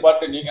 2 பேரையும்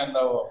பார்த்து நீங்க அந்த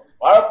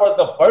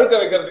வாழைப்பழத்தை பழுக்க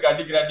வைக்கிறதுக்கு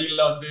அடிக்கிற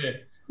அடியில வந்து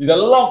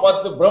இதெல்லாம்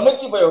பார்த்து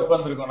பிரமிச்சு போய்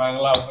உட்கார்ந்துருக்கோம்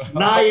நாங்களாம்.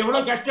 நான்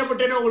எவ்வளவு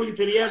கஷ்டப்பட்டேன்னு உங்களுக்கு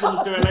தெரியாது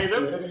மிஸ்டர்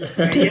வேலாயுதம்.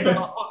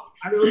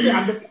 அது வந்து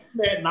அந்த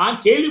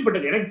நான்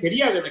கேள்விப்பட்டது, எனக்கு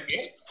தெரியாது. எனக்கு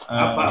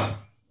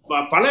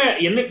பல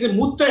எனக்கு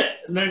மூத்த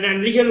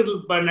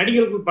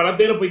நடிகர்கள் பல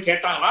பேரை போய்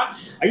கேட்டாங்களா,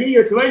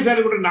 ஐயோ சிவாஜி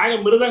சார் கூட நாங்க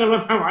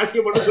மிருதங்கள்லாம் நான்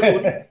வாசிக்கப்பட்டு சொல்லி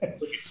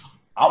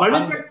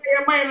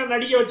வலுக்கட்டாயமா என்ன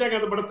நடிக்க வச்சாங்க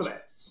அந்த படத்துல.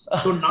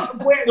 சோ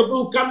நான் போய் அங்க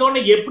போய்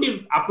உட்கார்ந்தோடனே எப்படி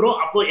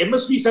அப்போ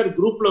MSV சார்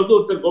குரூப்ல வந்து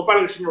ஒருத்தர்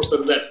கோபாலகிருஷ்ணன்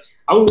ஒருத்தர் இருந்தார்.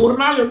 அவர் ஒரு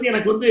நாள் வந்து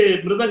எனக்கு வந்து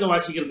மிருதங்க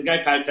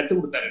வாசிக்கிறதுக்காக கத்து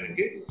கொடுத்தாரு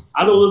எனக்கு.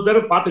 அதை ஒரு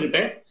தடவை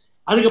பார்த்துக்கிட்டேன்.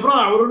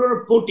 அதுக்கப்புறம் அவரோட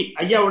போட்டி,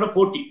 ஐயாவோட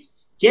போட்டி,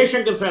 கே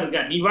சங்கர் சார்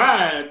இருக்கா, நீ வா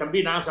தம்பி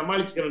நான்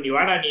சமாளிச்சுக்கிறேன், நீ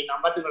வாடா, நீ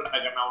நான்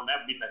பார்த்துக்கிறேன் நான் உன்ன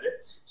அப்படின்னாரு.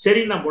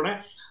 சரின்னு நான் போனேன்.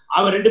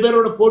 அவர் 2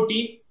 பேரோட போட்டி.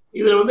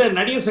 இதுல வந்து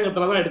நடிகர்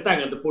சங்கத்துல தான்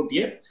எடுத்தாங்க அந்த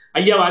போட்டியை.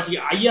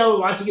 ஐயாவை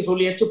வாசிக்க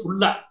சொல்லியாச்சு.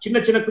 ஃபுல்லா சின்ன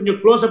சின்ன கொஞ்சம்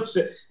க்ளோஸ்அப்ஸ்,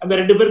 அந்த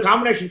 2 பேர்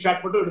காம்பினேஷன்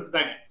ஷாட் மட்டும்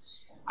எடுத்துட்டாங்க.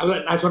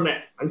 நான் சொன்னேன்,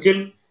 அங்கிள்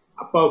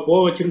அப்பாவை போக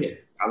வச்சிருங்க,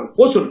 அவர்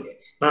போக சொல்லுங்க,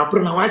 நான்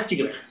அப்புறம் நான்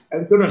வாசிச்சுக்கிறேன்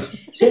அப்படின்னு சொன்னேன்.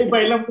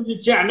 சரிப்பா எல்லாம்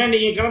முடிஞ்சிச்சு அண்ணன்,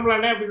 நீங்க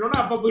கிளம்பலாண்ணே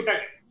அப்படின்னா அப்பா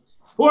போயிட்டாங்க.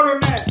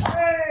 போனோடனே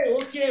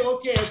ஓகே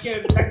ஓகே ஓகே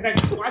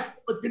வாசி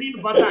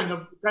திடீர்னு பார்த்தா அங்க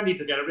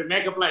உட்காந்துட்டு இருக்காரு, அப்படியே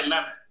மேக்கப்லாம்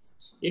இல்லாம.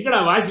 எங்கடா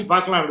வாசி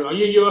பார்க்கலாம்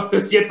அப்படி, ஐயோ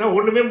என்ன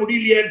ஒண்ணுமே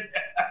முடியலையே.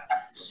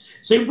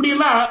 சோ இப்படி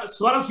எல்லாம்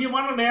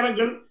சுவாரஸ்யமான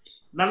நேரங்கள்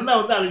நல்லா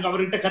வந்து அதுக்கு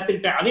அவர்கிட்ட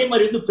கத்துக்கிட்டேன். அதே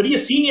மாதிரி வந்து பெரிய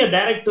சீனியர்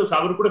டைரக்டர்ஸ்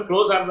அவர் கூட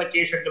க்ளோஸா இருந்த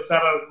கே சங்கர்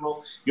சாரா இருக்கட்டும்,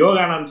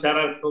 யோகானந்த்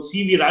சாரா இருக்கட்டும்,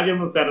 CV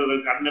ராஜேந்திரன் சார்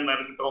அண்ணனா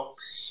இருக்கட்டும்,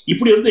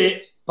 இப்படி வந்து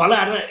பல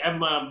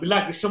பில்லா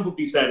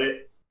கிருஷ்ணமூர்த்தி சாரு,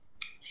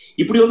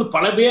 இப்படி வந்து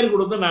பல பேர்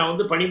கூட வந்து நான்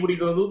வந்து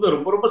பணிபுரிந்தது வந்து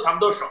ரொம்ப ரொம்ப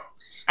சந்தோஷம்.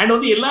 அண்ட்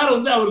வந்து எல்லாரும்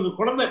வந்து அவருக்கு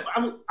குழந்தை,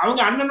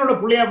 அவங்க அண்ணனோட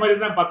பிள்ளையா மாதிரி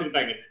தான்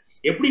பாத்துக்கிட்டாங்க.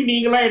 எப்படி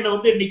நீங்களா என்ன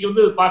வந்து இன்னைக்கு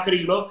வந்து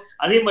பாக்குறீங்களோ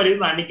அதே மாதிரி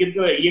வந்து அன்னைக்கு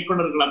இருக்கிற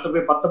இயக்குநர்கள் அத்தனை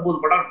பேர்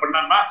 19 படம்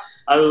பண்ணாங்கன்னா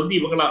அது வந்து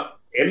இவங்களாம்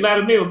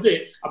எல்லாருமே வந்து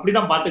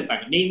அப்படிதான்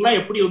பாத்துக்கிட்டாங்க. நீங்களா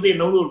எப்படி வந்து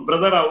என்ன வந்து ஒரு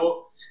பிரதராவோ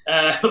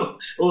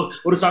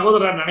ஒரு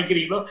சகோதரா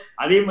நினைக்கிறீங்களோ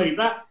அதே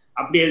மாதிரிதான்.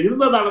 அப்படி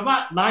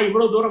இருந்ததாலதான் நான்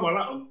இவ்வளவு தூரம்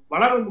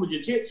வளர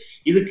முடிஞ்சிச்சு.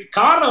 இதுக்கு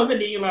காரணம் வந்து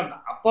நீங்களா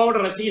தான். அப்பாவோட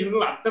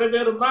ரசிகர்கள் அத்தனை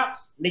பேரும் தான்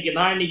இன்னைக்கு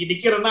நான் இன்னைக்கு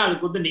நிக்கிறேன்னா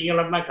அதுக்கு வந்து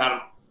நீங்களாம் தான்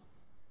காரணம்.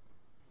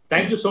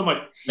 Thank you so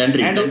much.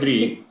 நன்றி நன்றி.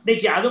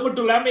 இன்னைக்கு அது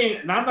மட்டும் இல்லாம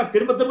நான் தான்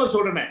திரும்ப திரும்ப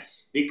சொல்றேன்,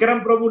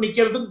 விக்ரம் பிரபு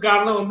நிக்கிறதுக்கு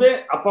காரணம் வந்து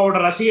அப்பாவோட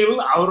ரசிகர்கள்,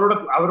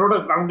 அவரோட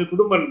அவங்க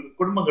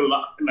குடும்பங்கள்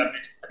தான்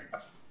எல்லாமே.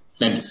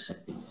 நன்றி.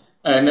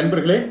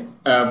 நண்பர்களே,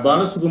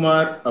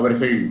 பாலசுகுமார்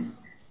அவர்கள்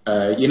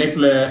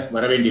இணைப்புல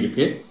வர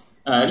வேண்டியிருக்கு.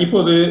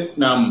 இப்போது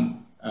நாம்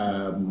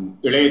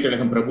இளைய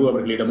திலகம் பிரபு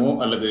அவர்களிடமோ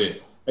அல்லது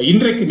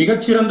இன்றைக்கு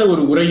மிகச்சிறந்த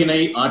ஒரு உரையினை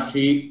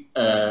ஆற்றி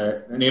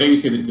நிறைவு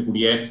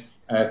செய்திருக்கக்கூடிய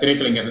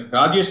திரைக்கலைஞர்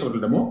ராஜேஷ்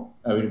அவர்களிடமோ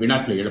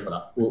வினாக்களை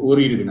எழுப்பலாம்.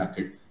 ஓரிரு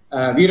வினாக்கள்.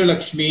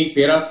 வீரலட்சுமி,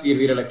 பேராசிரியர்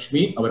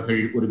வீரலட்சுமி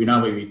அவர்கள் ஒரு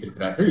வினாவை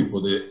வைத்திருக்கிறார்கள்.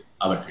 இப்போது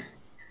அவர்கள்.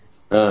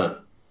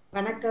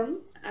 வணக்கம்.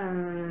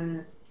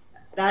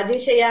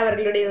 ராஜேஷ் ஐயா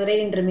அவர்களுடைய உரை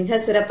இன்று மிக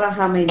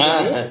சிறப்பாக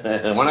அமைந்தது.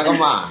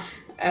 வணக்கம்மா.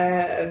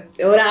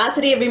 ஒரு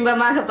ஆசிரிய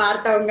பிம்பமாக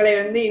பார்த்தவங்களை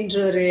வந்து இன்று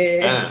ஒரு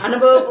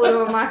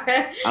அனுபவபூர்வமாக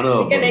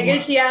மிக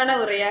நெகிழ்ச்சியான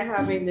உரையாக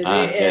அமைந்தது.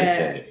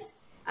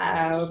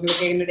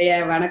 உங்களுக்கு என்னுடைய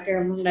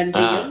வணக்கம்,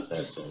 நன்றியும்.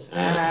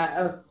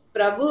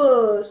 பிரபு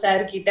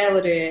சார் கிட்ட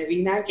ஒரு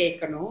வினா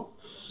கேட்கணும்.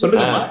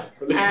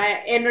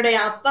 என்னுடைய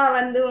அப்பா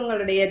வந்து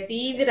உங்களுடைய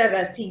தீவிர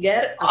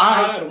ரசிகர்.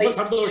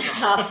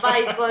 அப்பா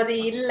இப்போது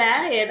இல்ல,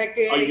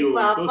 எனக்கு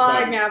இப்ப அப்பா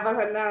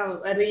ஞாபகம் தான்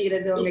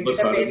வருகிறது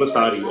உங்ககிட்ட பேச.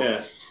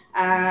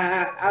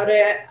 அவரு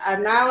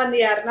நான் வந்து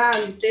யாருன்னா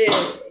வந்துட்டு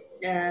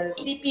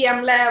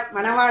CPMல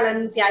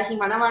மணவாளன், தியாகி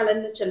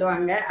மணவாளன்னு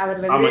சொல்லுவாங்க. அவர்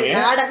வந்து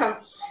நாடகம்,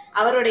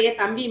 அவருடைய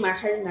தம்பி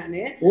மகள்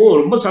நானு.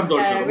 ரொம்ப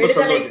சந்தோஷம்.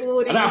 விடுதலை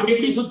போரில் அப்படி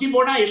இப்படி சுத்தி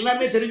போனா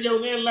எல்லாமே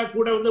தெரிஞ்சவங்க, எல்லாம்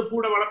கூட வந்து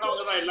கூட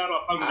வளர்ந்தவங்க தான் எல்லாரும்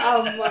அப்பா.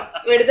 ஆமா,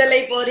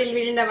 விடுதலை போரில்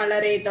வீழ்ந்த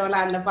மலரை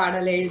தோல அந்த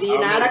பாடல் எழுதி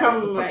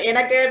நாடகம்.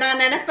 எனக்கு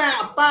நான் நினைப்பேன்,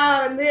 அப்பா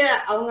வந்து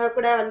அவங்க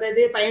கூட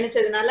வந்தது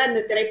பயணிச்சதுனால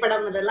அந்த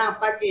திரைப்படம் இதெல்லாம்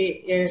அப்பாக்கு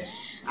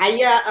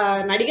ஐயா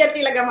நடிகர்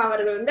திலகம்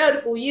அவர்கள் வந்து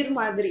அவருக்கு உயிர்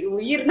மாதிரி,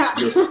 உயிர்னா.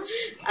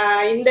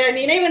 இந்த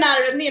நினைவு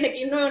நாள் வந்து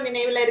எனக்கு இன்னும்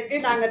நினைவுல இருக்கு.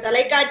 நாங்க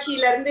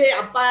தொலைக்காட்சியில இருந்து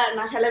அப்பா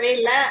நகலவே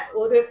இல்லை,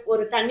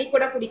 ஒரு தண்ணி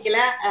கூட குடிக்கல.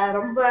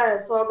 ரொம்ப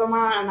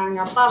சோகமா நாங்க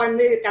அப்பா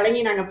வந்து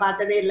கலங்கி நாங்க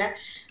பார்த்ததே இல்லை.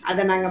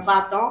 அதை நாங்க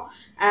பார்த்தோம்.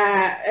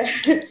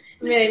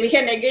 மிக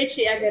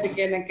நெகிழ்ச்சியாக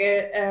இருக்கு எனக்கு.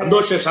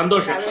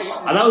 சந்தோஷம்.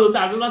 அதாவது வந்து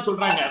அதுதான்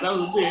சொல்றாங்க.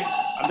 அதாவது வந்து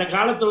அந்த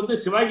காலத்துல வந்து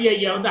சிவாஜி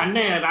ஐயா வந்து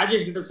அண்ணன்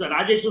ராஜேஷ் கிட்ட,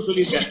 ராஜேஷும்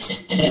சொல்லியிருக்காரு,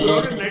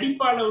 இவரோட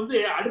நடிப்பால வந்து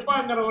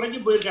அடுப்பாங்கிற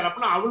வரைக்கும் போயிருக்காரு.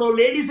 அப்படின்னா அவ்வளவு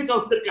லேடிஸுக்கு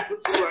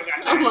வந்திருக்காருன்னு சொல்லுவாங்க.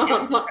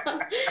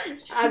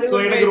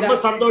 எனக்கு ரொம்ப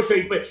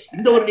சந்தோஷம். இப்ப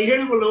இந்த ஒரு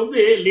நிகழ்வுல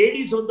வந்து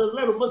லேடிஸ்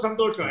வந்ததுல ரொம்ப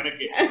சந்தோஷம்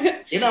எனக்கு.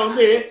 ஏன்னா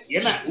வந்து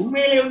என்ன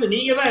உண்மையிலே வந்து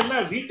நீங்க தான்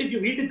எல்லாம்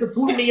வீட்டுக்கு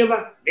தூண், நீங்க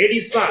தான்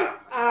லேடிஸ் தான்.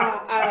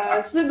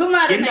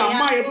 சுகுமார்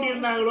அம்மா எப்படி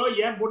இருந்தாங்களோ,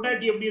 என்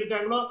பொண்டாட்டி எப்படி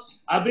இருக்காங்களோ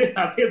அதே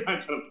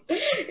தான்.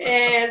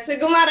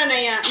 சுகுமாரன்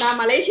ஐயா, நான்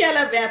மலேசியால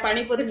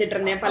பணிபுரிஞ்சிட்டு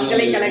இருந்தேன்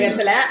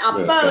பல்கலைக்கழகத்துல.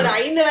 அப்ப ஒரு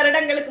 5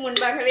 வருடங்களுக்கு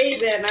முன்பாகவே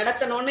இது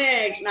நடத்தணும்னு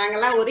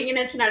நாங்கெல்லாம்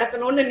ஒருங்கிணைச்சு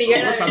நடத்தணும்னு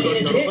நிகழ்வு.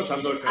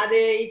 அது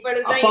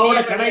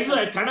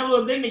இப்படிதான் கனவு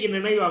வந்து இன்னைக்கு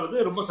நினைவாகுது.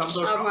 ரொம்ப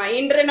சந்தோஷம். ஆமா,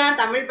 இன்று நான்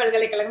தமிழ்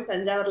பல்கலைக்கழகம்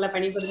தஞ்சாவூர்ல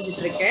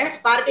பணிபுரிஞ்சிட்டு இருக்கேன்.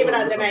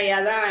 பார்த்திபராஜன் ஐயா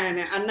தான்,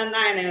 அண்ணன்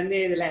தான் என்னை வந்து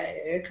இதுல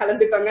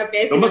கலந்துக்கோங்க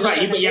பேச.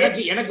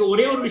 எனக்கு ஒரே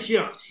ஒரே ஒரு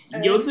விஷயம்,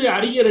 இங்க வந்து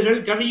அறிஞர்கள்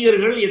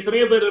கவிஞர்கள்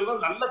எத்தனையோ பேர்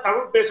நல்ல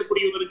தமிழ்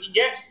பேசக்கூடியவங்க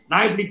இருக்கீங்க.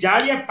 நான் இப்படி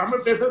ஜாலியா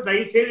தமிழ் பேச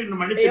தயவு செய்து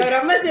மன்னிச்சு.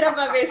 ரொம்ப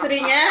சிறப்பா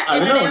பேசுறீங்க.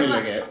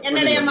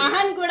 என்னுடைய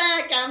மகன் கூட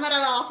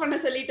கேமராவை ஆஃப் பண்ண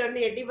சொல்லிட்டு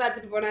வந்து எட்டி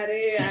பார்த்துட்டு போனாரு.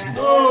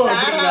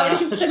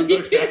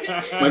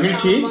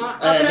 மகிழ்ச்சி.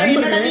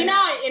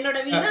 என்னோட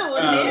வீணா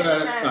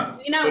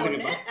ஒண்ணு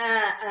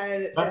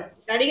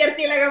நடிகர்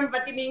திலகம்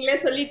பத்தி நீங்களே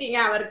சொல்லிட்டீங்க.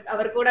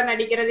 அவர் கூட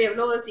நடிக்கிறது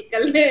எவ்வளவு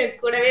சிக்கல்னு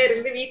கூடவே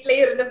இருந்து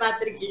வீட்லயே இருந்து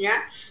பாத்திருக்கீங்க.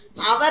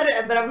 அவர்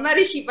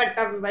பிரம்மரிஷி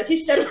பட்டம்,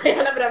 வசிஷ்டர்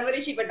வாயால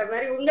பிரம்மரிஷி பட்டம்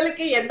மாதிரி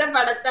உங்களுக்கு எந்த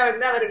படத்தை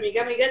வந்து அவர்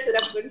மிக மிக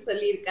சிறப்புன்னு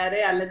சொல்லியிருக்காரு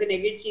அல்லது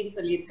நெகிழ்ச்சின்னு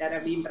சொல்லியிருக்காரு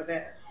அப்படின்றத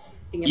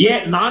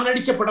நான்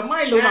நடிச்ச படமா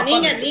இல்ல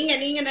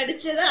நீங்க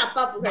நடிச்சது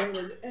அப்பா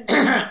புகழ்ந்தது?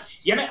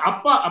 எனக்கு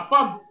அப்பா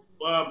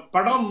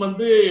படம்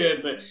வந்து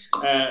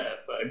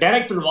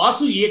டைரக்டர்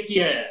வாசு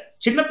இயக்கிய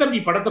சின்னத்தம்பி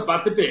படத்தை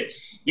பார்த்துட்டு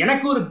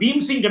எனக்கு ஒரு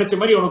பீம்சிங் கிடைச்ச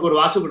மாதிரி உனக்கு ஒரு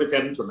வாசு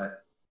கிடைச்சாருன்னு சொன்னாரு.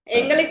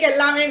 எங்களுக்கு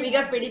எல்லாமே மிக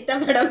பிடித்த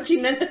படம்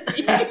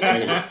சின்னத்தம்பி.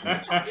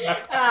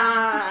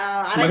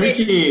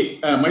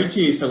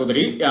 மகிழ்ச்சி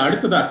சகோதரி.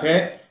 அடுத்ததாக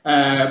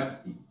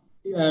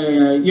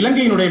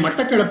இலங்கையினுடைய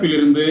மட்டக்களப்பில்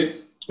இருந்து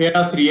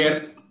பேராசிரியர்,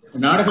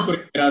 நாடகத்துறை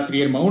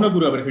பேராசிரியர்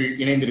மௌனகுரு அவர்கள்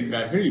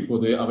இணைந்திருக்கிறார்கள்.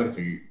 இப்போது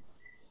அவர்கள்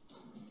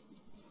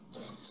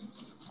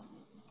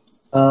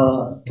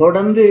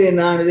தொடர்ந்து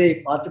நான் இதை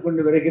பார்த்து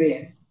கொண்டு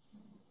வருகிறேன்.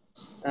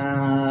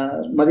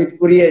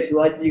 மதிப்புக்குரிய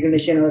சிவாஜி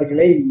கணேசன்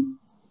அவர்களை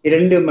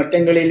 2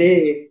 மட்டங்களிலே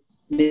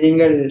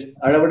நீங்கள்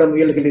அளவிட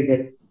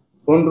முயல்கிறீர்கள்.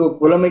 ஒன்று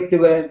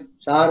புலமைத்துவ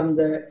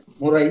சார்ந்த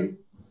முறை,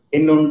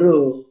 இன்னொன்று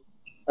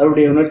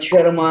அவருடைய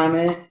உணர்ச்சிகரமான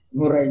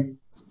முறை.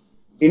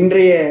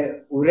 இன்றைய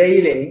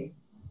உரையிலே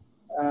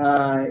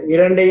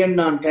இரண்டையும்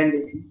நான்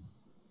கண்டேன்.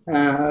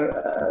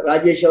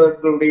 ராஜேஷ்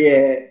அவர்களுடைய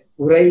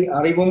உரை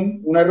அறிவும்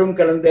உணர்வும்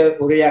கலந்த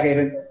உரையாக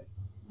இருந்தது.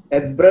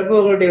 பிரபு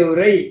அவர்களுடைய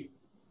உரை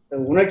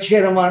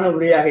உணர்ச்சிகரமான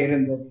உரையாக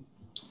இருந்தது.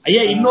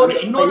 ஐயா,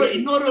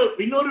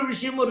 இன்னொரு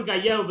விஷயமும் இருக்கு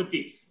ஐயாவை பத்தி.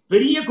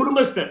 பெரிய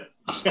குடும்பஸ்தர்,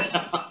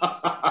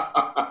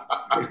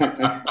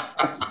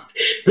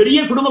 பெரிய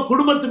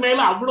குடும்பத்து மேல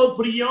அவ்வளவு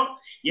பிரியம்.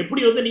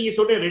 எப்படி வந்து நீங்க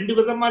சொல்ற 2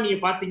 விதமா நீங்க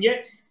பாத்தீங்க,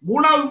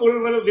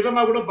 3வது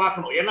விதமா கூட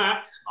பாக்கணும். ஏன்னா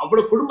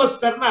அவ்வளவு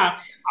குடும்பஸ்தர்னா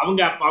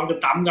அவங்க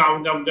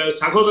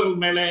சகோதரர்கள்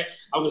மேல,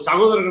 அவங்க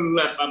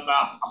சகோதரர்கள்,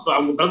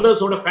 அவங்க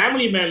பிரதர்ஸோட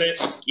ஃபேமிலி மேல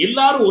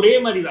எல்லாரும் ஒரே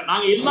மாதிரி தான்.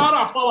 நாங்க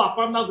எல்லாரும் அப்பாவை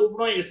அப்பான்னு தான்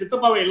கூப்பிடுவோம், எங்க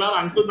சித்தப்பாவை எல்லாரும்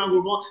அங்கிள் தான்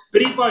கூப்பிடுவோம்,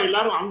 பெரியப்பா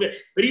எல்லாரும் அவங்க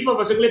பெரியப்பா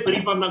பசங்களே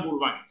பெரியப்பான்னு தான்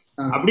கூப்பிடுவாங்க.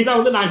 அப்படிதான்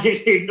வந்து நாங்க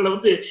எங்களை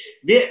வந்து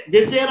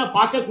வெவ்வேற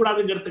பார்க்க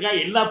கூடாதுங்கிறதுக்காக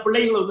எல்லா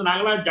பிள்ளைகளும் வந்து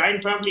நாங்களாம்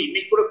ஜாயிண்ட் ஃபேமிலி,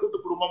 இன்னைக்கு கூட கூட்டு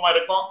குடும்பமா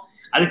இருக்கோம்.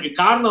 அதுக்கு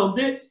காரணம்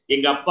வந்து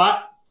எங்க அப்பா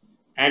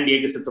அண்ட்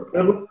எங்க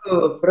சித்தப்பா.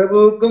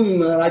 பிரபுவுக்கும்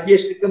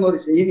ராஜேஷுக்கும் ஒரு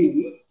செய்தி.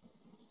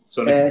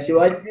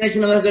 சிவாஜி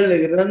கணேசன் அவர்கள்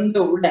இறந்த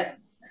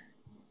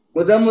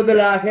உடன்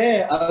முதலாக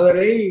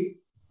அவரை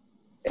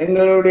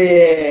எங்களுடைய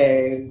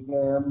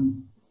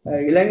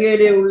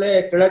இலங்கையிலே உள்ள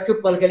கிழக்கு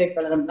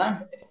பல்கலைக்கழகம் தான்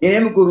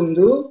நினைவு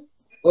கூர்ந்து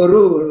ஒரு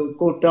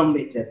கூட்டம்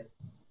வைத்தது.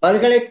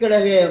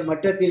 பல்கலைக்கழக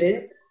மட்டத்திலே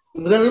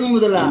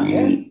முதலாக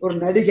ஒரு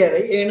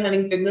நடிகரை, ஏன்னா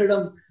நீங்க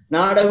எங்களிடம்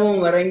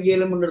நாடகம்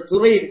அரங்கியலும் என்ற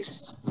துறை இருக்கு,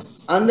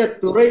 அந்த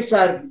துறை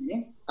சார்பிலே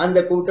அந்த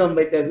கூட்டம்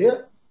வைத்தது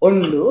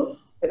ஒன்று.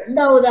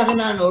 2வதாக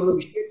நான் ஒரு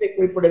விஷயத்தை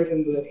குறிப்பிட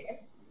விரும்புகிறேன்.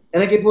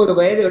 எனக்கு இப்போ ஒரு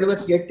வயது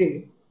 78.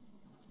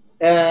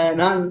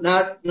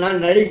 நான்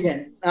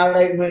நடிகன்,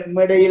 நாடக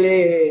மேடையிலே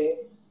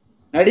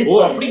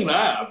நடிப்பேன். அப்படிங்களா?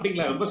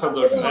 ரொம்ப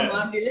சந்தோஷம்.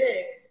 ஆண்டிலே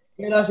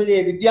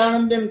பேராசிரியர்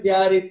வித்யானந்தன்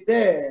தயாரித்த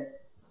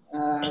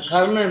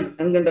கர்ணன்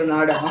என்கின்ற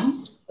நாடகம்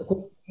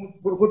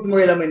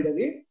கூட்டுமுறையில்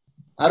அமைந்தது.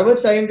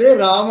 65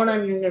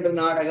 ராவணன் என்கின்ற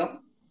நாடகம்.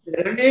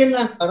 2ஐயும்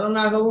நான்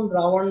கர்ணனாகவும்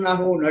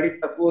ராவணனாகவும்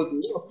நடித்த போது,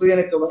 அப்போது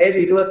எனக்கு வயது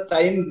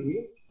 22,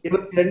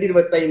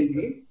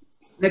 25.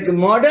 எனக்கு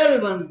மாடல்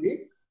வந்து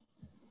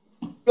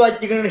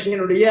சிவாஜி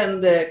கணேசனுடைய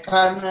அந்த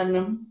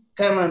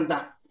கர்ணன்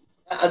தான்.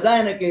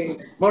 அதுதான் எனக்கு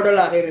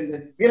மாடலாக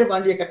இருந்தது.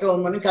 வீரபாண்டிய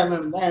கட்டபொம்மன்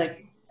கர்ணன் தான்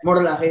எனக்கு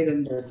மாடலாக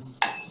இருந்தது.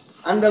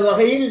 அந்த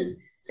வகையில்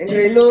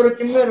எங்கள்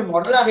எல்லோருக்குமே ஒரு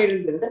மாடலாக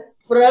இருந்தது.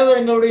 பிறகு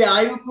எங்களுடைய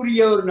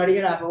ஆய்வுக்குரிய ஒரு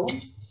நடிகராகவும்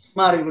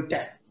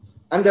மாறிவிட்டார்.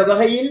 அந்த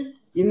வகையில்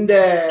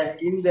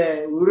இந்த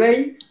உரை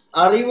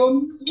அறிவும்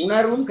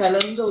உணர்வும்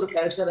கலந்த ஒரு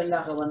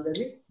கருத்தரங்காக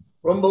வந்தது.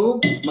 ரொம்பவும்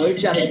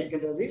மகிழ்ச்சியாக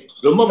இருக்கின்றது.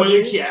 ரொம்ப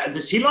மகிழ்ச்சி.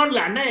 அது சிலோன்ல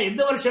அண்ணே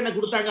எந்த வருஷம் என்ன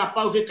கொடுத்தாங்க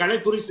அப்பாவுக்கு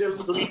கலைக்குறி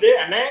சொல்லிட்டு?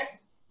 அண்ணே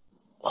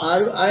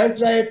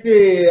 1958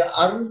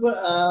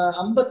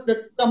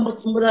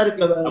 59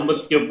 இருக்கு.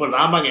 59.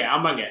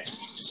 ஆமாங்க.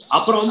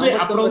 அப்புறம் வந்து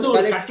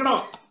ஒரு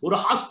கட்டடம், ஒரு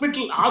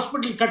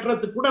ஹாஸ்பிட்டல்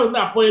கட்டுறதுக்கு கூட வந்து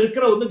அப்போ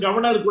இருக்கிற வந்து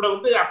கவர்னர் கூட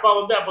வந்து அப்பா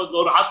வந்து அப்ப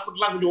ஒரு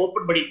ஹாஸ்பிட்டல்லாம் கொஞ்சம்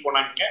ஓபன் பண்ணிட்டு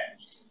போனாங்க.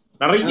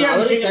 நிறைய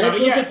அவரை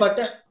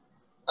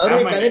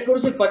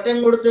கலைக்குறிச்சி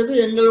பட்டம் கொடுத்தது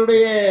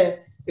எங்களுடைய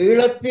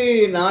ஈழத்து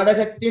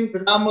நாடகத்தின்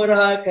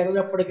பிதாமகராக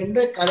கருதப்படுகின்ற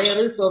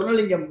கலையரசு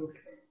சொர்ணலிங்கம்.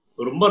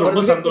 ரொம்ப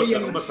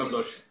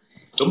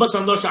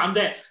சந்தோஷம்.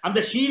 அந்த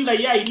ஷீல்ட்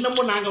ஐயா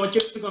இன்னமும் நாங்க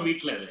வச்சிருக்கோம்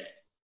வீட்டுல.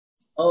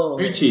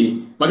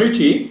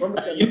 மகிழ்ச்சி.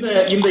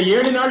 இந்த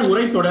 7 நாள்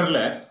உரை தொடர்ல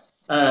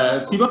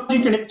சிவாஜி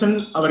கணேசன்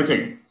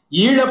அவர்கள்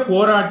ஈழ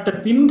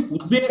போராட்டத்தின்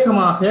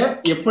உத்வேகமாக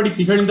எப்படி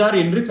திகழ்ந்தார்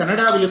என்று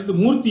கனடாவிலிருந்து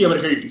மூர்த்தி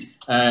அவர்கள்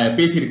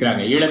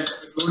பேசியிருக்கிறாங்க.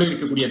 ஈழத்தோடு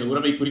இருக்கக்கூடிய அந்த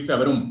உறவை குறித்து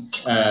அவரும்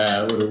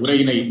ஒரு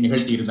உரையினை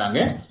நிகழ்த்தி இருந்தாங்க.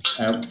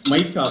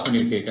 மைக் ஆஃப்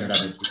பண்ணிருக்கு கனடா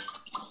மூர்த்தி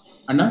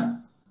அண்ணா.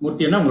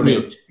 மூர்த்தி அண்ணா உங்களுடைய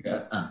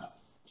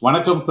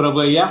வணக்கம்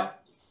பிரபு ஐயா.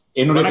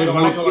 என்னுடைய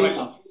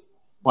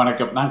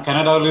வணக்கம். நான்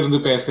கனடாவில இருந்து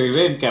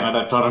பேசுகிறேன். கனடா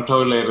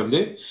டொரண்டோவில் இருந்து.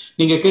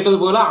 நீங்க கேட்டது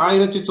போல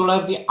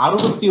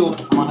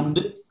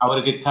 1961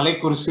 அவருக்கு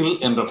கலைக்குரிசில்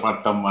என்ற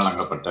பட்டம்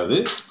வழங்கப்பட்டது.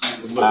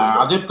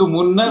 அதற்கு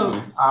முன்னர்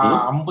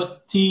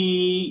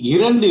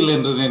 52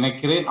 என்று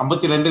நினைக்கிறேன்,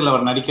 52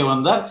 அவர் நடிக்க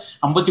வந்தார்.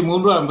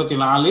 53,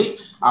 54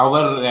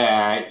 அவர்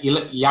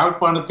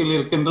யாழ்ப்பாணத்தில்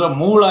இருக்கின்ற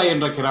மூளா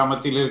என்ற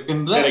கிராமத்தில்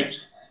இருக்கின்ற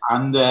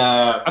அந்த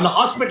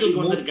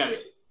ஹாஸ்பிட்டலுக்கு வந்திருக்காரு.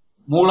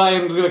 மூளா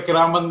என்கிற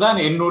கிராமம் தான்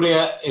என்னுடைய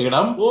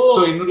இடம்.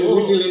 என்னுடைய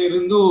வீட்டில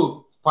இருந்து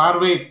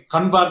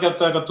கண்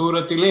பார்க்கத்தக்க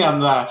தூரத்திலே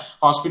அந்த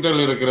ஹாஸ்பிட்டல்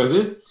இருக்கிறது.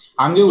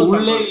 அங்கு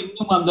உள்ளே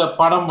இன்னும் அந்த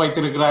படம்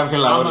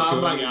வைத்திருக்கிறார்கள்.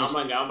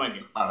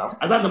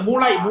 அதான் அந்த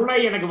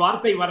மூளாய் எனக்கு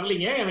வார்த்தை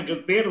வரலைங்க, எனக்கு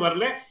பேர்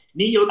வரல.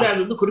 நீங்க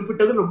அது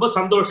குறிப்பிட்டது ரொம்ப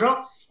சந்தோஷம்.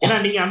 ஏன்னா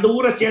நீங்க அந்த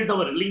ஊரை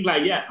சேர்ந்தவர் இல்லீங்களா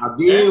ஐயா?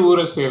 அதே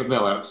ஊரை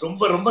சேர்ந்தவர்.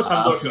 ரொம்ப ரொம்ப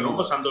சந்தோஷம்,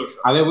 ரொம்ப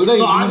சந்தோஷம். அதை விட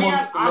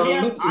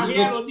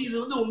இது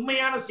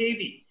உண்மையான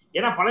செய்தி.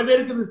 ஏன்னா பல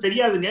பேருக்கு இது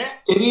தெரியாதுங்க,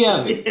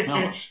 தெரியாது.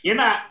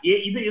 ஏன்னா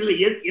இதுல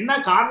என்ன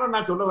காரணம்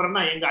நான் சொல்ல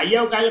வரேன்னா, எங்க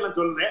ஐயாவுக்காக நான்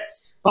சொல்றேன்,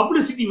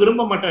 பப்ளிசிட்டி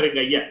விரும்ப மாட்டாரு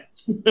எங்க ஐயா.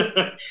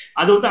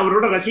 அது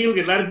அவரோட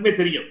ரசிகர்களுக்கு எல்லாருக்குமே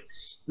தெரியும்.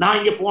 நான்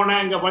இங்க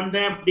போனேன், இங்க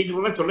வந்தேன்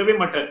அப்படிங்கிறதெல்லாம் சொல்லவே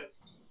மாட்டாரு.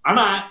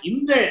 ஆனா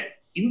இந்த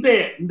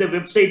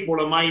வெப்சைட்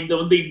மூலமா இந்த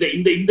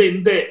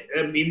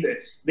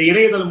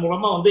இணையதளம்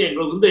மூலமா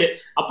எங்களுக்கு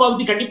அப்பா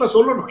பத்தி கண்டிப்பா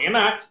சொல்லணும்.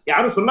 ஏன்னா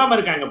யாரும் சொல்லாம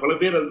இருக்காங்க, பல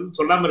பேர்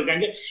சொல்லாம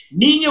இருக்காங்க.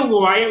 நீங்க உங்க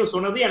வாயால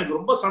சொன்னது எனக்கு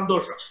ரொம்ப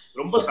சந்தோஷம்,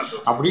 ரொம்ப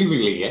சந்தோஷம். அப்படின்னு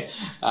இல்லையே,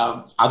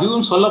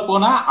 அதுவும் சொல்ல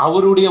போனா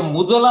அவருடைய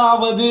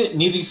முதலாவது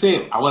நிதி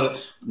சேர், அவர்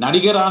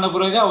நடிகரான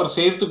பிறகு அவர்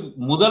சேர்த்து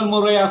முதல்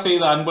முறையா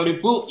செய்த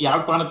அன்பளிப்பு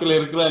யாழ்ப்பாணத்தில்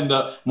இருக்கிற இந்த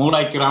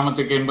மூளாய்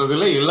கிராமத்துக்கு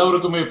என்பதில்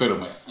எல்லோருக்குமே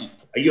பெருமை.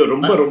 ஐயோ,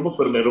 ரொம்ப ரொம்ப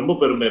பெருமை, ரொம்ப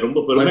பெருமை, ரொம்ப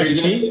பெருமை.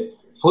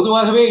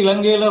 பொதுவாகவே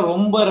இலங்கையில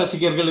ரொம்ப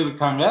ரசிகர்கள்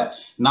இருக்காங்க.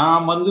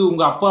 நான்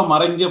உங்க அப்பா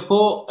மறைஞ்சப்போ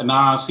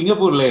நான்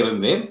சிங்கப்பூர்ல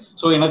இருந்தேன்.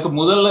 ஸோ எனக்கு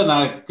முதல்ல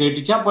நான்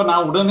கேட்டுச்சு. அப்ப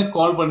நான் உடனே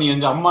கால் பண்ணி,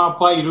 எங்க அம்மா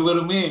அப்பா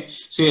இருவருமே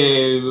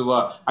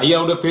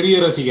ஐயாவோட பெரிய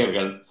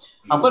ரசிகர்கள்.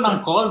 அப்ப நான்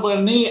கால்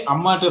பண்ணி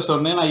அம்மாட்ட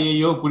சொன்னேன்,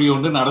 ஐயோ இப்படி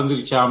ஒன்று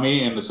நடந்துருச்சாமே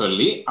என்று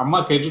சொல்லி. அம்மா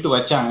கேட்டுட்டு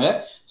வச்சாங்க.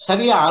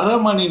 சரியா 1/2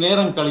 மணி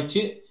நேரம்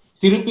கழிச்சு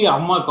திருப்பி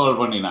அம்மா கால்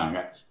பண்ணினாங்க.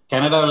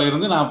 கனடாவில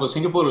இருந்து, நான் இப்போ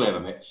சிங்கப்பூர்ல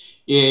இருந்தேன்.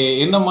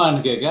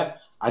 என்னம்மான்னு கேட்க,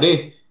 அடே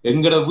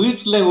எங்கட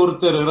வீட்டுல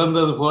ஒருத்தர்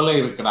இறந்தது போல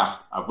இருக்குடா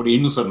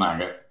அப்படின்னு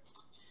சொன்னாங்க.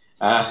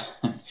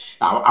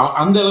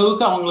 அந்த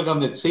அளவுக்கு அவங்களுக்கு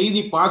அந்த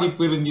செய்தி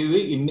பாதிப்பு இருந்தது.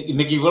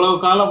 இன்னைக்கு இவ்வளவு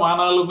காலம்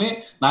ஆனாலுமே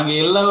நாங்க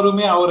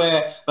எல்லாருமே அவரை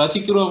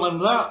ரசிக்கிறோம்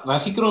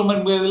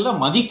என்பதில்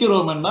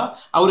மதிக்கிறோம் என்றா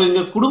அவர்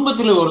எங்க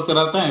குடும்பத்துல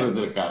ஒருத்தரா தான்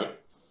இருந்திருக்காரு.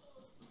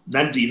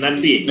 நன்றி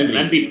நன்றி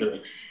நன்றி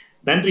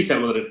நன்றி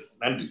சகோதரர்,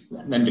 நன்றி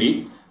நன்றி.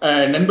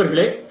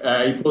 நண்பர்களே,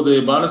 இப்போது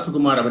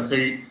பாலசுகுமார்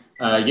அவர்கள்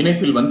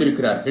இணைப்பில்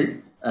வந்திருக்கிறார்கள்.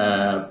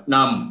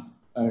 நாம்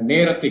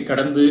நேரத்தை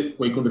கடந்து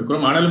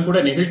போய்கொண்டிருக்கிறோம். ஆனாலும் கூட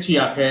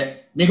நிகழ்ச்சியாக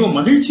மிகவும்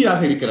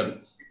மகிழ்ச்சியாக இருக்கிறது.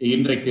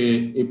 இன்றைக்கு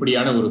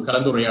இப்படியான ஒரு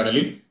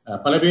கலந்துரையாடலில்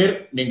பல பேர்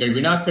நீங்கள்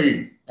வினாக்கள்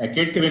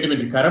கேட்க வேண்டும்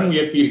என்று கரம்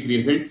உயர்த்தி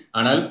இருக்கிறீர்கள்.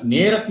 ஆனால்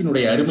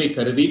நேரத்தினுடைய அருமை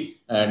கருதி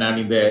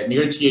நான் இந்த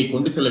நிகழ்ச்சியை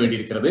கொண்டு செல்ல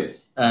வேண்டியிருக்கிறது.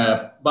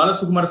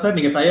 பாலசுகுமார் சார்,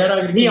 நீங்க தயாராக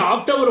இருக்கீங்க?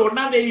 அக்டோபர்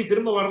 1ஆம் தேதி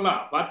திரும்ப வரலாம்,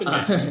 பாத்துங்க.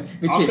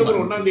 அக்டோபர்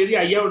 1ஆம் தேதி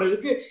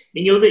ஐயாவோடதுக்கு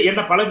நீங்க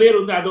என்ன பல பேர்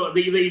இந்த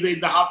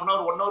 ½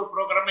 hour 1 hour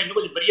ப்ரோக்ராம் இன்னும்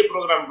கொஞ்சம் பெரிய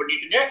ப்ரோக்ராம்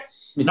பண்ணிட்டுங்க.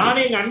 நானே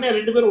எங்க அண்ணன்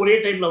 2 பேரும் ஒரே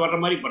டைம்ல வர்ற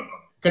மாதிரி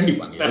பண்றோம்.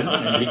 கண்டிப்பாங்க,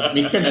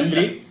 மிக்க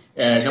நன்றி.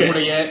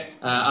 நம்முடைய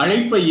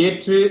அழைப்பை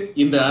ஏற்று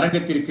இந்த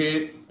அரங்கத்திற்கு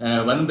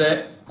வந்த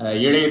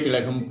இளைய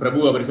திலகம் பிரபு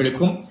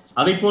அவர்களுக்கும்,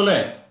 அதை போல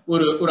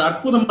ஒரு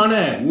அற்புதமான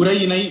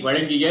உரையினை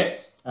வழங்கிய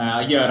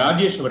ஐயா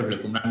ராஜேஷ்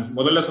அவர்களுக்கும், நான்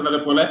முதல்ல சொன்னதை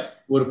போல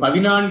ஒரு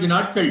 14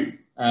 நாட்கள்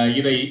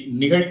இதை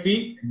நிகழ்த்தி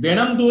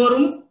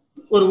தினந்தோறும்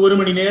ஒரு 1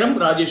 மணி நேரம்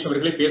ராஜேஷ்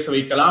அவர்களை பேச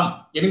வைக்கலாம்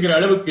என்கிற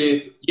அளவுக்கு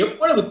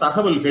எவ்வளவு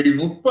தகவல்கள்,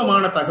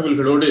 நுட்பமான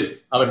தகவல்களோடு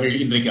அவர்கள்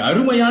இன்றைக்கு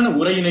அருமையான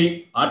உரையினை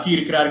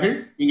ஆற்றியிருக்கிறார்கள்.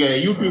 இங்க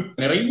யூடியூப்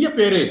நிறைய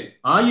பேரு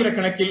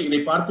ஆயிரக்கணக்கில் இதை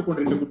பார்த்து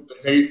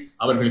கொண்டிருக்கக்கூடியவர்கள்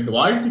அவர்களுக்கு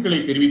வாழ்த்துக்களை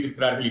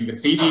தெரிவித்திருக்கிறார்கள் என்கிற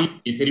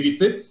செய்தியை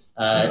தெரிவித்து,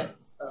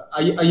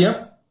 ஐயா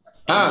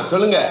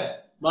சொல்லுங்க.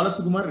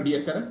 பாலசுகுமார் ரெடியா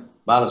இருக்காரு?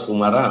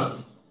 பாலசுகுமாரா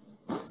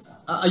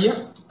ஐயா,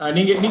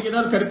 நீங்க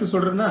ஏதாவது கருத்து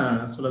சொல்றதுன்னா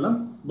சொல்லலாம்.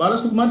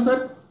 பாலசுகுமார்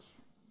சார்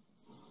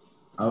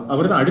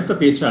அவர் தான் அடுத்த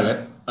பேச்சாளர்,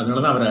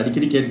 அதனாலதான் அவரை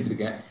அடிக்கடி கேட்டுட்டு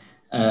இருக்கேன்.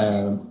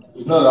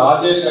 இன்னும்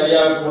ராஜேஷ்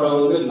ஐயா கூட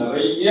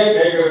நிறைய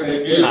கேட்க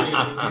வேண்டிய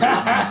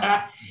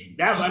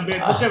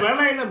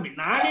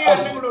நானே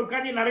அண்ணன் கூட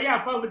உட்காந்து நிறைய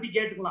அப்பாவை பத்தி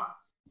கேட்டுக்கலாம்.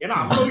 ஏன்னா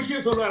அவ்வளவு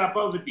விஷயம் சொல்லுவாரு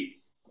அப்பாவை பத்தி.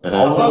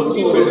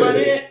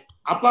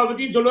 அப்பா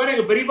பத்தியும் சொல்லுவாரு,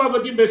 எங்க பெரியப்பா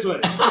பத்தியும்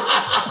பேசுவாரு.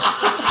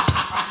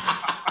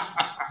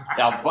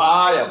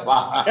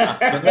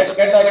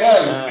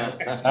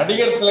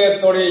 நடிகர்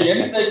திலகத்தோடைய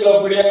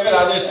என்சைக்ளோபீடியாவே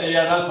ராஜேஷ்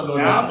ஐயா தான்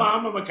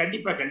சொல்லுவாங்க.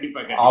 கண்டிப்பா கண்டிப்பா.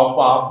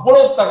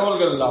 அவ்வளவு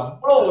தகவல்கள்,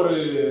 அவ்வளவு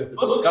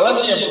ஒரு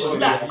களஞ்சியம்.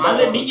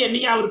 அது நீங்க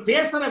அவர்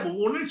பேசுற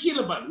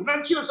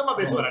உணர்ச்சி வசமா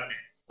பேசுவாரு.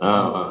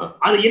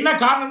 அது என்ன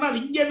காரணம்னா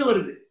அது இங்க இருந்து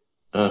வருது.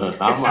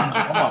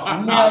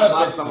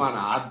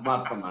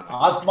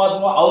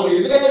 ஆத்மாத்மா அவர்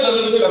இதயத்துல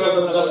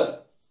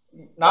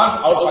நான்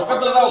அவர்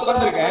பக்கத்துலதான்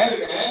உட்கார்ந்துருக்கேன்,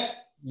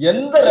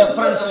 எந்த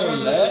ரெஃபரன்ஸும்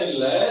இல்ல.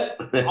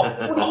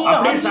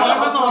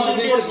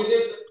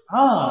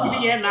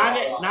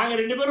 நாங்க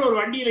 2 பேரும் ஒரு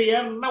வண்டியில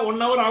ஏறணும்னா 1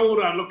 hour ஆகும்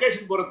ஒரு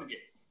லொகேஷன் போறதுக்கு.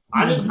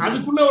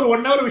 அதுக்குள்ள ஒரு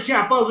 1 hour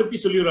விஷயம் அப்பாவை பத்தி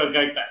சொல்லிடுவாரு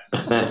கரெக்டா.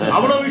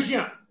 அவ்வளவு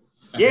விஷயம்.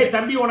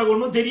 தம்பி உனக்கு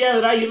ஒண்ணும்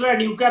தெரியாதுடா, இல்ல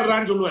நீ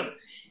உட்கார்றான்னு சொல்லுவாரு.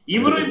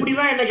 இவரும்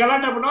இப்படிதான் என்ன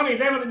கலாட்டா பண்ணுவாரு.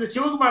 இதே மாதிரி இந்த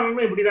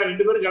சிவகுமாரனும் இப்படிதான்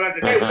 2 பேரும்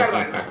கலாட்டா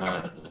உட்கார்றாங்க.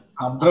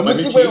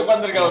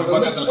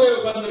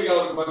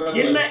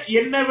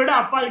 என்னை விட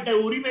அப்பா கிட்ட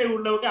உரிமை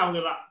உள்ளவங்க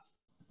அவங்கதான்.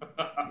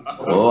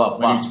 ஓ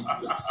அப்பா,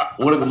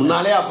 உங்களுக்கு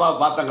முன்னாலே அப்பா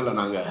பார்த்தாங்கல்ல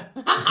நாங்க.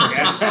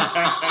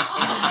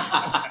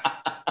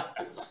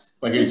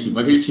 மகிழ்ச்சி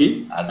மகிழ்ச்சி.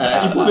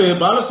 இப்போது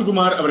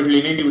பாலசுகுமார் அவர்கள்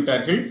இணைந்து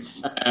விட்டார்கள்.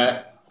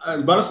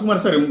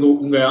 பாலசுகுமார் சார்,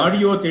 உங்க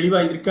ஆடியோ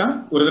தெளிவா இருக்கா?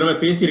 ஒரு தடவை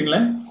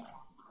பேசிருங்களேன்.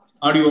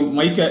 ஆடியோ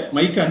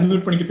மைக்க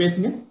அன்மியூட் பண்ணிட்டு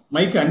பேசுங்க.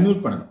 மைக்க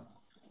அன்மியூட் பண்ணணும்.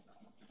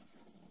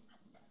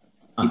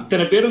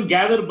 இத்தனை பேரும்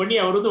கேதர் பண்ணி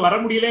அவர் வந்து வர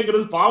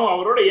முடியலங்கிறது பாவம்.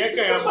 அவரோட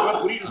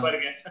ஏக்கம் புரியுது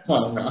பாருங்க.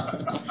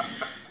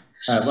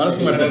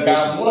 பாலசுகுமார் சார்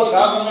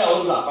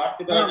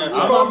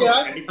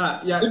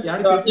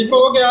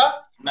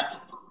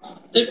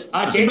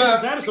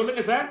சார்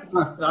சொல்லுங்க சார்.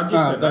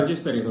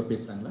 ராஜேஷ் சார் ஏதோ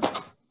பேசுறாங்களா?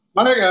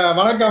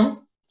 வணக்கம்.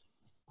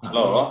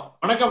 ஹலோ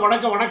வணக்கம்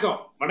வணக்கம் வணக்கம்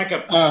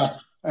வணக்கம்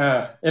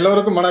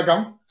எல்லோருக்கும்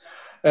வணக்கம்.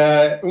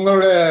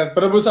 உங்களுடைய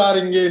பிரபு சார்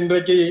இங்கே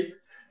இன்றைக்கு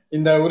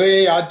இந்த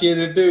உரையை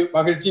ஆற்றியதற்கு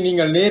மகிழ்ச்சி.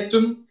 நீங்கள்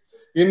நேற்றும்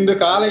இன்று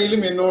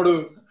காலையிலும் என்னோடு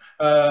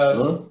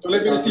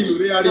தொலைபேசியில்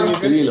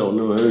உரையாடினீர்கள்.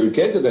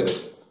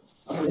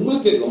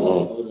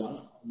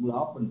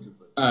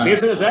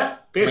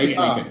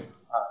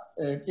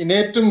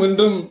 நேற்றும்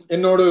இன்றும்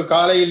என்னோடு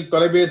காலையில்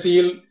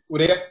தொலைபேசியில்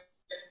உரையா.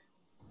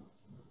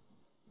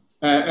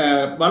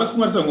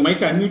 பாலசுகுமார் சார், உங்க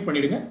மைக்கை அன்மியூட்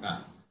பண்ணிடுங்க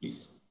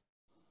ப்ளீஸ்.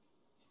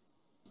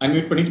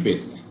 அன்மியூட் பண்ணிட்டு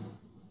பேசுங்க.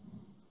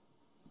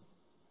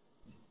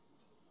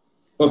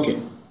 ஓகே,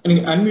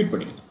 நீங்க அன்மியூட்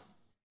பண்ணிடுங்க.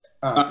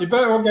 இப்ப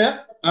ஓகே,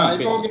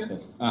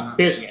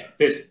 பேசுங்க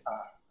பேசுங்க.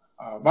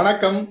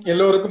 வணக்கம்,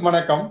 எல்லோருக்கும்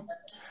வணக்கம்.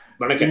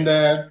 இந்த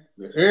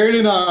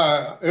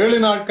 7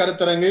 நாள்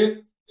கருத்தரங்கு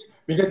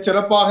மிகச்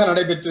சிறப்பாக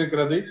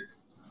நடைபெற்றிருக்கிறது.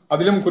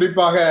 அதிலும்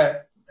குறிப்பாக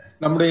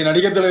நம்முடைய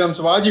நடிகர் திலகம்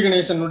சிவாஜி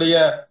கணேசனுடைய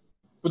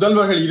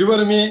புதல்வர்கள்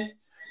இருவருமே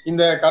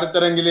இந்த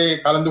கருத்தரங்கிலே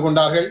கலந்து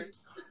கொண்டார்கள்.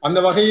 அந்த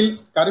வகையில்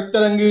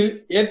கருத்தரங்கு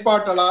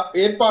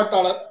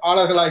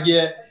ஏற்பாட்டாளர்களாகிய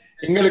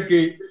எங்களுக்கு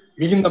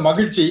மிகுந்த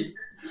மகிழ்ச்சி.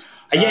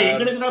 ஐயா,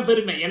 எங்களுக்கு தான்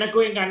பெருமை.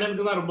 எனக்கும் எங்க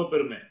அண்ணனுக்கு தான் ரொம்ப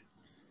பெருமை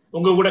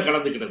உங்க கூட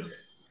கலந்துக்கிறது.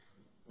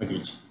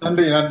 மகிழ்ச்சி.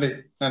 நன்றி நன்றி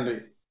நன்றி.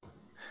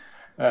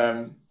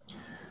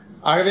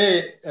 ஆகவே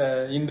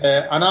இந்த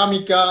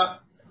அனாமிகா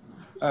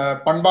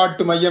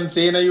பண்பாட்டு மையம்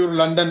சேனையூர்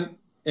லண்டன்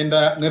என்ற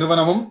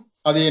நிறுவனமும்,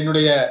 அது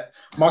என்னுடைய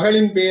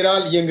மகளின்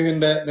பெயரால்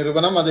இயங்குகின்ற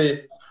நிறுவனம். அது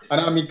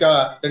அனாமிகா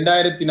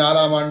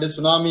 2004ஆம் ஆண்டு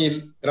சுனாமியில்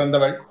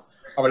இறந்தவள்.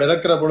 அவள்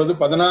இறக்கிற பொழுது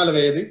 14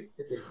 வயது.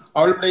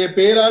 அவளுடைய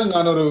பெயரால்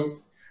நான் ஒரு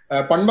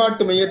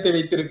பண்பாட்டு மையத்தை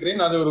வைத்திருக்கிறேன்.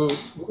 அது ஒரு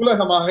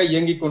நூலகமாக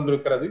இயங்கிக்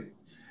கொண்டிருக்கிறது.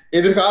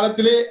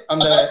 எதிர்காலத்திலே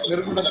அந்த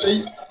நிறுவனத்தை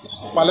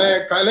பல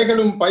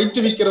கலைகளும்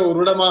பயிற்றுவிக்கிற ஒரு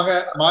இடமாக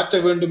மாற்ற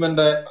வேண்டும்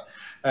என்ற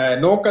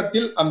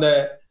நோக்கத்தில் அந்த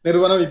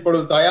நிறுவனம்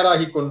இப்பொழுது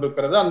தயாராகி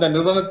கொண்டிருக்கிறது. அந்த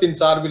நிறுவனத்தின்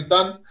சார்பில்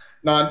தான்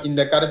நான்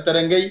இந்த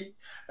கருத்தரங்கை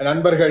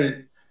நண்பர்கள்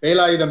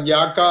வேலாயுதம்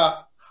யாக்கா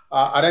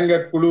அரங்க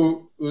குழு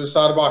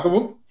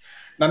சார்பாகவும்,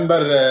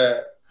 நண்பர்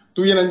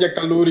தூயநஞ்ச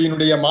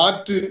கல்லூரியினுடைய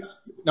மாற்று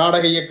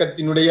நாடக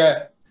இயக்கத்தினுடைய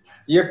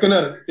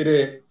இயக்குனர் திரு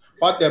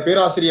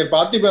பேராசிரியர்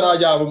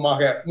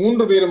பார்த்திபராஜாவுமாக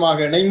 3 பேருமாக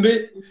இணைந்து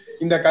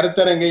இந்த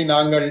கருத்தரங்கை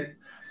நாங்கள்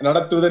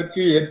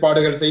நடத்துவதற்கு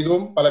ஏற்பாடுகள்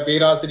செய்தோம். பல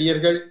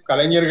பேராசிரியர்கள்,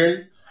 கலைஞர்கள்,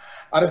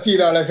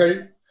 அரசியலாளர்கள்,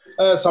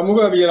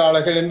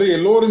 சமூகவியலாளர்கள் என்று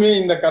எல்லோருமே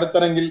இந்த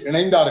கருத்தரங்கில்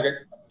இணைந்தார்கள்.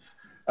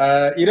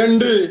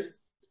 2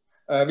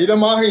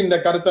 விதமாக இந்த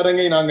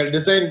கருத்தரங்கை நாங்கள்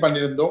டிசைன்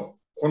பண்ணியிருந்தோம்.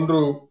 ஒன்று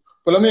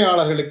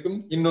புலமையாளர்களுக்கும்,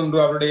 இன்னொன்று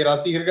அவருடைய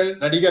ரசிகர்கள்,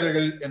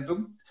 நடிகர்கள்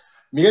என்றும்.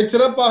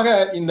 மிகச்சிறப்பாக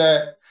இந்த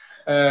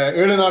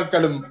 7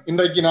 நாட்களும்,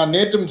 இன்றைக்கு நான்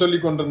நேற்றும்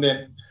சொல்லிக்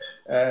கொண்டிருந்தேன்,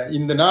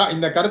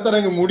 இந்த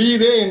கருத்தரங்கு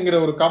முடியுதே என்கிற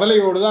ஒரு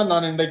கவலையோடு தான்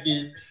நான் இன்றைக்கு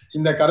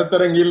இந்த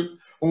கருத்தரங்கில்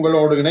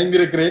உங்களோடு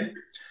இணைந்திருக்கிறேன்.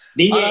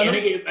 நீங்க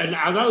எனக்கு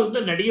அதாவது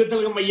நடிகர்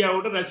திலகம்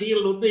ஐயாவோட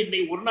ரசிகர்கள்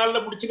இன்னைக்கு ஒரு நாள்ல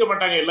முடிச்சுக்க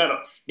மாட்டாங்க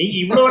எல்லாரும். நீங்க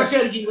இவ்வளவு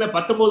வருஷம் இருக்கீங்களா,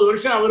 19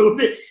 வருஷம் அவர்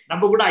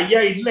நம்ம கூட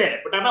ஐயா இல்ல,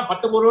 பட் ஆனா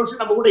 19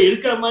 வருஷம் நம்ம கூட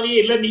இருக்கிற மாதிரியே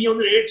இல்ல.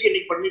 நீங்க நிகழ்ச்சி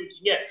இன்னைக்கு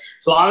பண்ணிருக்கீங்க.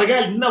 சோ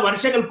அதுக்காக இன்னும்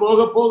வருஷங்கள் போக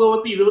போக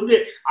இது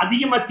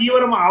அதிகமா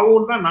தீவிரமா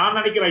ஆகும்னு தான் நான்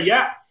நினைக்கிறேன். ஐயா,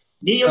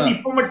 நீங்க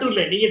இப்ப மட்டும்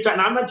இல்ல, நீங்க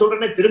நான் தான்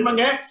சொல்றேன்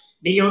திரும்பங்க,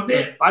 நீங்க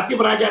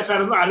பார்த்திபராஜா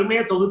சார்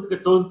அருமையா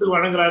தொகுத்து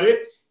வழங்குறாரு.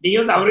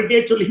 நீங்க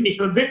அவர்கிட்டயே சொல்லி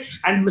நீங்க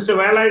அண்ட் மிஸ்டர்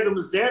வேலாயுதம்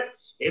சார்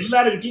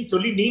எல்லாருக்கிட்டையும்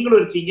சொல்லி நீங்களும்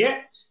இருக்கீங்க.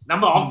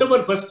 நம்ம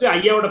அக்டோபர் 1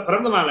 ஐயாவோட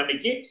பிறந்த நாள்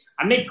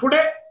அன்னைக்கு கூட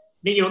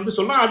நீங்க வந்து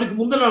சொல்லலாம். அதுக்கு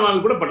முந்தின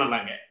நாள் கூட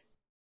பண்ணலாங்க.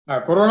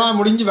 கொரோனா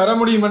முடிஞ்சு வர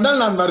முடியும்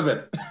என்றால் நான்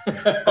வருவேன்.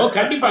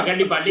 கண்டிப்பா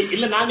கண்டிப்பா.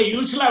 இல்ல நாங்க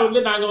யூஸ்வலா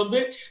வந்து நாங்க வந்து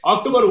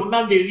அக்டோபர்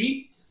 1ஆம் தேதி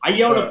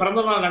ஐயாவோட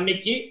பிறந்த நாள்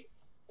அன்னைக்கு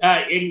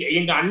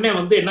எங்க அண்ணன்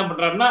வந்து என்ன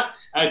பண்றாருன்னா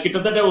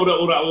கிட்டத்தட்ட ஒரு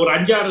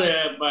 5-6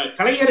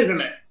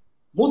 கலைஞர்களை,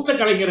 மூத்த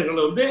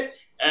கலைஞர்களை வந்து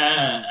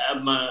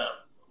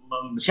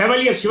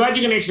செவலியர் சிவாஜி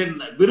கணேசன்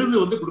விருது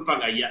வந்து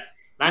கொடுப்பாங்க ஐயா.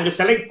 நாங்க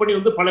செலக்ட் பண்ணி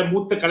வந்து பல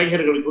மூத்த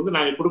கலைஞர்களுக்கு வந்து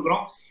நாங்க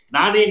கொடுக்குறோம்.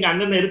 நானே எங்க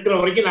அண்ணன் இருக்கிற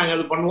வரைக்கும் நாங்க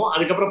அது பண்ணுவோம்.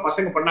 அதுக்கப்புறம்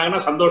பசங்க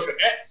பண்ணாங்கன்னா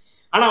சந்தோஷங்க.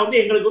 ஆனா வந்து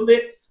எங்களுக்கு வந்து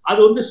அது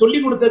வந்து சொல்லி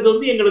கொடுத்தது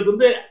வந்து எங்களுக்கு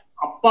வந்து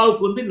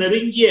அப்பாவுக்கு வந்து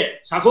நெருங்கிய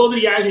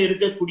சகோதரியாக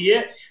இருக்கக்கூடிய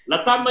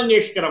லதா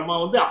மங்கேஷ்கர் அம்மா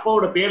வந்து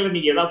அப்பாவோட பேர்ல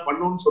நீங்க ஏதாவது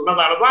பண்ணணும்னு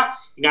சொன்னதாலதான்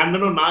எங்க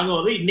அண்ணனும் நாங்க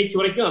வந்து இன்னைக்கு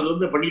வரைக்கும் அது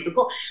வந்து பண்ணிட்டு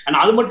இருக்கோம்.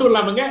 அது மட்டும்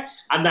இல்லாமங்க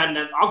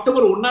அந்த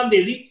அக்டோபர் 1ஆம்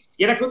தேதி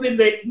எனக்கு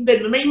வந்து இந்த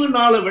நினைவு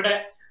நாளை விட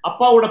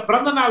அப்பாவோட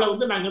பிறந்த நாளை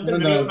வந்து நாங்க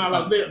வந்து நினைவு நாளை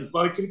வந்து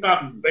வச்சுக்கிட்டா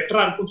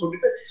பெட்டரா இருக்கும்னு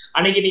சொல்லிட்டு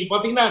அன்னைக்கு நீங்க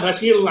பாத்தீங்கன்னா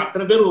ரசிகர்கள்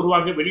அத்தனை பேர்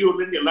வருவாங்க,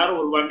 வெளியூர்ல இருந்து எல்லாரும்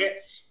வருவாங்க.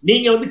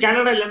 நீங்க வந்து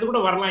கனடால இருந்து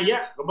கூட வரலாம் ஐயா.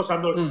 ரொம்ப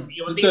சந்தோஷம்.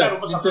 நீங்க வந்தீங்கன்னா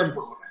ரொம்ப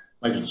சந்தோஷம்.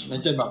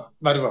 நிச்சயமா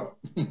வருவோம்.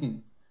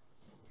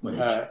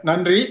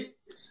 நன்றி.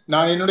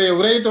 நான் என்னுடைய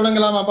உரையை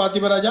தொடங்கலாமா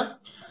பார்த்திபராஜா?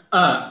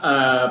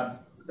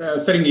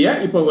 சரிங்கய்யா.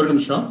 இப்போ ஒரு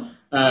நிமிஷம்.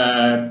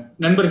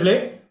 நண்பர்களே,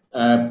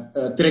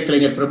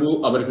 திரைக்கலைஞர் பிரபு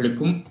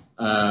அவர்களுக்கும்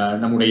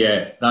நம்முடைய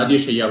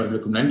ராஜேஷ் ஐயா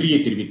அவர்களுக்கும் நன்றியை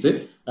தெரிவித்து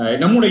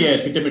நம்முடைய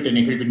திட்டமிட்ட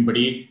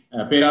நிகழ்வின்படி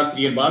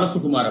பேராசிரியர்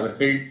பாலசுகுமார்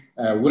அவர்கள்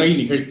உரை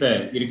நிகழ்த்த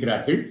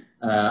இருக்கிறார்கள்.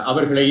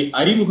 அவர்களை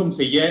அறிமுகம்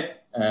செய்ய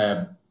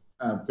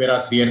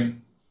பேராசிரியர்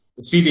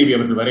ஸ்ரீதேவி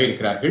அவர்கள் வர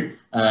இருக்கிறார்கள்.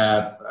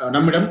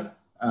 நம்மிடம்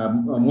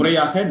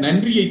முறையாக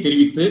நன்றியை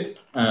தெரிவித்து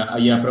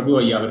ஐயா பிரபு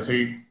ஐயா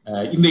அவர்கள்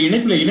இந்த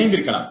இணைப்புல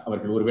இணைந்திருக்கலாம்.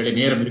 அவர்கள் ஒருவேளை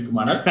நேரம்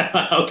இருக்குமானால்.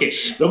 ஓகே,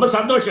 ரொம்ப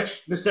சந்தோஷம்.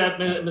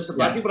 மிஸ்டர்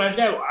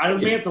பார்த்திபராஜா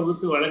அருமையா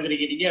தொகுத்து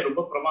வழங்குறீங்க.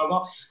 ரொம்ப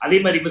பிரமாதம். அதே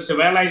மாதிரி மிஸ்டர்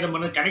வேலாயுதம்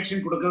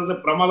கனெக்ஷன் கொடுக்கறது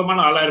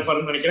பிரமாதமான ஆளா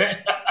இருப்பாருன்னு நினைக்கிறேன்.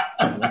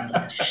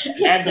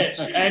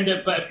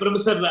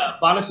 ப்ரொஃபசர்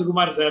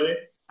பாலசுகுமார் சார்,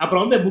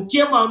 அப்புறம் வந்து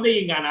முக்கியமா வந்து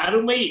எங்க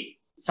அருமை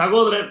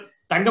சகோதரர்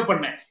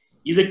தங்கப்பண்ண,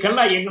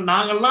 இதுக்கெல்லாம்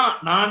நாங்கெல்லாம்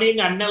நானே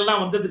எங்க அண்ணன்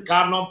எல்லாம் வந்ததுக்கு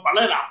காரணம்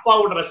பலர்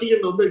அப்பாவோட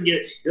ரசிகர்கள் வந்து இங்க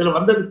இதுல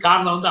வந்ததுக்கு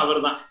காரணம் வந்து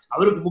அவர் தான்.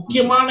 அவருக்கு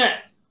முக்கியமான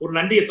ஒரு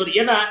நன்றியை சொல்லி,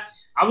 ஏன்னா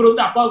அவர்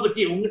வந்து அப்பாவை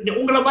பத்தி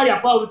உங்களை மாதிரி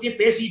அப்பாவை பத்தியே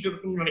பேசிட்டு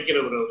இருக்குன்னு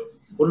நினைக்கிறவர். அவர்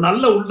ஒரு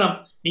நல்ல உள்ளம்.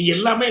 நீங்க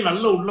எல்லாமே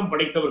நல்ல உள்ளம்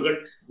படைத்தவர்கள்.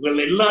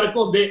 உங்கள்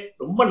எல்லாருக்கும் வந்து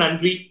ரொம்ப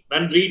நன்றி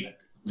நன்றி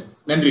நன்றி.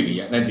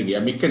 நன்றிங்கய்யா,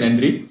 நன்றிங்கய்யா, மிக்க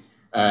நன்றி.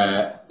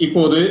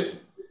 இப்போது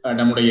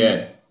நம்முடைய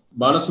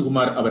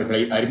பாலசுகுமார்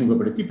அவர்களை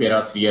அறிமுகப்படுத்தி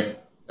பேராசிரியர்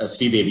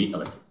ஸ்ரீதேவி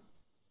அவர்கள்.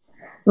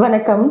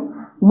 வணக்கம்.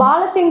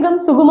 பாலசிங்கம்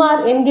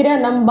சுகுமார் என்கிற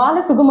நம்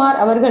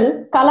பாலசுகுமார் அவர்கள்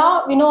கலா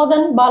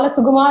வினோதன்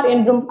பாலசுகுமார்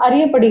என்றும்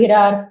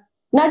அறியப்படுகிறார்.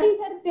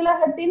 நடிகர்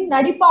திலகத்தின்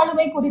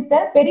நடிப்பாளுமை குறித்த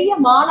பெரிய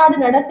மாநாடு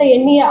நடத்த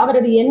எண்ணிய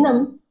அவரது எண்ணம்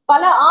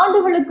பல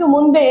ஆண்டுகளுக்கு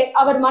முன்பே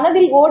அவர்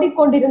மனதில்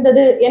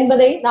ஓடிக்கொண்டிருந்தது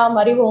என்பதை நாம்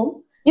அறிவோம்.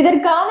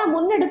 இதற்கான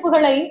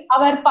முன்னெடுப்புகளை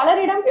அவர்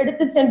பலரிடம்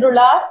எடுத்து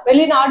சென்றுள்ளார்.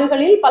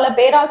 வெளிநாடுகளில் பல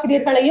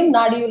பேராசிரியர்களையும்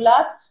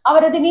நாடியுள்ளார்.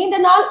 அவரது நீண்ட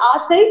நாள்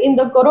ஆசை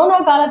இந்த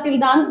கொரோனா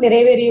காலத்தில் தான்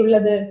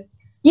நிறைவேறியுள்ளது.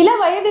 இள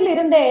வயதில்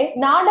இருந்தே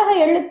நாடக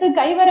எழுத்து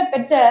கைவர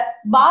பெற்ற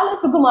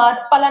பாலசுகுமார்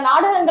பல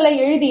நாடகங்களை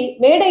எழுதி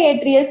மேடை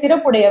ஏற்றிய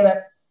சிறப்புடையவர்.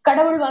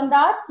 கடவுள்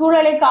வந்தார்,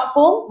 சூழலை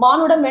காப்போம்,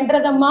 மானுடம்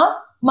வென்றதம்மா,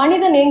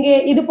 மனிதன் எங்கே,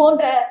 இது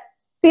போன்ற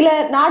சில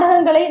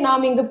நாடகங்களை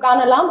நாம் இங்கு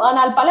காணலாம்.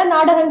 ஆனால் பல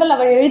நாடகங்கள்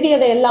அவர்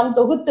எழுதியதை எல்லாம்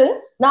தொகுத்து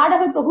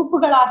நாடக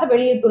தொகுப்புகளாக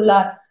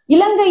வெளியிட்டுள்ளார்.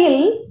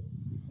 இலங்கையில்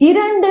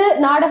 2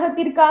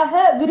 நாடகத்திற்காக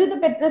விருது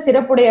பெற்ற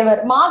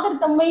சிறப்புடையவர்.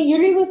 மாதர் தம்மை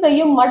இழிவு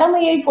செய்யும்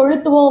மடமையை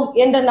கொளுத்துவோம்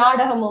என்ற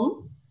நாடகமும்,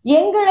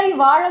 எங்களை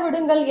வாழ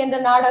விடுங்கள் என்ற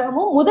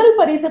நாடகமும் முதல்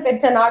பரிசு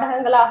பெற்ற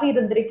நாடகங்களாக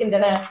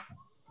இருந்திருக்கின்றன.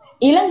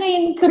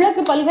 இலங்கையின்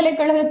கிழக்கு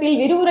பல்கலைக்கழகத்தில்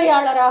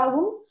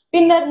விரிவுரையாளராகவும்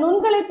பின்னர்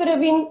நுண்கலை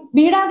பிரிவின்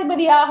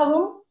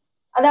பீடாதிபதியாகவும்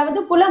அதாவது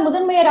புல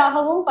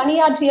முதன்மையராகவும்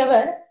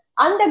பணியாற்றியவர்.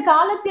 அந்த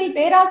காலத்தில்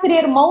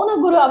பேராசிரியர்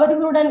மௌனகுரு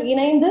அவர்களுடன்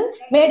இணைந்து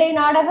மேடை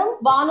நாடகம்,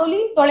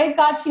 வானொலி,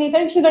 தொலைக்காட்சி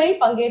நிகழ்ச்சிகளில்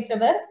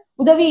பங்கேற்றவர்.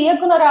 உதவி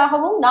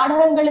இயக்குநராகவும்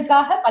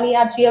நாடகங்களுக்காக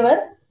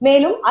பணியாற்றியவர்.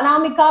 மேலும்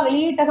அனாமிகா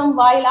வெளியீட்டகம்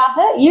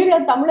வாயிலாக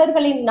ஈழத்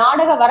தமிழர்களின்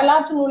நாடக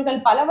வரலாற்று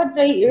நூல்கள்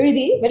பலவற்றை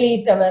எழுதி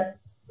வெளியிட்டவர்.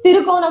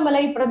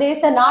 திருகோணமலை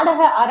பிரதேச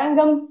நாடக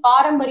அரங்கம்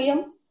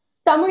பாரம்பரியம்,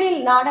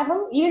 தமிழில்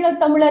நாடகம்,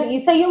 ஈழத்தமிழர்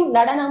இசையும்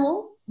நடனமும்,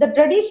 த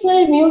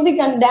traditional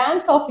music and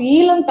dance of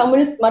Eelam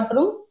Tamils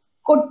மற்றும்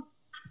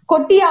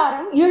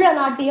கொட்டியாரம், ஈழ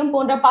நாட்டியம்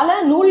போன்ற பல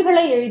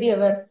நூல்களை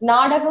எழுதியவர்.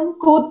 நாடகம்,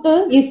 கூத்து,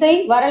 இசை,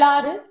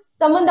 வரலாறு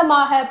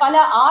சம்பந்தமாக பல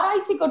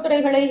ஆராய்ச்சி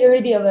கட்டுரைகளை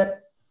எழுதியவர்.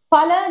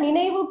 பல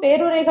நினைவு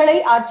பேருரைகளை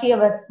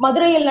ஆற்றியவர்.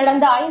 மதுரையில்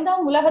நடந்த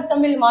 5ஆம்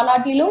உலகத்தமிழ்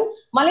மாநாட்டிலும்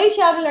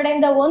மலேசியாவில்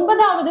நடந்த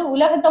 9வது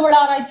உலகத்தமிழ்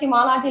ஆராய்ச்சி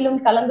மாநாட்டிலும்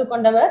கலந்து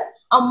கொண்டவர்.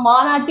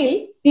 அம்மாநாட்டில்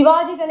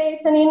சிவாஜி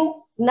கணேசனின்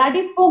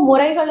நடிப்பும்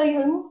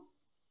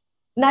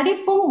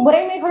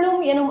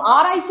முறைமைகளும் எனும்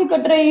ஆராய்ச்சி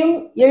கட்டுரையும்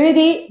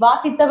எழுதி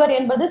வாசித்தவர்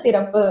என்பது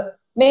சிறப்பு.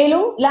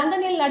 மேலும்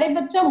லண்டனில்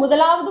நடைபெற்ற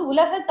 1வது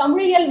உலக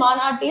தமிழியல்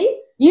மாநாட்டில்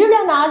ஈழ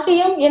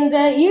நாட்டியம் என்ற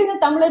ஈழ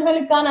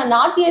தமிழர்களுக்கான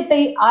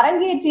நாட்டியத்தை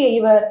அரங்கேற்றிய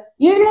இவர்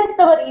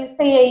ஈழத்தவர்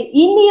இசையை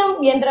இன்னியம்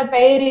என்ற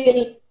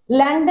பெயரில்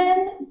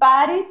லண்டன்,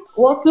 பாரிஸ்,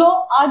 ஓஸ்லோ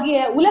ஆகிய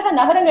உலக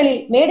நகரங்களில்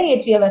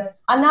மேடையேற்றியவர்.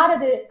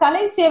 அன்னாரது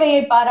கலை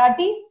சேவையை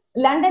பாராட்டி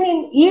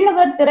லண்டனின்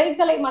ஈழவர்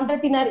திரைக்கலை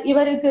மன்றத்தினர்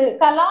இவருக்கு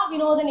கலா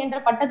வினோதன் என்ற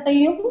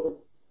பட்டத்தையும்,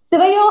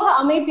 சிவயோக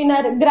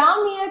அமைப்பினர்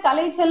கிராமிய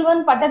கலை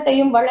செல்வன்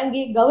பட்டத்தையும்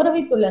வழங்கி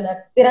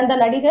கௌரவித்துள்ளனர். சிறந்த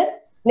நடிகர்,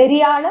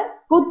 நெறியாளர்,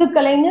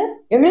 கூத்துக்கலைஞர்,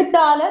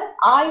 எழுத்தாளர்,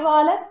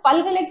 ஆய்வாளர்,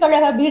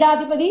 பல்கலைக்கழக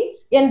பீடாதிபதி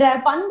என்ற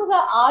பன்முக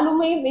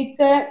ஆளுமை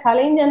மிக்க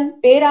கலைஞன்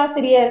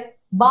பேராசிரியர்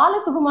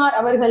பாலசுகுமார்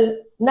அவர்கள்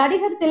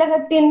நடிகர்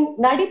திலகத்தின்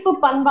நடிப்பு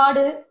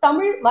பண்பாடு,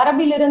 தமிழ்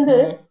மரபிலிருந்து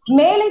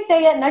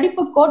மேலைத்தைய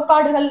நடிப்பு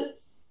கோட்பாடுகள்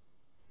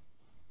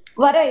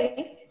வரை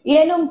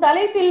எனும்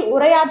தலைப்பில்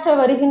உரையாற்ற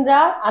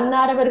வருகின்றார்.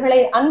 அன்னார் அவர்களை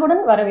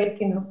அன்புடன்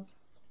வரவேற்கின்றோம்.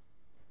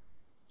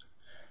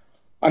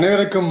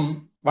 அனைவருக்கும்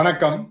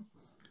வணக்கம்.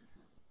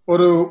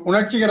 ஒரு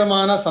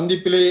உணர்ச்சிகரமான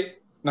சந்திப்பிலே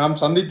நாம்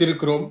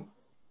சந்தித்திருக்கிறோம்.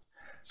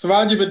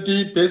 சிவாஜி பற்றி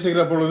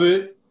பேசுகிற பொழுது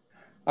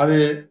அது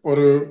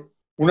ஒரு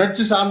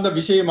உணர்ச்சி சார்ந்த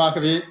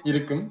விஷயமாகவே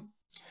இருக்கும்.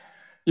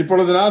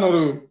 இப்பொழுது நான்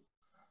ஒரு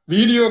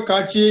வீடியோ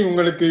காட்சியை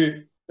உங்களுக்கு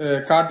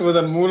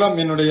காட்டுவதன் மூலம்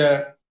என்னுடைய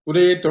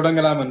உரையை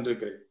தொடங்கலாம்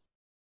என்றிருக்கிறேன்.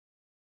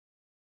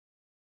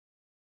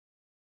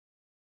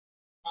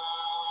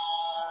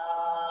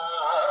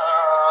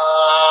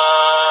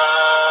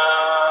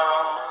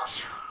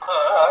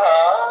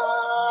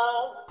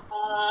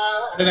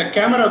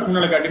 கேமராவுக்கு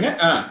முன்னால காட்டுங்க.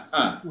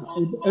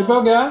 இப்போ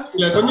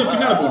இல்ல, கொஞ்சம்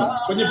பின்னால போகணும்,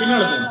 கொஞ்சம்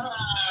பின்னால போகணும்.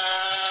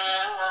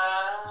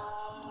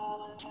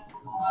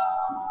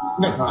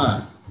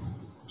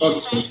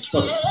 Okay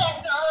okay.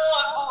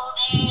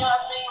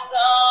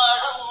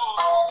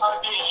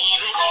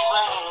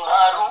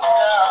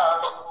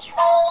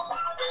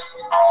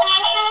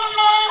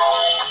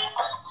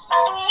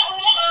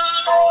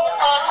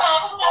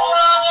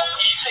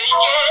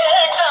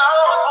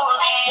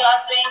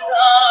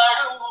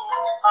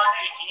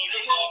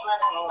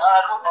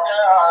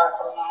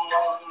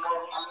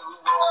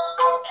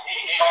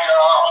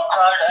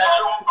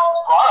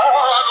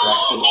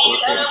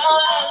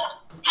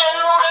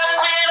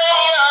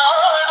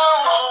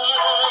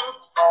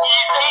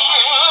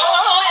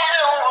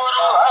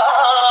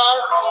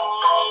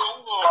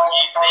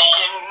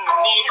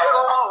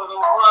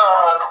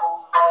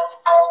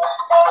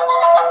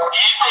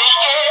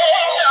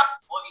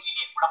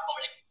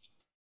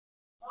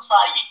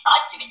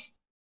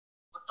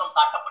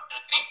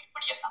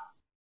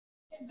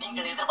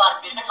 நீங்கள்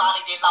எதிர்பார்ப்பீர்கள் நான்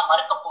இதையெல்லாம்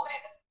மறுக்கப்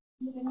போகிறேன்.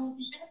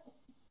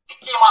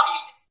 நிச்சயமாக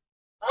இல்லை.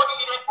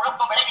 கோவிலிலே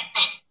குழப்பம்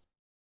விளைவித்தேன்.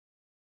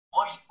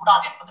 கோவில்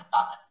கூடாது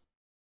என்பதற்காக,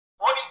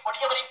 கோவில்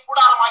கொடியவரின்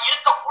கூடாரமாய்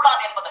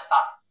இருக்கக்கூடாது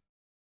என்பதற்காக,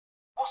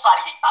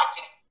 பூசாரியை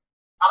தாக்கினேன்.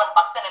 அவன்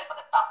பக்தன்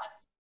என்பதற்காக,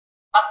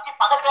 பக்தி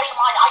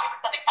பகவேஷமாய்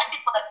ஆகிவிட்டதை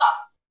கண்டிப்பதற்காக.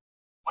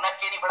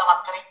 உனக்கேன் இவ்வளவு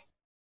அக்கறை?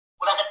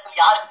 உலகத்தில்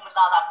யாருக்கும்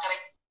இல்லாத அக்கறை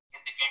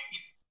என்று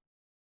கேட்பீர்.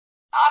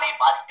 நானே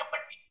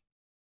பாதிக்கப்பட்டேன்,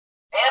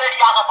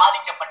 நேரடியாக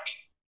பாதிக்கப்பட்டேன்.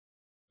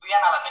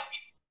 சுயநலம்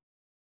என்பீர்.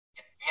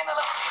 என்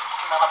சுயநலத்திலே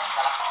சுயநலம்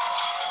கலக்கும்.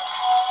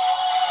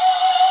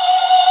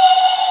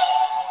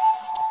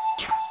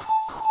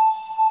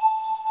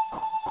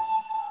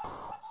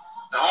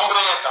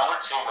 நம்முடைய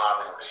தமிழ்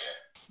சினிமாவினுடைய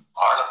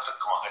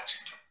ஆழத்துக்கு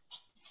மகிழ்ச்சிக்கும்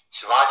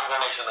சிவாஜி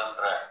கணேசன்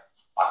என்ற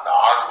அந்த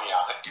ஆளுமையை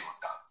அகற்றி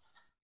விட்டார்,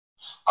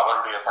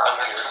 அவருடைய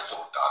படங்களை எடுத்து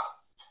விட்டார்.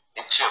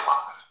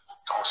 நிச்சயமாக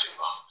தமிழ்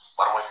சினிமா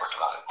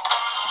வறுமைப்பட்டதாக இருக்கும்.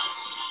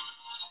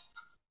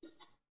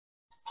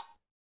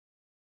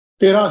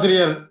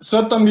 பேராசிரியர்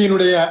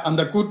சிவத்தம்பியினுடைய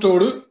அந்த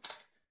கூற்றோடு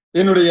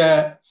என்னுடைய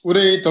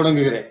உரையை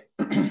தொடங்குகிறேன்.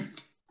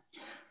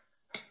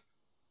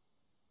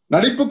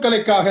 நடிப்பு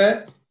கலைக்காக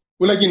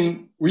உலகின்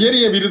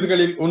உயரிய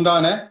விருதுகளில்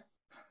ஒன்றான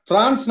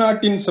பிரான்ஸ்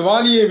நாட்டின்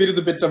செவாலியே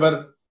விருது பெற்றவர்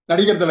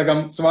நடிகர்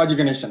திலகம் சிவாஜி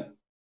கணேசன்.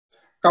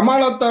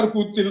 கமாலத்தார்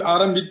கூத்தில்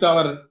ஆரம்பித்த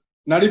அவர்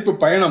நடிப்பு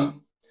பயணம்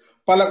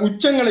பல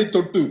உச்சங்களை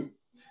தொட்டு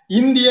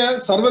இந்திய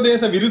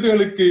சர்வதேச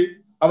விருதுகளுக்கு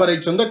அவரை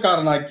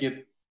சொந்தக்காரனாக்கியது.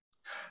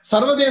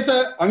 சர்வதேச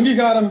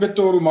அங்கீகாரம் பெற்ற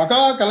ஒரு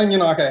மகா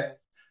கலைஞனாக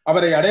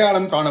அவரை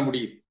அடையாளம் காண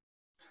முடியும்.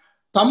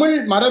 தமிழ்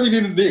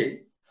மரபிலிருந்தே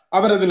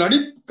அவரது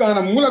நடிப்புக்கான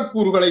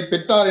மூலக்கூறுகளை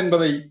பெற்றார்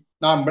என்பதை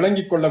நாம்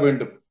விளங்கிக் கொள்ள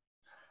வேண்டும்.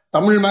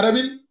 தமிழ்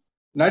மரபில்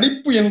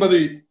நடிப்பு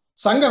என்பது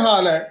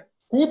சங்ககால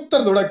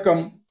கூத்தர்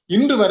தொடக்கம்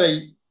இன்று வரை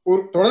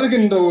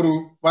தொடர்கின்ற ஒரு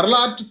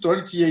வரலாற்று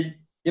தொடர்ச்சியை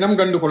இனம்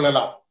கண்டு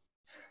கொள்ளலாம்.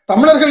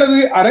 தமிழர்களது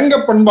அரங்க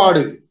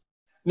பண்பாடு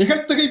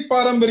நிகழ்த்துகை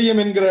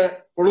பாரம்பரியம் என்கிற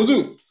பொழுது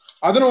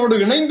அதனோடு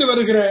இணைந்து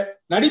வருகிற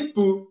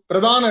நடிப்பு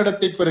பிரதான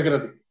இடத்தை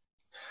பெறுகிறது.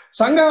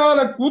 சங்ககால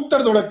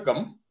கூத்தர் தொடக்கம்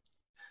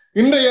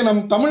இன்றைய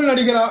நம் தமிழ்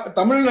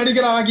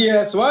நடிகராகிய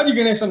சிவாஜி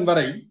கணேசன்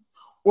வரை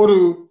ஒரு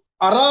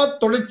அரா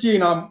தொடர்ச்சியை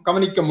நாம்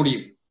கவனிக்க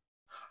முடியும்.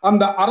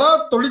 அந்த அரா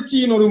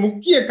தொடர்ச்சியின் ஒரு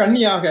முக்கிய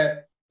கண்ணியாக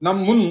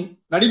நம் முன்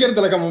நடிகர்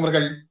திலகம்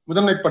அவர்கள்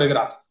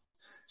முதன்மைப்படுகிறார்.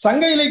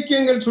 சங்க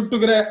இலக்கியங்கள்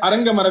சுட்டுகிற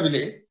அரங்க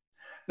மரபிலே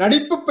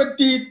நடிப்பு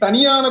பற்றி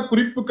தனியான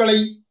குறிப்புகளை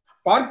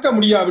பார்க்க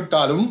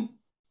முடியாவிட்டாலும்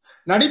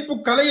நடிப்பு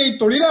கலையை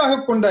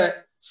தொழிலாக கொண்ட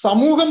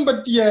சமூகம்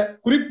பற்றிய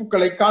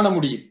குறிப்புகளை காண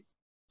முடியும்.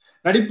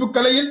 நடிப்பு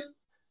கலையில்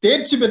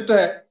தேர்ச்சி பெற்ற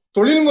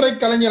தொழில்முறை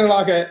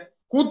கலைஞர்களாக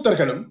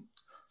கூத்தர்களும்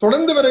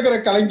தொடர்ந்து வருகிற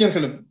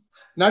கலைஞர்களும்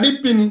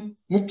நடிப்பின்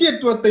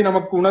முக்கியத்துவத்தை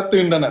நமக்கு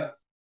உணர்த்துகின்றனர்.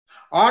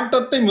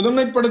 ஆட்டத்தை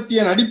முதன்மைப்படுத்திய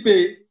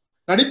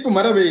நடிப்பு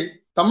மரபே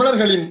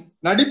தமிழர்களின்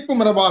நடிப்பு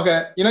மரபாக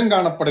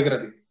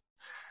இனங்காணப்படுகிறது.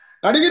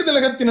 நடிகர்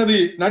திலகத்தினது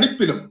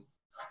நடிப்பிலும்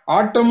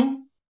ஆட்டம்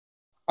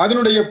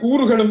அதனுடைய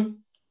கூறுகளும்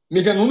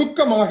மிக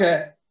நுணுக்கமாக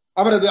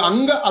அவரது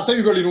அங்க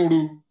அசைவுகளினோடு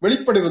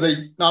வெளிப்படுவதை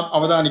நாம்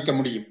அவதானிக்க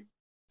முடியும்.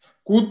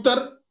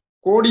 கூத்தர்,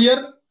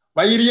 கோடியர்,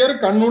 வைரியர்,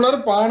 கண்ணுளர்,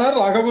 பாணர்,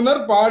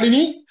 அகவுனர்,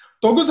 பாடினி,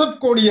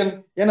 தொகுசற்கோடியன்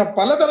என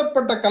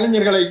பலதரப்பட்ட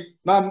கலைஞர்களை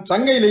நாம்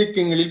சங்க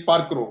இலக்கியங்களில்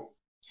பார்க்கிறோம்.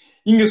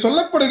 இங்கு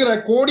சொல்லப்படுகிற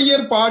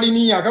கோடியர்,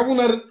 பாடினி,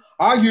 அகவுனர்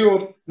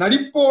ஆகியோர்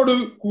நடிப்போடு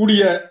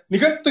கூடிய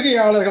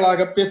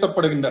நிகழ்த்துகையாளர்களாக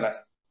பேசப்படுகின்றனர்.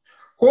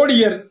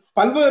 கோடியர்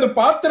பல்வேறு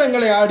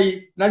பாத்திரங்களை ஆடி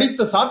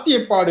நடித்த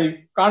சாத்தியப்பாடு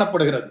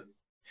காணப்படுகிறது.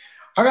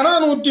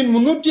 அகநானூற்றின்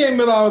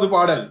 350வது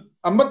பாடல்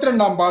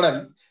 52ஆம் பாடல்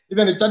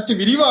இதனை சற்று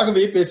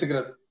விரிவாகவே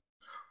பேசுகிறது.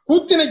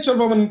 கூத்தினை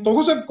சொல்பவன்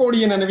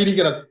தொகுசற்கோடியன் என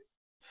விரிகிறது.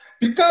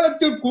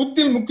 பிற்காலத்தில்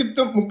கூத்தில்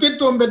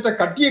முக்கியத்துவம் பெற்ற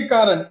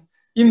கட்டியக்காரன்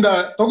இந்த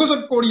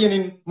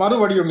தொகுசற்கோடியனின்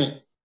மறுவடிவமே.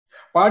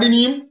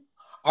 பாடினியும்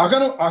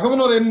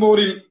அகவுனர்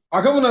என்போரில்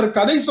அகவுனர்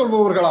கதை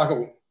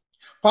சொல்பவர்களாகவும்,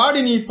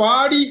 பாடினி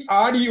பாடி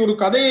ஆடி ஒரு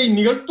கதையை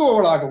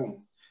நிகழ்த்துபவர்களாகவும்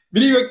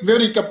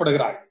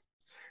விவரிக்கப்படுகிறார்.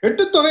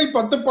 8 தொகை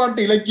 10 பாட்டு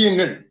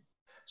இலக்கியங்கள்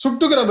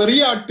சுட்டுகிற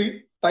வெறியாட்டு,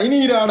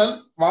 தைநீராடல்,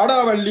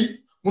 வாடாவள்ளி,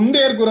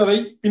 முந்தேர்குறவை,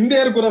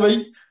 பிந்தேர்குறவை,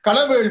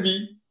 களவேள்வி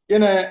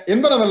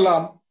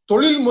என்பனவெல்லாம்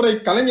தொழில்முறை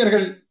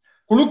கலைஞர்கள்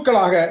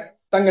குழுக்களாக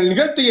தங்கள்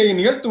நிகழ்த்தியை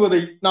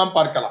நிகழ்த்துவதை நாம்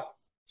பார்க்கலாம்.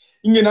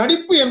 இங்கு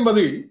நடிப்பு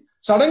என்பது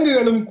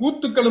சடங்குகளும்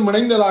கூத்துக்களும்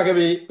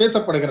இணைந்ததாகவே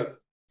பேசப்படுகிறது.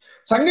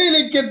 சங்க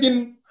இலக்கியத்தின்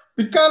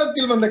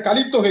பிற்காலத்தில் வந்த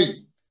கலித்தொகை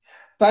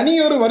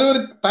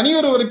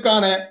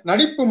தனியொருவருக்கான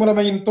நடிப்பு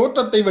முறைமையின்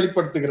தோற்றத்தை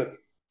வெளிப்படுத்துகிறது.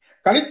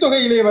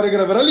 கலித்தொகையிலே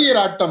வருகிற விரலியர்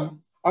ஆட்டம்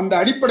அந்த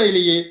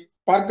அடிப்படையிலேயே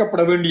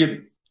பார்க்கப்பட வேண்டியது.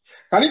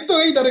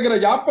 கலித்தொகை தருகிற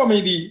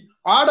யாப்பமைதி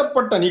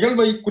ஆடப்பட்ட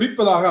நிகழ்வை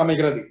குறிப்பதாக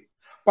அமைகிறது.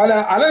 பல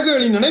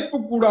அலகுகளின் இணைப்பு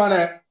கூடான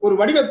ஒரு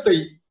வடிவத்தை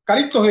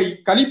கலித்தொகை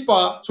கலிப்பா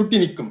சுட்டி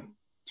நிற்கும்.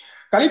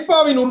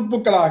 கலிப்பாவின்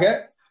உறுப்புகளாக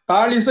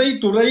தாளிசை,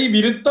 துறை,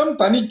 விருத்தம்,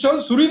 தனிச்சொல்,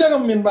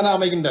 சுரிதகம் என்பன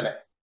அமைகின்றன.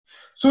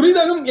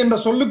 சுரிதகம் என்ற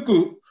சொல்லுக்கு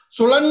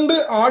சுழன்று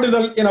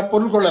ஆடுதல் என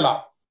பொருள்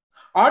கொள்ளலாம்.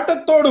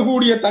 ஆட்டத்தோடு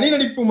கூடிய தனி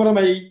நடிப்பு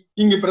முறைமை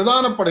இங்கு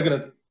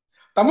பிரதானப்படுகிறது.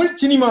 தமிழ்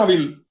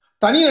சினிமாவில்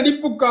தனி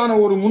நடிப்புக்கான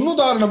ஒரு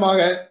முன்னுதாரணமாக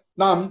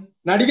நாம்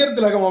நடிகர்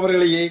திலகம்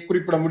அவர்களையே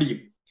குறிப்பிட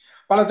முடியும்.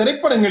 பல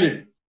திரைப்படங்களில்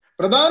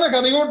பிரதான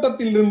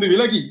கதையோட்டத்தில் இருந்து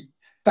விலகி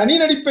தனி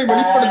நடிப்பை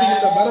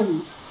வெளிப்படுத்துகின்ற மரபு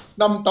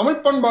நம்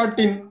தமிழ்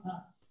பண்பாட்டின்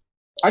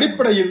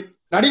அடிப்படையில்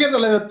நடிகர்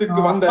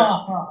திலகத்திற்கு வந்த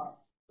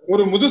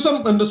ஒரு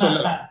முதுசம் என்று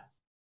சொல்லலாம்.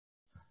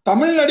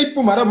 தமிழ்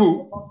நடிப்பு மரபு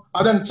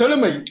அதன்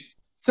செழுமை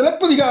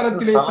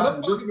சிலப்பதிகாரத்திலே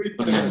சிறப்பாக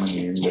வெளிப்படுகிறது.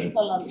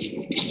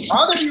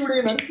 ஆதவியுடைய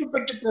நடிப்பு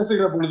பற்றி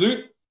பேசுகிற பொழுது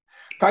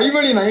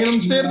கைவழி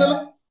நயனம்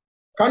சேர்தலும்,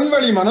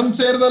 கண்வழி மனம்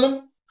சேர்தலும்,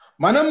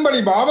 மனம்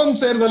வழி பாவம்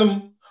சேர்தலும்,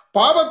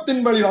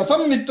 பாவத்தின் வழி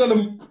ரசம்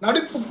நிற்றலும்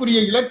நடிப்புக்குரிய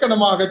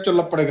இலக்கணமாக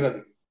சொல்லப்படுகிறது.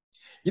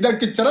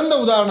 இதற்கு சிறந்த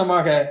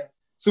உதாரணமாக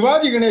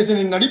சிவாஜி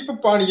கணேசனின் நடிப்பு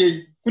பாணியை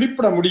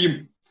குறிப்பிட முடியும்.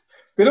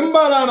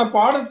 பெரும்பாலான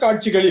பாடல்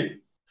காட்சிகளில்,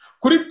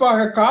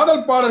 குறிப்பாக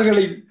காதல்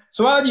பாடல்களில்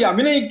சிவாஜி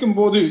அபிநயிக்கும்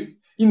போது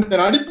இந்த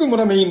நடிப்பு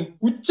முறைமையின்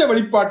உச்ச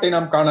வெளிப்பாட்டை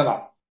நாம்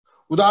காணலாம்.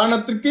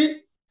 உதாரணத்திற்கு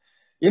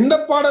எந்த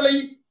பாடலை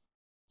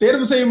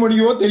தேர்வு செய்ய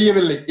முடியுமோ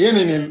தெரியவில்லை.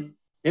 ஏனெனில்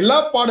எல்லா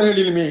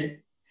பாடல்களிலுமே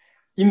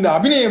இந்த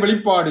அபிநய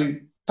வெளிப்பாடு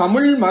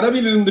தமிழ்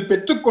மரபிலிருந்து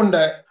பெற்றுக்கொண்ட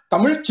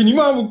தமிழ்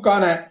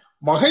சினிமாவுக்கான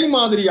வகை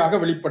மாதிரியாக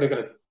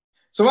வெளிப்படுகிறது.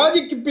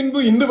 சிவாஜிக்கு பின்பு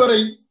இன்று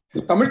வரை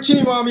தமிழ்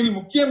சினிமாவில்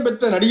முக்கியம்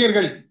பெற்ற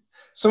நடிகர்கள்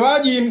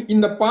சிவாஜியின்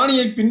இந்த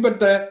பாணியை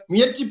பின்பற்ற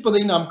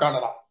முயற்சிப்பதை நாம்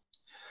காணலாம்.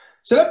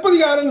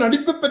 சிலப்பதிகாரன்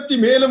நடிப்பு பற்றி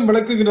மேலும்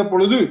விளக்குகின்ற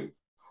பொழுது,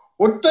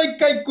 ஒற்றை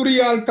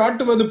கைக்குறியால்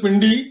காட்டுவது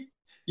பிண்டி,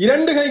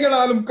 2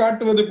 கைகளாலும்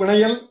காட்டுவது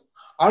பிணையல்,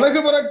 அழகு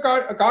பெற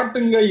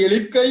காட்டுங்கை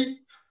எழிற்கை,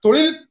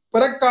 தொழில்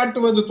பெற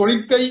காட்டுவது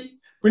தொழிற்கை,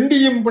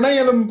 பிண்டியும்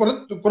பிணையலும்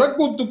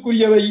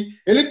புறக்கூத்துக்குரியவை,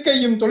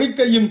 எழுக்கையும்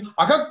தொழிற்கையும்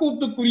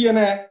அகக்கூத்துக்குரியன,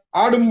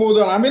 ஆடும்போது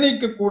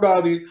அபிநயிக்க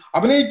கூடாது,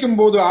 அபிநயிக்கும்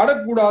போது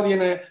ஆடக்கூடாது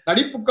என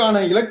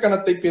நடிப்புக்கான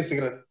இலக்கணத்தை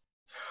பேசுகிறது.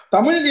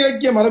 தமிழ்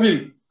இலக்கிய மரபில்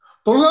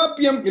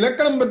தொல்காப்பியம்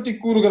இலக்கணம் பற்றி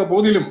கூறுகிற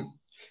போதிலும்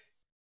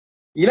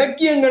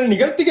இலக்கியங்கள்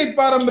நிகழ்த்திகை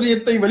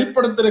பாரம்பரியத்தை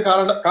வெளிப்படுத்துகிற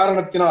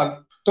காரணத்தினால்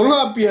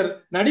தொல்காப்பியர்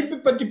நடிப்பு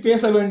பற்றி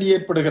பேச வேண்டி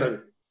ஏற்படுகிறது.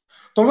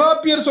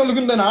 தொல்காப்பியர்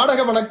சொல்கின்ற நாடக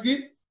வழக்கு,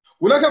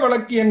 உலக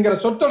வழக்கு என்கிற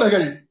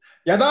சொற்றொடர்கள்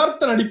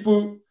யதார்த்த நடிப்பு,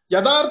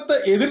 யதார்த்த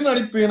எதிர்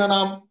நடிப்பு என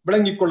நாம்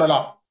விளங்கிக்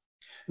கொள்ளலாம்.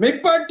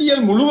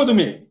 மெய்ப்பாட்டியல்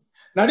முழுவதுமே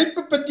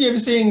நடிப்பு பற்றிய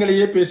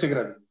விஷயங்களையே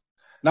பேசுகிறது.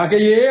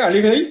 நகையே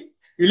அழிகை,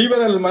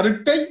 இழிவரல்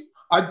மறுக்கை,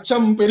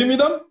 அச்சம்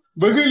பெருமிதம்,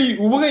 வெகுளி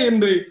உவகை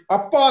என்று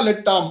அப்பால்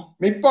 8ஆம்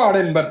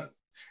மெய்ப்பாடென்பர்.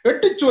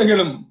 8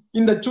 சுவைகளும்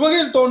இந்த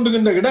சுவையில்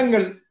தோன்றுகின்ற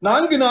இடங்கள்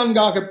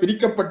 4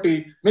 பிரிக்கப்பட்டு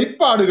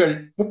மெய்ப்பாடுகள்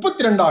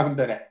 32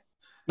 ஆகின்றன.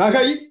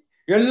 நகை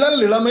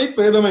எள்ளல் இளமை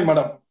பேதமை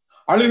மடம்,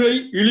 அழுகை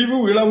இழிவு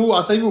இளவு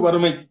அசைவு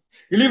வறுமை,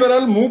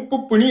 இழிவரல் மூப்பு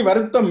பிணி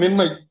வருத்தம்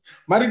மென்மை,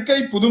 மறுக்கை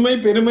புதுமை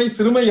பெருமை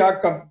சிறுமை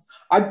ஆக்கம்,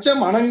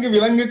 அச்சம் அணங்கு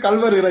விலங்கு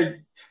கல்வர் இறை,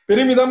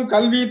 பெருமிதம்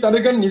கல்வி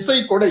தருகன் இசை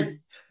கொடை,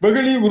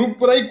 வெகுளி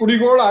உருப்புரை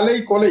குடிகோள் அலை,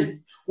 கொலை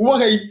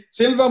உவகை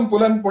செல்வம்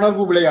புலன்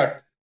புணர்வு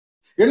விளையாட்டு.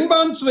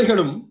 எண்பான்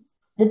சுவைகளும்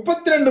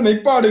 32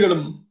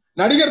 மெய்ப்பாடுகளும்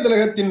நடிகர்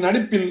திலகத்தின்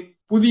நடிப்பில்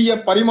புதிய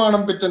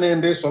பரிமாணம் பெற்றன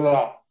என்றே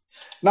சொல்லலாம்.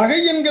 நகை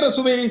என்கிற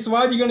சுவையை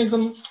சிவாஜி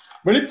கணேசன்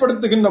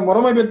வெளிப்படுத்துகின்ற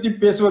முறைமை பற்றி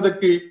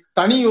பேசுவதற்கு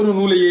தனி ஒரு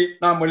நூலையே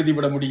நாம்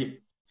எழுதிவிட முடியும்.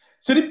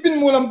 சிரிப்பின்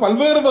மூலம்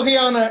பல்வேறு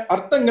வகையான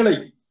அர்த்தங்களை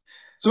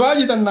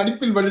சிவாஜி தன்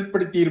நடிப்பில்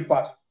வெளிப்படுத்தி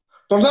இருப்பார்.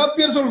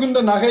 தொல்காப்பியர்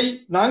சொல்கின்ற நகை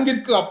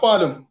நான்கிற்கு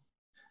அப்பாலும்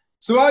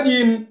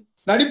சிவாஜியின்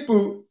நடிப்பு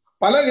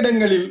பல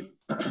இடங்களில்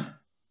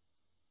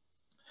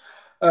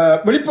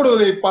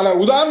வெளிப்படுவதை பல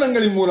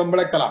உதாரணங்களின் மூலம்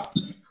விளக்கலாம்.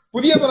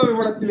 புதிய பறவை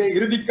படத்திலே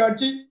இறுதி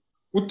காட்சி,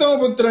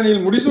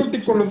 உத்தமபுத்திரனில்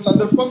முடிசூட்டிக் கொள்ளும்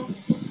சந்தர்ப்பம்,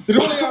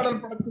 திருவிளையாடல்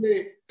படத்திலே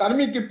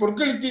தருமிக்கு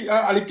பொற்களுக்கு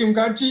அளிக்கும்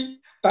காட்சி,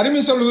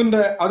 தருமி சொல்கின்ற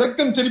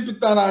அதற்கும்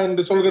சிரிப்புத்தானா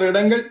என்று சொல்கிற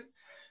இடங்கள்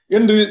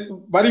என்று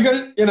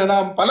வரிகள் என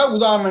நாம் பல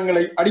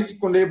உதாரணங்களை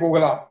அடுக்கிக் கொண்டே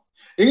போகலாம்.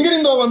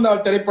 எங்கிருந்தோ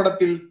வந்தால்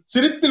திரைப்படத்தில்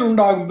சிரிப்பில்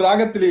உண்டாகும்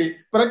ராகத்திலே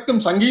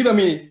பிறக்கும்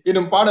சங்கீதமே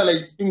எனும் பாடலை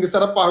இங்கு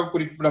சிறப்பாக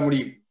குறிப்பிட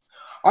முடியும்.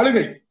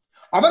 அழுகை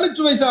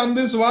அவலச்சுவை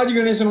சார்ந்து சிவாஜி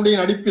கணேசனுடைய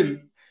நடிப்பில்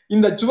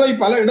இந்த சுவை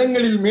பல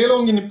இடங்களில்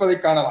மேலோங்கி நிற்பதை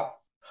காணலாம்.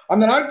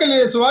 அந்த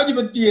நாட்களிலே சிவாஜி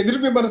பற்றி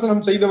எதிர்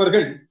விமர்சனம்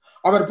செய்தவர்கள்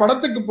அவர்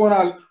படத்துக்கு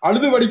போனால்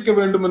அழுது வடிக்க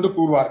வேண்டும் என்று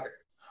கூறுவார்கள்.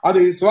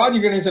 அது சிவாஜி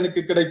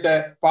கணேசனுக்கு கிடைத்த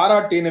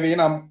பாராட்டு எனவே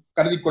நாம்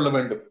கருதி கொள்ள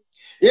வேண்டும்.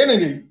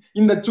 ஏனெனில்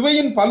இந்த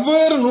சுவையின்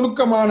பல்வேறு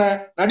நுணுக்கமான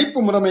நடிப்பு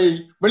முறைமையை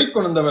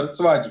வெளிக்கொணர்ந்தவர்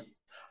சிவாஜி.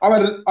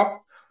 அவர்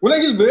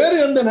உலகில் வேறு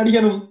எந்த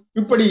நடிகனும்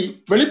இப்படி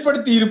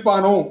வெளிப்படுத்தி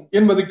இருப்பானோ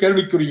என்பது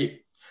கேள்விக்குரிய.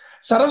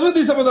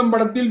 சரஸ்வதி சபதம்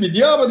படத்தில்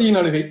வித்யாபதியின்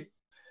அழுகை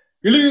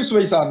இழிவு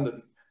சுவை சார்ந்தது.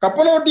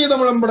 கப்பலோட்டிய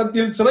தமிழம்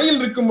படத்தில் சிறையில்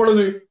இருக்கும்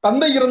பொழுது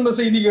தந்தை இறந்த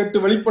செய்தி கேட்டு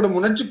வெளிப்படும்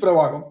உணர்ச்சி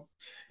பிரவாகம்,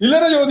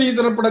 இளரஜோதி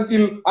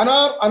திரைப்படத்தில்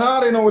அனார்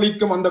அனார் என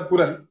ஒலிக்கும் அந்த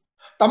குரல்,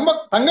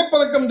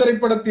 தங்கப்பதக்கம்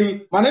திரைப்படத்தில்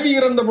மனைவி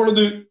இறந்த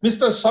பொழுது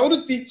மிஸ்டர்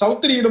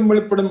சௌத்ரியிடம்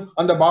வெளிப்படும்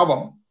அந்த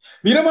பாவம்,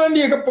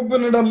 வீரபாண்டிய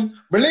கப்பப்பனிடம்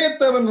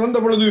வெள்ளையத்தேவன் இறந்த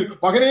பொழுது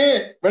மகனே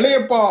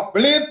வெள்ளையப்பா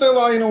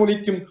வெள்ளையத்தேவா என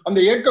ஒலிக்கும்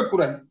அந்த ஏக்க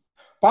குரல்,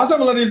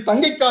 பாசமலரில்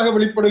தங்கைக்காக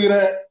வெளிப்படுகிற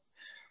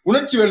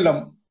உணர்ச்சி வெள்ளம்,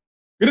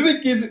 இறுதி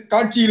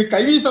காட்சியில்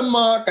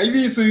கைவீசம்மா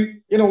கைவீசு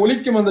என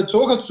ஒலிக்கும் அந்த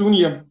சோக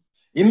சூனியம்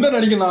எந்த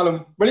நடிகனாலும்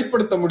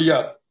வெளிப்படுத்த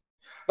முடியாது.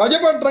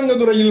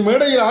 ரஜபட்ரங்கதுரையில்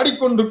மேடையில்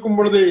ஆடிக்கொண்டிருக்கும்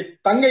பொழுதே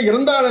தங்கை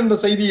இறந்தாள் என்ற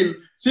செய்தியில்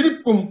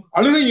சிரிப்பும்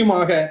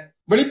அழுகையுமாக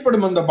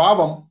வெளிப்படும் அந்த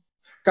பாவம்,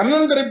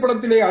 கர்ணன்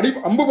திரைப்படத்திலே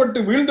அம்புபட்டு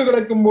வீழ்ந்து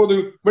கிடக்கும் போது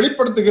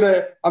வெளிப்படுத்துகிற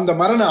அந்த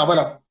மரண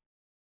அவலம்,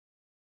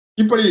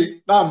 இப்படி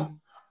நாம்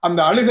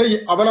அந்த அழுகை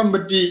அவலம்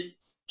பற்றி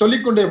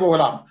சொல்லிக்கொண்டே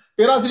போகலாம்.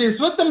 பேராசிரியர்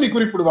சிவத்தம்பி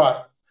குறிப்பிடுவார்,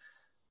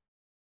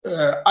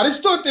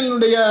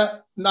 அரிஸ்டோட்டலுடைய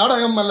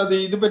நாடகம் அல்லது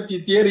இது பற்றி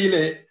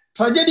தியரியிலே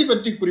ட்ரஜடி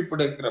பற்றி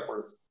குறிப்பிடுகிற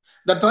பொழுது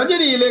இந்த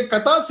ட்ரஜடியிலே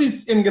கதாசிஸ்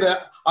என்கிற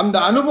அந்த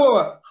அனுபவ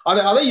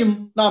அதையும்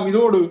நாம்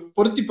இதோடு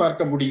பொருத்தி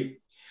பார்க்க முடியும்.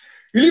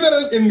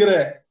 இளிவரல் என்கிற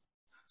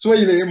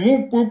சுவையிலே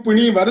மூப்பு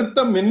பிணி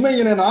வருத்தம் மென்மை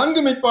என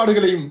 4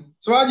 மெய்ப்பாடுகளையும்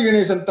சிவாஜி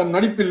கணேசன் தன்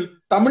நடிப்பில்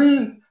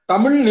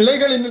தமிழ்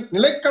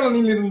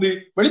நிலைக்களனில் இருந்து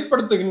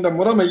வெளிப்படுத்துகின்ற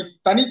முறைமை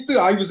தனித்து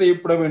ஆய்வு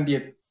செய்யப்பட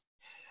வேண்டியது.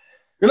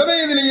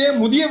 இளவயதிலேயே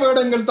முதிய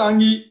வேடங்கள்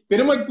தாங்கி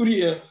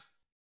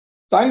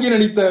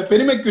நடித்த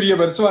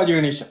பெருமைக்குரியவர் சிவாஜி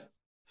கணேசன்.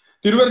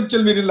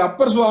 திருவருட்செல்வரில்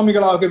அப்பர்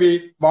சுவாமிகளாகவே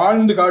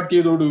வாழ்ந்து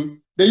காட்டியதோடு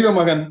தெய்வ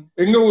மகன்,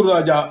 எங்க ஊர்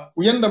ராஜா,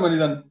 உயர்ந்த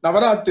மனிதன்,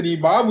 நவராத்திரி,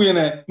 பாபு என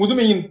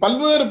முதுமையின்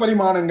பல்வேறு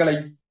பரிமாணங்களை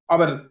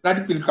அவர்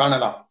நடிப்பில்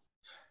காணலாம்.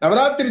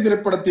 நவராத்திரி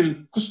திரைப்படத்தில்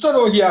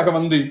குஷ்டரோகியாக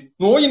வந்து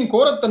நோயின்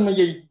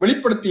கோரத்தன்மையை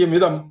வெளிப்படுத்திய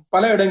விதம்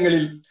பல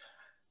இடங்களில்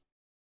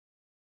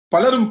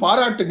பலரும்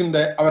பாராட்டுகின்ற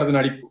அவரது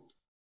நடிப்பு.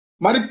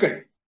 மறுக்கள்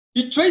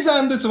இச்சுவை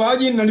சார்ந்து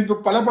சிவாஜியின் நடிப்பு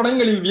பல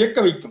படங்களில் வியக்க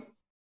வைக்கும்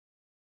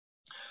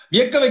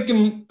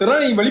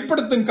திறனை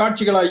வெளிப்படுத்தும்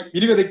காட்சிகளாய்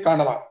விரிவதை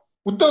காணலாம்.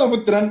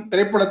 உத்தமபுத்திரன்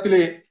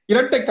திரைப்படத்திலே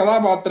இரட்டை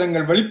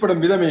கதாபாத்திரங்கள்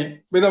வெளிப்படும்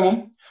விதமும்,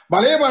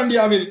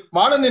 பலேபாண்டியாவில்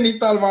வாழ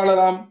நினைத்தால்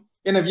வாழலாம்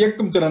என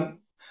வியக்கும் திறன்,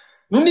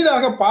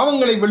 நுண்ணிதாக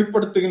பாவங்களை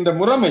வெளிப்படுத்துகின்ற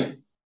முறைமை,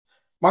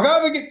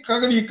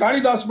 மகாகவி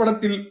காளிதாஸ்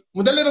படத்தில்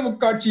முதலிரவு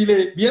காட்சியிலே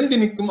வியந்து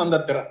நிற்கும்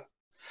அந்த திறன்,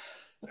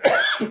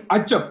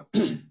 அச்சம்,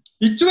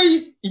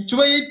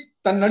 இச்சுவையை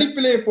தன்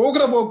நடிப்பிலே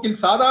போகிற போக்கில்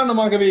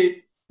சாதாரணமாகவே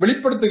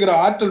வெளிப்படுத்துகிற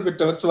ஆற்றல்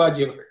பெற்றவர்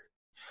சிவாஜி அவர்கள்.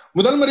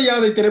 முதல்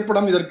மரியாதை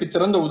திரைப்படம் இதற்கு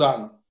சிறந்த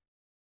உதாரணம்.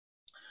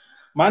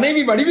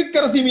 மனைவி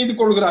வடிவுக்கரசி மீது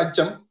கொள்கிற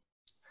அச்சம்,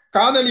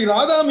 காதலி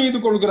ராதா மீது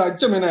கொள்கிற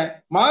அச்சம் என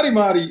மாறி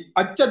மாறி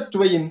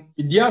அச்சச்சுவையின்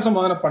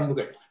வித்தியாசமான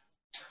பண்புகள்.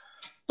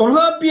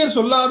 தொல்காப்பியர்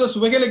சொல்லாத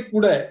சுவைகளை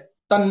கூட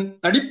தன்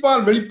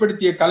நடிப்பால்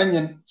வெளிப்படுத்திய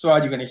கலைஞன்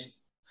சிவாஜி கணேசன்.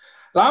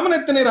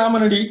 ராமனெத்தனை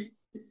ராமனடி,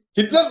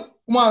 ஹிட்லர்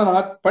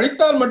உமாநாத்,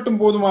 படித்தால் மட்டும்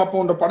போதுமா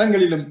போன்ற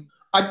படங்களிலும்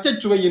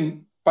அச்சச்சுவையின்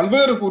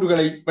பல்வேறு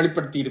கூறுகளை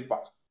வெளிப்படுத்தி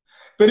இருப்பார்.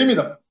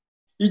 பெருமிதம்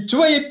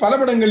இச்சுவையை பல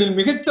படங்களில்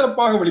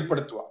மிகச்சிறப்பாக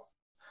வெளிப்படுத்துவார்.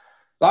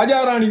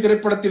 ராஜாராணி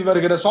திரைப்படத்தில்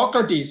வருகிற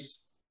சாக்ரட்டிஸ்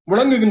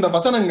முழங்குகின்ற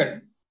வசனங்கள்,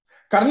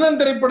 கர்ணன்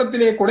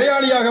திரைப்படத்திலே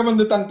கொடையாளியாக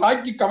வந்து தன்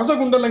தாய்க்கு கவச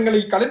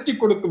குண்டலங்களை கலற்றி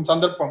கொடுக்கும்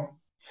சந்தர்ப்பம்,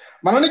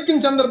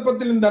 மரணிக்கும்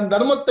சந்தர்ப்பத்தில் இந்த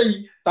தர்மத்தை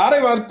தாரை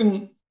வார்க்கும்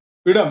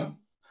இடம்,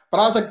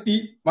 பராசக்தி,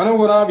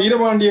 மனோகரா,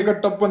 வீரபாண்டிய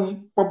கட்டப்பன்,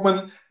 பொப்பன்,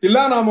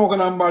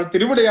 தில்லானாமோகனாம்பாள்,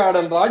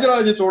 திருவிளையாடல்,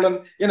 ராஜராஜ சோழன்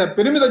என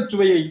பெருமித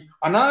சுவையை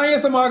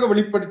அனாயசமாக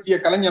வெளிப்படுத்திய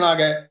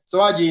கலைஞனாக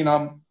சிவாஜியை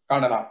நாம்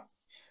காணலாம்.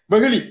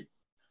 வெகுளி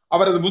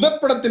அவரது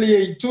முதற்படத்திலேயே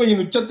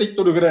இச்சுவையின் உச்சத்தை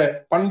தொடுகிற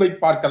பண்பை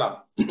பார்க்கலாம்.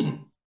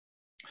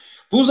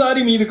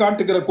 பூசாரி மீது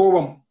காட்டுகிற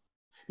கோபம்,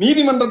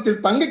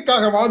 நீதிமன்றத்தில்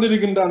தங்கைக்காக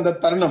வாதிடுகின்ற அந்த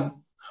தருணம்,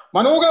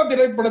 மனோகா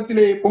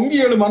திரைப்படத்திலே பொங்கி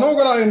எழு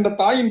மனோகரா என்ற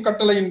தாயின்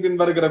கட்டளையின் பின்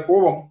வருகிற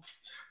கோபம்,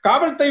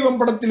 காவல் தெய்வம்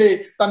படத்திலே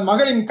தன்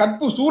மகளின்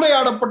கற்பு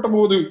சூறையாடப்பட்ட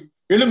போது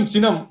எழும்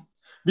சினம்,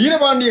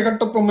 வீரபாண்டிய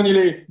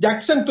கட்டபொம்மனிலே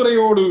ஜக்சன்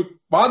துறையோடு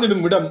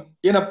வாதிடும் இடம்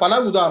என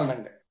பல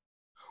உதாரணங்கள்.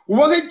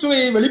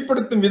 உவகைச்சுவையை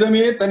வெளிப்படுத்தும்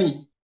விதமே தனி.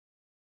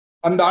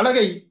 அந்த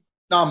அழகை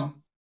நாம்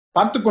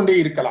பார்த்து கொண்டே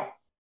இருக்கலாம்.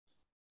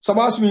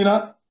 சபாஸ் மீனா,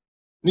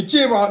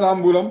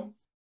 நிச்சயதாம்பூலம்,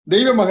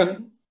 தெய்வமகன்,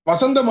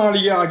 வசந்த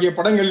மாளிகை ஆகிய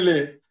படங்களிலே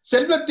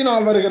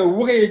செல்வத்தினால் வருகிற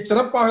உவகையை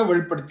சிறப்பாக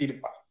வெளிப்படுத்தி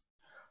இருப்பார்.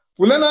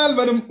 புலனால்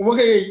வரும்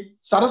உவகையை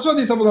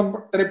சரஸ்வதி சபதம்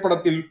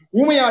திரைப்படத்தில்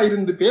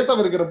ஊமையாயிருந்து பேச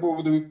வருகிற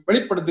போது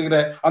வெளிப்படுத்துகிற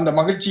அந்த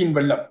மகிழ்ச்சியின்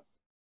வெள்ளம்.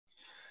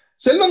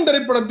 செல்வம்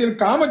திரைப்படத்தில்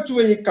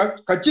காமச்சுவையை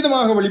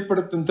கச்சிதமாக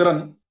வெளிப்படுத்தும்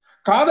திறன்,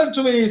 காதல்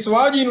சுவையை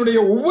சிவாஜியினுடைய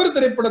ஒவ்வொரு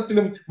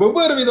திரைப்படத்திலும்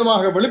வெவ்வேறு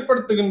விதமாக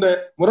வெளிப்படுத்துகின்ற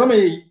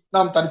முறைமையை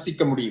நாம்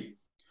தரிசிக்க முடியும்.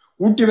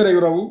 ஊட்டி வரை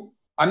உறவு,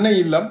 அன்னை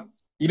இல்லம்,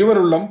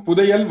 இருவருள்ளம்,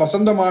 புதையல்,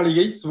 வசந்த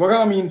மாளிகை,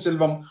 சிவகாமியின்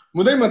செல்வம்,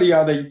 முதல்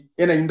மரியாதை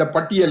என இந்த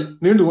பட்டியல்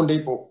நீண்டு கொண்டே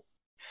போகும்.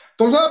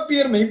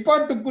 தொல்காப்பியர்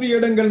மெய்ப்பாட்டுக்குரிய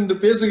இடங்கள் என்று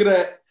பேசுகிற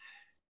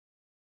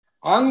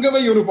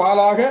ஆங்கவை ஒரு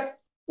பாலாக,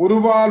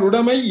 ஒருபால்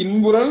உடைமை,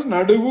 இன்புறல்,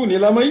 நடுவு,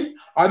 நிலைமை,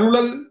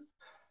 அருளல்,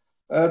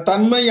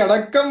 தன்மை,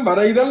 அடக்கம்,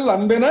 வரைதல்,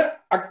 அன்பென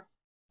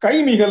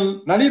கைமிகள்,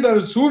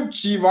 நடிதல்,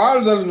 சூழ்ச்சி,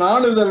 வாழ்தல்,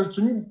 நாளுதல்,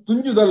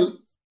 துஞ்சுதல்,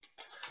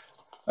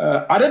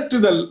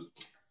 அரற்றுதல்,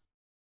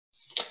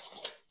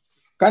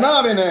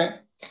 கனாவென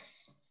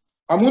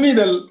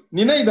அமுனிதல்,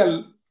 நினைதல்,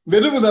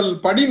 வெறுவுதல்,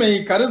 படிமை,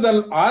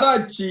 கருதல்,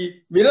 ஆராய்ச்சி,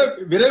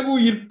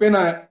 விரைவுயிர்ப்பென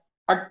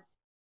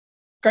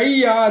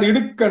கையார்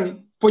இடுக்கண்,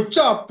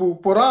 பொச்சாப்பு,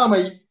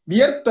 பொறாமை,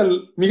 வியர்த்தல்,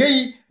 மிகை,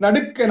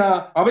 நடுக்கென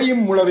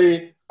அவையும் உளவே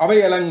அவை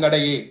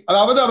அலங்கடையே.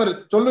 அதாவது அவர்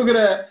சொல்லுகிற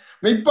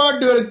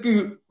மெய்ப்பாட்டுகளுக்கு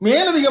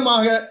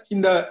மேலதிகமாக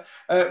இந்த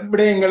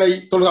விடயங்களை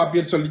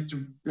தொல்காப்பியர்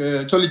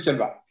சொல்லி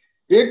செல்வார்.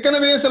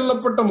 ஏற்கனவே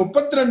சொல்லப்பட்ட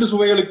 32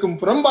 சுவைகளுக்கும்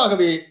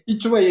புறம்பாகவே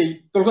இச்சுவையை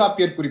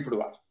தொல்காப்பியர்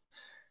குறிப்பிடுவார்.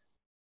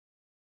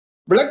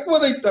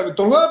 விளக்குவதை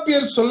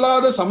தொல்காப்பியர்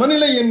சொல்லாத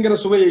சமநிலை என்கிற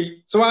சுவையை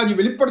சிவாஜி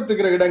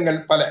வெளிப்படுத்துகிற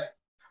இடங்கள் பல.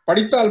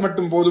 படித்தால்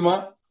மட்டும் போதுமா,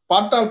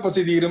 பார்த்தால்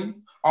பசி தீரும்,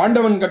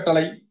 ஆண்டவன்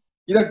கட்டளை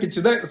இதற்கு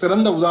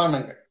சிறந்த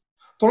உதாரணங்கள்.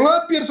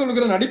 தொல்காப்பியர்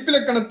சொல்கிற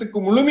நடிப்பிலக்கணத்துக்கு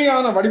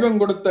முழுமையான வடிவம்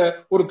கொடுத்த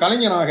ஒரு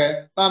கலைஞனாக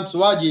நாம்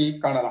சிவாஜியை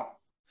காணலாம்.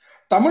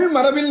 தமிழ்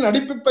மரபில்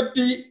நடிப்பு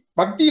பற்றி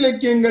பக்தி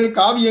இலக்கியங்கள்,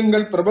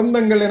 காவியங்கள்,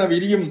 பிரபந்தங்கள் என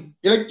விரியும்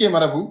இலக்கிய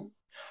மரபு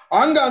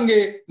ஆங்காங்கே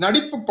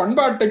நடிப்பு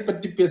பண்பாட்டை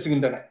பற்றி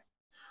பேசுகின்றன.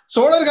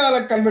 சோழர்கால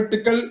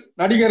கல்வெட்டுக்கள்,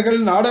 நடிகர்கள்,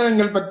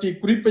 நாடகங்கள் பற்றி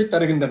குறிப்பை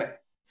தருகின்றன.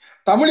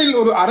 தமிழில்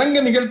ஒரு அரங்க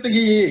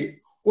நிகழ்த்துகையே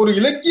ஒரு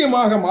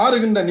இலக்கியமாக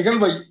மாறுகின்ற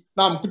நிகழ்வை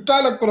நாம்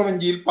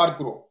குற்றாலக்குறவஞ்சியில்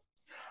பார்க்கிறோம்.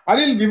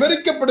 அதில்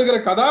விவரிக்கப்படுகிற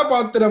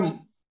கதாபாத்திரம்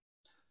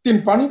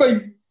பண்பை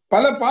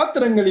பல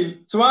பாத்திரங்களில்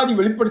சிவாஜி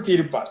வெளிப்படுத்தி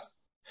இருப்பார்.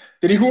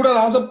 திரிகூட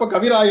ராசப்ப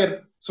கவிராயர்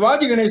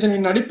சிவாஜி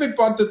கணேசனின் நடிப்பை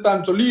பார்த்து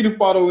தான் சொல்லி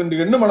இருப்பாரோ என்று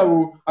எண்ணும் அளவு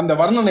அந்த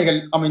வர்ணனைகள்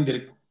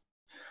அமைந்திருக்கும்.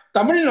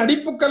 தமிழ்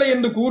நடிப்பு கலை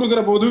என்று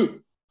கூறுகிற போது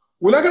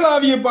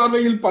உலகளாவிய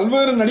பார்வையில்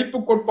பல்வேறு நடிப்பு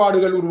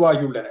கோட்பாடுகள்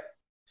உருவாகியுள்ளன.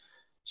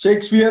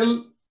 ஷேக்ஸ்பியர்,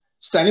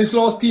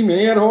 ஸ்டானிஸ்லாவ்ஸ்கி,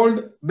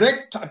 மேயர்ஹோல்ட்,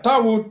 பிரெக்ட்,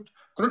 அட்டாவுட்,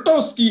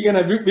 குரோட்டோவ்ஸ்கி என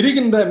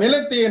விரிகின்ற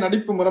மேலத்தைய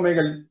நடிப்பு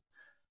முறைமைகள்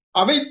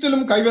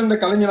அவைத்திலும் கைவந்த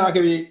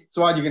கலைஞனாகவே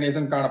சிவாஜி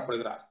கணேசன்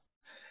காணப்படுகிறார்.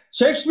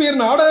 ஷேக்ஸ்பியர்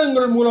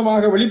நாடகங்கள்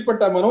மூலமாக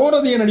வெளிப்பட்ட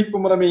மனோரதிய நடிப்பு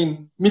முறைமையின்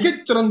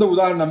மிகச் சிறந்த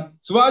உதாரணம்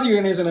சிவாஜி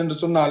கணேசன் என்று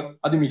சொன்னால்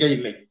அது மிக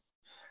இல்லை.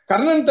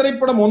 கர்ணன்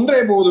திரைப்படம்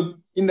ஒன்றே போதும்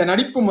இந்த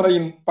நடிப்பு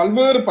முறையின்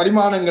பல்வேறு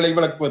பரிமாணங்களை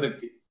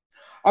விளக்குவதற்கு.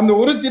 அந்த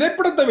ஒரு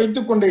திரைப்படத்தை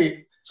வைத்துக் கொண்டே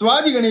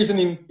சிவாஜி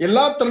கணேசனின்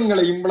எல்லா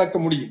திறன்களையும் விளக்க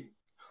முடியும்.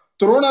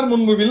 துரோணர்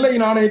முன்பு வில்லை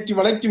நாணேற்றி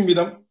வளைக்கும்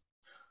விதம்,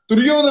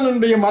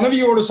 துரியோதனனுடைய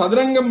மனைவியோடு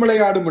சதுரங்கம்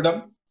விளையாடும் இடம்,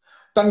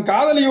 தன்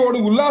காதலியோடு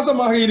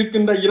உல்லாசமாக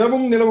இருக்கின்ற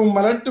இரவும் நிலவும்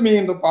மலட்டுமே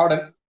என்ற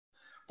பாடல்,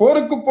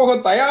 போருக்கு போக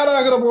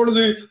தயாராகிற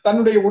பொழுது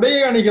தன்னுடைய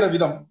உடையை அணிகிற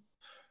விதம்,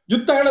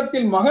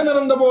 யுத்தகலத்தில் மகன்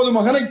இறந்த போது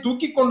மகனை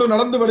தூக்கி கொண்டு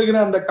நடந்து வருகிற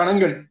அந்த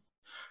கணங்கள்,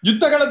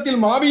 யுத்தகலத்தில்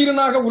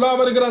மாவீரனாக உலா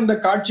வருகிற அந்த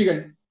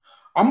காட்சிகள்,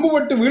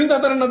 அம்புபட்டு வீழ்ந்த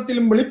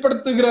தருணத்திலும்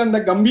வெளிப்படுத்துகிற அந்த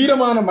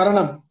கம்பீரமான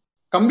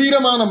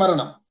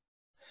மரணம்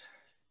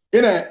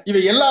என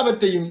இவை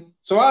எல்லாவற்றையும்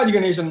சிவாஜி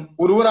கணேசன்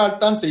ஒருவரால்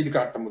தான் செய்து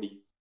காட்ட முடியும்.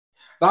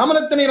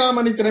 ராமரத்தனை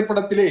ராமனி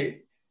திரைப்படத்திலே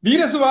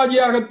வீர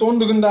சிவாஜியாக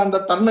தோன்றுகின்ற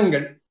அந்த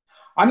தருணங்கள்,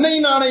 அன்னை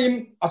நாணையின்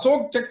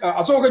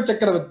அசோக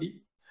சக்கரவர்த்தி,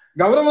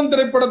 கௌரவன்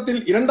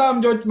திரைப்படத்தில்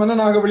 2ஆம் ஜோர்ஜ்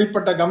மன்னனாக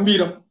வெளிப்பட்ட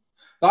கம்பீரம்,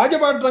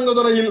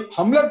 ராஜபாட்ரங்கதுறையில்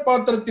ஹம்லட்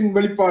பாத்திரத்தின்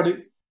வெளிப்பாடு,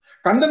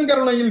 கந்தன்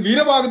கருணையில்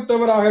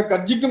வீரபாகுத்தவராக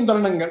கர்ஜிக்கும்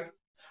தருணங்கள்,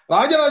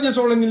 ராஜராஜ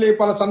சோழனிலே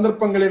பல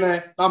சந்தர்ப்பங்கள் என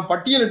நாம்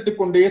பட்டியலிட்டுக்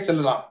கொண்டே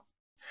செல்லலாம்.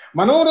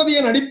 மனோரதிய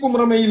நடிப்பு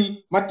முறைமையில்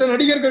மற்ற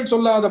நடிகர்கள்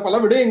சொல்லாத பல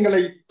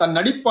விடயங்களை தன்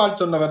நடிப்பால்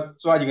சொன்னவர்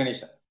சிவாஜி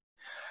கணேசன்.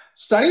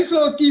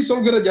 ஸ்டானிஸ்லாவ்ஸ்கி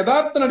சொல்கிற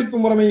யதார்த்த நடிப்பு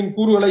முறைமையின்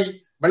கூறுகளை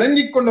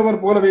விளங்கிக் கொண்டவர்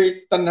போலவே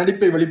தன்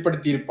நடிப்பை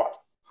வெளிப்படுத்தி இருப்பார்.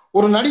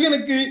 ஒரு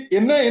நடிகனுக்கு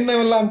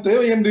என்னவெல்லாம்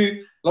தேவை என்று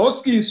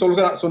லோஸ்கி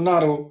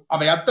சொன்னாரோ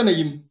அவை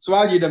அத்தனையும்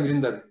சிவாஜியிடம்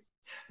இருந்தது.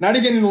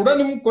 நடிகனின்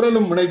உடலும்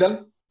குரலும் முனைதல்,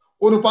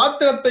 ஒரு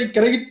பாத்திரத்தை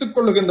கிரகித்துக்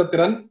கொள்ளுகின்ற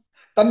திறன்,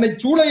 தன்னை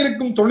சூழ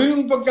இருக்கும்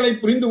தொழில்நுட்பங்களை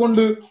புரிந்து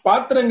கொண்டு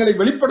பாத்திரங்களை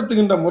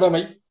வெளிப்படுத்துகின்ற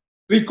முறைமை,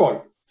 ரீகால்,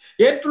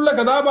 ஏற்றுள்ள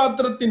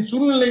கதாபாத்திரத்தின்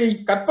சூழ்நிலையை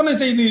கற்பனை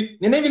செய்து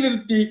நினைவில்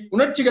நிறுத்தி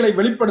உணர்ச்சிகளை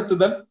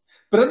வெளிப்படுத்துதல்,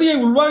 பிரதியை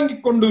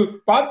உள்வாங்கிக் கொண்டு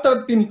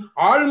பாத்திரத்தின்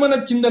ஆழ்மன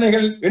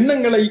சிந்தனைகள்,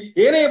 எண்ணங்களை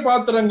ஏனைய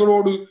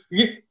பாத்திரங்களோடு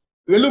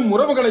எழும்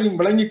உறவுகளையும்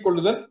விளங்கிக்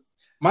கொள்ளுதல்,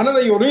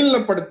 மனதை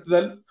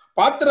ஒருநிலைப்படுத்துதல்,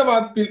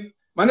 பாத்திரவார்ப்பில்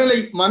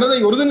மனதை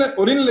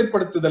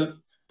ஒருநிலைப்படுத்துதல்,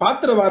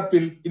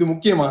 பாத்திரவார்ப்பில் இது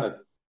முக்கியமானது.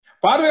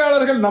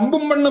 பார்வையாளர்கள்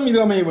நம்பும் வண்ணம் இது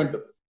அமைய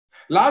வேண்டும்.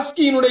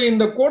 லாஸ்கியினுடைய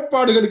இந்த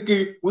கோட்பாடுகளுக்கு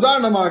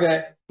உதாரணமாக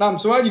நாம்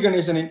சிவாஜி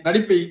கணேசனின்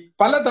நடிப்பை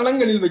பல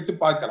தளங்களில் வைத்து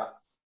பார்க்கலாம்.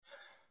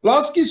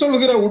 லாஸ்கி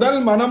சொல்கிற உடல்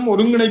மனம்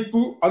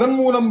ஒருங்கிணைப்பு, அதன்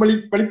மூலம்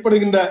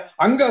வெளிப்படுகின்ற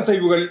அங்க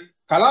அசைவுகள்,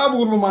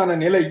 கலாபூர்வமான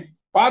நிலை,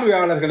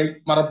 பார்வையாளர்களை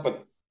மறப்பது,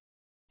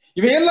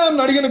 இவையெல்லாம்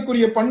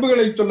நடிகனுக்குரிய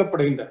பண்புகளை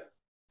சொல்லப்படுகின்றன.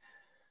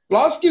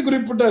 லாஸ்கி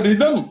குறிப்பிட்ட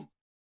ரிதம்,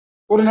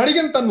 ஒரு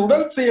நடிகன் தன்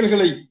உடல்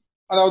செயல்களை,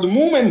 அதாவது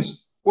மூமெண்ட்ஸ்,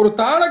 ஒரு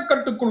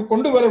தாளக்கட்டுக்குள்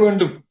கொண்டு வர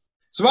வேண்டும்.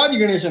 சிவாஜி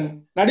கணேசன்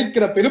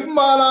நடிக்கிற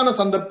பெரும்பாலான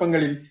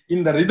சந்தர்ப்பங்களில்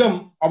இந்த ரிதம்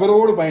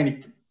அவரோடு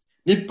பயணிக்கும்.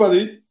 நிற்பது,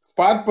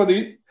 பார்ப்பது,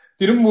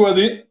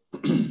 திரும்புவது,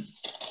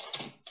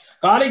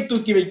 காலை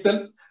தூக்கி வைத்தல்,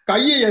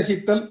 கையை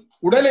அசைத்தல்,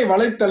 உடலை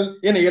வளைத்தல்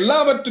என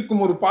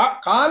எல்லாவற்றுக்கும் ஒரு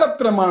கால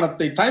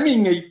பிரமாணத்தை,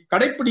 டைமிங்கை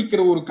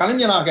கடைபிடிக்கிற ஒரு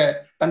கலைஞனாக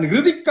தன்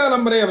இறுதி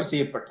காலம் வரை அவர்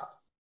செய்யப்பட்டார்.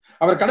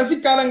 அவர் கடைசி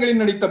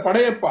காலங்களில் நடித்த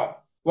படையப்பா,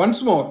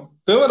 ஒன்ஸ் மோர்,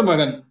 தேவர்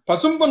மகன்,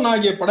 பசும்பொன்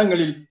ஆகிய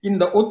படங்களில்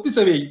இந்த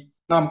ஒத்திசைவை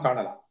நாம்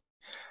காணலாம்.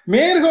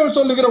 மேற்கோள்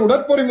சொல்லுகிற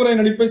உடற்பொறிமுறை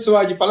நடிப்பை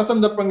சிவாஜி பல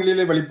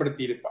சந்தர்ப்பங்களிலே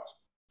வெளிப்படுத்தி இருப்பார்.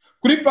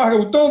 குறிப்பாக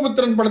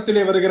உத்தமபுத்திரன்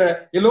படத்திலே வருகிற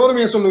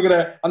எல்லோருமே சொல்லுகிற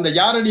அந்த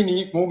யாரடி நீ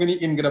மோகினி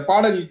என்கிற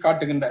பாடலில்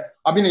காட்டுகின்ற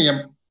அபிநயம்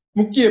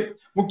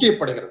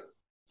முக்கியப்படுகிறது.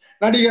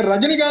 நடிகர்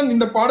ரஜினிகாந்த்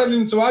இந்த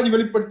பாடலின் சிவாஜி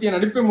வெளிப்படுத்திய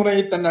நடிப்பு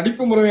முறையை தன்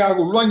நடிப்பு முறையாக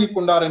உள்வாங்கிக்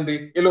கொண்டார் என்று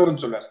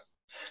எல்லோரும் சொல்வர்.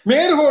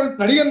 மேற்கோள்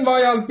நடிகன்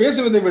வாயால்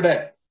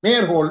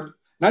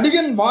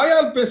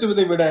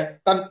பேசுவதை விட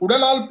தன்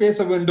உடலால்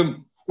பேச வேண்டும்.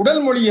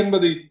 உடல் மொழி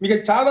என்பது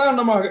மிக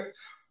சாதாரணமாக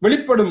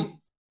வெளிப்படும்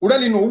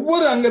உடலின்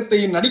ஒவ்வொரு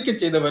அங்கத்தையும் நடிக்க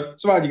செய்தவர்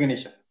சிவாஜி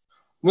கணேசன்.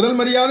 முதல்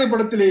மரியாதை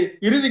படத்திலே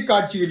இறுதி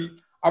காட்சியில்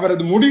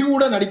அவரது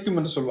முடிகூட நடிக்கும்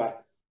என்று சொல்வார்.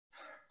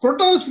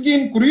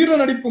 குரோட்டோவ்ஸ்கியின் குறியீடு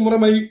நடிப்பு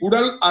முறைமை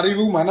உடல்,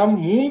 அறிவு, மனம்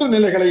மூன்று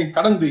நிலைகளையும்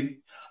கடந்து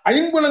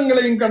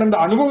ஐம்புலங்களையும் கடந்த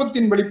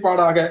அனுபவத்தின்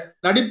வெளிப்பாடாக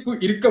நடிப்பு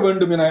இருக்க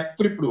வேண்டும் என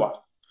குறிப்பிடுவார்.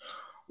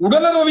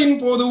 உடலுறவின்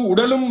போது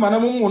உடலும்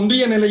மனமும்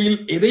ஒன்றிய நிலையில்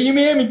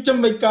எதையுமே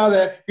மிச்சம் வைக்காத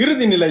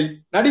இறுதி நிலை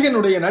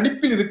நடிகனுடைய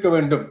நடிப்பில் இருக்க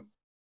வேண்டும்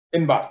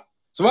என்பார்.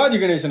 சிவாஜி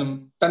கணேசனும்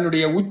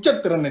தன்னுடைய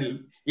உச்சத்திறனில்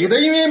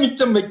எதையுமே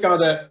மிச்சம்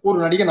வைக்காத ஒரு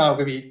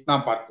நடிகனாகவே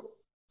நாம் பார்க்கிறோம்.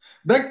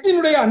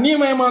 பிரக்டினுடைய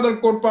அந்நியமயமாதல்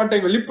கோட்பாட்டை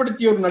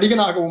வெளிப்படுத்திய ஒரு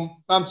நடிகனாகவும்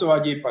நாம்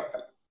சிவாஜியை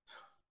பார்க்கலாம்.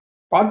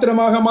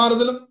 பாத்திரமாக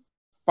மாறுதலும்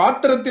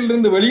பாத்திரத்தில்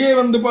இருந்து வெளியே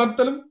வந்து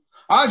பார்த்தலும்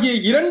ஆகிய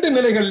இரண்டு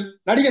நிலைகள்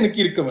நடிகனுக்கு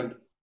இருக்க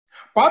வேண்டும்.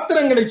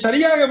 பாத்திரங்களை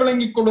சரியாக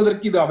விளங்கிக்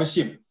கொள்வதற்கு இது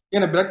அவசியம்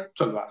என பிரக்ட்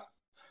சொல்வார்.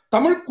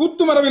 தமிழ்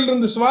கூத்து மரபில்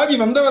இருந்து சிவாஜி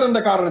வந்தவர்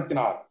என்ற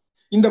காரணத்தினால்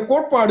இந்த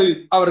கோட்பாடு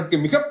அவருக்கு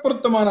மிக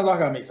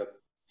பொருத்தமானதாக அமைகிறது.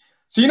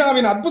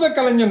 சீனாவின் அற்புத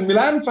கலைஞன்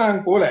மிலான்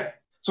பிராங்க் போல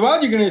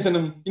சிவாஜி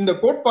கணேசனும் இந்த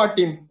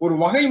கோட்பாட்டின் ஒரு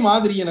வகை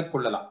மாதிரி என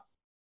கொள்ளலாம்.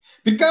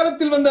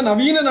 பிற்காலத்தில் வந்த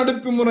நவீன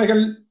நடிப்பு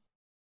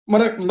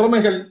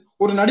முறைமைகள்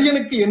ஒரு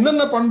நடிகனுக்கு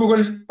என்னென்ன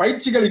பண்புகள்,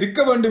 பயிற்சிகள் இருக்க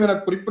வேண்டும் என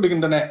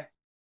குறிப்பிடுகின்றன.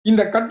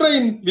 இந்த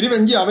கட்டுரையின்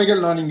விரிவஞ்சி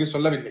அவைகள் நான் இங்கு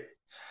சொல்லவில்லை.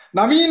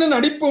 நவீன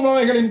நடிப்பு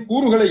முறைகளின்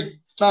கூறுகளை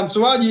நாம்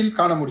சிவாஜியில்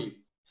காண முடியும்.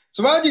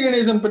 சிவாஜி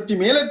கணேசன் பற்றி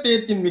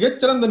மேலத்தேயத்தின்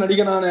மிகச்சிறந்த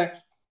நடிகனான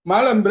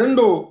மாலம்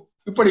பிரண்டோ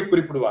இப்படி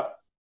குறிப்பிடுவார்.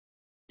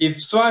 If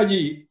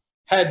Shivaji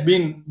had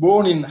been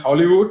born in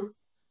Hollywood,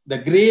 the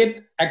great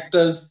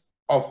actors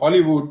of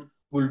Hollywood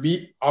will be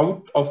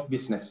out of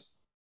business.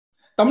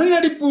 Tamil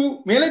நடிப்பு,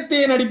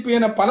 மேலத்தேய நடிப்பு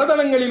என பல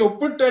தளங்களில்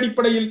ஒப்பீட்டு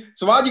அடிப்படையில்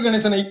சிவாஜி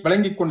கணேசனை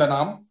விளங்கிக் கொண்ட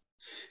நாம்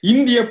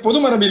இந்திய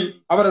பொதுமரபில்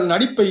அவரது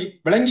நடிப்பை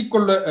விளங்கிக்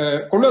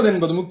கொள்வது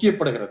என்பது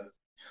முக்கியப்படுகிறது.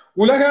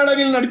 உலக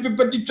அளவில் நடிப்பு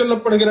பற்றி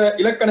சொல்லப்படுகிற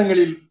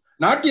இலக்கணங்களில்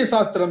நாட்டிய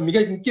சாஸ்திரம்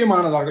மிக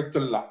முக்கியமானதாக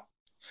சொல்லலாம்.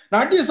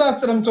 நாட்டிய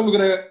சாஸ்திரம்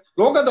சொல்கிற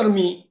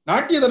லோகதர்மி,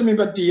 நாட்டிய தர்மி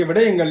பற்றிய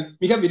விடயங்கள்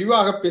மிக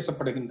விரிவாக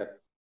பேசப்படுகின்றன.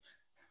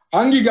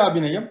 ஆங்கிக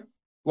அபிநயம்,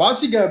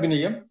 வாசிக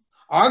அபிநயம்,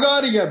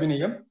 ஆகாரிக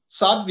அபிநயம்,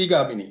 சாத்விக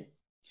அபிநயம்,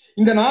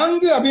 இந்த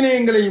 4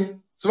 அபிநயங்களையும்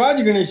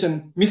சிவாஜி கணேசன்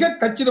மிக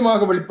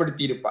கச்சிதமாக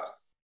வெளிப்படுத்தி இருப்பார்.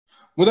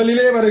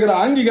 முதலிலே வருகிற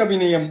ஆங்கிக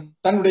அபிநயம்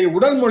தன்னுடைய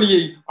உடல்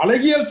மொழியை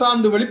அழகியல்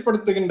சார்ந்து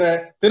வெளிப்படுத்துகின்ற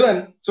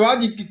திறன்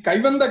சிவாஜிக்கு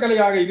கைவந்த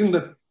கலையாக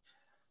இருந்தது.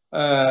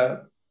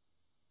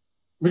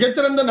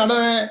 மிகச்சிறந்த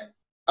நடன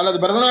அல்லது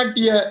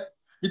பரதநாட்டிய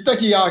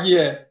வித்தகி ஆகிய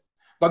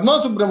பத்மா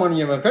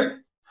சுப்பிரமணியம் அவர்கள்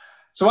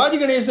சிவாஜி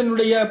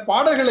கணேசனுடைய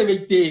பாடல்களை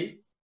வைத்தே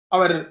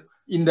அவர்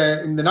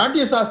இந்த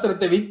நாட்டிய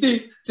சாஸ்திரத்தை வைத்து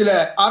சில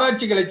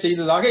ஆராய்ச்சிகளை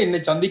செய்ததாக என்னை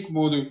சந்திக்கும்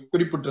போது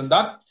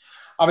குறிப்பிட்டிருந்தார்.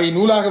 அவை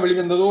நூலாக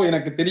வெளிவந்ததோ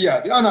எனக்கு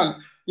தெரியாது. ஆனால்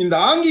இந்த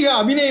ஆங்கிக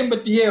அபிநயம்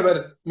பற்றியே அவர்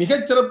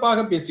மிகச்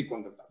சிறப்பாக பேசிக்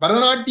கொண்டிருந்தார்.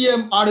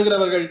 பரதநாட்டியம்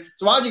ஆடுகிறவர்கள்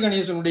சிவாஜி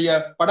கணேசனுடைய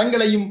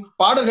படங்களையும்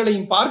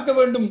பாடல்களையும் பார்க்க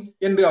வேண்டும்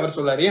என்று அவர்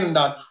சொல்றார்.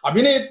 ஏனென்றால்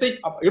அபிநயத்தை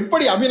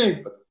எப்படி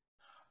அபிநயிப்பது,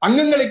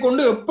 அங்கங்களை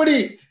கொண்டு எப்படி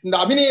இந்த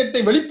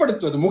அபிநயத்தை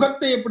வெளிப்படுத்துவது,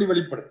 முகத்தை எப்படி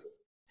வெளிப்படுத்துவது,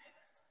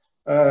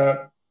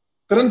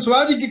 திறன்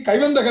சிவாஜிக்கு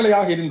கைவந்த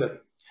கலையாக இருந்தது.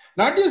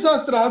 நாட்டிய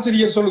சாஸ்திர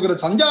ஆசிரியர் சொல்லுகிற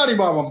சஞ்சாரி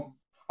பாவம்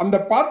அந்த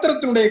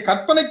பாத்திரத்தினுடைய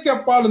கற்பனைக்கு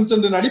அப்பாலும்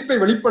சென்று நடிப்பை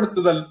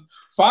வெளிப்படுத்துதல்,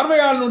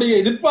 பார்வையாளனுடைய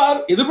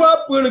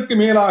எதிர்பார்ப்புகளுக்கு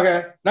மேலாக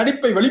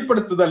நடிப்பை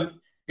வெளிப்படுத்துதல்,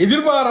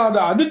 எதிர்பாராத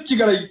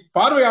அதிர்ச்சிகளை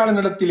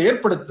பார்வையாளனிடத்தில்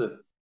ஏற்படுத்துதல்.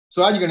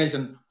 சிவாஜி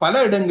கணேசன்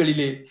பல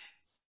இடங்களிலே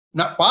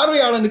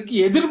பார்வையாளனுக்கு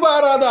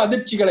எதிர்பாராத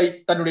அதிர்ச்சிகளை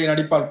தன்னுடைய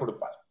நடிப்பால்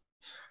கொடுப்பார்.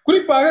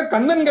 குறிப்பாக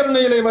கந்தன்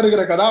கருணையிலே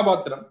வருகிற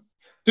கதாபாத்திரம்,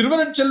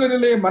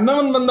 திருவருட்செல்வரிலே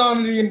மன்னவன்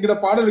வந்தான் என்கிற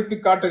பாடலுக்கு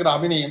காட்டுகிற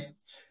அபிநயம்,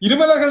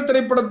 இருமலர்கள்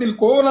திரைப்படத்தில்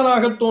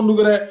கோவலனாக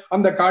தோன்றுகிற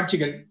அந்த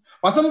காட்சிகள்,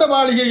 வசந்த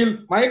மாளிகையில்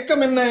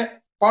மயக்கம் என்ன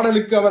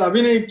பாடலுக்கு அவர்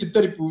அபிநய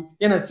சித்தரிப்பு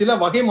என சில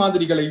வகை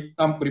மாதிரிகளை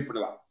நாம்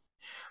குறிப்பிடலாம்.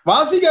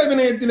 வாசிக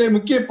அபிநயத்திலே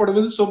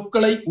முக்கியப்படுவது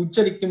சொற்களை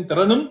உச்சரிக்கும்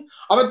திறனும்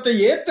அவற்றை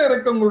ஏற்ற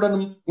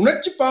இறக்கங்களுடனும்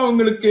உணர்ச்சி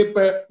பாவங்களுக்கு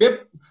ஏற்ப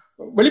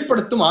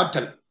வெளிப்படுத்தும்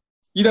ஆற்றல்.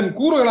 இதன்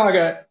கூறுகளாக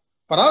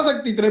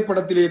பராசக்தி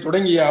திரைப்படத்திலே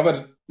தொடங்கிய அவர்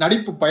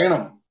நடிப்பு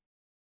பயணம்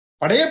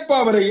படையப்பா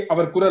வரை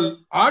அவர் குரல்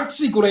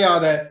ஆட்சி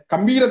குறையாத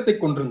கம்பீரத்தை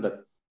கொண்டிருந்தது.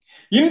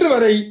 இன்று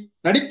வரை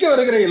நடிக்க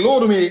வருகிற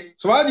எல்லோருமே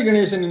சிவாஜி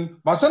கணேசனின்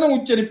வசன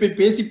உச்சரிப்பை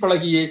பேசி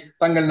பழகியே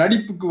தங்கள்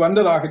நடிப்புக்கு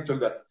வந்ததாக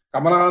சொல்வர்.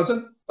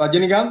 கமலஹாசன்,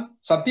 ரஜினிகாந்த்,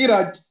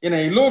 சத்யராஜ்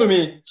என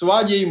எல்லோருமே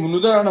சிவாஜியை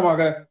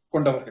முன்னுதாரணமாக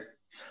கொண்டவர்கள்.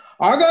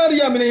 ஆகாரி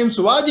அபிநயம்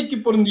சிவாஜிக்கு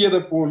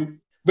பொருந்தியது போல்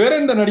வேற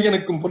எந்த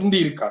நடிகனுக்கும் பொருந்தி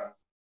இருக்காது.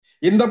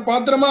 எந்த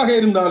பாத்திரமாக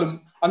இருந்தாலும்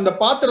அந்த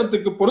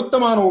பாத்திரத்துக்கு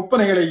பொருத்தமான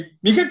ஒப்பனைகளை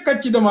மிக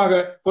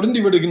கச்சிதமாக பொருந்தி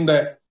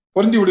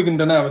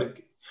விடுகின்றன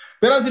அவருக்கு.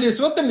 பேராசிரியர்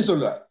சிவத்தம்பி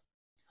சொல்வார்,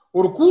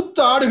 ஒரு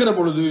கூத்து ஆடுகிற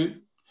பொழுது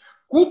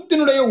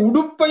கூத்தினுடைய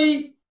உடுப்பை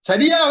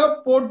சரியாக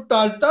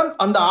போட்டால்தான்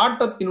அந்த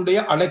ஆட்டத்தினுடைய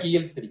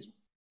அழகியல் தெரியும்.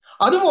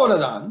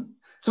 அதுபோலதான்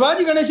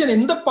சிவாஜி கணேசன்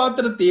எந்த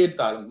பாத்திரத்தை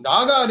ஏற்றாலும் இந்த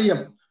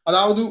ஆகாரியம்,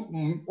 அதாவது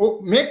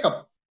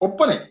மேக்கப்,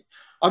 ஒப்பனை,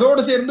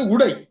 அதோடு சேர்ந்து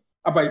உடை,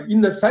 அப்ப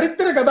இந்த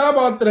சரித்திர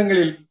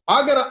கதாபாத்திரங்களில்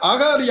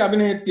ஆகாரி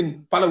அபிநயத்தின்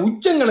பல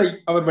உச்சங்களை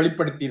அவர்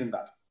வெளிப்படுத்தி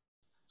இருந்தார்.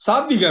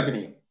 சாத்விக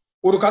அபிநயம்,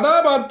 ஒரு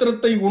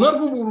கதாபாத்திரத்தை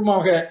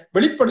உணர்வுபூர்வமாக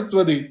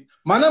வெளிப்படுத்துவது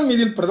மனம்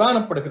இதில்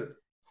பிரதானப்படுகிறது.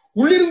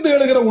 உள்ளிருந்து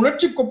எழுகிற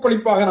உணர்ச்சி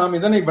கொப்பளிப்பாக நாம்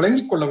இதனை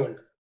விளங்கிக் கொள்ள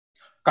வேண்டும்.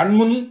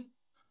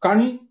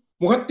 கண்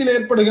முகத்தில்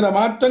ஏற்படுகிற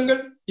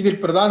மாற்றங்கள் இதில்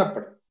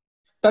பிரதானப்படும்.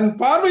 தன்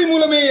பார்வை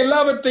மூலமே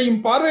எல்லாவற்றையும்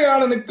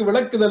பார்வையாளனுக்கு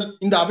விளக்குதல்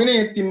இந்த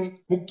அபிநயத்தின்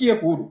முக்கிய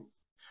கூறு.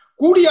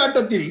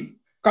 கூடியாட்டத்தில்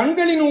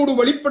கண்களினூடு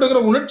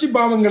வெளிப்படுகிற உணர்ச்சி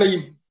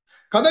பாவங்களையும்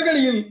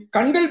கதகளியில்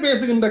கண்கள்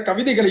பேசுகின்ற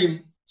கவிதைகளையும்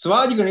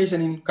சிவாஜி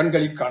கணேசனின்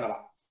கண்களில்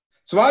காணலாம்.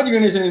 சிவாஜி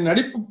கணேசனின்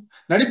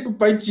நடிப்பு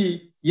பயிற்சி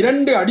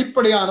 2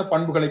 அடிப்படையான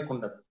பண்புகளை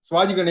கொண்டது.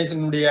 சிவாஜி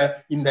கணேசனுடைய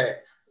இந்த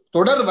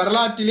தொடர்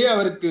வரலாற்றிலே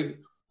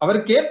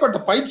அவருக்கு ஏற்பட்ட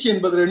பயிற்சி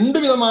என்பது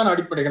 2 விதமான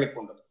அடிப்படைகளை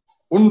கொண்டது.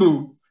 ஒன்று,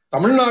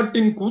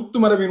 தமிழ்நாட்டின் கூத்து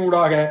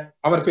மரபினூடாக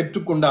அவர்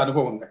பெற்றுக்கொண்ட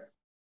அனுபவங்கள்.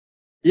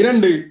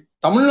 2,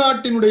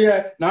 தமிழ்நாட்டினுடைய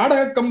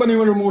நாடக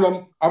கம்பெனிகள் மூலம்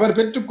அவர்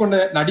பெற்றுக்கொண்ட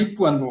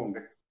நடிப்பு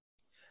அனுபவங்கள்.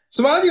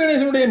 சிவாஜி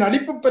கணேசனுடைய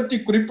நடிப்பு பற்றி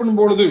குறிப்பிடும்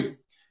பொழுது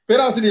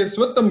பேராசிரியர்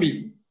சிவத்தம்பி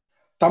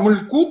தமிழ்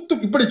கூத்து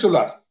இப்படி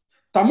சொல்லார்,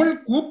 தமிழ்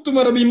கூத்து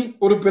மரபின்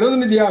ஒரு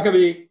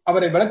பிரதிநிதியாகவே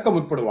அவரை விளக்க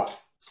முற்படுவார்.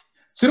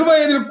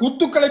 சிறுவயதில்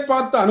கூத்துக்களை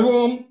பார்த்த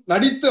அனுபவம்,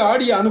 நடித்து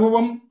ஆடிய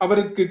அனுபவம்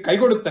அவருக்கு கை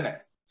கொடுத்தன.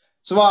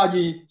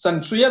 சிவாஜி தன்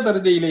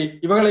சுயதரிதையிலே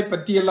இவர்களை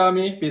பற்றி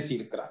எல்லாமே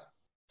பேசியிருக்கிறார்.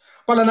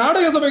 பல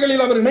நாடக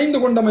சபைகளில் அவர் இணைந்து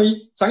கொண்டமை,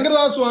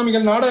 சங்கரதாஸ்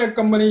சுவாமிகள் நாடக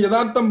கம்பெனி,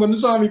 யதார்த்தம்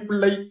பொன்னுசாமி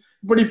பிள்ளை,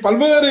 இப்படி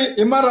பல்வேறு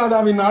எம்.ஆர்.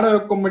 ராதாவின் நாடக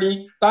கம்பெனி,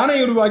 தானே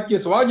உருவாக்கிய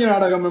சிவாஜி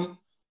நாடகமும்,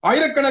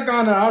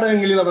 ஆயிரக்கணக்கான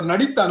நாடகங்களில் அவர்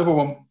நடித்த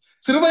அனுபவம்,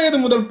 சிறுவயது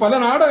முதல் பல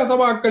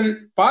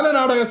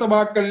நாடக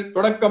சபாக்கள்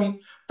தொடக்கம்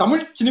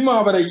தமிழ் சினிமா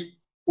வரை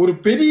ஒரு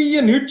பெரிய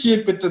நீட்சியை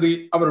பெற்றது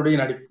அவருடைய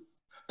நடிப்பு.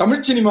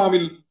 தமிழ்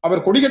சினிமாவில்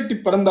அவர் கொடிகட்டி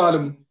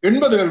பறந்தாலும்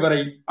 80கள்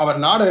வரை அவர்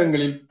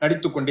நாடகங்களில்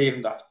நடித்துக் கொண்டே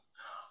இருந்தார்.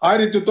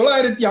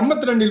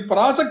 1952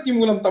 பராசக்தி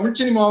மூலம் தமிழ்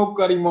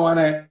சினிமாவுக்கு அறிமுகமான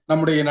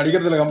நம்முடைய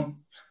நடிகர் திலகம்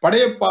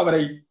படையப்பா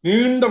வரை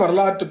நீண்ட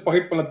வரலாற்று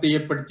பகைப்பலத்தை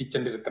ஏற்படுத்தி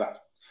சென்றிருக்கிறார்.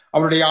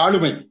 அவருடைய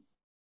ஆளுமை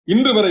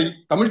இன்று வரை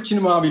தமிழ்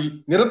சினிமாவில்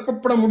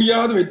நிரப்பப்பட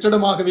முடியாத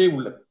வெற்றிடமாகவே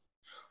உள்ளது.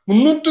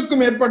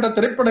 300க்கும் மேற்பட்ட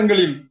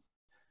திரைப்படங்களில்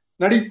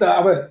நடித்த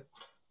அவர்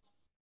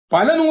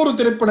பல 100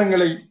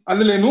 திரைப்படங்களை,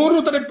 அதில்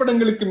 100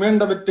 திரைப்படங்களுக்கு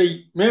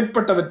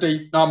மேற்பட்டவற்றை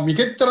நாம்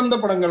மிகச்சிறந்த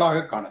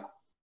படங்களாக காணலாம்.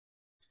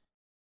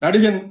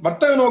 நடிகன்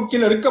வர்த்தக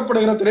நோக்கில்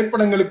எடுக்கப்படுகிற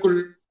திரைப்படங்களுக்குள்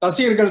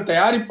ரசிகர்கள்,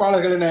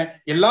 தயாரிப்பாளர்கள் என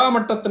எல்லா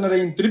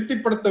மட்டத்தினரையும்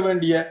திருப்திப்படுத்த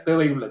வேண்டிய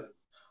தேவை உள்ளது.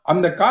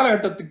 அந்த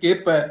காலகட்டத்துக்கு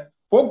ஏற்ப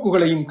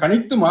போக்குகளையும்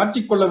கணித்து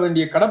மாற்றிக்கொள்ள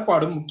வேண்டிய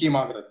கடப்பாடும்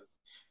முக்கியமாகிறது.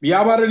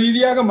 வியாபார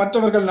ரீதியாக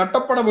மற்றவர்கள்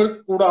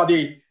நட்டப்படக்கூடாதே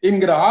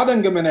என்கிற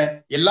ஆதங்கம் என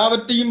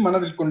எல்லாவற்றையும்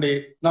மனதில் கொண்டே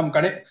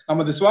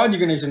நமது சிவாஜி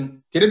கணேசன்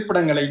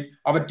திரைப்படங்களை,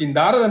 அவற்றின்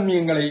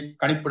தாரதமியங்களை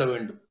கணிப்பிட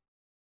வேண்டும்.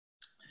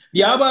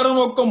 வியாபார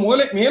நோக்கம்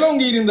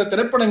மேலோங்கி இருந்த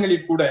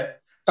திரைப்படங்களில் கூட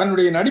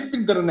தன்னுடைய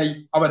நடிப்பின் திறனை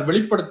அவர்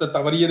வெளிப்படுத்த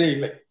தவறியதே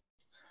இல்லை.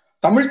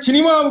 தமிழ்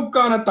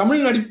சினிமாவுக்கான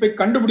தமிழ் நடிப்பை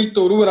கண்டுபிடித்த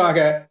ஒருவராக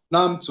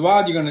நாம்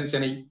சிவாஜி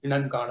கணேசனை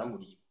இனங்காண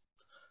முடியும்.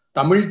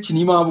 தமிழ்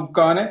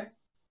சினிமாவுக்கான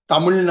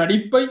தமிழ்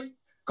நடிப்பை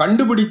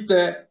கண்டுபிடித்த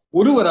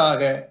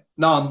ஒருவராக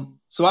நாம்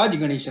சிவாஜி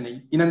கணேசனை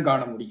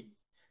இனங்காண முடியும்.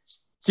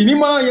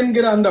 சினிமா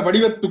என்கிற அந்த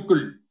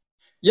வடிவத்துக்குள்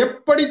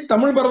எப்படி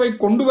தமிழ் பறவை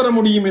கொண்டு வர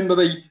முடியும்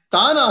என்பதை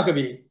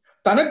தானாகவே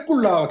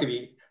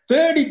தனக்குள்ளாகவே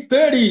தேடி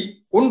தேடி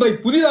ஒன்றை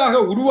புதிதாக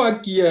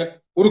உருவாக்கிய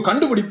ஒரு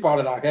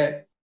கண்டுபிடிப்பாளராக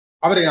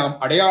அவரை நாம்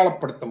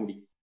அடையாளப்படுத்த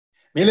முடியும்.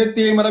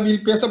 மேலத்திய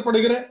மரபில்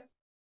பேசப்படுகிற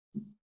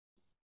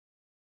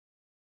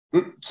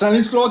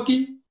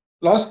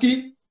ஸ்டானிஸ்லாஸ்கி,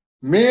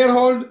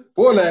 மேயர்ஹோல்ட்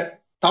போல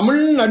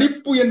தமிழ்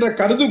நடிப்பு என்ற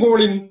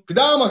கருதுகோளின்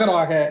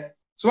பிதாமகராக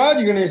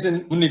சிவாஜி கணேசன்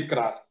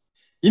முன்னிற்கிறார்.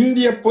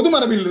 இந்திய பொது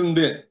மரபில்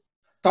இருந்து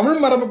தமிழ்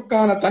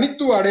மரபுக்கான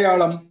தனித்துவ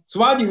அடையாளம்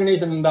சிவாஜி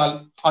கணேசன் என்றால்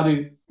அது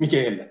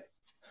மிகையல்ல.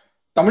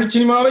 தமிழ்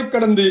சினிமாவை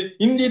கடந்து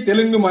இந்தி,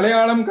 தெலுங்கு,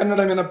 மலையாளம்,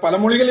 கன்னடம் என பல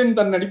மொழிகளின்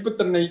தன்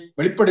நடிப்புத்திறனை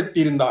வெளிப்படுத்தி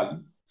இருந்தால்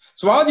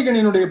சிவாஜி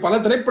கணேசனுடைய பல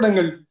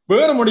திரைப்படங்கள்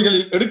வேறு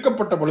மொழிகளில்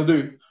எடுக்கப்பட்ட பொழுது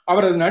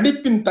அவரது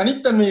நடிப்பின்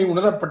தனித்தன்மையை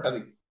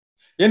உணரப்பட்டது.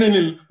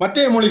 ஏனெனில்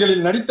மற்ற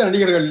மொழிகளில் நடித்த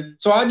நடிகர்கள்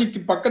சிவாஜிக்கு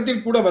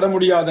பக்கத்தில் கூட வர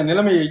முடியாத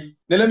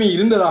நிலைமை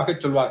இருந்ததாக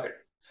சொல்வார்கள்.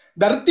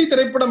 தர்த்தி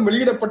திரைப்படம்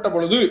வெளியிடப்பட்ட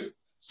பொழுது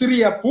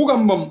சிறிய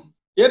பூகம்பம்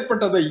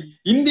ஏற்பட்டதை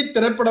இந்தி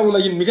திரைப்பட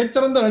உலகின்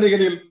மிகச்சிறந்த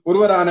நடிகரில்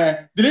ஒருவரான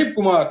திலீப்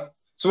குமார்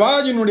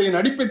சிவாஜியினுடைய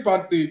நடிப்பை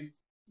பார்த்து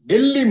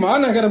டெல்லி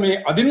மாநகரமே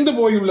அதிர்ந்து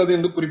போயுள்ளது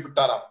என்று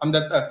குறிப்பிட்டாராம்.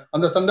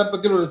 அந்த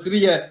சந்தர்ப்பத்தில் ஒரு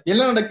சிறிய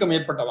நிலநடுக்கம்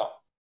ஏற்பட்டதாம்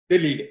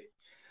டெல்லியிலே.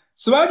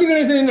 சிவாஜி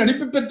கணேசனின்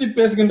நடிப்பை பற்றி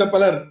பேசுகின்ற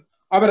பலர்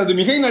அவரது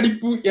மிகை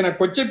நடிப்பு என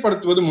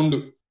கொச்சைப்படுத்துவதும் உண்டு.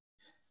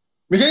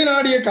 மிகை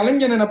நாடிய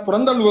கலைஞன் என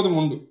புறந்தள்ளுவதும்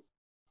உண்டு.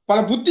 பல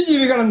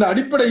புத்திஜீவிகள் அந்த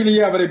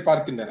அடிப்படையிலேயே அவரை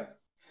பார்க்கின்றனர்.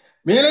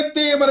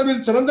 மேலத்தேய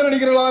மரபில் சிறந்த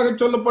நடிகர்களாக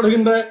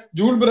சொல்லப்படுகின்ற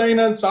ஜூல்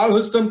பிரைனர், சால்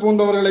ஹஸ்டன்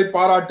போன்றவர்களை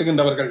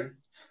பாராட்டுகின்றவர்கள்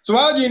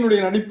சிவாஜியினுடைய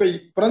நடிப்பை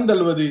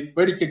புறந்தள்ளுவது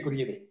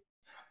வேடிக்கைக்குரியதே.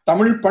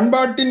 தமிழ்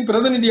பண்பாட்டின்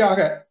பிரதிநிதியாக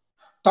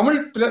தமிழ்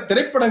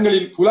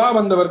திரைப்படங்களில் உலா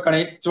வந்தவர்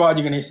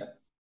சிவாஜி கணேசன்.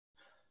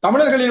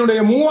 தமிழர்களினுடைய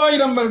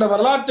 3000 வருட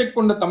வரலாற்றை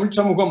கொண்ட தமிழ்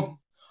சமூகம்,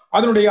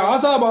 அதனுடைய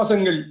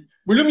ஆசாபாசங்கள்,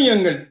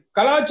 விழுமியங்கள்,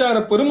 கலாச்சார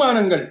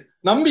பெருமானங்கள்,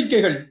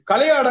 நம்பிக்கைகள்,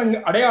 கலை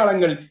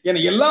அடையாளங்கள்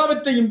என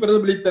எல்லாவற்றையும்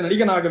பிரதிபலித்த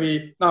நடிகனாகவே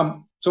நாம்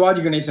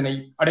சிவாஜி கணேசனை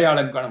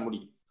அடையாளம் காண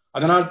முடியும்.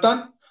 அதனால்தான்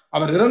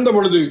அவர் இறந்த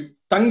பொழுது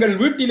தங்கள்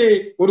வீட்டிலே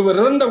ஒருவர்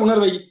இறந்த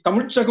உணர்வை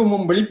தமிழ்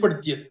சமூகம்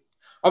வெளிப்படுத்தியது.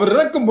 அவர்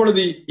இறக்கும்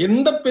பொழுது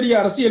எந்த பெரிய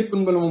அரசியல்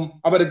பின்புலமும்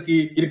அவருக்கு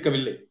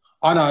இருக்கவில்லை.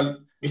 ஆனால்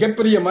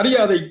மிகப்பெரிய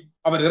மரியாதை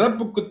அவர்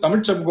இறப்புக்கு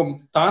தமிழ் சமூகம்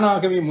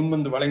தானாகவே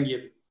முன்வந்து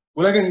வழங்கியது.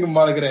 உலகெங்கும்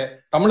வாழ்கிற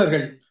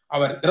தமிழர்கள்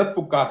அவர்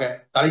இறப்புக்காக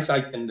தலை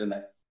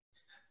சாய்க்கின்றனர்.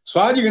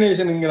 சிவாஜி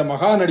கணேசன் என்கிற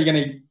மகா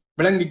நடிகனை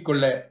விளங்கிக்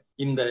கொள்ள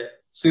இந்த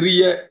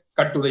சிறிய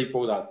கட்டுரை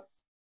போதாது.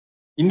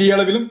 இந்திய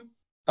அளவிலும்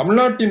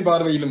தமிழ்நாட்டின்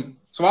பார்வையிலும்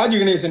சிவாஜி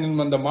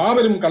கணேசனின் அந்த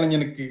மாபெரும்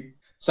கலைஞனுக்கு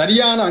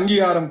சரியான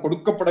அங்கீகாரம்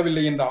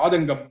கொடுக்கப்படவில்லை என்ற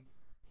ஆதங்கம்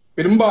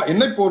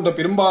என்னை போன்ற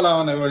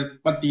பெரும்பாலானவர்கள்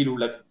மத்தியில்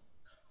உள்ளது.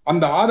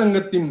 அந்த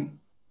ஆதங்கத்தின்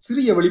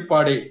சிறிய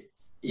வெளிப்பாடே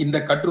இந்த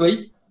கட்டுரை.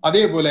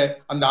 அதே போல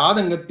அந்த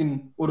ஆதங்கத்தின்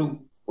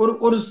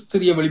ஒரு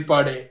சிறிய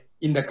வெளிப்பாடே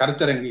இந்த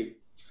கருத்தரங்கு.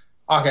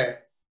 ஆக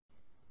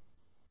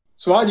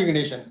சிவாஜி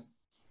கணேசன்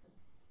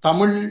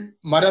தமிழ்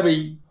மரபை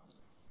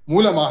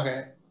மூலமாக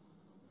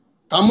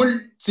தமிழ்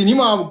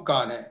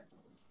சினிமாவுக்கான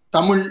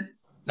தமிழ்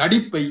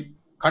நடிப்பை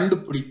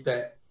கண்டுபிடித்த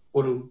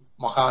ஒரு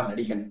மகா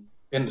நடிகன்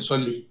என்று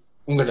சொல்லி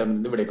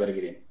உங்களிடமிருந்து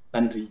விடைபெறுகிறேன்.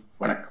 நன்றி,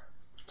 வணக்கம்.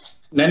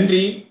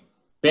 நன்றி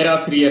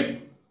பேராசிரியர்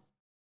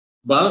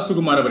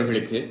பாலசுகுமார்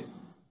அவர்களுக்கு.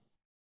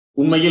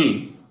 உண்மையில்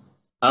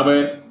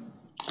அவர்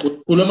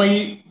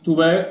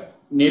புலமைத்துவ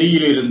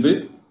நெறியிலிருந்து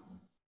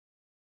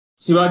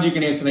சிவாஜி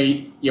கணேசனை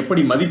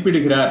எப்படி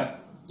மதிப்பிடுகிறார்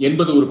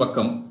என்பது ஒரு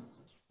பக்கம்,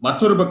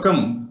 மற்றொரு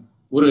பக்கம்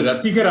ஒரு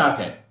ரசிகராக,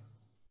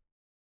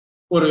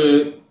 ஒரு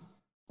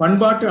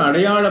பண்பாட்டு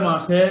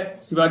அடையாளமாக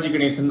சிவாஜி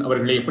கணேசன்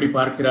அவர்களை எப்படி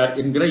பார்க்கிறார்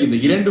என்கிற இந்த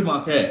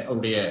இரண்டுமாக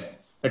அவருடைய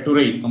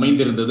கட்டுரை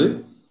அமைந்திருந்தது.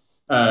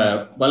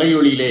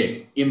 வலையொலியிலே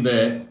இந்த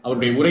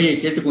அவருடைய உரையை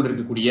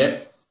கேட்டுக்கொண்டிருக்கக்கூடிய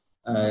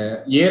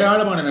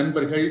ஏராளமான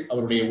நண்பர்கள்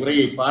அவருடைய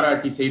உரையை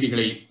பாராட்டி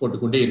செய்திகளை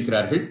போட்டுக்கொண்டே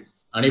இருக்கிறார்கள்.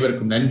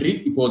 அனைவருக்கும் நன்றி.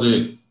 இப்போது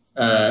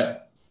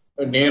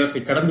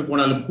நேரத்தை கடந்து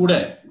போனாலும் கூட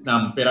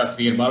நாம்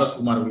பேராசிரியர்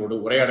பாலசுகுமார்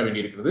அவர்களோடு உரையாட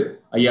வேண்டியிருக்கிறது.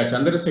 ஐயா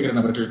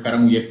சந்திரசேகரன் அவர்கள்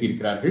கரம் உயர்த்தி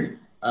இருக்கிறார்கள்.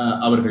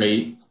 அவர்களை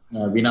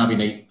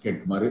வினாவினை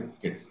கேட்குமாறு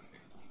கேட்கிறேன்.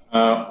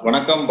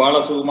 வணக்கம்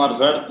பாலசுகுமார்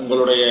சார்.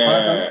 உங்களுடைய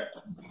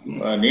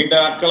நீண்ட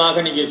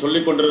நாட்களாக நீங்க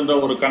சொல்லிக் கொண்டிருந்த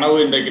ஒரு கனவு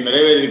இன்றைக்கு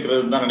நிறைவேறி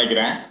இருக்கிறது தான்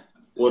நினைக்கிறேன்.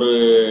 ஒரு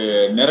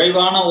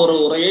நிறைவான ஒரு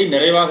உரையை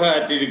நிறைவாக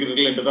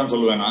ஆற்றியிருக்கிறீர்கள் என்று தான்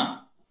சொல்லுவேனா.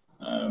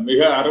 மிக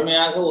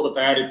அருமையாக ஒரு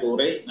தயாரிப்பு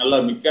உரை, நல்ல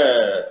மிக்க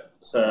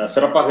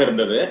சிறப்பாக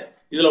இருந்தது.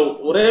 இதுல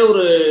ஒரே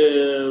ஒரு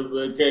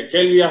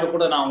கேள்வியாக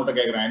கூட நான் உங்கள்கிட்ட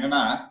கேட்கிறேன்.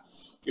 என்னன்னா,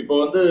 இப்போ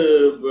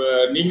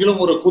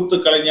நீங்களும் ஒரு கூத்து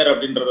கலைஞர்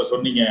அப்படின்றத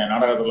சொன்னீங்க,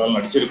 நாடகத்துல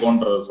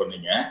நடிச்சிருக்கோன்றத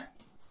சொன்னீங்க,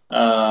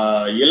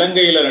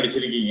 இலங்கையில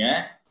நடிச்சிருக்கீங்க,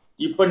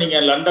 இப்ப நீங்க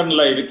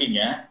லண்டன்ல இருக்கீங்க.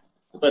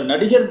 இப்ப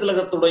நடிகர்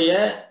திலகத்துடைய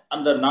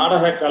அந்த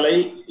நாடக கலை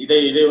இதை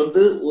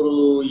ஒரு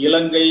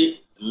இலங்கை,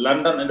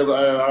 லண்டன்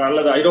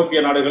அல்லது ஐரோப்பிய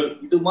நாடுகள்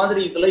இது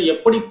மாதிரி இதுல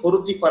எப்படி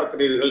பொருத்தி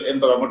பார்க்கிறீர்கள்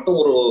என்பதை மட்டும்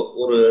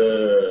ஒரு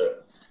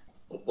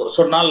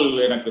சொன்னால்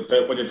எனக்கு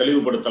கொஞ்சம்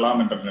தெளிவுபடுத்தலாம்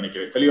என்று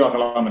நினைக்கிறேன்,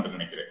 தெளிவாகலாம் என்று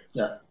நினைக்கிறேன்.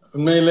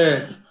 உண்மையிலே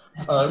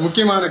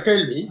முக்கியமான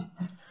கேள்வி.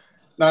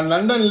 நான்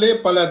லண்டன்லே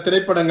பல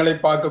திரைப்படங்களை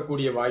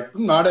பார்க்கக்கூடிய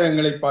வாய்ப்பும்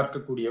நாடகங்களை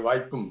பார்க்கக்கூடிய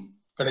வாய்ப்பும்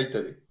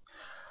கிடைத்தது.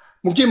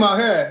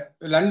 முக்கியமாக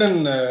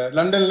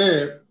லண்டன்ல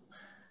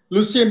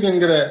லுசியம்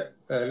என்கிற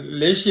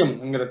லேசியம்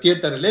என்கிற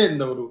தியேட்டரிலே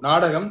இந்த ஒரு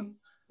நாடகம்,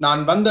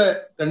 நான் வந்த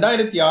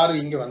 2006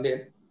 இங்கு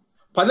வந்தேன்.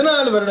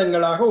 14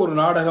 வருடங்களாக ஒரு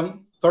நாடகம்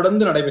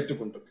தொடர்ந்து நடைபெற்றுக்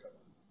கொண்டிருக்கிறது.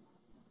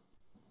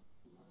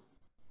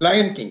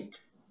 Line king.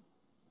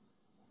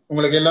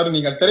 உங்களுக்கு எல்லாரும்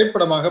நீங்கள்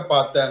திரைப்படமாக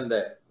பார்த்த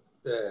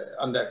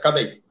அந்த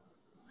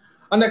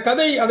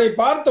கதை, அதை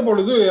பார்த்த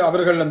பொழுது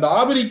அவர்கள் அந்த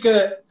ஆபிரிக்க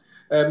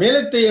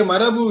மேலத்தைய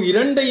மரபு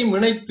இரண்டையும்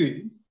இணைத்து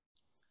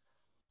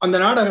அந்த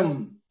நாடகம்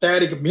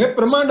தயாரிக்க மிக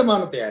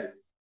பிரமாண்டமான தயாரிப்பு.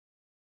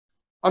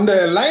 அந்த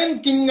லயன்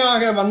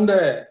கிங்காக வந்த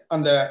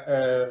அந்த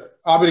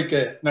ஆபிரிக்க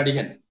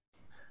நடிகன்,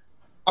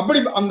 அப்படி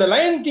அந்த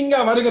லயன் கிங்கா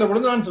வருகிற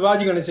பொழுது நான்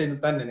சிவாஜி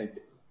கணேசன் தான்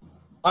நினைத்தேன்.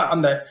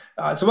 அந்த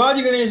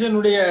சிவாஜி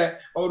கணேசனுடைய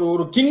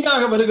ஒரு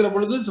கிங்காக வருகிற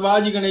பொழுது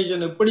சிவாஜி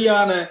கணேசன்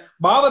எப்படியான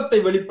பாவத்தை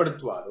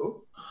வெளிப்படுத்துவாரோ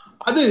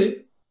அது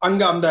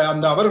அங்க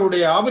அந்த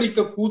அவர்களுடைய ஆபிரிக்க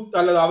கூத்து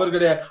அல்லது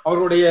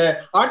அவர்களுடைய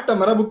ஆட்ட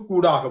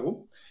மரபுக்கூடாகவும்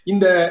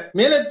இந்த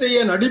மேலத்தைய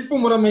நடிப்பு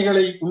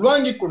முறைமைகளை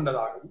உள்வாங்கிக்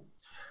கொண்டதாகவும்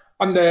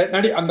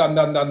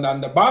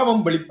அந்த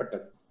பாவம்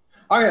வெளிப்பட்டது.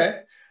 ஆக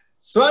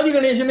சிவாஜி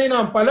கணேசனை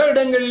நாம் பல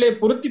இடங்களிலே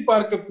பொருத்தி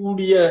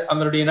பார்க்கக்கூடிய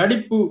அவருடைய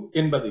நடிப்பு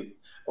என்பது,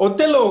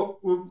 ஒத்தெல்லோ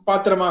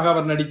பாத்திரமாக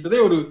அவர் நடித்ததே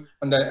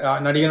அந்த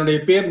நடிகனுடைய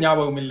பேர்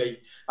ஞாபகம் இல்லை,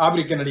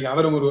 ஆப்பிரிக்க நடிகன்,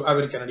 அவரும் ஒரு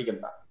ஆப்பிரிக்க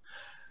நடிகன் தான்.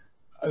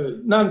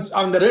 நான்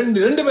அந்த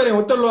ரெண்டு பேரையும்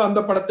ஒத்தல்லோ அந்த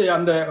படத்தை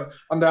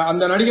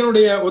அந்த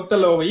நடிகனுடைய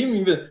ஒத்தல்லோவையும்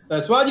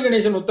சிவாஜி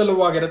கணேசன்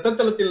ஒத்தல்லோவாக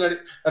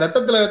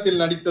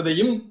ரத்தத்திலகத்தில்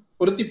நடித்ததையும்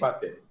பொருத்தி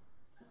பார்த்தேன்.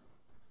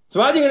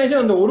 சிவாஜி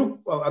கணேசன்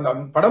அந்த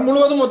படம்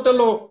முழுவதும்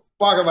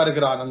ஒத்தல்லோவாக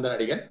வருகிறான் அந்த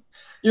நடிகன்.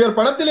 இவர்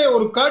படத்திலே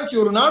ஒரு காட்சி,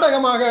 ஒரு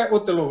நாடகமாக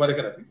ஒத்தல்லோ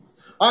வருகிறது.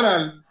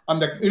 ஆனால்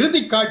அந்த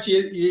இறுதி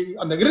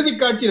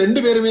காட்சி ரெண்டு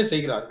பேருமே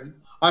செய்கிறார்கள்.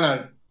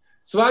 ஆனால்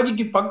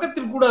சிவாஜிக்கு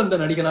பக்கத்தில் கூட அந்த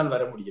நடிகனால்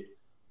வர முடியும்.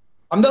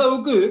 அந்த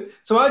அளவுக்கு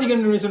சிவாஜி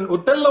கணேசன்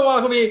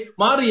ஒத்தல்லோவாகவே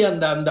மாறிய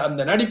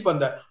அந்த நடிப்பு,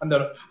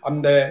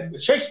 அந்த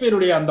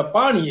ஷேக்ஸ்பியருடைய அந்த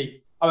பாணியை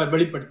அவர்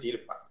வெளிப்படுத்தி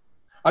இருப்பார்.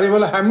 அதே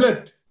போல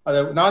ஹெம்லெட்,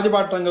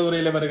 ராஜபாட்டங்க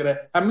உரையில வருகிற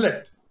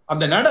ஹெம்லெட்,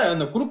 அந்த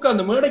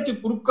அந்த மேடைக்கு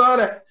குறுக்கார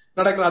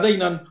நடக்கிற அதை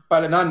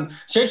நான்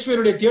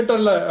ஷேக்ஸ்பியருடைய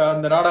தியேட்டர்ல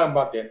அந்த நாடகம்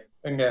பார்த்தேன்,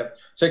 எங்க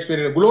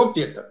ஷேக்ஸ்பியருடைய குளோப்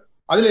தியேட்டர்.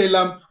 அதுல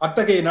எல்லாம்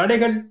அத்தகைய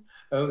நடைகள்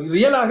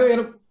ரியலாக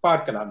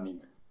பார்க்கலாம்.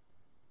 நீங்க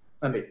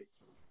நன்றி.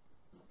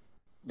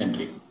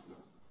 நன்றி.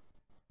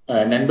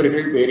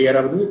 நண்பர்கள் வேறு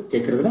யாராவது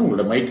கேட்கறதுன்னா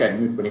உங்களோட மைக்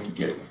அன்மியூட் பண்ணிட்டு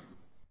கேளுங்க.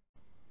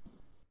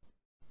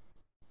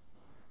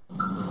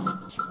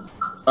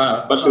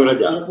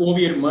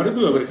 ஓவியர்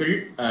மருது அவர்கள்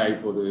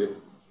இப்போது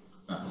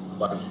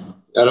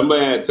ரொம்ப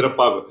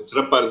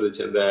சிறப்பா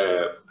இருந்துச்சு அந்த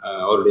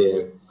அவருடைய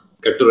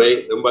கட்டுரை.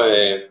 ரொம்ப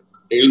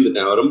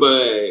எழுந்துட்டேன். ரொம்ப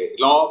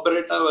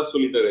எலாபரேட்டாக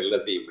சொல்லிட்டாரு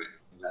எல்லாத்தையுமே.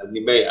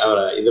 இனிமே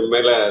இது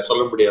மேல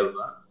சொல்ல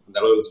முடியாதுதான், இந்த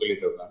அளவுக்கு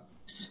சொல்லிட்டு தான்.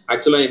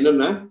 ஆக்சுவலா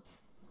என்னன்னா,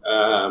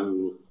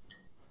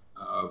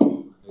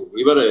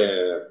 இவர்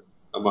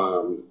நம்ம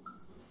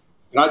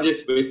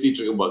ராஜேஷ் பேசிட்டு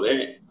இருக்கும்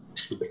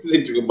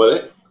போதே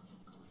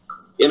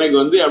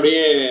எனக்கு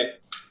அப்படியே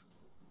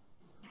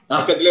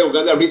பக்கத்திலே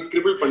உட்காந்து அப்படியே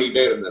ஸ்கிரிபிள்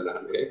பண்ணிக்கிட்டே இருந்தேன்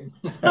நானு.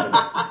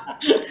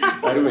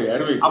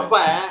 அப்ப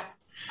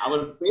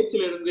அவர்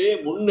பேச்சுல இருந்து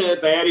முன்ன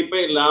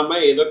தயாரிப்பே இல்லாம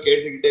ஏதோ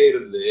கேட்டுக்கிட்டே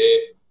இருந்து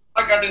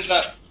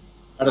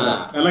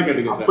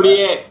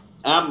அப்படியே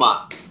ஆமா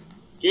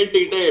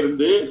கேட்டுக்கிட்டே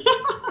இருந்து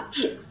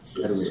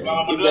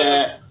இந்த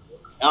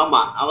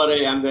அவரை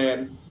அந்த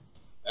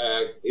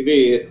இது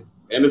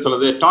என்ன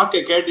சொல்றது டாக்க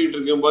கேட்டுக்கிட்டு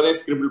இருக்கும் போதே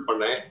ஸ்கிரிபிள்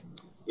பண்ணேன்.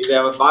 இதை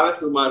அவர்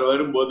பாலசுகுமார்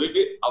வரும்போது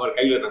அவர்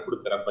கையில நான்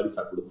கொடுத்துறேன்,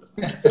 பரிசா கொடுத்துறேன்.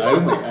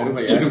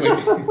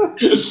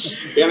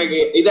 எனக்கு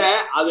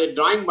அது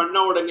டிராயிங்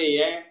பண்ண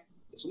உடனேயே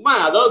சும்மா,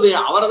 அதாவது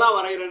அவரை தான்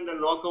வரைகிறன்ற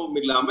நோக்கமும்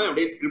இல்லாம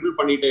அப்படியே ஸ்கிரிபிள்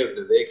பண்ணிட்டே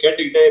இருந்தது.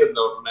 கேட்டுக்கிட்டே இருந்த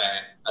உடனே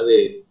அது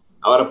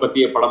அவரை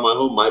பத்திய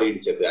படமாகவும்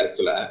மாறிடுச்சு. அது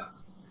ஆக்சுவலா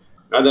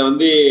அதை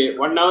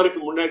 1 ஹவருக்கு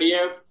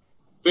முன்னாடியே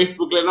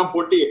பேஸ்புக்ல எல்லாம்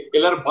போட்டு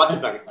எல்லாரும்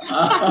பாத்துட்டாங்க.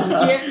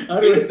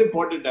 எடுத்து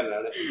போட்டுட்டேன்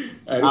நானு.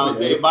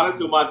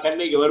 பாலசுகுமார்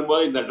சென்னைக்கு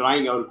வரும்போது இந்த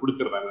டிராயிங் அவர்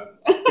கொடுத்துடுறாங்க.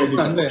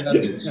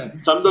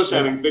 சந்தோஷம்,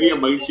 எனக்கு பெரிய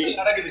மகிழ்ச்சி.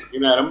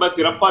 ரொம்ப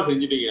சிறப்பா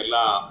செஞ்சுட்டீங்க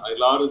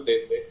எல்லாரும்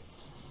சேர்ந்து.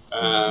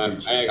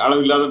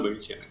 அளவில்லாத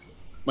மகிழ்ச்சி எனக்கு.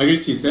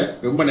 மகிழ்ச்சி சார்,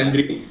 ரொம்ப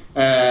நன்றி.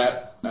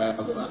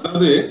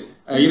 அதாவது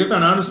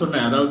இதைத்தான் நானும்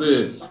சொன்னேன். அதாவது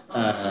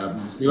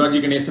சிவாஜி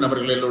கணேசன்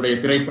அவர்களுடைய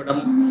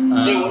திரைப்படம்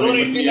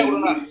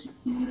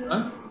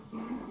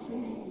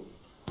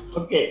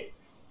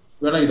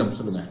வேலாயுதம்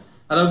சொல்லுங்க.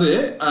 அதாவது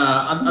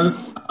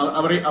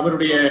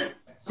அவருடைய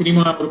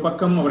சினிமா ஒரு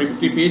பக்கம், அவரை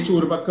பற்றி பேச்சு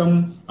ஒரு பக்கம்,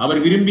 அவர்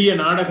விரும்பிய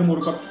நாடகம்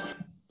ஒரு பக்கம்,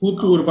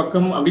 கூத்து ஒரு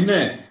பக்கம் அப்படின்னு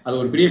அது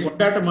ஒரு பெரிய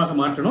கொண்டாட்டமாக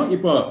மாற்றணும்.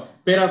 இப்போ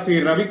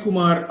பேராசிரியர்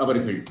ரவிக்குமார்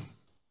அவர்கள்.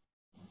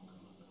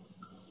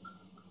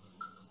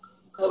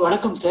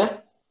 வணக்கம் சார்.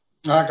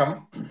 வணக்கம்.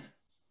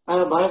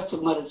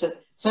 பாலசுகுமார் சார்.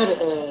 சார்,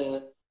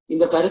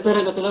 இந்த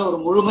கருத்தரங்கத்துல ஒரு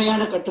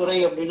முழுமையான கட்டுரை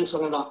அப்படின்னு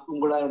சொல்லலாம்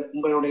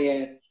உங்களுடைய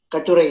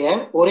கட்டுரைய.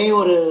 ஒரே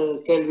ஒரு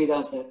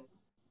கேள்விதான் சார்.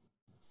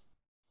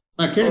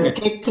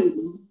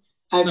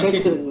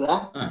 கேக்குதுங்களா?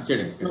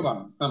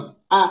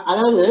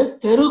 அதாவது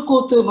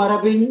தெருக்கூத்து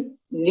மரபின்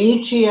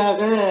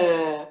நீட்சியாக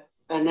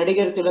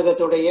நடிகர்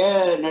திலகத்துடைய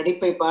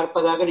நடிப்பை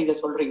பார்ப்பதாக நீங்க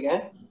சொல்றீங்க.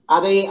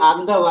 அதை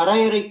அந்த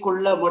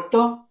வரையறைக்குள்ள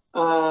மட்டும்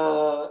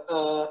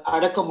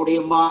அடக்க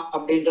முடியுமா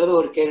அப்படின்றது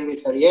ஒரு கேள்வி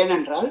சார்.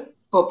 ஏனென்றால்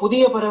இப்போ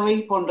புதிய பறவை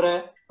போன்ற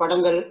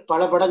படங்கள்,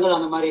 பல படங்கள்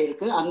அந்த மாதிரி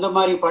இருக்கு. அந்த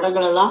மாதிரி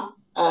படங்கள் எல்லாம்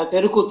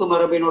தெருக்கூத்து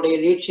மரபினுடைய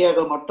நீட்சியாக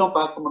மட்டும்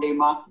பார்க்க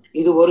முடியுமா?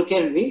 இது ஒரு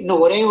கேள்வி.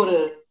 இன்னும் ஒரே ஒரு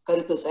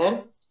கருத்து சார்.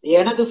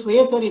 எனது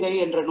சுயசரிதை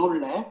என்ற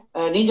நூல்ல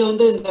நீங்க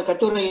இந்த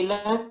கட்டுரையில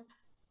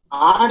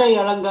ஆடை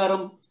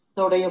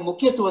அலங்காரத்தோடைய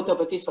முக்கியத்துவத்தை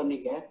பத்தி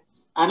சொன்னீங்க.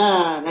 ஆனா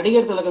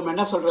நடிகர் திலகம்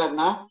என்ன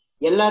சொல்றாருன்னா,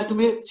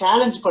 எல்லாருக்குமே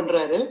சேலஞ்ச்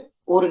பண்றாரு,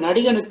 ஒரு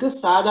நடிகனுக்கு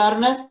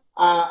சாதாரண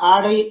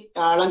ஆடை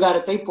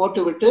அலங்காரத்தை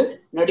போட்டுவிட்டு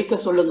நடிக்க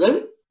சொல்லுங்கள்,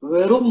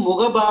 வெறும்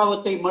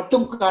முகபாவத்தை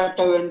மட்டும்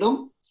காட்ட வேண்டும்,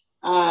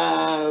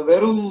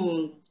 வெறும்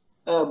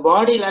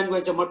பாடி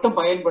லாங்குவேஜை மட்டும்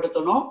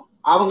பயன்படுத்தணும்,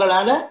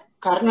 அவங்களால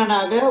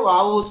கர்ணனாக,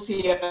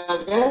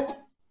 வஉசியாக,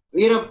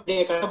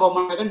 வீரபாண்டிய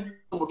கட்டபொம்மனாக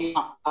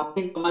முடியும்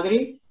அப்படின்ற மாதிரி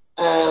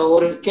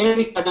ஒரு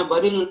கேள்விக்கான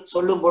பதில்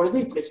சொல்லும் பொழுது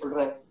இப்படி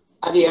சொல்றாரு.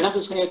 அது எனது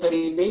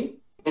சுயசரிதை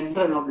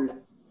என்ற நூல்ல.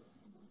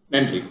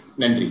 நன்றி.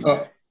 நன்றி.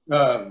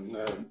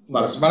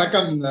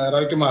 வணக்கம்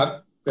ரவிக்குமார்,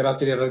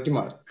 பேராசிரியர்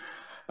ரவிக்குமார்.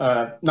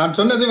 நான்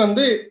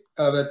சொன்னது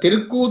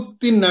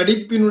தெருக்கூத்தின்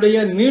நடிப்பினுடைய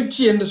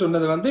நீட்சி என்று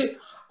சொன்னது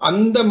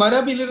அந்த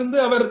மரபிலிருந்து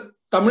அவர்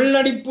தமிழ்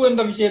நடிப்பு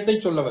என்ற விஷயத்தை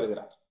சொல்ல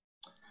வருகிறார்.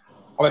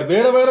 அவர்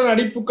வேற வேற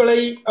நடிப்புகளை,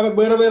 அவர்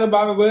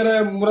வேற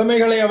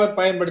முறைமைகளை அவர்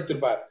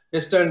பயன்படுத்தியிருப்பார்.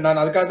 வெஸ்டர்ன்,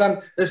 நான் அதுக்காக தான்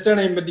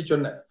வெஸ்டர்னையும் பற்றி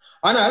சொன்னேன்.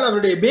 ஆனால்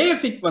அவருடைய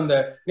பேசிக்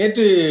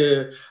நேற்று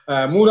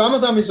மு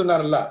ராமசாமி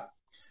சொன்னார்ல,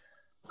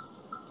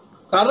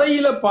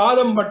 தரையில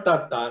பாதம்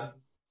பட்டாத்தான்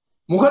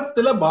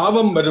முகத்துல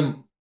பாவம் வரும்.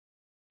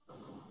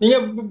 நீங்க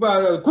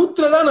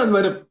கூத்துலதான் அது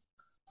வரும்.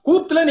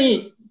 கூத்துல நீ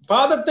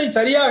பாதத்தை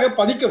சரியாக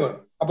பதிக்க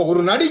வேணும். அப்ப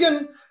ஒரு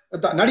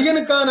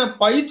நடிகனுக்கான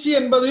பயிற்சி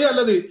என்பது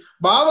அல்லது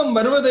பாவம்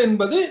வருவது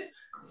என்பது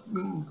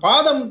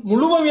பாதம்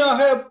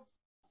முழுமையாக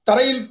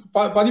தரையில்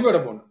பதிவிட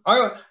போகணும்.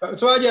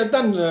 சிவாஜி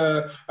தான்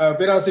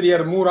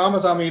பேராசிரியர் மு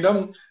ராமசாமியிடம்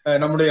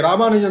நம்முடைய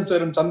ராமானுஜம்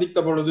சேரும் சந்தித்த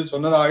பொழுது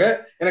சொன்னதாக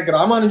எனக்கு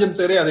ராமானுஜம்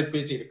சேரே அதை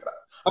பேசி இருக்கிறார்.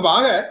 அப்ப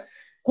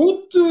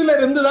கூத்துல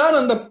இருந்துதான்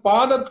அந்த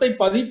பாதத்தை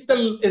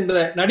பதித்தல் என்ற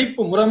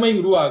நடிப்பு முறைமை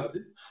உருவாகுது.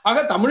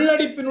 தமிழ்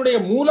நடிப்பினுடைய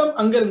மூலம்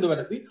அங்கிருந்து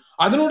வருது.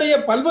 அதனுடைய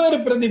பல்வேறு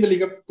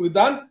பிரதிபலிப்பு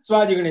தான்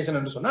சிவாஜி கணேசன்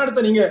என்று சொன்ன.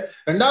 அடுத்த நீங்க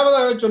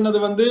இரண்டாவதாக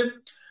சொன்னது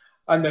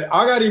அந்த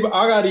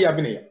ஆகாரி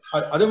அபிநயம்.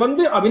 அது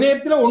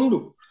அபிநயத்துல உண்டு.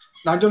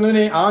 நான்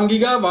சொன்னேனே,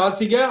 ஆங்கிக,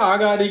 வாசிக,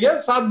 ஆகாரிக,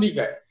 சாத்விக.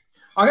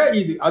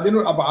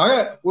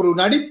 ஒரு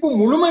நடிப்பு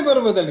முழுமை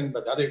பெறுவதல்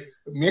என்பது, அது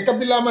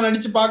மேக்கப் இல்லாம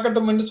நடிச்சு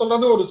பார்க்கட்டும் என்று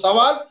சொல்றது ஒரு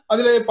சவால்.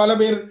 அதுல பல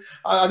பேர்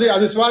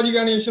அது சிவாஜி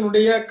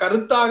கணேசனுடைய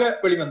கருத்தாக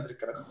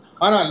வெளிவந்திருக்கிறது.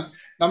 ஆனால்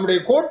நம்முடைய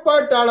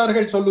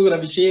கோட்பாட்டாளர்கள் சொல்லுகிற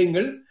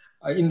விஷயங்கள்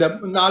இந்த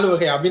 4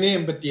 வகை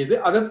அபிநயம் பற்றியது.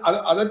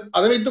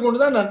 அதை வைத்துக்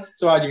கொண்டுதான் நான்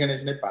சிவாஜி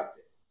கணேசனை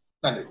பார்த்தேன்.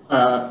 நன்றி.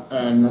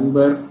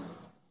 நண்பர்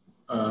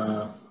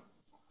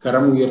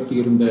கரம் உயர்த்தி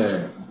இருந்த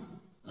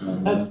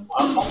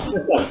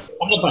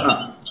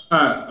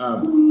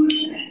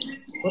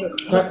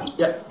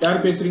யார்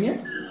பேசுறீங்க?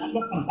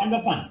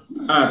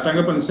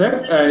 தங்கப்பன் சார்.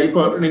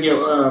 இப்போ நீங்க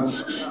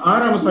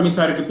ஆராமசாமி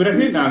சாருக்கு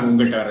பிறகு நான்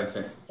உங்கள்கிட்ட வரேன்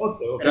சார்.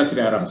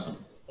 பேராசிரியர் ஆராமசாமி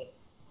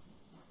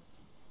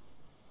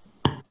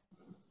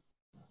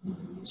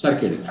சார்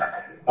கேளுங்க.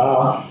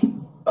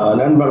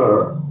 நண்பர்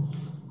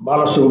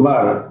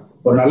பாலசுகுமார்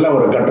ஒரு நல்ல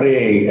ஒரு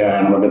கட்டுரையை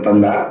நமக்கு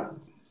தந்தார்.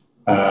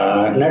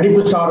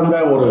 நடிப்பு சார்ந்த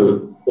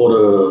ஒரு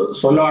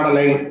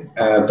சொல்லாடலை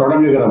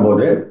தொடங்குகிற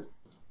போது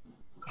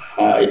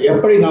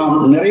எப்படி நாம்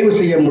நிறைவு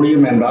செய்ய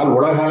முடியும் என்றால்,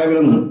 உலக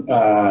அளவிலும்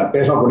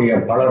பேசக்கூடிய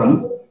பலரும்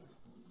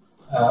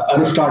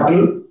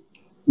அரிஸ்டாட்டில்,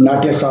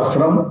 நாட்டிய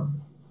சாஸ்திரம்,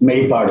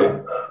 மெய்ப்பாடு,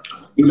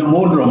 இந்த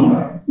 3ம்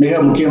மிக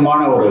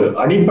முக்கியமான ஒரு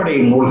அடிப்படை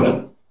நூல்கள்.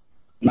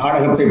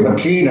 நாடகத்தை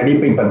பற்றி,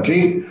 நடிப்பை பற்றி,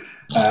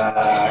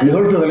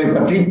 நிகழ்ச்சிகளை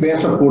பற்றி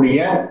பேசக்கூடிய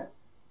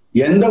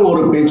எந்த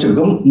ஒரு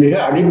பேச்சுக்கும் மிக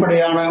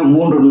அடிப்படையான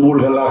 3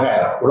 நூல்களாக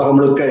உலகம்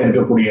முழுக்க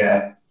இருக்கக்கூடிய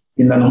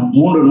இந்த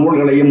 3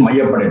 நூல்களையும்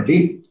மையப்படுத்தி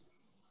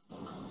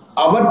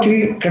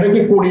அவற்றில்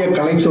கிடைக்கக்கூடிய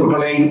கலை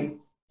சொற்களை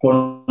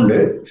கொண்டு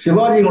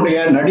சிவாஜியினுடைய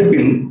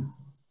நடிப்பில்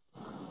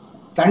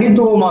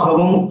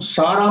தனித்துவமாகவும்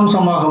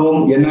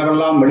சாராம்சமாகவும்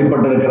என்னவெல்லாம்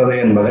வெளிப்பட்டிருக்கிறது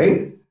என்பதை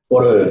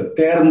ஒரு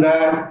தேர்ந்த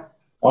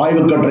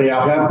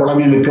ஆய்வுக்கட்டுரையாக,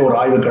 புலமைமிக்க ஒரு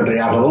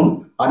ஆய்வுக்கட்டுரையாகவும்,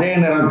 அதே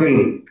நேரத்தில்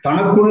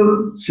தனக்குள்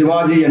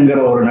சிவாஜி என்கிற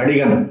ஒரு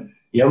நடிகன்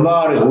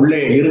எவ்வாறு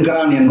உள்ளே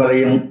இருக்கிறான்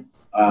என்பதையும்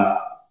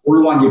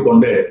உள்வாங்கிக்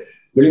கொண்டு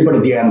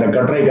வெளிப்படுத்திய அந்த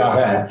கட்டுரைக்காக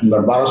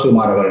நண்பர்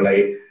பாலசுகுமார் அவர்களை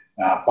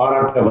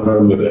பாராட்ட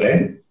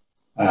விரும்புகிறேன்.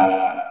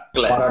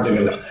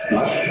 பாராட்டுகள்.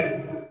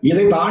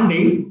 இதை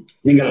தாண்டி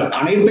நீங்கள்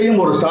அனைத்தையும்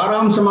ஒரு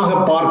சாராம்சமாக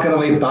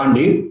பார்க்கிறதை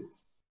தாண்டி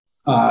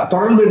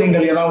தொடர்ந்து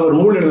நீங்கள் ஏதாவது ஒரு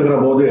நூல் எழுதுகிற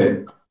போது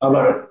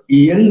அவர்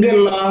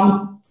எங்கெல்லாம்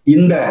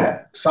இந்த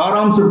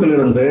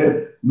சாராம்சத்திலிருந்து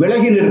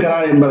விலகி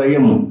நிற்கிறார்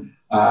என்பதையும்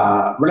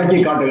விளக்கி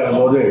காட்டுகிற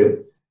போது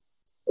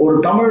ஒரு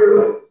தமிழ்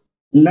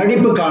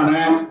நடிப்புக்கான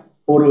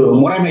ஒரு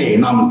முறைமையை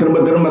நாம் திரும்ப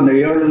திரும்ப இந்த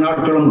 7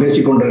 நாட்களும்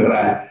பேசிக்கொண்டிருக்கிற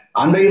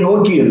அதை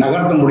நோக்கி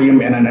நகர்த்த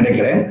முடியும் என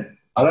நினைக்கிறேன்.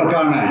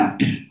 அதற்கான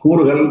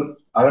கூறுகள்,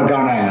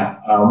 அதற்கான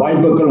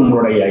வாய்ப்புகள்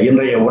உங்களுடைய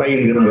இன்றைய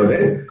உரையில் இருந்தது.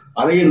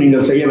 அதையும்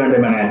நீங்கள் செய்ய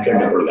வேண்டும் என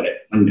கேட்டுக்கொள்கிறேன்.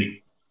 நன்றி.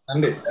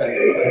 நன்றி.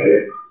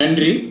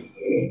 நன்றி.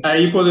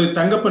 இப்போது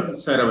தங்கப்பன்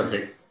சார்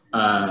அவர்கள்.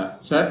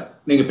 சார்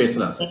நீங்க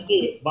பேசலாம் சார்.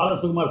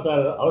 பாலசுகுமார்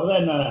சார் அவர்தான்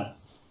என்ன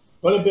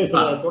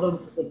தொலைபேசியில்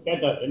தொடர்பு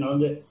கேட்டார்.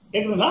 என்ன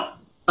கேக்குதுங்களா?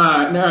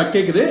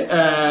 கேக்குது.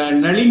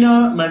 நளினா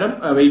மேடம்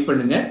வெயிட்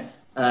பண்ணுங்க.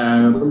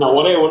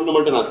 ஒரே ஒண்ணு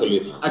மட்டும் நான்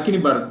சொல்லிடுறேன். அக்கினி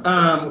பாரத்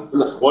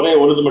ஒரே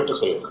ஒன்று மட்டும்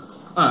சொல்லிடுறேன்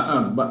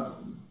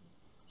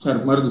சார்.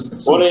 மருது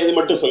சார் ஒரே இது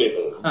மட்டும்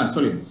சொல்லிடுறேன்.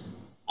 சொல்லிடுங்க சார்.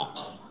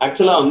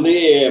 ஆக்சுவலா வந்து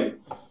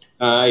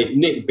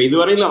இப்ப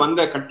இதுவரையில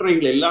வந்த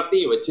கட்டுரைகள்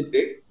எல்லாத்தையும்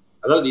வச்சுட்டு,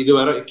 அதாவது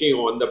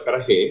இதுவரைக்கும் வந்த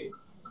பிறகு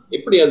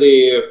எப்படி அது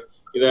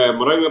இதை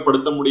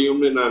முறைமைப்படுத்த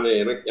முடியும்னு நான்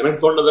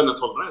எனக்கு தோணுதை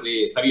நான் சொல்றேன். அது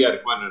சரியா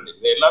இருக்குமா?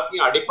 இது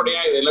எல்லாத்தையும்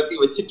அடிப்படையா இது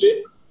எல்லாத்தையும் வச்சுட்டு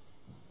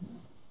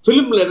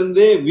பிலிம்ல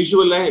இருந்து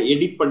விஷுவலை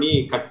எடிட் பண்ணி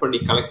கட் பண்ணி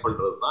கலெக்ட்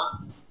பண்றதுதான்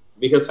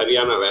மிக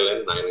சரியான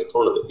வேலைன்னு எனக்கு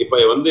தோணுது.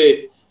 இப்ப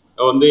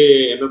வந்து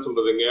என்ன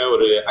சொல்றதுங்க,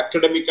 ஒரு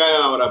அகடமிக்கா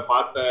அவரை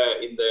பார்த்த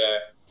இந்த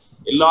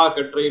எல்லா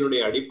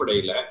கட்டுரையினுடைய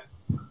அடிப்படையில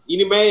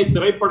இனிமே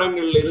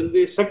திரைப்படங்கள்ல இருந்து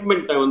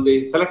செக்மெண்ட்டை வந்து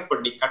செலக்ட்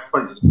பண்ணி கட்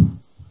பண்ணி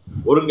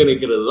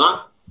ஒருங்கிணைக்கிறது தான்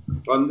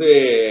வந்து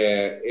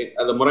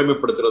அதை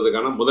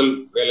முறைமைப்படுத்துறதுக்கான முதல்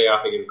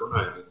வேலையாக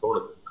இருக்கும்னு எனக்கு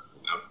தோணுது.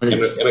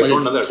 எனக்கு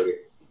தோணுது.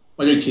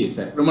 மகிழ்ச்சி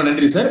சார், ரொம்ப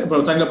நன்றி சார்.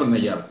 இப்போ தங்கப்பன்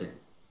ஐயா அவர்கள்.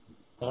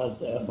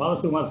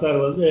 பாலசுகுமார் சார்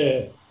வந்து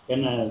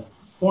என்ன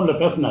ஃபோனில்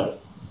பேசினார்.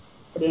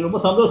 அப்படி ரொம்ப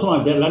சந்தோஷமா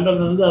இருந்துச்சு.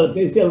 லண்டன்ல இருந்து அதை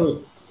பேசி அவர்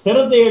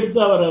திறத்தை எடுத்து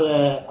அவர் அதை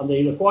அந்த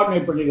இதை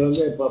கோஆர்டினேட் பண்ணி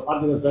வந்து இப்போ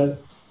பார்த்துக்கோங்க சார்,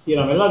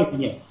 நம்ம எல்லாம்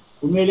இருக்கீங்க.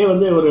 உண்மையிலே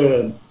வந்து ஒரு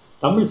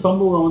தமிழ்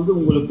சமூகம் வந்து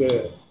உங்களுக்கு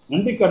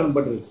நன்றி கடன்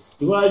பட்டிருக்கு.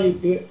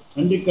 சிவாஜிக்கு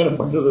நன்றி கடன்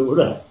பண்றதை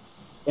விட,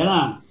 ஏன்னா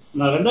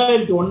நான்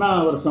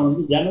 2001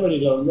 வந்து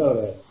ஜனவரியில் வந்து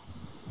அவர்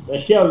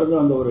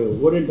ரஷ்யாவிலேருந்து வந்த ஒரு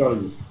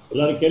ஓரியன்டாலஜிஸ்ட்,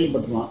 எல்லாரும்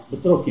கேள்விப்பட்டிருக்கலாம்,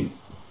 பித்ரோக்கின்,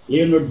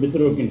 லியோனோட்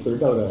பித்ரோக்கின்னு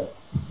சொல்லிட்டு அவரை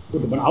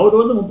கூட்டு பண்ண. அவர்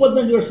வந்து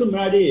 35 வருஷம்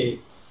முன்னாடி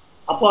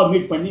அப்பா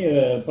மீட் பண்ணி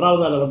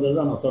பிராவதாவில் வந்தது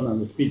தான் நான் சொன்னேன்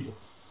அந்த ஸ்பீச்.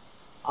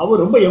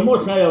 அவர் ரொம்ப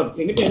எமோஷனலாக அவர்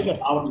எங்கிட்ட இருக்க,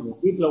 அவர்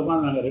வீட்டில்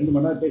உட்காந்து நாங்கள் 2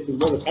 மணி நேரம்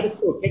பேசும்போது கடைசி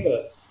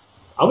கேட்குறாரு,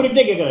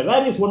 அவர்கிட்டே கேட்குறாரு,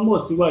 where is one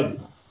more Sivaji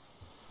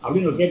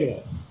அப்படின்னு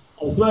கேட்குறாரு.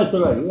 அது சிவாஜி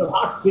சொல்றாரு, யுவர்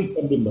ஹார்ட் ஸ்பீக்ஸ்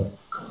அப்படின்றார்.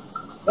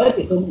 Where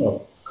is one more,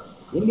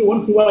 only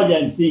one Sivaji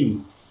I am seeing.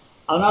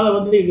 அதனால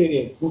வந்து இது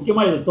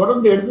முக்கியமாக இதை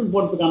தொடர்ந்து எடுத்துட்டு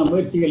போகிறதுக்கான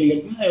முயற்சிகள்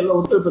எடுத்துன்னா எல்லாம்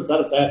ஒத்துழைப்பு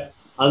தரத்தை.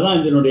 அதுதான்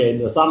இதனுடைய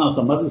இந்த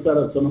சாணாசம் மருது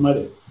சார் சொன்ன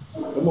மாதிரி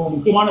ரொம்ப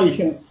முக்கியமான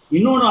விஷயம்.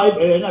 இன்னொன்று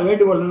என்ன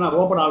வேண்டுகோள்னா,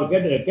 ஓப்பன் அவர்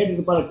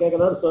கேட்டுட்டு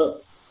கேட்குறாரு,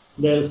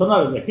 இந்த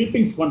சொன்னார் இந்த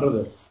கிளிப்பிங்ஸ்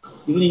பண்ணுறது.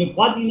 இது நீங்கள்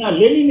பார்த்தீங்கன்னா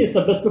Lenin is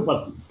the best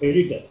person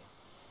editor.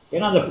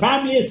 ஏன்னா அந்த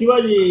ஃபேமிலியே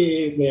சிவாஜி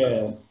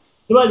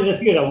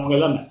ரசிகர் அவங்க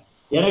எல்லாமே.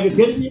 எனக்கு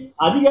தெரிஞ்சு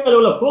அதிக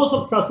அளவில்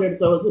க்ளோஸ்அப் ஷாட்ஸ்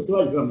எடுத்த வந்து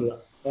சிவாஜி ஃபேமிலி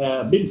தான்,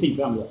 பீம்சிங்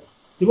ஃபேமிலி தான்.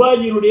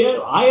 சிவாஜியினுடைய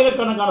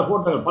ஆயிரக்கணக்கான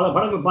போட்டோகள், பல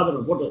படங்கள்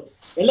பார்த்துட்டு போட்டோ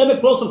எல்லாமே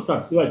க்ளோஸ்அப்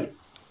ஷாட் சிவாஜி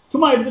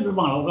சும்மா எடுத்துகிட்டு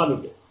இருப்பாங்க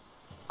உட்காந்துட்டு.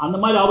 அந்த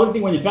மாதிரி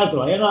அவர்கிட்டையும் கொஞ்சம்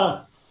பேசலாம். ஏன்னா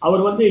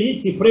அவர் வந்து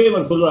ஈச்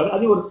பிரேமர் சொல்லுவார்.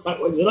 அது ஒரு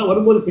இதெல்லாம்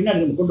வரும்போது பின்னாடி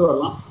நம்ம கொண்டு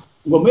வரலாம்.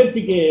 உங்கள்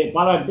முயற்சிக்கு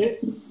பாராட்டு,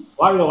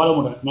 வாழ்க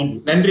வளமுடன். நன்றி.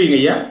 நன்றிங்க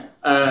ஐயா.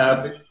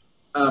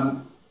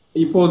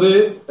 இப்போது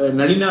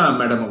நளினா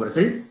மேடம்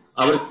அவர்கள்,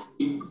 அவர்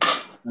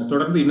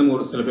தொடர்ந்து இன்னும்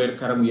ஒரு சில பேர்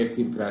கரம்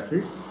உயர்த்தி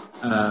இருக்கிறார்கள்.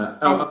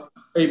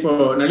 இப்போ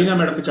நளினா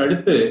மேடத்துக்கு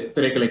அடுத்து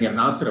திரைக்கலைஞர்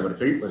நாசர்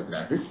அவர்கள்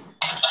வருகிறார்கள்.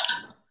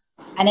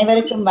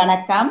 அனைவருக்கும்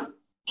வணக்கம்.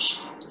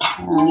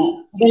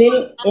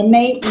 முதலில்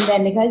என்னை இந்த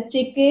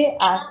நிகழ்ச்சிக்கு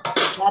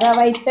வர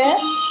வைத்த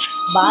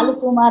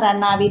பாலசுகுமார்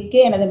அண்ணாவிற்கு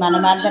எனது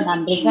மனமார்ந்த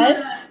நன்றிகள்.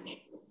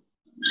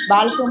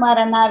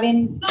 பாலசுகுமார்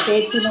அண்ணாவின்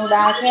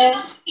பேச்சினூடாக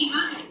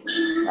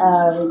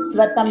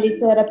சிவத்தம்பி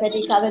சாரை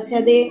பற்றி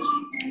கதைச்சது,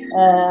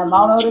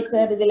 மௌனோரு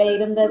சார் இதுல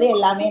இருந்தது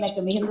எல்லாமே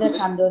எனக்கு மிகுந்த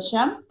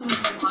சந்தோஷம்.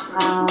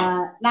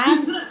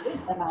 நான்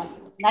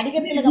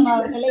நடிகர் திலகம்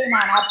அவர்களை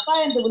நான் அப்பா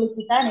என்று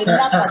விழித்துத்தான்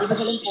எல்லா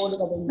பதிவுகளும்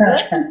போடுவதுண்டு.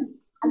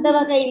 அந்த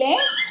வகையிலே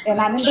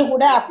நான் இன்று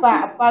கூட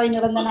அப்பாவின்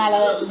இறந்த நாளை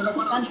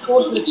நினைச்சுதான்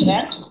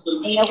போட்டிருக்கிறேன்.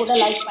 நீங்க கூட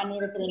லைக்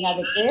பண்ணியிருக்கிறீங்க.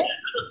 அதுக்கு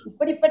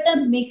இப்படிப்பட்ட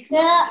மிக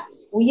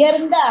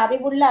உயர்ந்த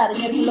அறிவுள்ள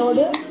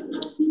அறிஞர்களோடு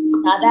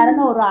சாதாரண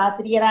ஒரு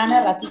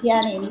ஆசிரியரான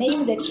ரசிகையான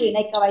என்னையும் இதற்கு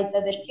இணைக்க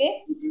வைத்ததற்கு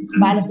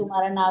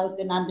பாலசுகுமார்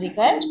அண்ணாவுக்கு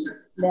நன்றிகள்.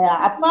 இந்த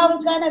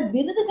அப்பாவுக்கான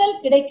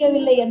விருதுகள்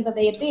கிடைக்கவில்லை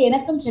என்பதையிட்டு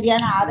எனக்கும்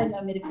சரியான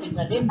ஆதங்கம்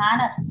இருக்கின்றது.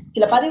 நான்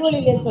சில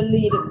பதிவுகளிலே சொல்லி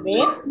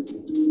இருக்கிறேன்,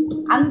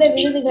 அந்த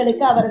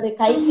விருதுகளுக்கு அவரது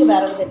கைக்கு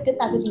வருவதற்கு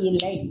தகுதி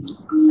இல்லை,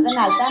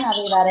 அதனால் தான்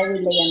அவை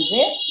வரவில்லை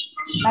என்று.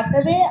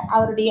 மற்றது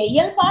அவருடைய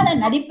இயல்பான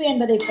நடிப்பு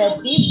என்பதை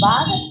பற்றி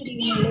பாக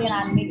பிரிவினிலே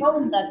நான்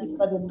மிகவும்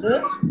ரசிப்பதுண்டு.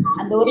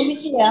 அந்த ஒரு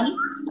விஷயம்,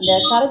 அந்த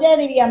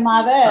சரோஜாதேவி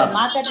அம்மாவை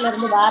மார்க்கெட்ல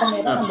இருந்து வார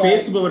நேரம்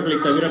பேசுபவர்களை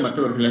தவிர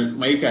மற்றவர்கள்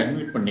மைக்கை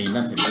அன்மியூட்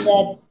பண்ணீங்கன்னா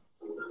சரி.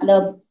 அந்த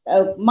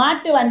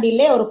மாட்டு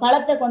வண்டியிலே ஒரு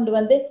பழத்தை கொண்டு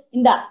வந்து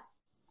இந்த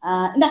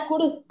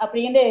குடு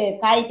அப்படின்னு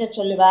தாயிட்ட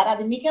சொல்லுவார்.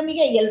 அது மிக மிக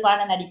இயல்பான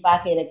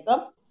நடிப்பாக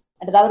இருக்கும்.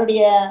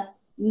 அவருடைய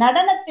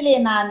நடனத்திலே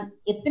நான்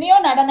எத்தனையோ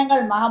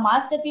நடனங்கள்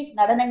மாஸ்டர் பீஸ்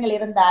நடனங்கள்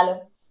இருந்தாலும்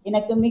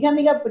எனக்கு மிக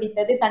மிக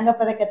பிடித்தது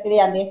தங்கப்பதக்கத்திலே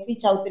அந்த எஸ்பி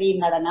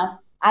சௌத்ரியின் நடனம்.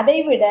 அதை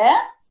விட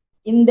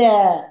இந்த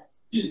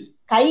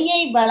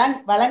கையை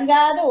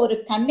வழங்காத ஒரு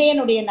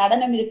கண்ணையனுடைய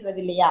நடனம்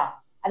இருக்கிறது இல்லையா,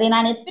 அதை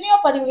நான் எத்தனையோ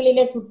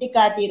பதிவுகளிலே சுட்டி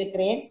காட்டி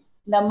இருக்கிறேன்.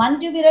 இந்த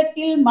மஞ்சு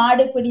விரட்டில்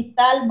மாடு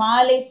பிடித்தால்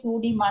மாலை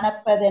சூடி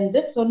மணப்பதென்று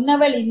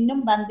சொன்னவள்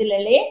இன்னும்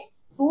வந்திலே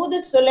தூது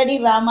சொல்லடி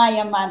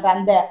ராமாயம்மா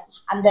என்ற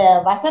அந்த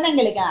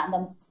வசனங்களுக்கு, அந்த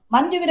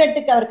மஞ்சு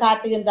விரட்டுக்கு அவர்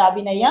காட்டுகின்ற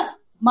அபிநயம்,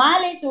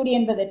 மாலை சூடி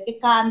என்பதற்கு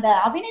அந்த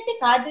அபிநயத்தை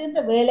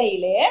காட்டுகின்ற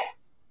வேளையிலே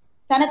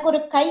தனக்கு ஒரு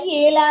கை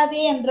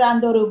ஏலாதே என்ற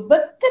அந்த ஒரு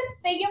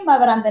வெக்கத்தையும்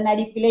அவர் அந்த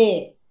நடிப்பிலே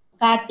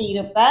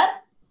காட்டியிருப்பார்.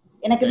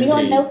 எனக்கு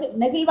மிகவும்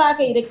நெகிழ்வாக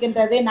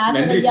இருக்கின்றது.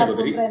 நாசரையா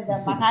போன்ற இந்த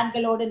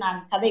மகான்களோடு நான்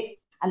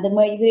அந்த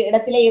இது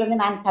இடத்திலே இருந்து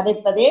நான்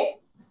கதைப்பது.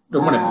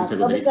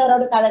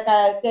 ப்ரொஃபஸரோடு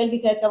கேள்வி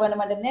கேட்க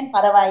வேண்டும் என்றிருந்தேன்,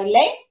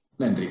 பரவாயில்லை.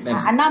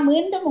 அண்ணா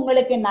மீண்டும்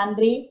உங்களுக்கு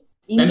நன்றி.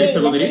 நன்றி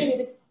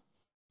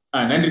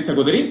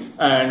சகோதரி.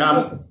 நாம்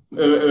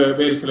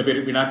வேறு சில பேர்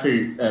வினாக்கள்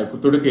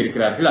தொடுக்க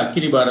இருக்கிறார்கள்.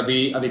 அக்கினி பாரதி,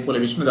 அதே போல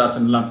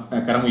விஷ்ணுதாசன் எல்லாம்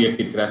கரம்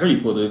உயர்த்தி இருக்கிறார்கள்.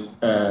 இப்போது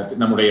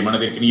நம்முடைய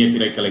மனதிற்கினிய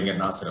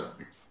திரைக்கலைஞர் நாசர்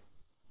அவர்கள்.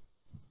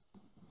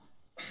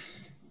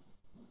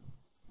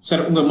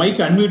 சார் உங்க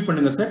மைக் அன்மியூட்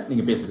பண்ணுங்க சார்,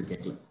 நீங்க பேசுறது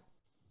கேட்கல.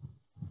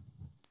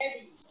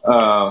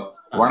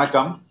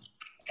 வணக்கம்.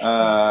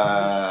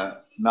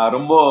 நான்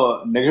ரொம்ப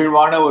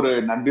நெகிழ்வான ஒரு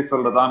நன்றி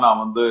சொல்றதா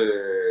நான்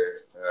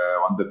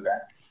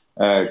வந்திருக்கேன்.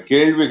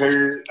 கேள்விகள்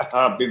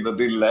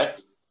அப்படின்றது இல்ல,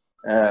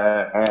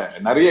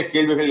 நிறைய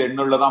கேள்விகள்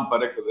என்னுள்ளதான்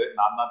பிறக்குது.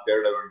 நான் தான்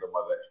தேட வேண்டும்.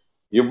 அதை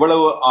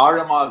இவ்வளவு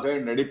ஆழமாக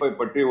நடிப்பை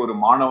பற்றி ஒரு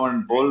மாணவன்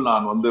போல்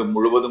நான்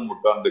முழுவதும்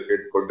உட்கார்ந்து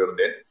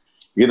கேட்டுக்கொண்டிருந்தேன்.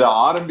 இதை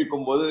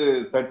ஆரம்பிக்கும் போது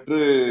சற்று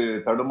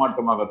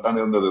தடுமாற்றமாகத்தான்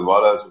இருந்தது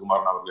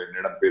பாலசுகுமாரன் அவர்கள்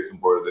என்னிடம்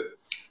பேசும் பொழுது.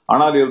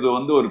 ஆனால் இது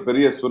ஒரு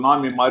பெரிய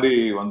சுனாமி மாதிரி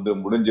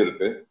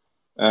முடிஞ்சிருக்கு.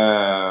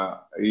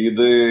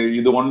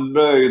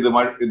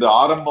 இது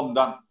ஆரம்பம்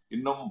தான்.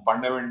 இன்னும்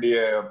பண்ண வேண்டிய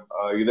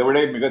இதை விட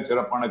மிகச்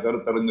சிறப்பான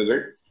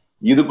கருத்தரங்குகள்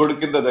இது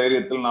கொடுக்கின்ற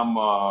தைரியத்தில் நாம்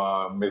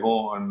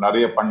மிகவும்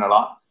நிறைய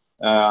பண்ணலாம்.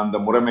 அந்த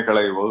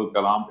முறைமைகளை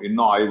வகுக்கலாம்,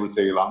 இன்னும் ஆய்வு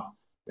செய்யலாம்.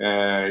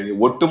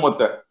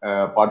 ஒட்டுமொத்த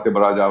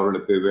பார்த்திபராஜா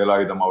அவர்களுக்கு,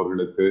 வேலாயுதம்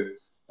அவர்களுக்கு,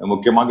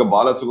 முக்கியமாக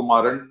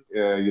பாலசுகுமாரன்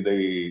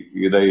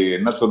இதை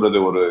என்ன சொல்றது,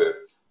 ஒரு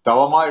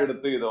தவமா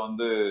எடுத்து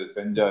இதை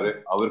செஞ்சாரு.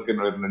 அவருக்கு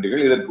என்னுடைய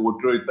நன்றிகள். இதற்கு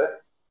ஒத்துழைத்த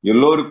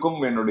எல்லோருக்கும்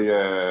என்னுடைய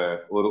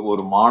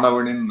ஒரு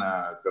மாணவனின்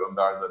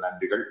சிறந்தாழ்ந்த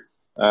நன்றிகள்.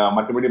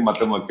 மற்றபடி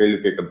மற்ற கேள்வி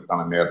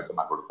கேட்கறதுக்கான நேரத்தை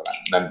நான் கொடுக்குறேன்.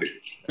 நன்றி.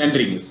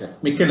 நன்றிங்க சார்,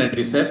 மிக்க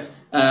நன்றி சார்.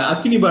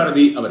 அக்கினி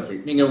பாரதி அவர்கள்,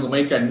 நீங்க உங்க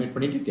மைக் அன்மியூட்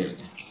பண்ணிட்டு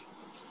கேளுங்க.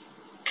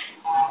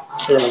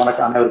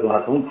 வணக்கம், அனைவருக்கும்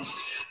வணக்கம்.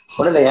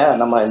 உடனே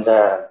நம்ம இந்த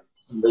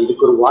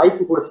இதுக்கு ஒரு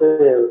வாய்ப்பு கொடுத்து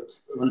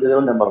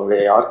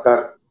நம்மளுடைய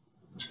ஆர்கார்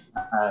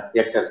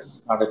தியேட்டர்ஸ்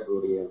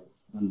நாடகத்துடைய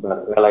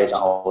நண்பர்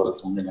வேலாயுதம்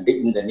அவருக்கு நன்றி.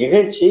 இந்த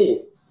நிகழ்ச்சி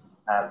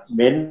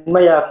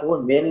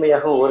மென்மையாகவும்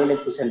மேன்மையாகவும்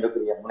ஒருங்கிணைப்பு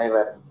சென்றக்கூடிய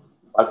முனைவர்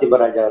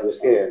பார்த்திபராஜா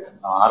அவர்களுக்கு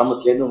நான்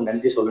ஆரம்பத்திலேருந்து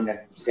நன்றி சொல்லணும்னு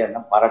நினைச்சிட்டே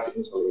இருந்தேன்,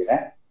 பாராட்டுன்னு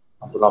சொல்லிடுறேன்.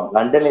 அப்புறம்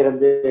லண்டன்ல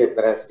இருந்து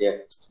பேராசிரியர்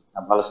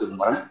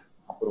பாலசுகுமாரன்,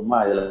 அப்புறமா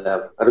இதுல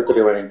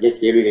கருத்துரை வழங்கிய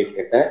கேள்விகள்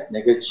கேட்ட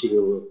நிகழ்ச்சி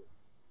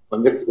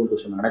பங்கெடுத்து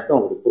கொண்டு சொன்ன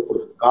அனைத்தும்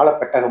ஒரு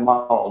காலப்பட்டகமா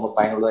ரொம்ப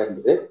பயனுள்ளதா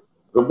இருந்தது.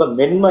 ரொம்ப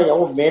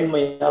மென்மையாகவும்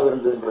மேன்மையாகவும்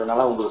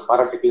இருந்ததுன்றதுனால உங்களுக்கு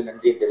பாராட்டுகள்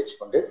நன்றியை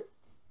தெரிவிச்சுக்கொண்டு,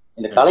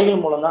 இந்த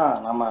கலைகள் மூலம் தான்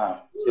நம்ம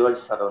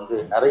சிவாஜி சார்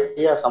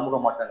நிறைய சமூக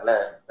மாற்றங்களை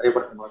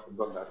திரைப்படத்தின் மூலம்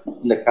கொண்டு வந்தார்.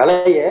 இந்த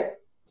கலையை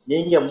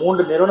நீங்க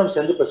 3 நிறுவனம்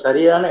சேர்ந்து இப்ப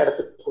சரியான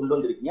இடத்துக்கு கொண்டு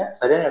வந்திருக்கீங்க.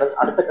 சரியான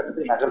அடுத்த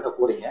கட்டத்துக்கு நகர்த்த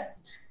போறீங்க.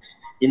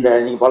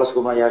 நீங்க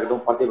பாலசுகுமாரி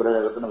ஆகட்டும், பார்த்திபராஜா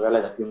ஆகட்டும்,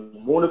 வேலாயுதம்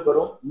 3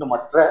 பேரும் இன்னும்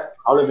மற்ற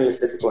ஆளுமைகளை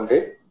சேர்த்துக்கொண்டு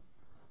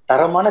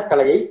தரமான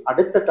கலையை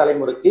அடுத்த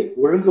தலைமுறைக்கு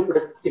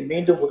ஒழுங்குபடுத்தி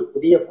மீண்டும் ஒரு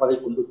புதிய பாதை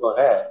கொண்டு போக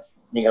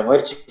நீங்க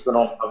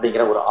முயற்சிக்கணும்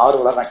அப்படிங்கிற ஒரு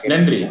ஆர்வலா நான் கேட்கிறேன்.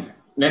 நன்றி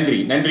நன்றி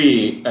நன்றி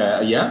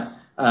ஐயா.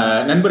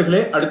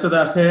 நண்பர்களே,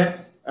 அடுத்ததாக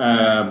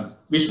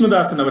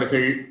விஷ்ணுதாசன்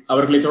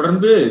அவர்களை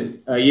தொடர்ந்து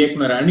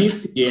இயக்குனர் அனீஸ்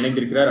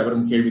இணைந்திருக்கிறார்.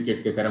 அவரும் கேள்வி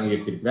கேட்க கரம்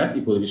உயர்த்தியிருக்கிறார்.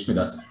 இப்போது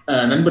விஷ்ணுதாசன்.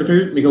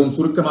 நண்பர்கள் மிகவும்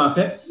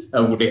சுருக்கமாக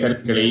உங்களுடைய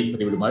கருத்துக்களை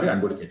பதிவிடுமாறு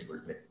அன்போடு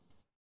கேட்டுக்கொள்கிறேன்.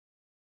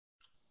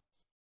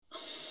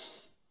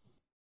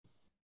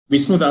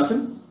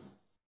 விஷ்ணுதாசன்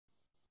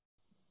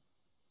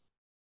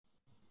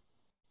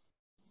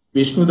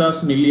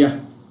இல்லையா?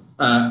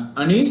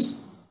 அனீஸ்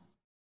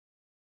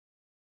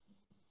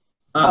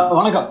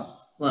வணக்கம்.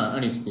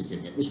 அனீஸ்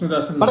பேசுறீங்க.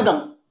 விஷ்ணுதாசன் வணக்கம்.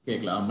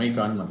 கேட்கலாம், மைக்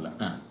ஆன் பண்ணல.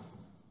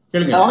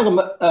 கேளுங்க. வணக்கம்.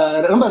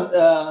 ரொம்ப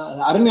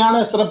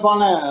அருமையான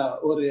சிறப்பான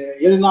ஒரு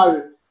 7 நாள்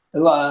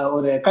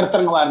ஒரு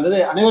கருத்தரங்கமா இருந்தது.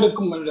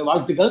 அனைவருக்கும் என்னுடைய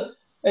வாழ்த்துக்கள்.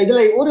 இதுல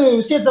ஒரு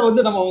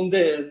விஷயத்த நம்ம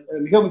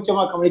மிக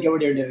முக்கியமா கவனிக்க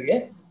வேண்டியிருக்கு.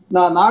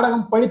 நான்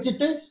நாடகம்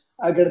படிச்சுட்டு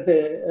அதுக்கடுத்து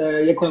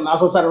இயக்குனர்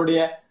நாசர்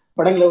சாருடைய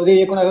படங்களை உதவி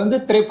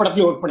இயக்குனர்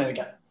திரைப்படத்திலேயே ஒர்க்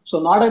பண்ணியிருக்கேன். ஸோ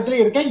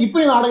நாடகத்திலேயே இருக்கேன்,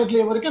 இப்பயும்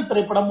நாடகத்திலேயே இருக்கேன்,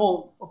 திரைப்படமும்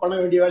பண்ண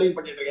வேண்டிய வேலையும்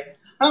பண்ணிட்டு இருக்கேன்.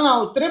 ஆனால்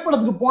நான்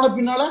திரைப்படத்துக்கு போன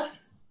பின்னால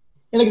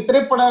எனக்கு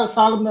திரைப்பட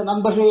சார்ந்த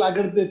நண்பர்கள்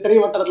அதுக்கடுத்து திரை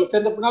வட்டாரத்தில்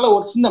சேர்ந்த பின்னால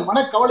ஒரு சின்ன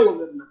மனக்கவலை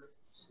ஒன்று இருந்தது.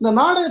 இந்த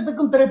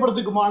நாடகத்துக்கும்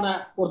திரைப்படத்துக்குமான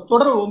ஒரு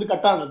தொடர்பு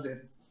கட்டானது.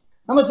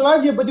 நம்ம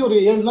சிவாஜியை பத்தி ஒரு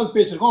 7 நாள்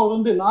பேசியிருக்கோம்.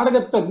 அவர்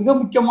நாடகத்தை மிக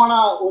முக்கியமான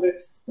ஒரு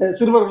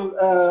சிறுவர்கள்,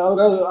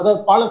 அதாவது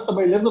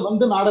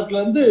பாலசபையிலிருந்து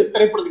நாடகத்துல இருந்து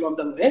திரைப்படத்துக்கு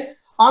வந்தவர்.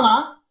 ஆனா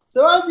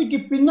சிவாஜிக்கு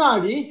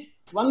பின்னாடி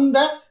வந்த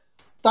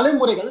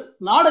தலைமுறைகள்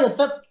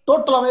நாடகத்தை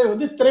டோட்டலாவே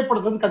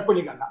திரைப்படத்தை கட்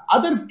பண்ணிருக்காங்க.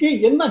 அதற்கு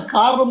என்ன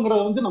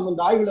காரணம்ங்கிறத நம்ம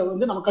இந்த ஆய்வுல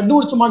நம்ம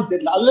கண்டுபிடிச்சோமான்னு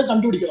தெரியல. அதுல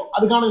கண்டுபிடிக்கிறோம்.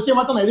 அதுக்கான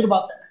விஷயமா தான் நான்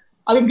எதிர்பார்த்தேன்.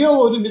 அது எங்கேயோ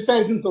ஒரு மிஸ்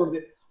ஆயிருக்குன்னு தோணுது.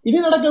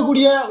 இது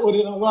நடக்கக்கூடிய ஒரு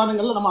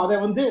விவாதங்கள்ல நம்ம அதை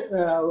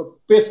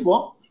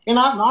பேசுவோம்.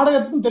 ஏன்னா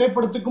நாடகத்துக்கும்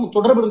திரைப்படத்துக்கும்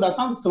தொடர்பு இருந்தா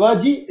தான்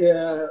சிவாஜி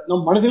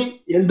நம் மனதில்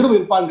என்றும்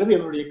இருப்பாங்கிறது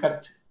என்னுடைய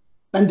கருத்து.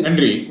 நன்றி.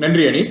 நன்றி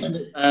நன்றி அனீஸ்.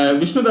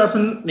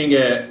 விஷ்ணுதாசன், நீங்க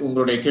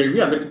உங்களுடைய கேள்வி.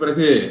 அதற்கு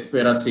பிறகு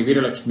பேராசிரியர்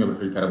வீரலட்சுமி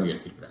அவர்கள் கரம்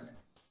உயர்த்திருக்கிறாங்க.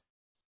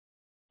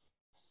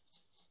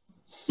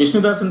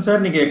 விஷ்ணுதாசன்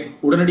சார், நீங்க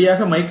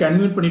உடனடியாக மைக்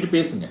அன்மியூட் பண்ணிட்டு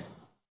பேசுங்க.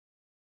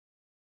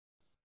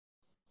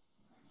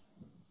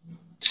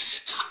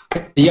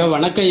 ஐயா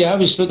வணக்கம் ஐயா.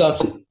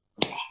 விஷ்ணுதாசன்.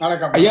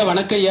 வணக்கம் ஐயா.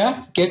 வணக்கம் ஐயா.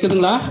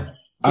 கேக்குதுங்களா?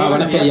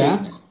 வணக்கம் ஐயா.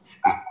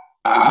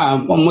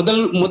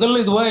 முதல்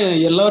இதுவா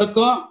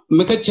எல்லாருக்கும்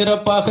மிகச்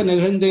சிறப்பாக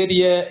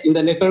நிகழ்ந்தேறிய இந்த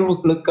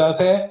நிகழ்வுகளுக்காக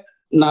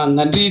நான்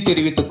நன்றி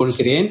தெரிவித்துக்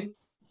கொள்கிறேன்.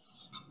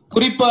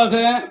 குறிப்பாக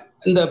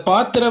இந்த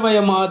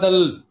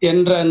பாத்திரவயமாதல்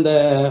என்ற அந்த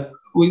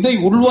இதை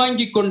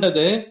உள்வாங்கி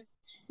கொண்டது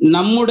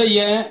நம்முடைய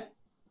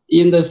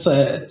இந்த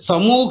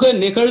சமூக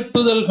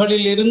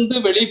நிகழ்த்துதல்களில் இருந்து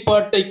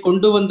வெளிப்பாட்டை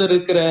கொண்டு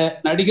வந்திருக்கிற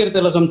நடிகர்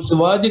திலகம்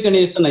சிவாஜி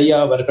கணேசன் ஐயா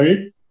அவர்கள்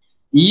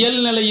இயல்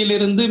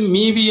நிலையிலிருந்து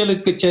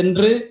மீவியலுக்கு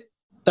சென்று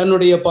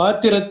தன்னுடைய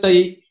பாத்திரத்தை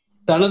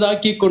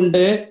தனதாக்கி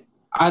கொண்டு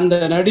அந்த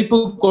நடிப்பு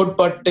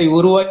கோட்பாட்டை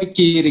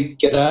உருவாக்கி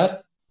இருக்கிறார்.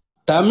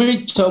 தமிழ்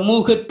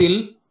சமூகத்தில்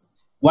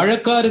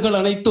வழக்காறுகள்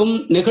அனைத்தும்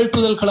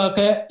நிகழ்த்துதல்களாக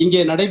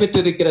இங்கே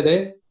நடைபெற்றிருக்கிறது.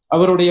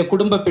 அவருடைய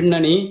குடும்ப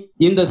பின்னணி,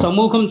 இந்த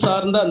சமூகம்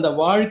சார்ந்த அந்த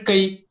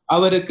வாழ்க்கை,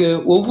 அவருக்கு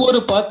ஒவ்வொரு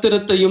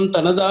பாத்திரத்தையும்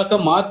தனதாக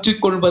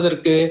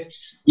மாற்றிக்கொள்வதற்கு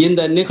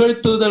இந்த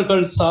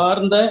நிகழ்த்துதல்கள்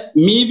சார்ந்த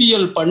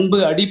மீவியல் பண்பு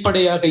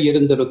அடிப்படையாக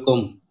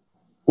இருந்திருக்கும்.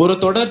 ஒரு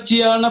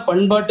தொடர்ச்சியான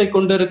பண்பாட்டை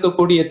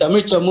கொண்டிருக்கக்கூடிய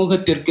தமிழ்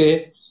சமூகத்திற்கு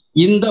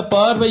இந்த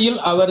பார்வையில்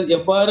அவர்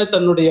எவ்வாறு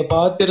தன்னுடைய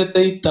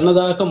பாத்திரத்தை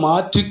தனதாக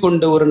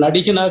மாற்றிக்கொண்டு ஒரு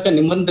நடிகனாக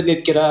நிமிர்ந்து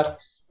நிற்கிறார்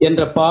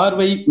என்ற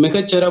பார்வை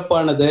மிகச்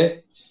சிறப்பானது.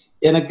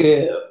 எனக்கு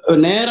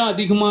நேரம்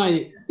அதிகமா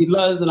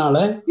இல்லாததுனால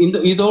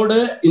இதோடு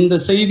இந்த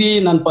செய்தியை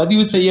நான்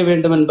பதிவு செய்ய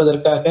வேண்டும்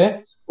என்பதற்காக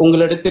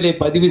உங்களிடத்திலே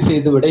பதிவு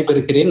செய்து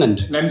விடைபெறுகிறேன்.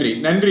 நன்றி. நன்றி.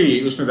 நன்றி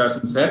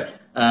விஷ்ணுதாசன் சார்.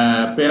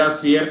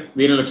 பேராசிரியர்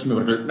வீரலட்சுமி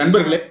அவர்கள்.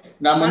 நண்பர்களே,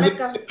 நாம் வந்து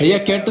ஐயா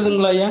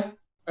கேட்டதுங்களா ஐயா?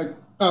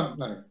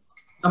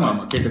 ஆமா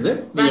ஆமா கேட்டது.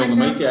 நீங்க உங்க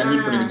மைக்கை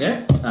அன்மியூட் பண்ணிடுங்க.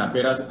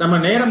 பேராசிரியர், நம்ம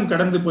நேரம்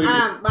கடந்து போயிட்டு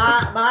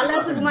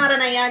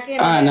பாலசுகுமாரன் ஐயாக்கு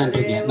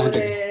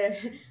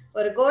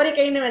ஒரு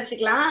கோரிக்கைன்னு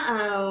வச்சுக்கலாம்.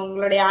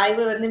 உங்களுடைய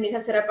ஆய்வு வந்து மிக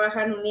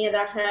சிறப்பாக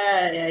நுண்ணியதாக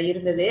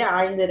இருந்தது,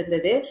 ஆழ்ந்து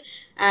இருந்தது.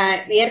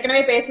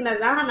 ஏற்கனவே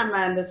பேசினதுதான்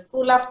நம்ம அந்த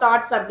ஸ்கூல் ஆஃப்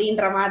தாட்ஸ்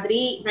அப்படின்ற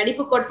மாதிரி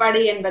நடிப்பு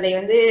கோட்பாடு என்பதை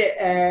வந்து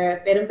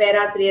பெரும்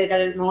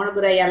பேராசிரியர்கள்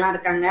மோனகுரையெல்லாம்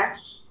இருக்காங்க.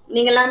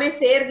 நீங்க எல்லாமே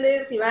சேர்ந்து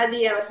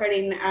சிவாஜி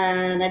அவர்களின்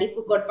நடிப்பு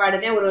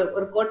கோட்பாடுனே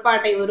ஒரு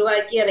கோட்பாட்டை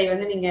உருவாக்கி அதை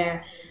வந்து நீங்க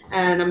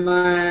நம்ம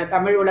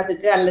தமிழ்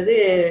உலகுக்கு அல்லது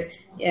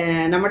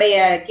நம்முடைய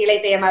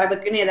கீழைத்தைய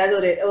மரபுக்குன்னு ஏதாவது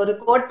ஒரு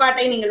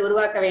கோட்பாட்டை நீங்கள்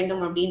உருவாக்க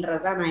வேண்டும்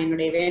அப்படின்றதுதான் நான்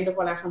என்னுடைய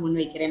வேண்டுகோளாக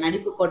முன்வைக்கிறேன்.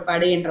 நடிப்பு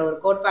கோட்பாடு என்ற ஒரு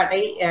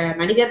கோட்பாட்டை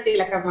நடிகர்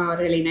திலகம்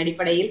அவர்களின்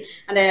அடிப்படையில்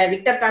அந்த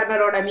விக்டர்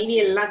டர்னரோட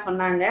மீவியல் எல்லாம்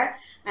சொன்னாங்க.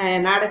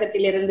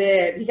 நாடகத்திலிருந்து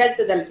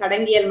நிகழ்த்துதல்,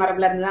 சடங்கியல்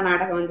மரபுல இருந்து தான்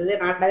நாடகம் வந்தது,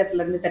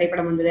 நாடகத்துல இருந்து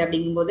திரைப்படம் வந்தது.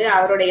 அப்படிங்கும்போது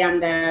அவருடைய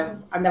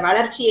அந்த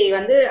வளர்ச்சியை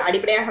வந்து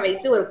அடிப்படையாக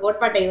வைத்து ஒரு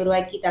கோட்பாட்டை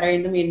உருவாக்கி தர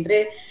வேண்டும் என்று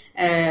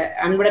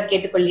அன்புடன்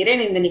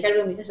கேட்டுக்கொள்கிறேன். இந்த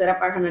நிகழ்வு மிக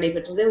சிறப்பாக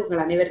நடைபெற்றது.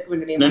 உங்கள் அனைவருக்கும்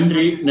என்னுடைய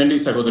நன்றி. நன்றி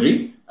சகோதரி.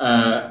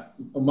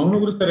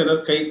 மௌனகுரு சார்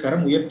ஏதாவது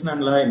கரம்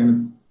உயர்த்தினாங்களா?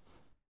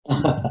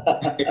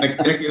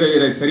 எனக்கு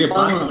இதை சரியா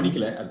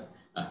கவனிக்கல.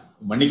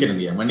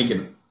 மன்னிக்கணுங்க ஐயா,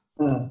 மன்னிக்கணும்.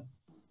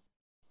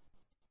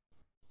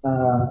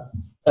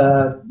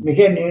 மிக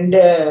நீண்ட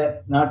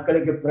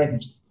நாட்களுக்கு பிறகு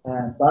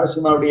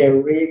பாலசுமாருடைய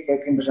உரையை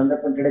கேட்கின்ற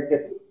சந்தர்ப்பம்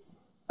கிடைத்தது.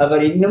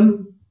 அவர் இன்னும்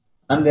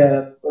அந்த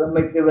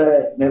புலமைத்துவ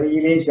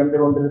நெறியிலே சென்று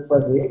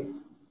கொண்டிருப்பது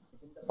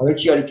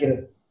மகிழ்ச்சி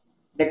அளிக்கிறது.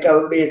 எனக்கு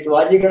அவருடைய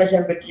சிவாஜி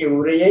கணேசன் பற்றிய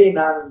உரையை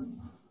நான்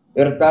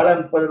ஏறத்தாழ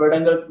 30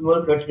 வருடங்களுக்கு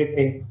முதல்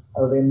கேட்டிருக்கிறேன்.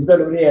 அவருடைய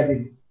முதல் உரை அது.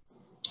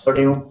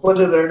 அவருடைய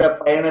 30 வருட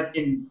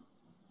பயணத்தின்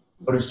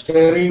ஒரு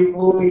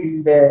செறிவு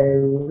இந்த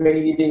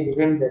உரையிலே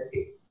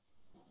இருந்தது.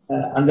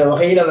 அந்த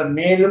வகையில் அவர்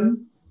மேலும்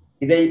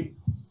இதை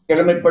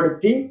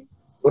கிழமைப்படுத்தி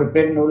ஒரு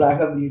பெண் நூலாக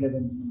வெளியிட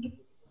வேண்டும்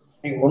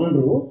என்று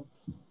ஒன்று.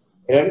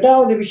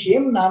 இரண்டாவது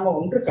விஷயம், நாம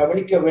ஒன்று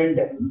கவனிக்க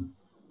வேண்டும்,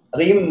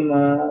 அதையும்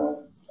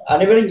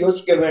அனைவரும்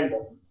யோசிக்க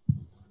வேண்டும்.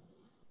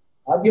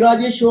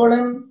 ஆதிராஜ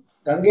சோழன்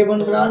கங்கை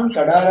வென்றான்,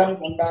 கடாரம்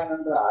கொண்டான்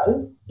என்றால்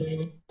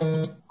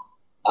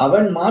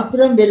அவன்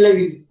மாத்திரம்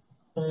வெல்லவில்லை,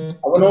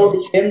 அவனோடு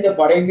சேர்ந்த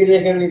படை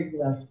வீரர்கள்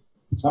இருக்கிறார்கள்,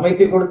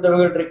 சமைத்து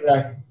கொடுத்தவர்கள்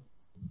இருக்கிறார்கள்.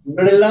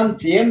 இவர்களெல்லாம்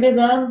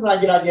சேர்ந்துதான்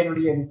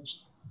ராஜராஜனுடைய வெற்றி.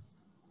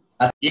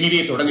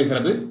 இனிதே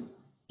தொடங்குகிறது.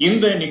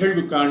 இந்த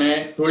நிகழ்வுக்கான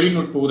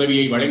தொழில்நுட்ப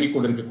உதவியை வழங்கிக்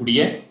கொண்டிருக்கக்கூடிய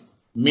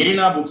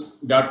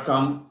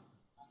மெரினாபுக்ஸ்.com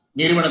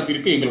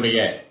நிறுவனத்திற்கு எங்களுடைய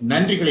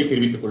நன்றிகளை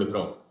தெரிவித்துக்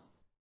கொள்கிறோம்.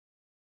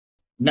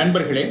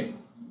 நண்பர்களே,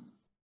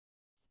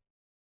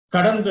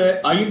 கடந்த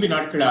 5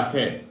 நாட்களாக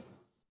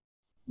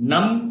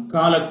நம்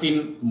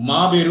காலத்தின்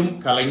மாபெரும்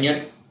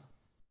கலைஞர்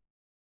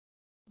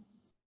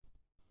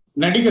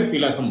நடிகர்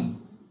திலகம்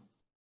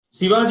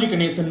சிவாஜி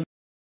கணேசன்